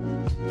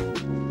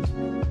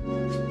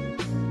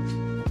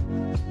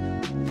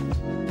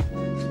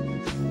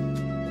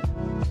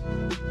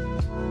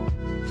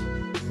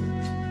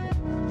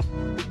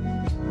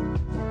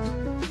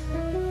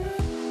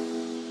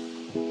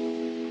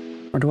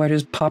 Or do I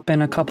just pop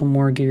in a couple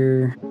more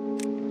gear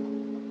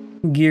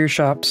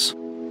shops?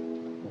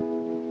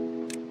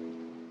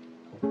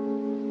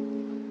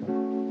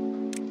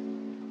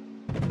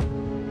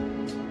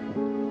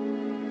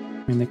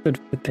 I mean, they could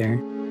fit there.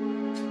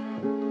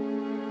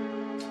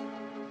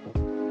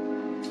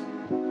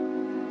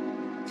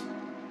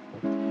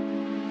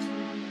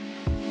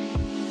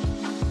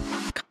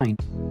 Kind.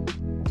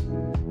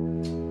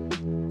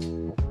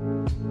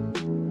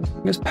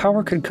 I guess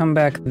power could come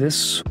back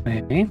this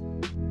way.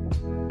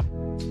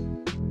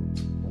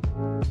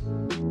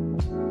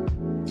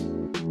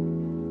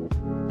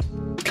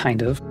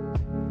 Kind of.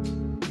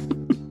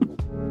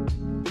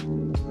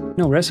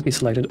 No recipe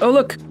selected. Oh,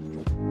 look!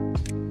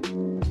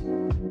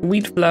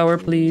 Wheat flour,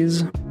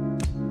 please.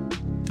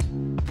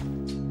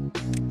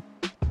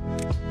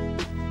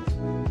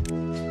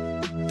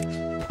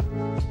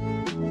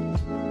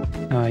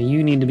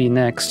 You need to be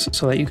next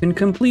so that you can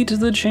complete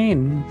the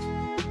chain.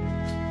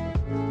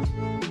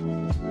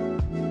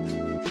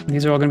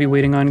 These are all gonna be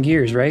waiting on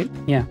gears, right?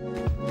 Yeah.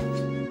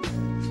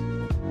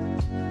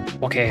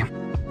 Okay.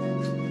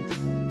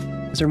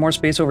 Is there more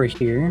space over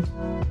here?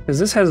 Because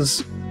this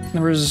has...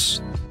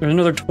 There's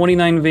another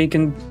 29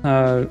 vacant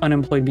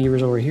unemployed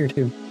beavers over here,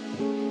 too.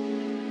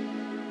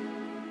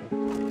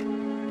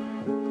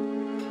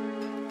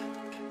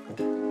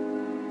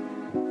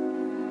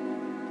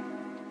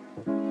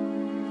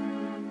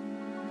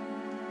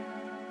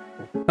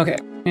 Okay,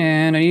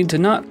 and I need to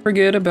not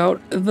forget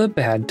about the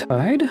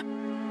Badtide.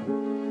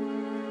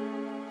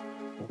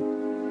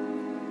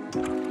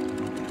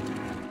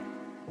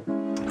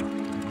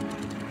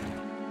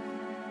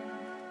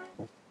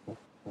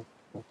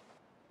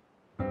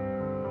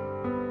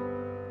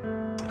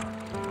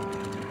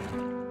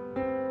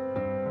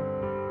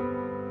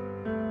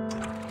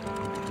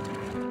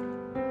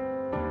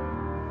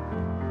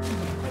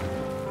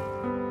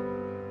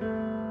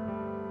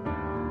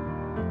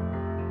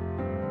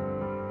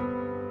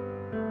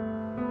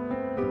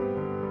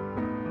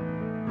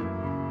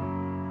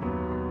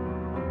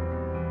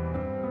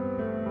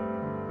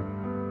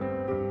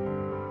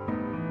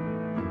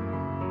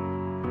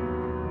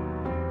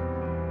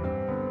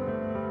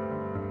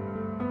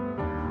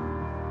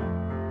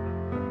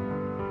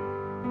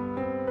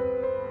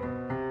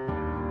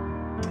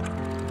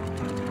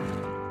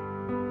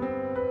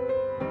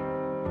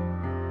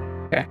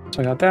 Okay,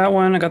 so I got that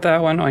one, I got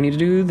that one. Oh, I need to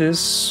do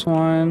this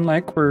one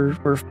like we're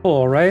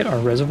full, right? Our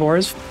reservoir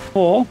is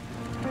full.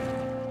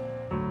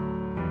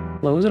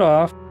 Close it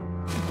off.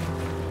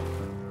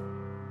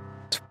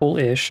 It's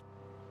full-ish.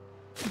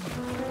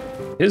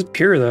 It is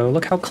pure though.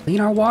 Look how clean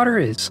our water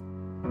is.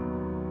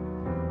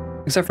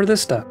 Except for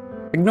this stuff.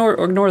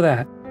 Ignore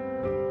that.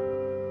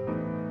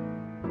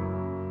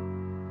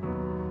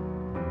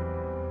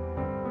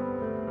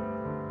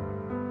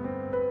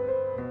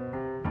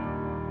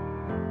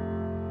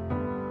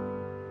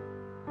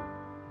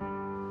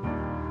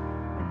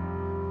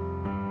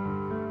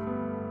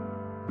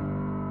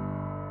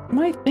 Did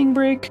my thing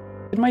break?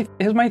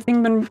 Has my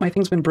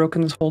thing's been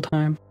broken this whole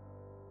time?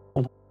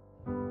 Hold on.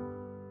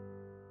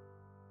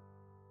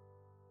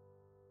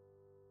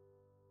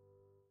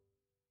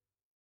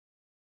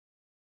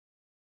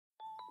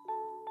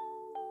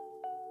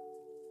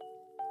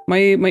 My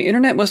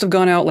internet must have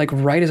gone out like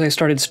right as I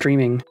started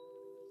streaming.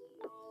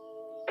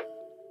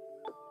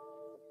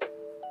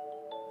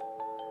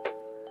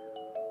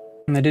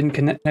 And I didn't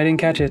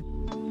catch it.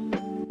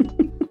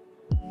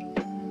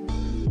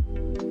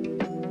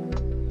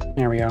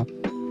 There we go.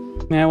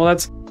 Yeah, well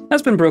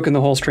that's been broken the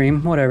whole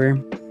stream. Whatever.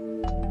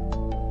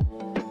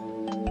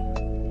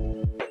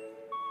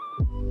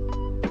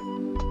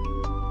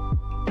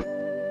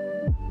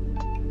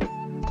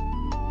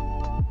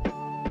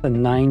 The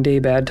 9-day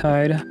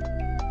Badtide.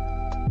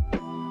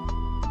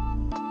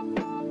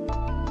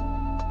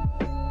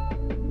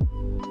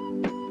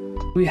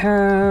 We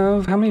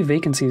have... How many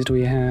vacancies do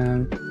we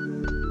have?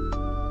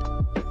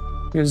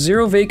 We have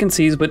 0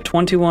 vacancies, but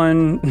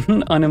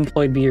 21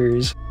 unemployed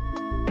beavers.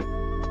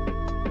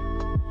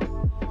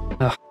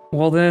 Ugh,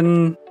 well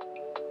then...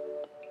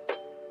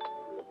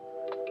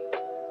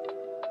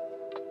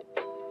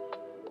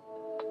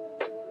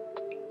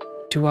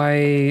 Do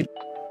I...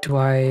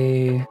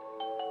 Like,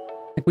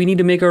 we need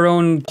to make our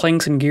own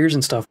planks and gears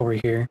and stuff over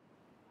here.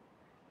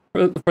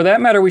 For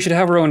that matter, we should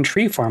have our own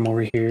tree farm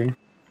over here.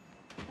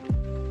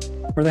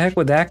 Where the heck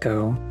would that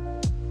go?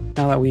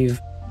 Now that we've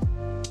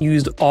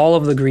used all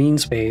of the green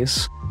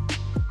space.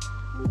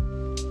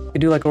 We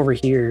could do like over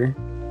here.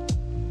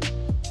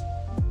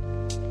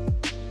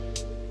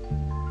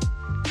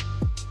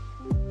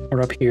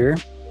 Or up here.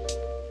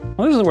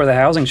 Well, this is where the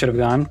housing should have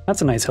gone.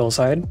 That's a nice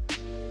hillside.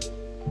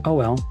 Oh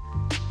well.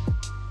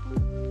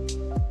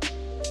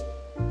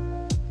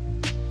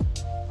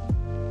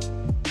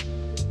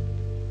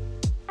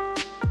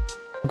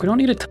 We don't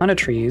need a ton of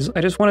trees.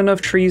 I just want enough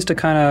trees to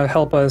kind of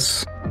help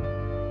us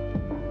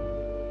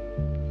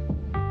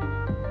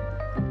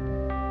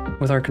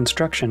with our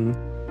construction.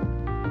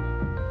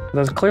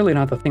 That's clearly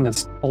not the thing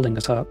that's holding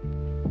us up.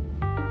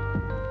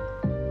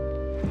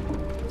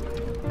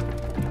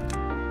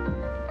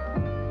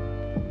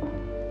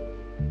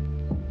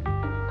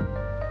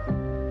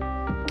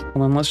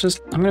 Well, then let's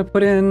just... I'm gonna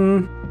put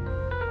in...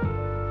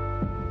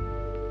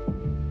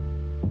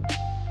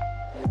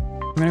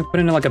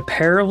 like a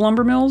pair of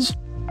lumber mills.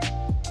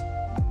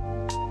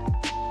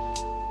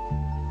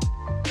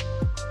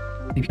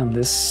 Maybe on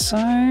this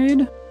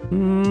side? I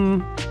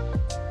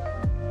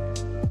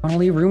want to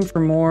leave room for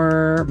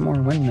more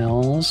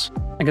windmills.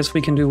 I guess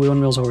we can do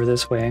windmills over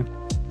this way.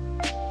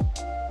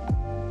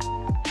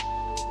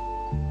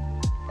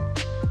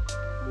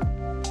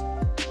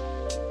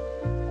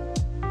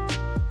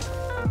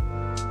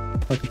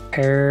 Like a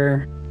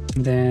pair,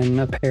 and then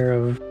a pair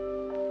of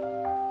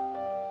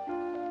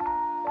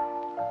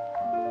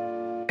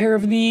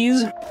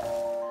these.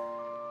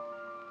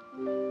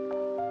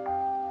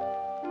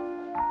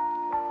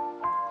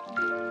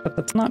 But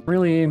that's not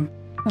really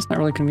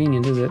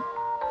convenient, is it?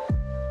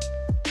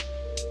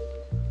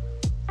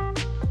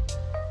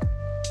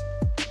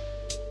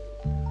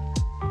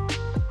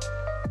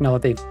 Now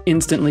that they've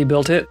instantly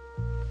built it.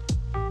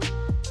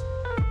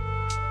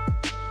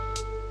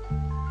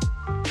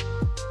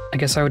 I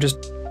guess I would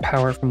just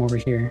power it from over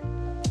here.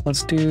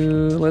 Let's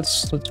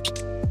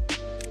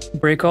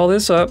break all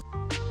this up.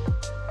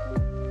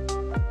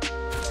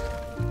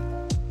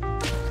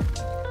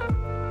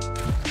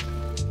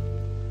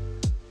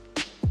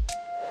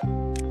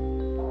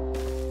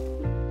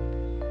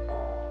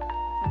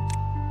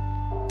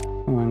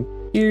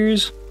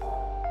 Gears,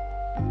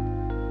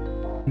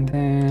 and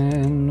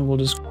then we'll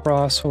just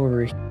cross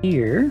over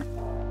here.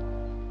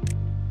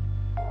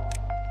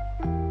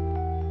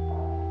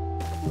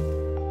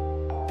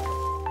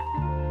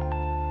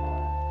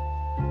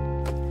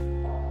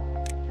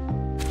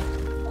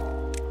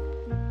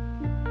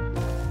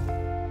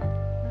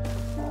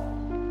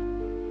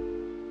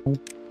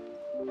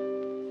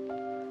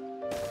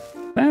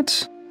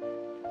 That,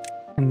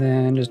 and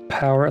then just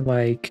power it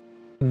like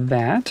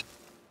that.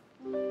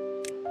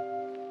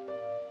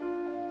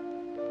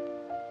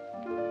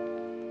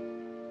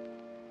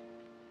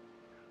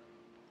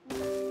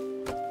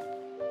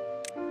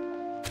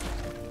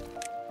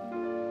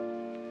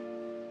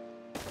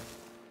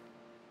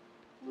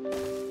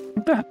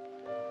 That.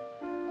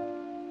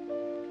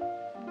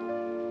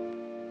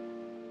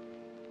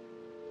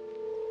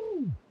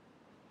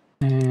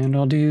 And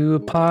I'll do a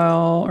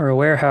pile, or a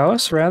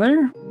warehouse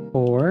rather,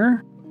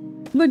 for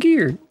the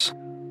gears.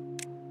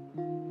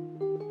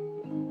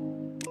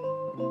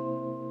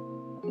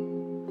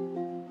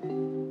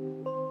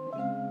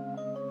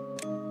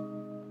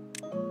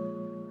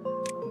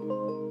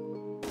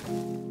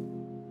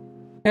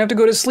 I have to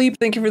go to sleep.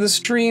 Thank you for the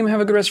stream. Have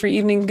a good rest of your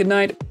evening. Good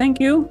night. Thank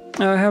you.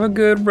 Have a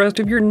good rest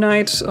of your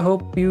night. I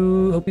hope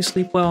you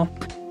sleep well.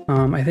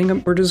 I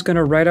think we're just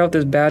gonna ride out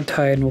this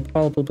Badtide and we'll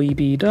probably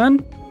be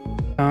done.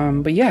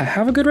 But yeah,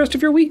 have a good rest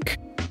of your week.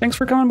 Thanks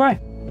for coming by.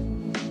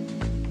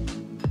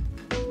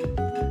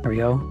 There we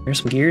go.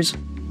 There's some gears.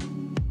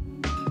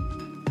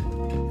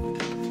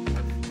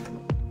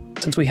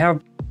 Since we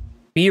have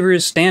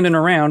beavers standing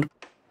around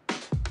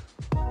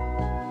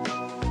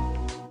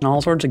and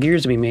all sorts of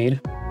gears to be made.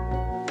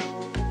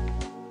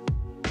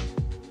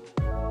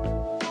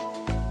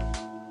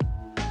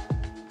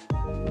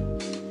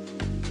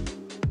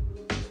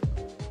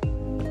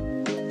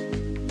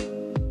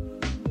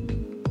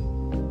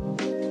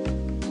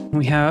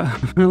 We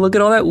have, look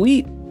at all that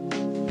wheat.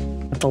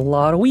 That's a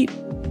lot of wheat.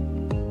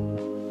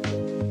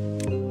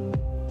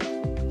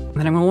 And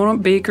then I'm gonna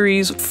want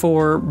bakeries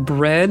for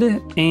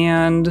bread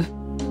and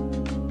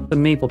the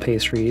maple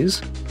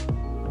pastries.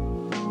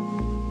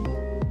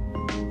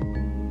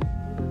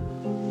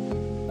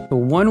 So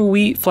 1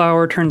 wheat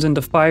flour turns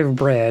into 5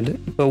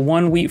 bread, but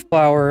 1 wheat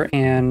flour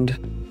and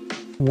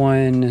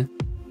 1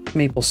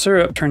 maple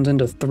syrup turns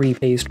into 3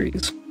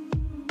 pastries.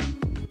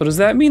 So does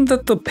that mean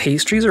that the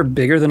pastries are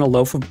bigger than a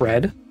loaf of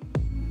bread?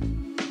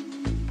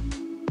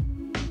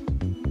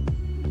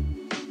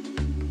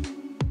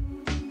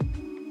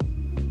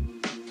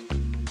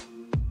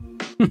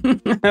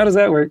 How does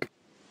that work?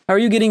 How are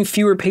you getting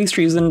fewer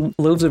pastries than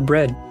loaves of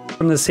bread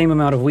from the same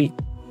amount of wheat?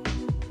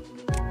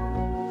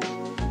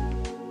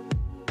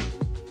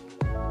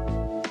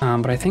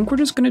 But I think we're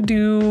just gonna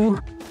do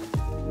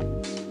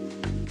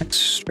like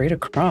straight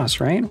across,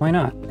 right? Why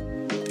not?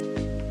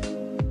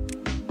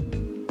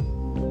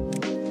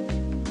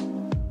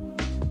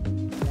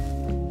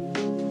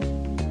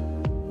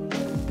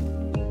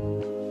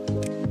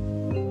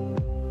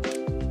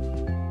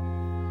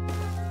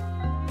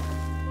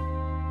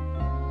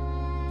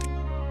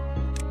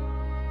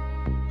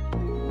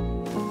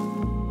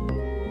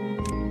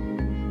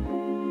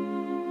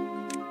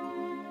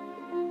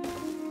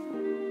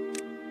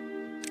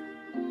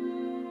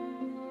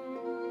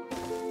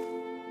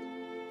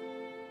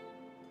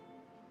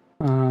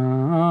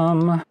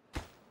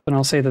 And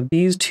I'll say that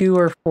these two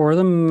are for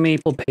the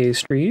maple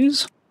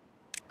pastries.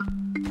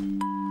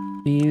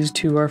 These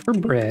two are for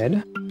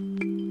bread.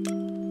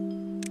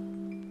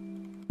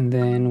 And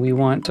then we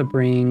want to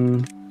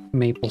bring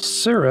maple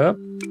syrup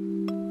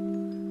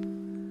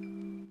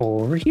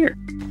over here.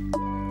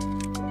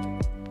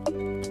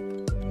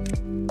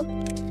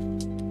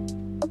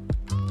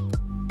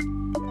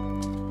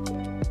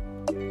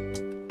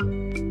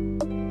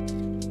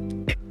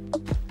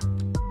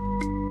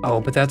 Oh,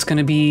 but that's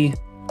gonna be...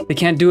 They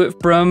can't do it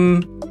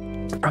from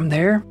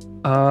there?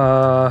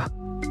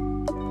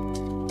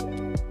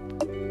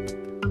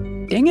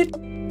 Dang it.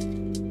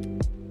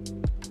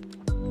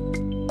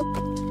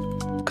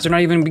 Because they're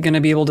not even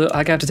gonna be able to...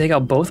 I got to take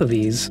out both of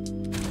these.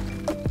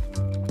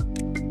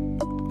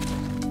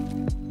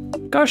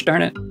 Gosh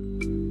darn it.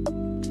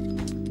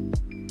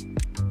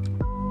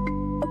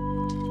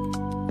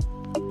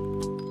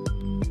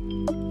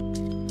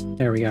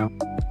 There we go.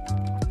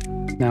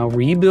 Now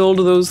rebuild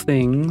those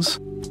things.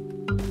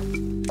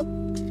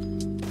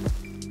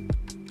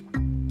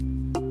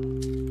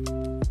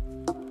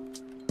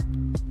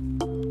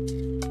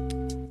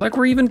 Like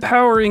we're even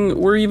powering,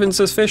 we're even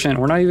sufficient.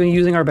 We're not even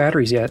using our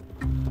batteries yet.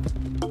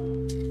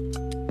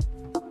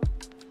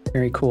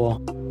 Very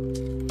cool.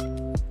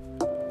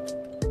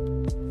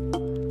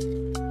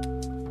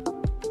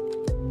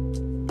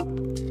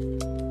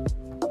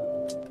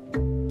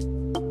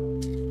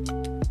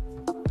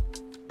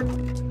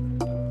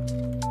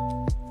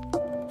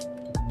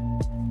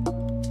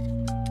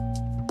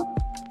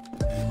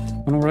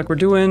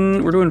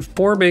 And we're doing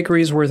 4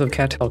 bakeries worth of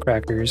cattail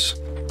crackers.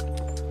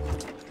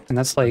 And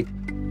that's like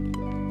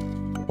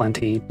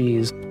plenty.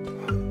 These,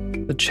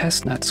 the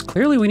chestnuts.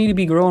 Clearly we need to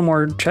be growing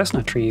more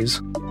chestnut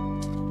trees.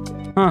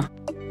 Huh.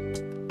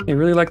 They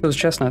really like those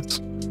chestnuts.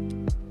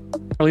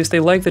 Or at least they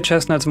like the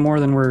chestnuts more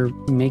than we're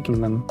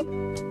making them.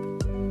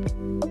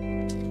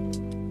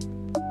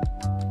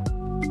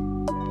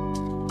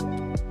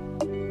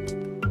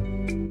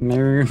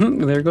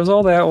 And there goes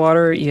all that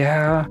water.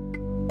 Yeah.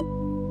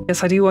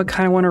 Guess I do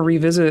kind of want to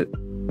revisit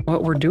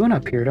what we're doing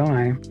up here, don't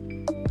I?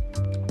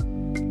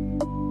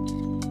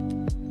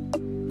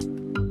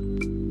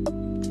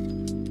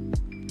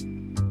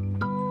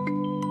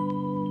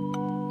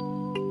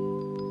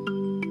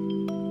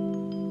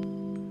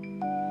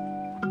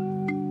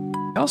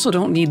 We also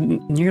don't need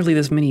nearly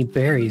this many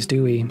berries,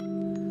 do we?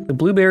 The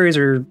blueberries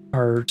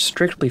are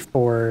strictly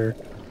for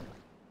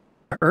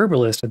a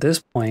herbalist at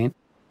this point,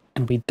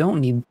 and we don't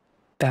need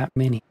that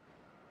many.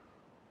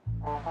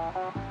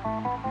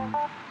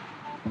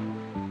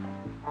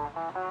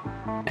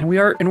 And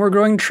we're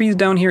growing trees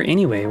down here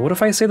anyway. What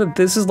if I say that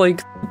this is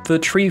like the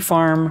tree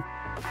farm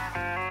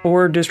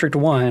for District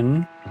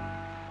 1?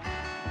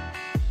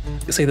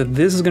 Say that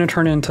this is gonna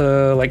turn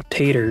into like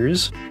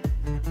taters.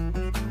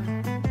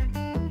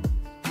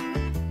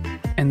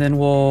 And then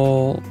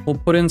we'll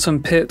put in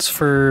some pits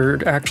for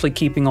actually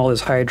keeping all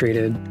this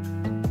hydrated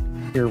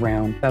year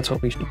round. That's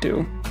what we should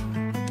do.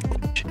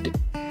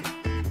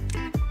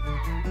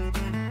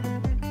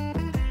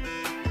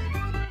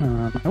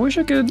 I wish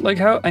I could, like,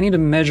 I need to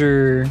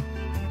measure,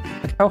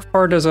 like, how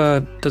far does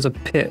a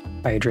pit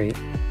hydrate?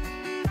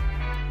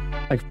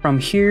 Like, from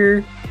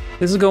here,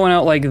 this is going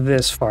out like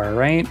this far,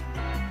 right?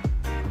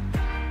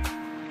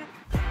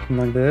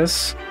 Like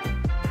this.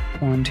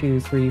 1, 2,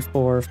 3,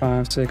 4,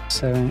 5, 6,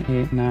 7,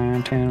 8,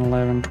 9, 10,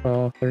 11,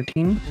 12,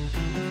 13.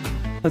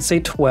 Let's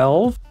say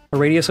 12, a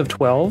radius of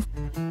 12.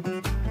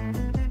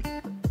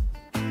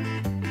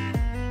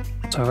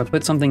 So if I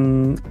put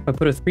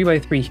a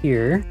 3x3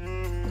 here,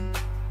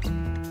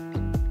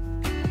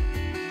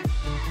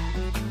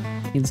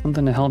 need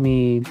something to help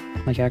me,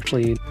 like,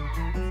 actually...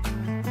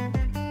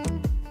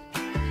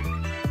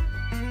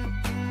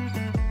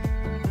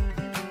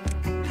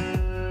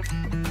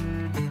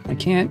 I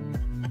can't...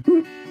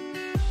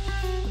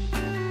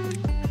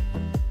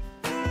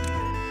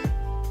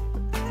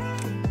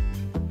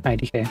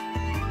 IDK.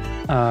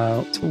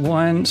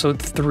 So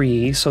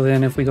 3, so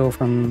then if we go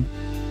from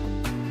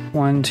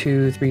 1,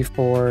 2, 3,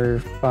 4,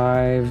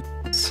 5,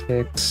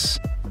 6...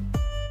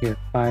 Here,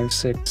 5,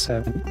 6,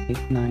 7,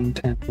 8, 9,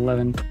 10,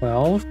 11,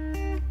 12.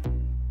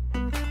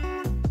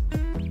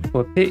 So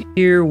a pit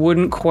here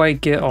wouldn't quite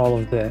get all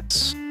of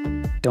this.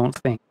 Don't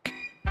think.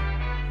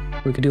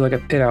 We could do like a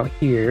pit out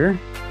here.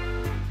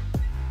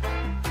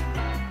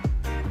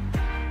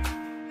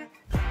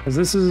 Because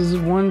this is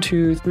 1,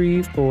 2,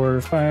 3,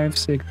 4, 5,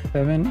 6,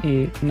 7,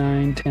 8,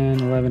 9, 10,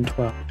 11,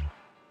 12.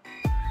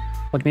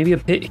 Like maybe a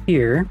pit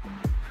here.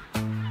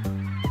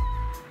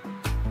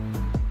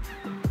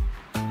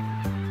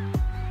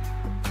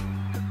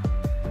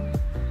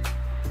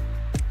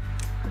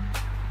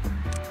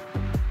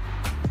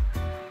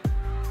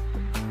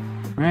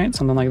 Alright,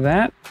 something like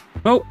that.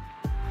 Oh!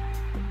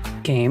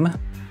 Game.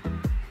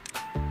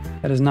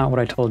 That is not what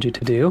I told you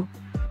to do.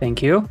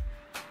 Thank you.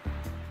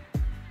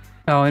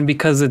 Oh, and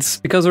because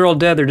they're all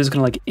dead, they're just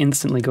gonna like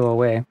instantly go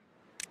away.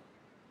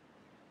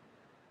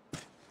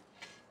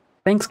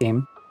 Thanks,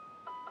 game.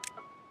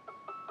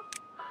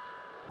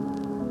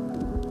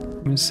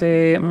 I'm just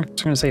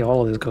gonna say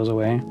all of this goes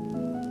away.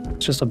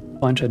 It's just a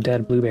bunch of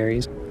dead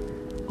blueberries.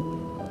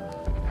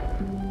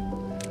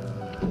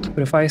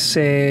 But if I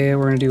say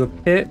we're gonna do a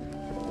pit,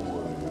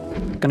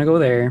 gonna go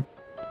there.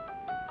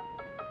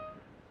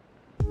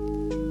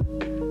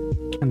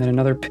 And then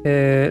another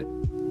pit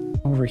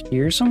over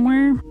here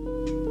somewhere.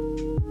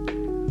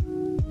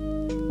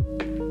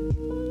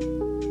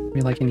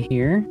 Maybe like in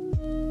here.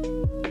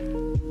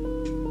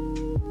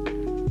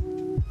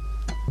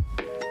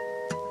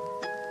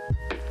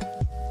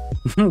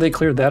 They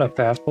cleared that up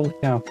fast. Holy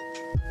cow.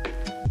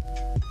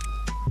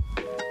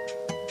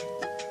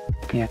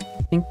 Yeah,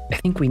 I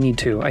think we need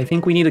to. I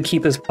think we need to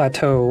keep this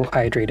plateau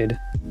hydrated.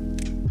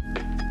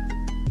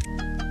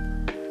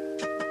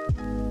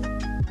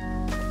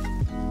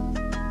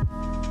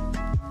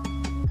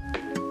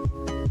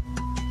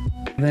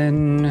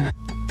 Then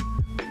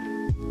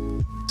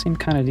same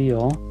kind of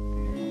deal.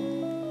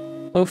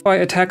 Lo-fi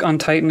attack on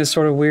Titan is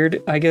sort of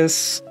weird, I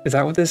guess. Is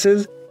that what this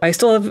is? I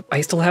still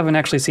haven't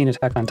actually seen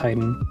Attack on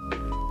Titan.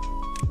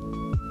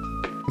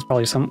 It's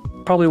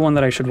probably one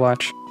that I should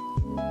watch.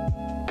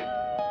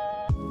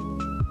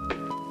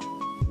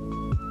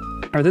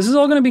 Alright, this is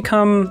all gonna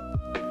become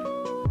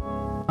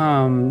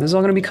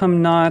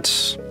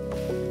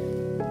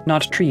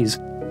not trees.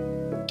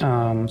 So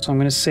I'm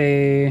gonna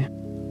say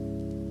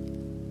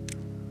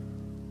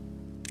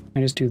I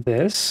just do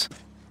this.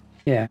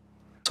 Yeah.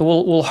 So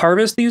we'll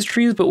harvest these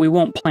trees, but we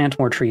won't plant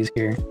more trees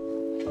here.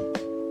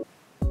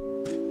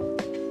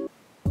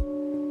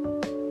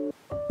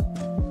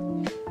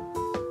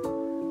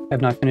 I've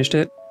not finished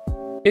it.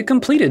 It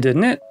completed,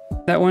 didn't it?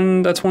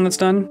 That's one that's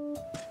done.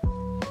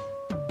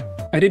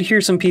 I did hear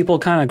some people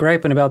kind of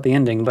griping about the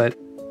ending, but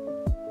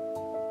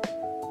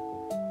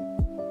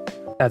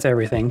that's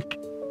everything.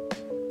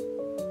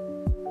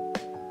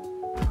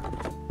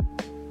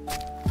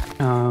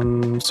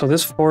 So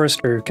this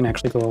forester can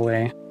actually go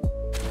away.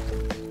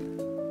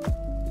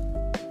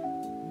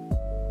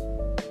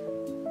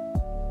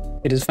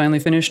 It is finally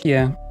finished,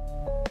 yeah.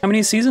 How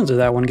many seasons did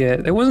that one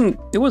get? It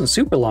wasn't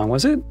super long,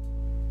 was it?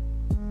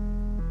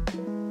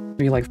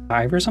 Maybe like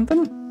 5 or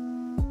something?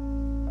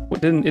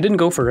 It didn't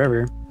go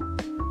forever.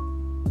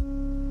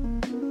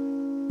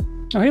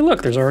 Oh hey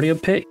look, there's already a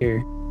pit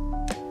here.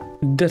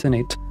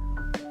 Detonate.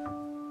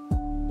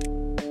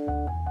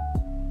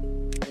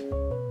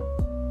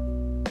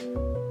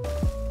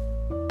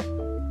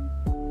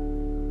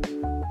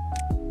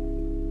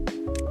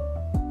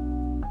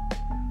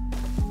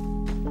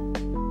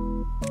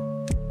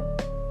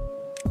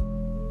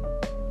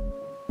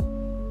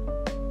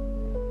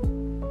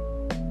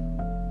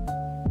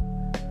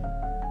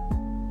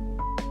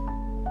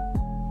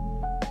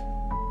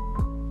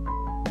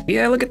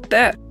 Yeah, look at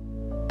that.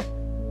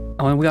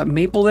 Oh, and we got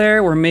maple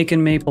there. We're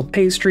making maple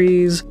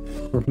pastries.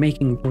 We're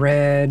making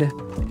bread.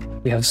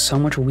 We have so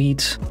much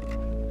wheat.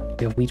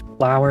 We have wheat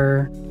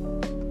flour.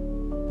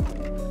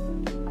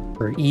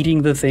 We're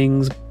eating the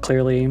things,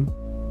 clearly.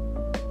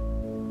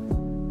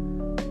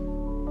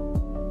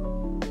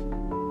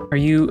 Are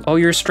you... Oh,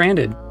 you're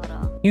stranded.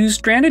 You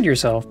stranded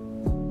yourself.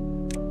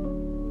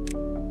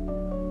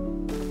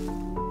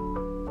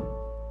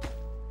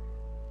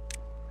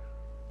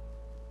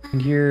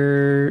 And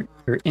you're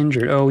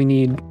injured. Oh, we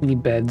need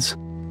beds.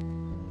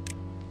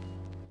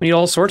 We need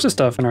all sorts of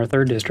stuff in our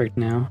 3rd district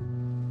now.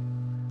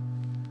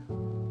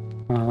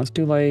 Let's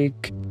do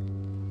like...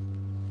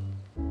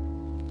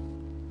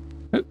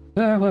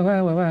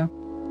 Wow.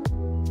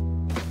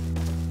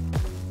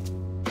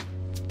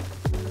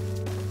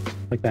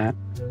 Like that.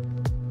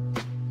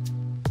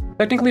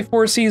 Technically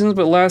 4 seasons,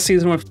 but last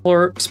season was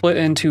split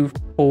into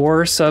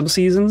 4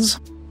 sub-seasons.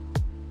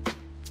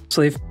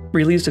 So they've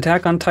released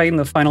Attack on Titan,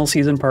 the final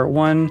season, Part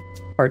 1,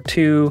 Part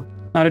 2,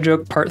 not a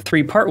joke, Part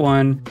 3, Part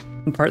 1,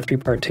 and Part 3,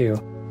 Part 2.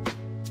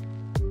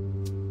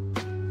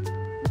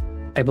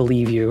 I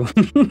believe you.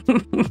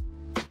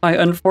 I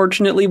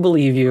unfortunately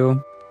believe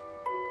you.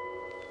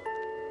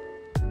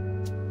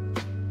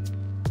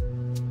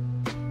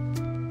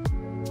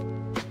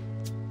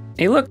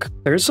 Hey look,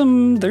 there's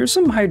some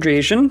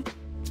hydration.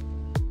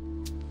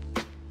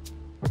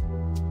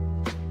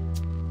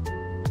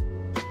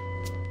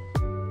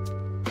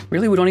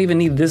 Really, we don't even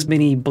need this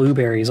many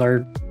blueberries.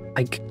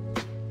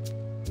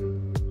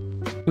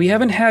 We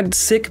haven't had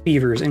sick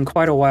beavers in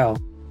quite a while.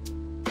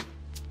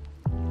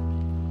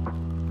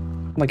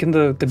 Like in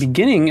the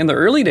beginning, in the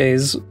early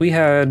days, we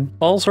had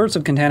all sorts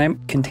of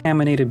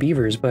contaminated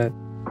beavers, but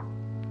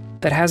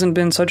that hasn't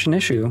been such an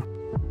issue.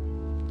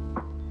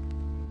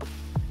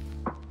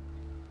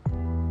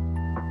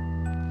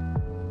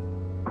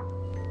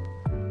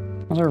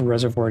 How's our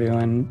reservoir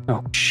doing?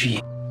 Oh,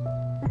 gee.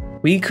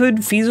 We could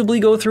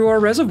feasibly go through our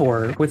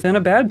reservoir within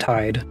a bad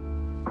tide.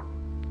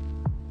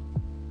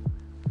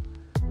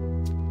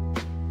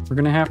 We're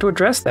gonna have to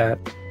address that.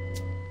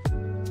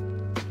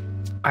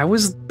 I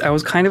was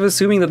kind of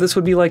assuming that this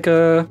would be like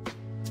a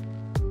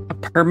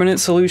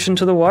permanent solution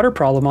to the water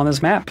problem on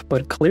this map,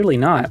 but clearly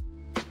not.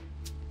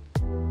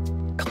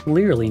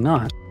 Clearly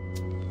not.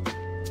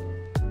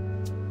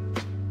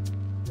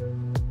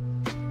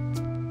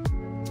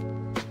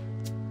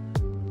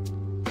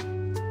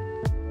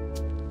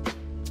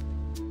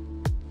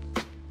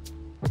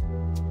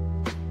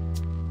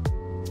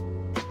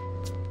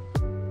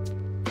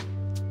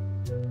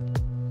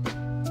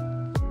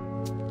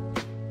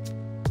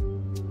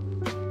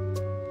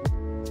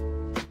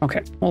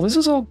 Okay, well this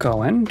is all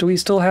going. Do we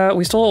still have,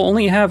 we still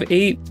only have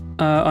 8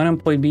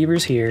 unemployed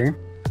beavers here.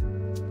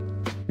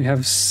 We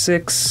have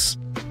 6,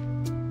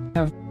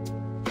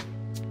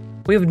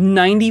 we have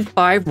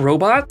 95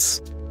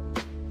 robots?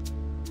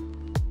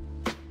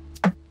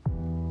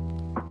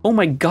 Oh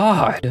my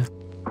god,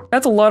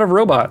 that's a lot of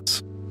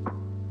robots.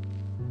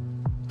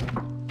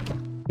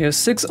 We have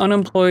 6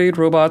 unemployed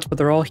robots, but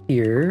they're all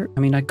here. I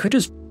mean, I could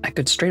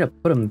straight up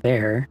put them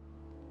there.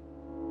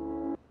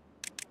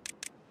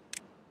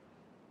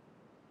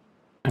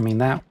 I mean,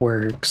 that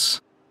works.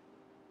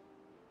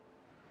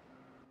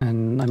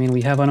 And, I mean,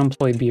 we have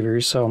unemployed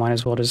beavers, so I might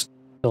as well just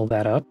fill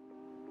that up.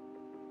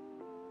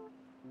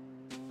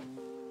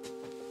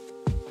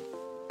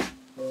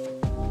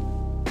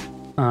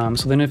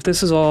 So then if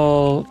this is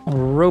all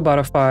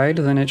robotified,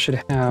 then it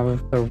should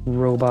have the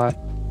robot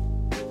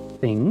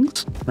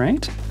things,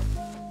 right?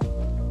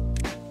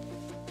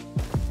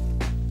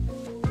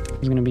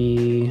 There's gonna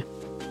be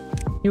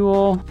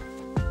fuel,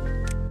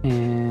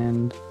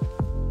 and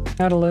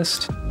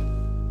catalyst,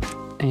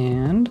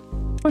 and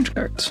punch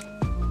cards.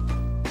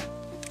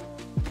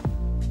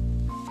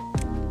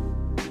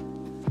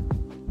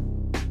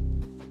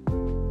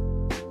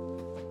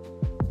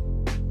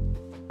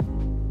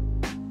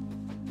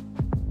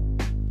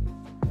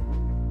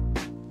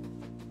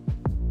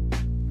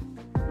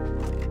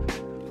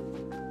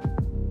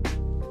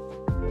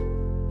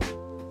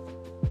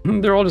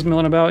 They're all just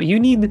milling about. You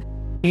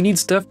need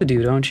stuff to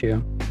do, don't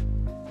you?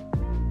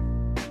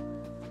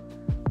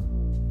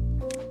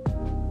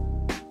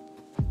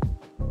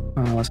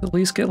 Let's at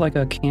least get like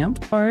a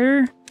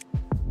campfire.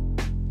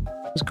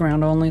 It's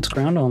ground only, it's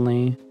ground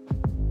only.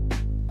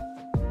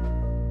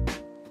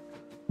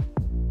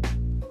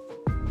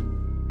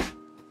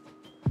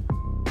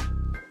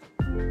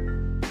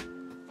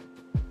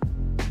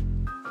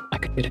 I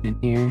could get it in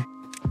here.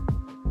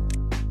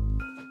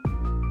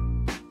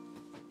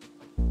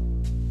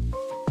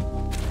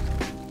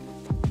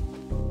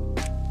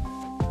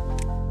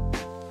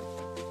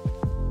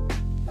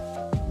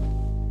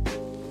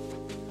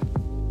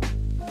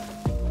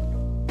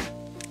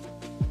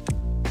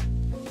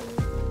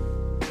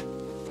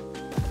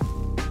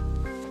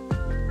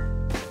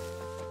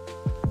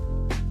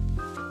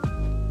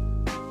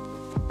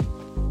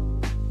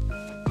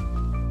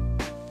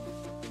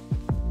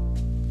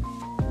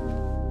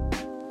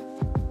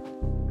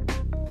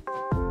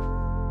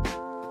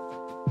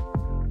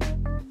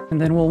 And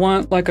then we'll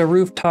want like a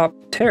rooftop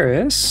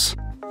terrace.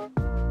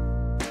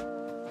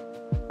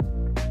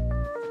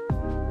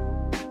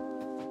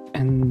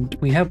 And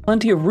we have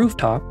plenty of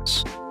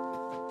rooftops.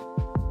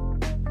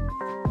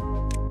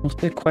 It's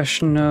the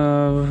question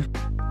of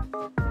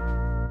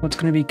what's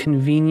going to be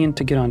convenient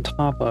to get on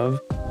top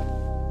of.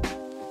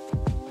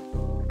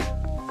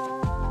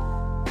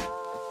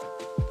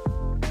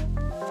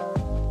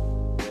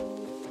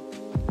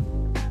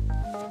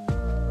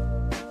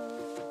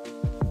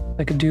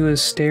 I could do a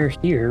stair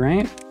here,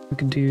 right? We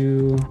could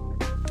do...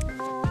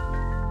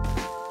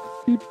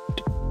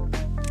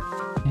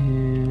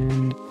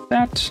 and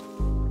that.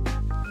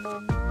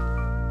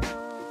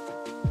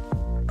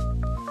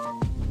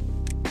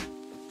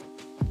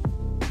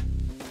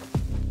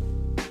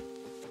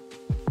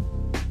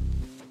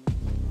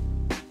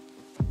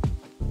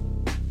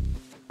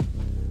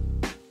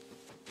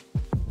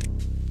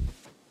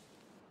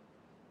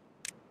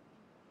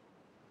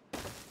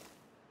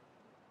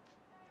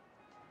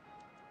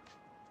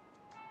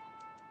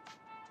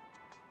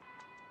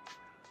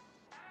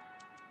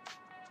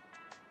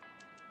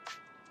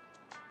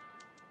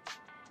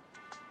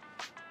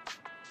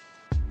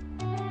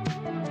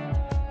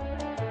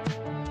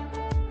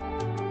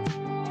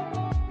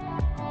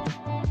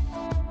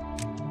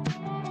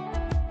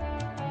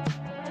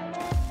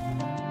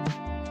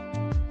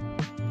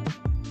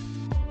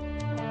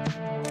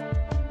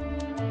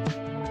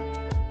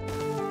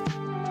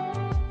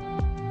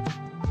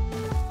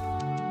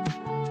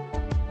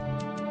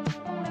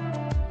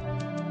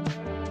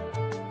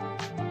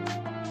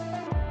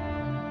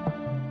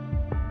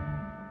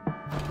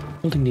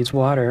 Building needs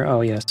water.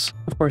 Oh, yes.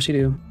 Of course you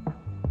do.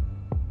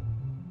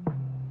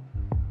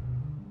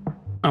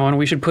 Oh, and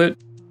we should put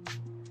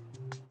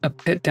a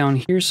pit down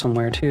here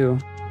somewhere, too.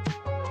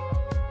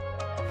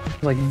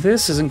 Like,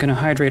 this isn't going to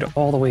hydrate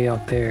all the way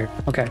out there.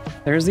 Okay,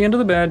 there's the end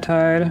of the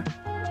Badtide.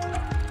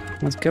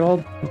 Let's get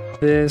all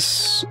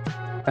this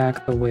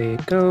back the way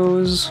it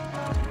goes.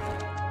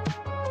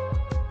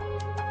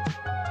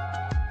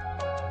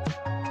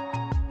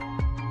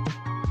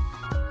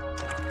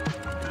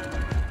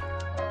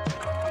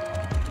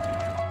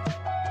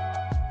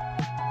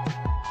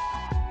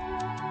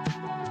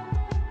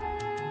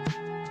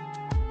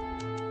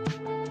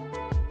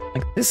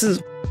 Like, this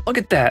is... Look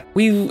at that!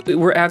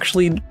 We're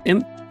actually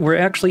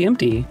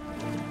empty.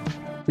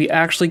 We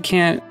actually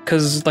can't...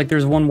 Because, like,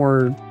 there's one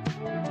more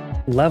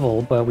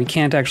level, but we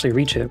can't actually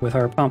reach it with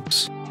our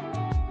pumps.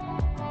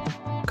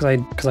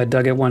 Because I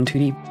dug it one too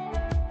deep.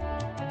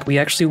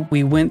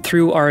 We went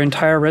through our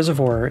entire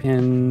reservoir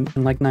in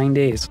like 9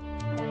 days.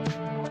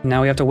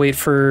 Now we have to wait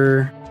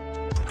for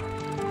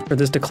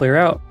this to clear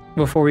out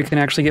before we can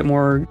actually get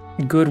more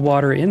good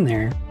water in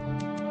there.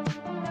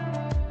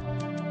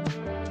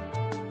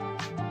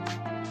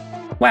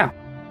 Wow.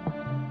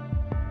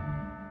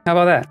 How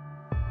about that?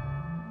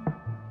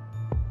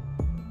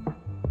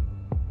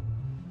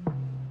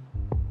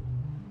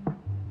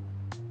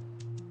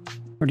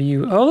 Or do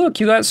you... Oh, look,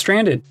 you got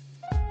stranded.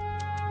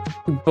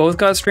 We both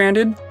got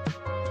stranded?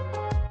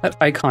 That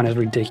icon is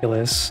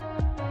ridiculous.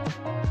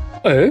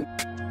 Oh?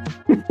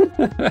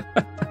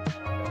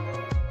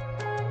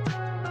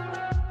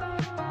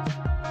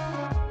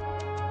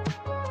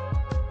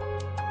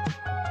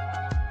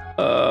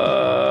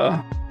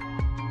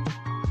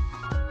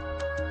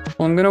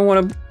 Well, I'm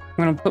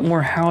gonna put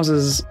more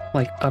houses,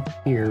 like, up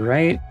here,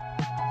 right?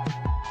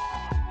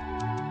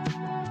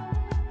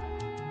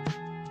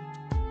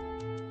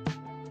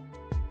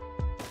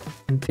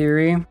 In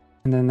theory, and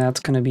then that's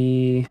gonna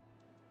be...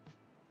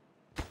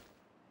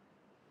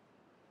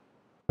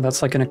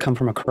 That's, like, gonna come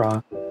from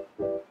across.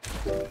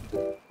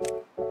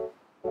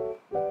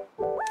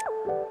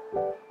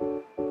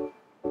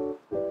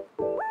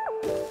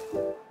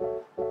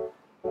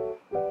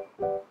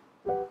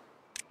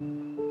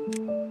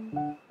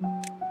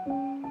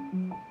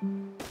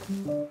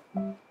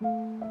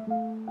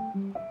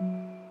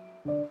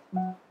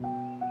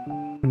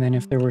 And then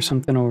if there were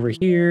something over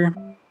here...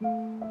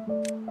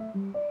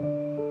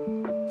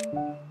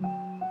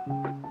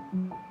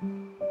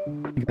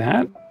 Like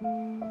that.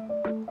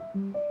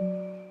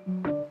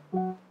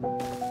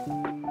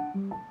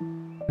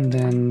 And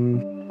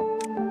then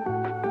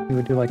we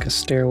would do like a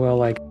stairwell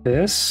like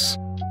this.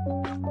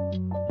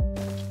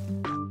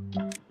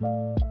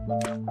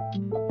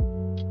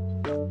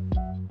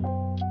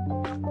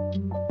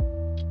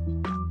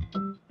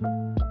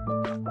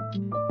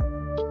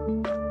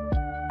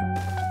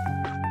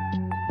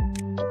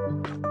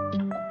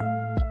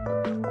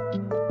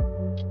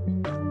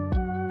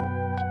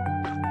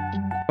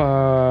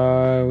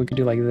 We could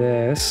do like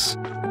this.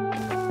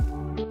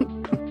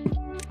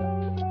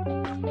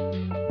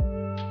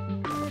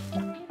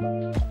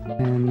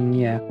 And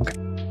yeah, okay.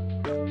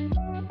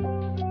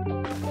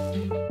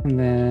 And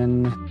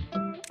then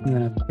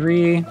a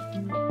 3.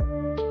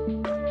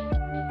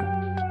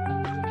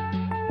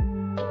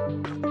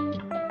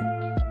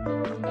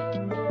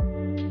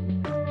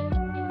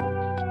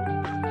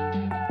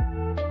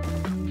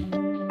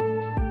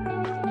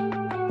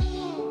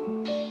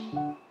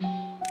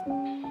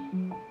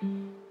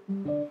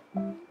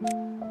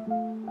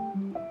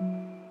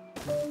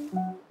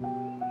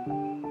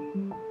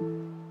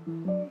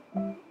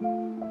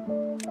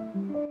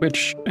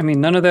 Which, I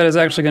mean, none of that is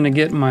actually going to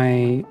get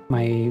my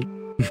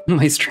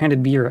my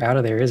stranded beaver out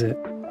of there, is it?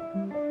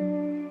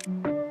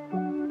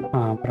 But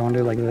I want to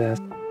do it like this.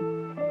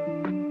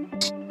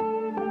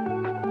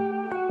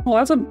 Well,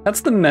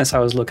 that's the mess I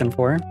was looking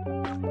for.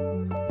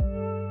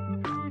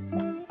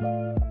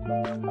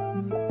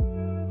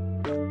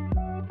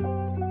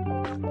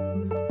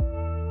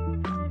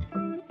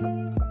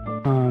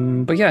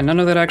 But yeah, none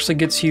of that actually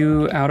gets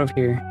you out of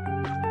here.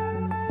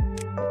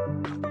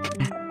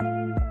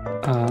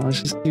 I'll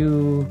just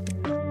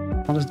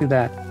do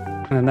that,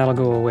 and then that'll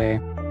go away.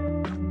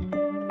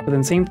 But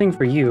then same thing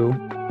for you.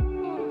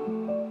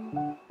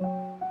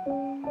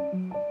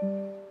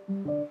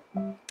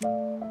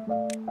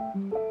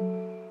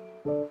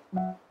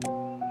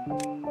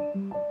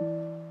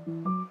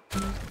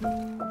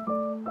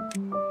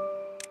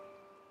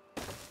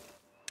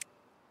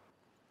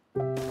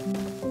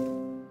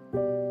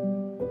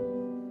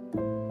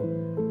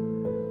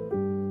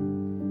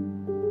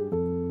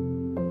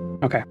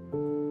 Okay.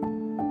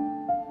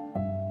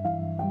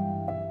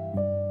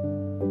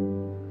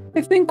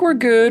 I think we're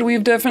good.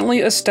 We've definitely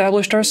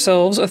established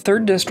ourselves a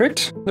 3rd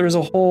district. There's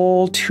a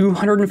whole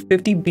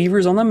 250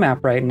 beavers on the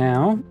map right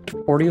now.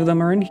 40 of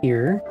them are in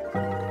here.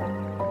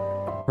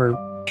 We're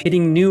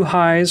hitting new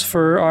highs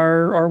for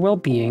our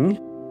well-being.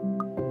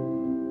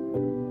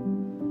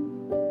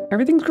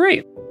 Everything's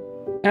great.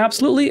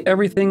 Absolutely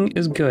everything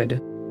is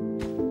good.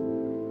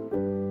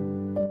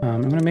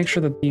 I'm gonna to make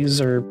sure that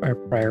these are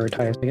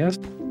prioritized, I guess.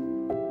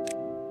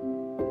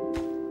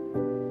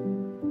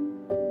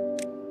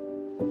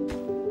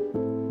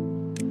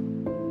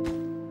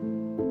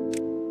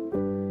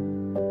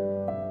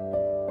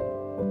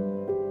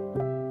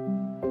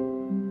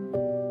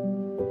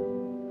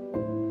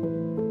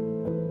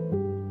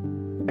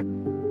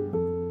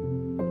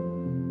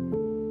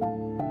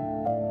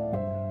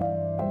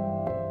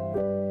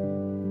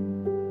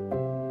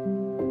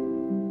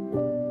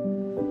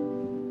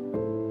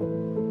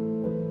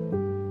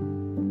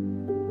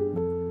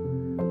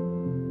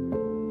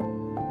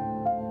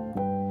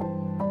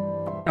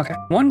 Okay,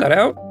 one got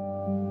out.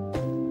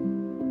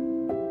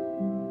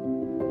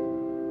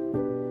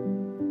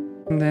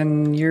 And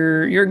then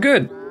you're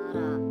good.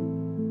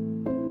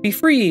 Be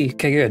free.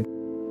 Okay, good.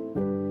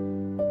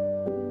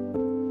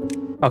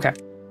 Okay,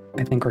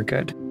 I think we're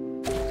good.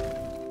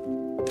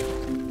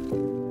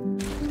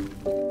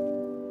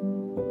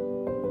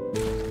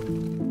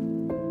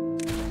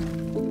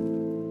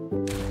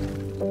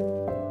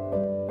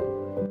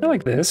 I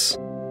like this.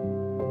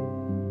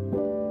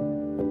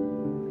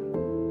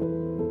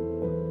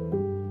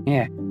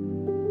 Yeah.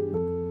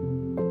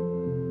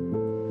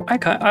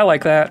 I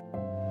like that.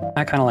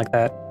 I kind of like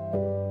that.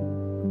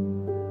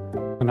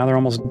 And now they're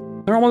almost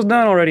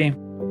done already.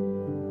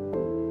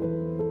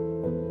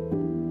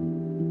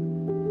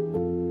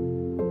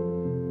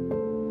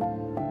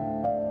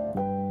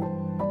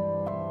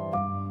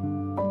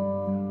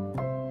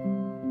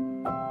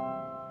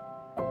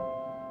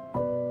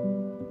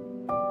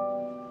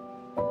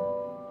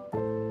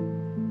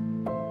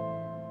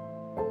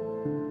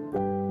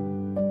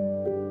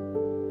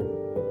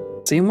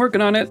 See, I'm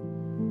working on it.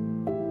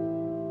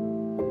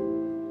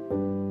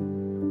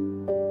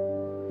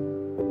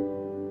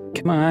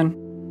 Come on.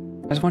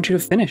 I just want you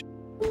to finish.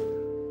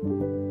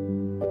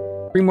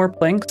 3 more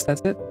planks,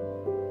 that's it.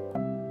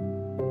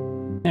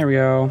 There we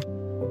go.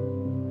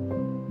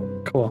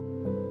 Cool.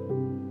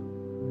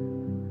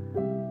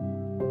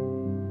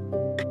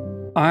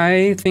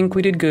 I think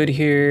we did good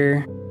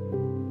here.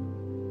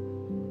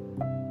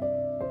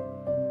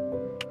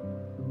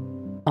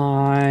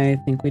 I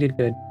think we did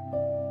good.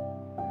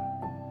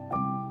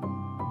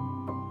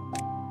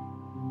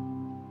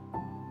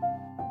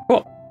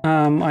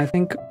 I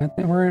think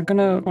we're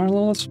gonna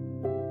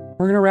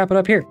wrap it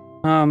up here.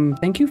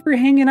 Thank you for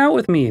hanging out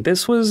with me.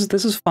 This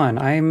is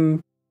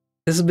fun.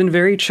 This has been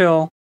very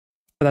chill,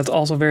 but that's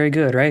also very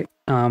good, right?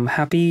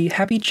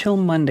 Happy chill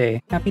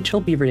Monday. Happy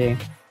chill Beaver Day.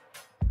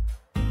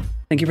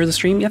 Thank you for the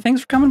stream. Yeah,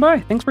 thanks for coming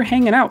by. Thanks for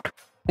hanging out.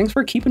 Thanks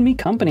for keeping me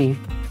company.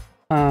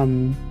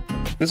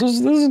 This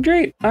is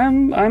great.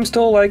 I'm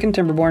still liking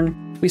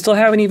Timberborn. We still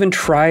haven't even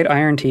tried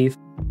Iron Teeth.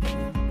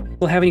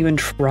 Still haven't even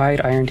tried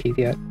Iron Teeth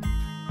yet.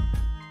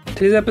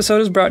 Today's episode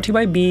is brought to you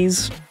by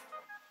bees.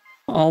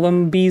 All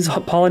them bees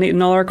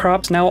pollinating all our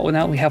crops. Now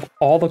we have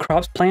all the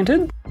crops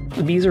planted.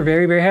 The bees are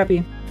very, very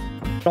happy.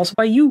 But also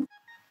by you,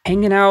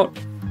 hanging out,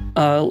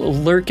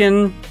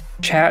 lurking,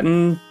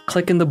 chatting,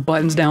 clicking the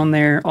buttons down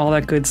there, all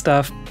that good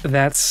stuff.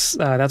 That's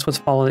what's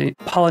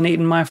pollinating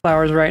my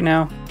flowers right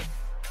now.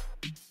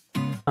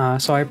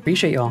 So I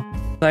appreciate y'all.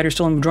 Glad you're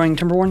still enjoying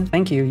Timberborn.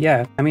 Thank you.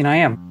 Yeah, I mean I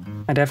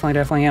am. I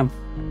definitely am.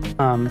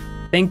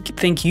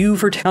 Thank you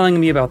for telling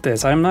me about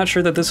this. I'm not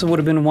sure that this would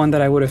have been one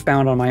that I would have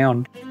found on my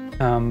own.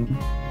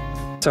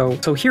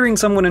 So hearing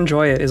someone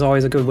enjoy it is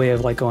always a good way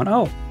of like going,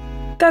 oh,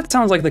 that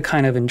sounds like the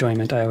kind of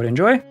enjoyment I would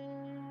enjoy.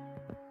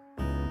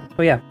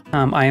 So yeah,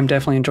 I am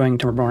definitely enjoying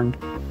Timberborn.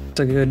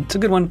 It's a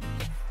good one.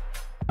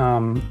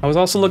 I was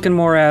also looking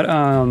more at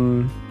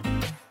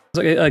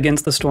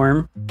Against the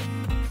Storm.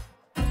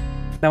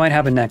 That might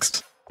happen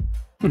next.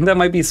 That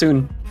might be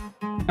soon.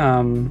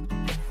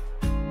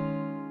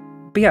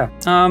 But yeah,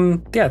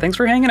 thanks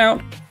for hanging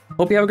out.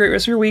 Hope you have a great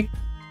rest of your week.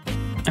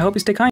 I hope you stay kind.